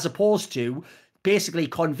 as opposed to basically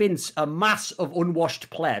convince a mass of unwashed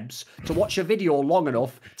plebs to watch a video long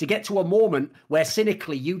enough to get to a moment where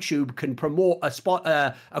cynically YouTube can promote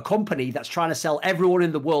a company that's trying to sell everyone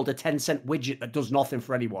in the world a 10-cent widget that does nothing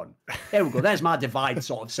for anyone. There we go. There's my divide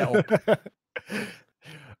sort of setup.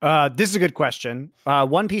 This is a good question.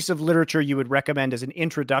 One piece of literature you would recommend as an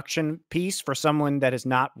introduction piece for someone that has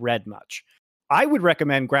not read much. I would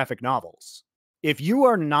recommend graphic novels. If you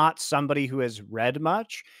are not somebody who has read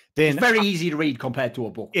much, then it's very easy to read compared to a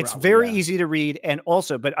book. It's very easy to read. And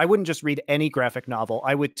also, but I wouldn't just read any graphic novel.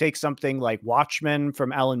 I would take something like Watchmen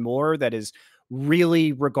from Alan Moore that is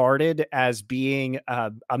really regarded as being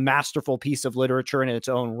a masterful piece of literature in its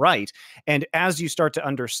own right. And as you start to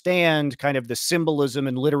understand kind of the symbolism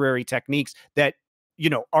and literary techniques that, you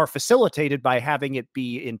know, are facilitated by having it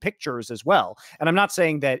be in pictures as well. And I'm not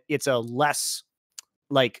saying that it's a less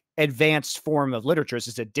like advanced form of literature.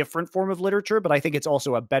 It's a different form of literature, but I think it's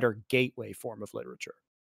also a better gateway form of literature.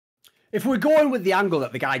 If we're going with the angle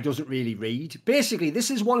that the guy doesn't really read, basically,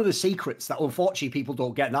 this is one of the secrets that unfortunately people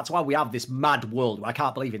don't get. And that's why we have this mad world where I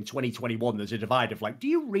can't believe in 2021 there's a divide of like, do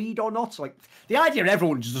you read or not? Like, the idea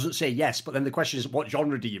everyone just doesn't say yes, but then the question is, what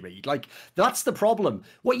genre do you read? Like, that's the problem.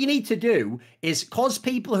 What you need to do is, because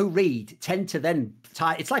people who read tend to then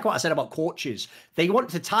tie, it's like what I said about coaches. They want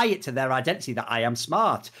to tie it to their identity that I am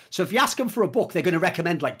smart. So if you ask them for a book, they're going to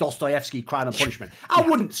recommend like Dostoevsky, Crime and Punishment. I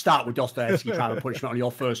wouldn't start with Dostoevsky, Crime and Punishment on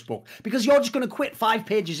your first book, because you're just going to quit 5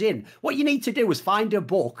 pages in. What you need to do is find a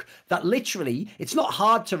book that literally, it's not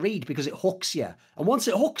hard to read because it hooks you. And once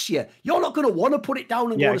it hooks you, you're not going to want to put it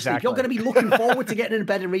down and go to sleep. You're going to be looking forward to getting in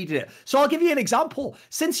bed and reading it. So I'll give you an example.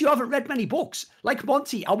 Since you haven't read many books, like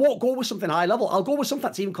Monty, I won't go with something high level. I'll go with something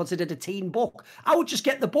that's even considered a teen book. I would just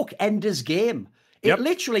get the book Ender's Game. It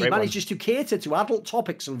literally manages to cater to adult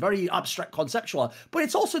topics and very abstract conceptual, but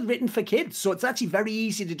it's also written for kids. So it's actually very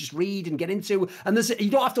easy to just read and get into. And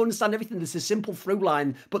you don't have to understand everything. There's a simple through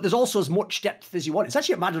line, but there's also as much depth as you want. It's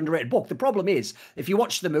actually a mad underrated book. The problem is, if you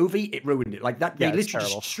watch the movie, it ruined it. Like that, they literally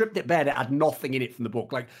just stripped it bare. It had nothing in it from the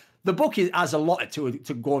book. Like, the book has a lot to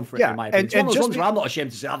go for it, in my opinion. It's one of those ones where I'm not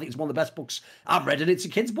ashamed to say I think it's one of the best books I've read, and it's a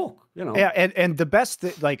kid's book, you know. Yeah, and the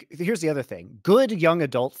best, like, here's the other thing. Good young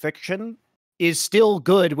adult fiction is still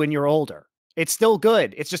good when you're older. It's still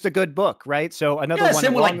good. It's just a good book, right? So another one,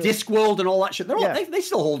 same with like Discworld and all that shit. They're all, they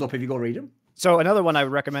still hold up if you go read them. So another one I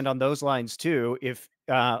would recommend on those lines too, if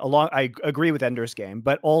I agree with Ender's Game,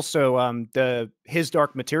 but also His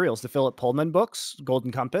Dark Materials, the Philip Pullman books,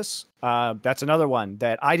 Golden Compass. That's another one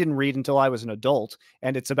that I didn't read until I was an adult,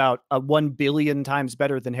 and it's about 1 billion times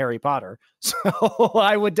better than Harry Potter. So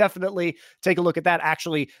I would definitely take a look at that.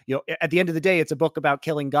 Actually, you know, at the end of the day, it's a book about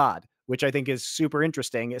killing God, which I think is super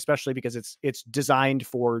interesting, especially because it's designed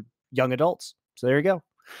for young adults. So there you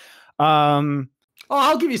go. Oh,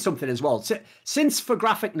 I'll give you something as well. Since for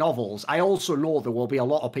graphic novels, I also know there will be a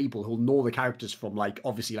lot of people who'll know the characters from, like,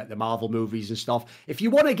 obviously, like the Marvel movies and stuff. If you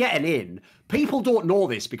want to get an in, people don't know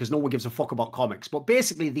this because no one gives a fuck about comics, but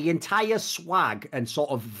basically the entire swag and sort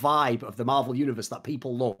of vibe of the Marvel universe that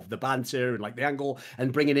people love, the banter and like the angle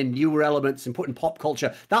and bringing in newer elements and putting pop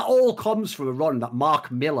culture, that all comes from a run that Mark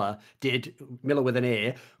Miller did, Miller with an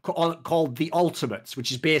A, called The Ultimates,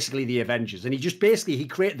 which is basically the Avengers. And he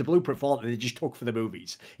created the blueprint for it that they just took for the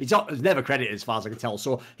movies. He's never credited as far as I can tell.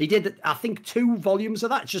 So he did, I think, 2 volumes of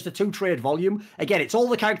that. It's just a 2-trade volume. Again, it's all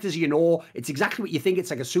the characters you know. It's exactly what you think. It's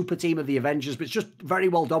like a super team of the Avengers, but it's just very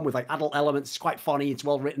well done with like adult elements. It's quite funny. It's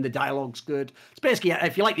well written. The dialogue's good. It's basically,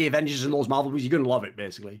 if you like the Avengers and those Marvel movies, you're going to love it,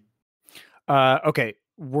 basically. Okay,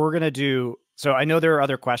 we're going to do... So I know there are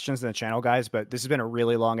other questions in the channel, guys, but this has been a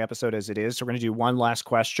really long episode as it is. So we're going to do one last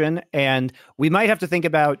question, and we might have to think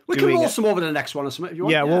about we can roll some over to the next one or something if you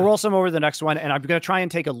want. Yeah, we'll roll some over to the next one, and I'm going to try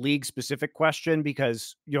and take a league-specific question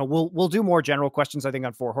because, you know, we'll do more general questions, I think,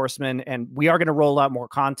 on Four Horsemen, and we are going to roll out more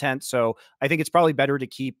content. So I think it's probably better to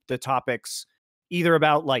keep the topics either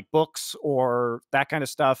about like books or that kind of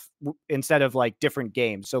stuff instead of like different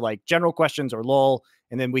games. So like general questions or LOL,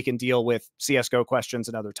 and then we can deal with CSGO questions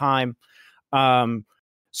another time.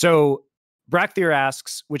 So Bracktheer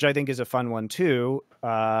asks, which I think is a fun one too,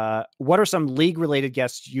 what are some league-related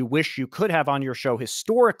guests you wish you could have on your show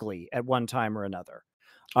historically at one time or another?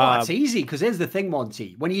 Oh, it's easy, because here's the thing,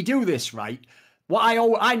 Monty. When you do this, right, what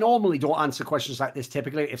I normally don't answer questions like this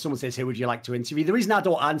typically. If someone says, who would you like to interview? The reason I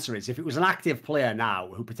don't answer is if it was an active player now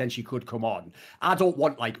who potentially could come on, I don't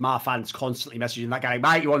want like my fans constantly messaging that guy,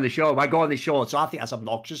 might you on the show? Might go on the show? So I think that's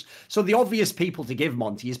obnoxious. So the obvious people to give,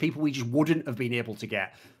 Monty, is people we just wouldn't have been able to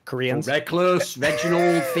get. Koreans. Reckless,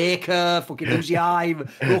 Reginald, Faker, fucking Uzi Eye,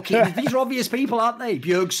 Rookie. These are obvious people, aren't they?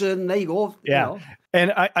 Bjergsen, there you go. Yeah. You know.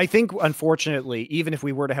 And I think, unfortunately, even if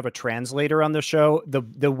we were to have a translator on the show,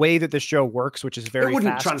 the way that the show works, which is very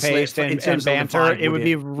fast-paced and banter, it would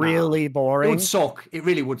be really boring. It would suck. It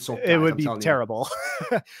really would suck. It would be terrible.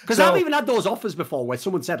 Because I've even had those offers before where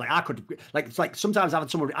someone said, like, I could, like, it's like sometimes I've had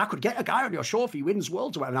someone, I could get a guy on your show if he wins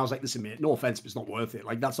Worlds or whatever. And I was like, listen, mate, no offense, but it's not worth it.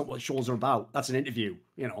 Like, that's not what shows are about. That's an interview,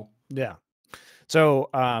 you know? Yeah. So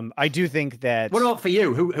I do think that... What about for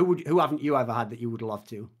you? Who haven't you ever had that you would love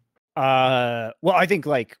to? Well, I think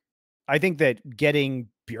that getting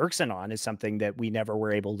Bjergsen on is something that we never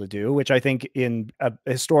were able to do, which I think in a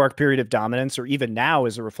historic period of dominance, or even now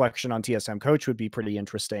as a reflection on TSM coach, would be pretty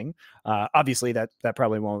interesting. Obviously that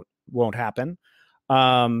probably won't happen.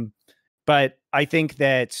 But I think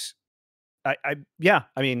that I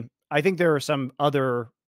mean, I think there are some other...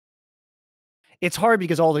 It's hard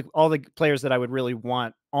because all the players that I would really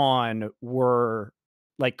want on were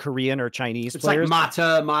like Korean or Chinese players. Like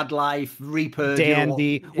Mata, Mad Life, Reaper,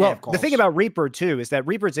 Dandy. You know, well, the thing about Reaper too is that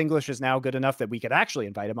Reaper's English is now good enough that we could actually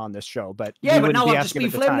invite him on this show. But but now I've just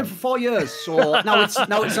been flaming him for 4 years. So now it's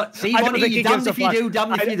see, damned if you do,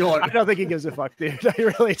 damned if you don't. I don't think he gives a fuck, dude. I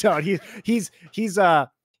really don't.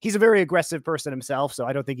 He's a very aggressive person himself, so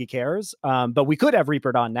I don't think he cares. But we could have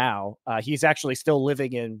Reaper on now. He's actually still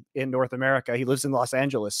living in North America. He lives in Los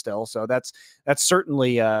Angeles still, so that's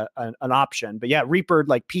certainly an option. But yeah, Reaper,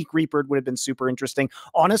 like peak Reaper, would have been super interesting.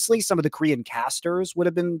 Honestly, some of the Korean casters would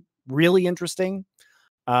have been really interesting.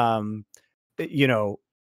 You know,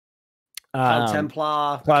 Cloud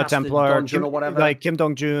Templar, Kim, or whatever, like Kim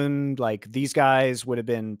Dong-jun, like these guys would have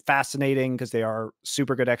been fascinating because they are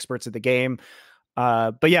super good experts at the game.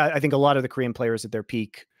 But yeah, I think a lot of the Korean players at their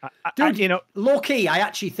peak, dude, you know, low key, I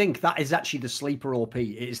actually think that is actually the sleeper OP.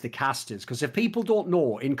 It is the casters, because if people don't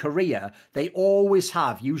know, in Korea they always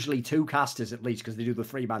have usually 2 casters at least, because they do the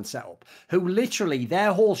 3-man setup. Who literally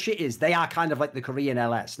their whole shit is they are kind of like the Korean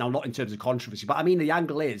LS. Now, not in terms of controversy, but I mean the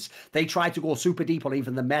angle is they try to go super deep on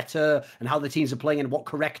even the meta and how the teams are playing and what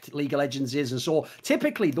correct League of Legends is, and so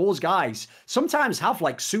typically those guys sometimes have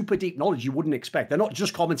like super deep knowledge you wouldn't expect. They're not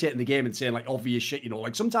just commentating the game and saying like obvious shit, you know.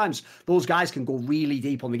 Like sometimes those guys can go really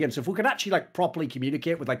deep on the game. So if we could actually like properly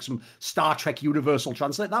communicate with like some Star Trek universal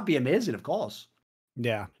translate, that'd be amazing, of course.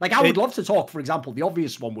 Yeah. Like I would love to talk, for example, the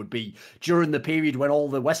obvious one would be during the period when all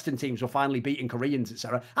the Western teams were finally beating Koreans,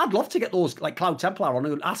 etc. I'd love to get those like Cloud Templar on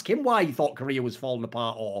and ask him why he thought Korea was falling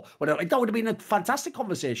apart or whatever. Like that would have been a fantastic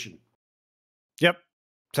conversation. Yep.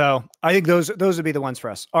 So I think those would be the ones for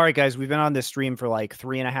us. All right, guys, we've been on this stream for like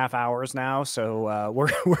 3.5 hours now, so we're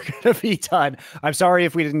gonna be done. I'm sorry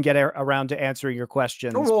if we didn't get around to answering your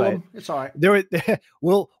questions, but it's all right.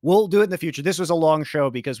 We'll do it in the future. This was a long show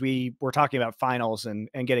because we were talking about finals and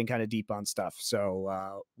getting kind of deep on stuff.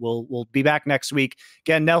 So we'll be back next week.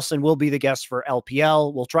 Again, Nelson will be the guest for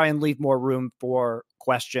LPL. We'll try and leave more room for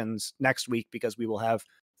questions next week because we will have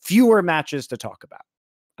fewer matches to talk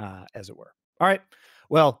about, as it were. All right.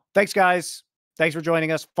 Well, thanks, guys. Thanks for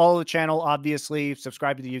joining us. Follow the channel, obviously.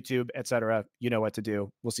 Subscribe to the YouTube, etc. You know what to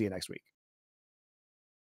do. We'll see you next week.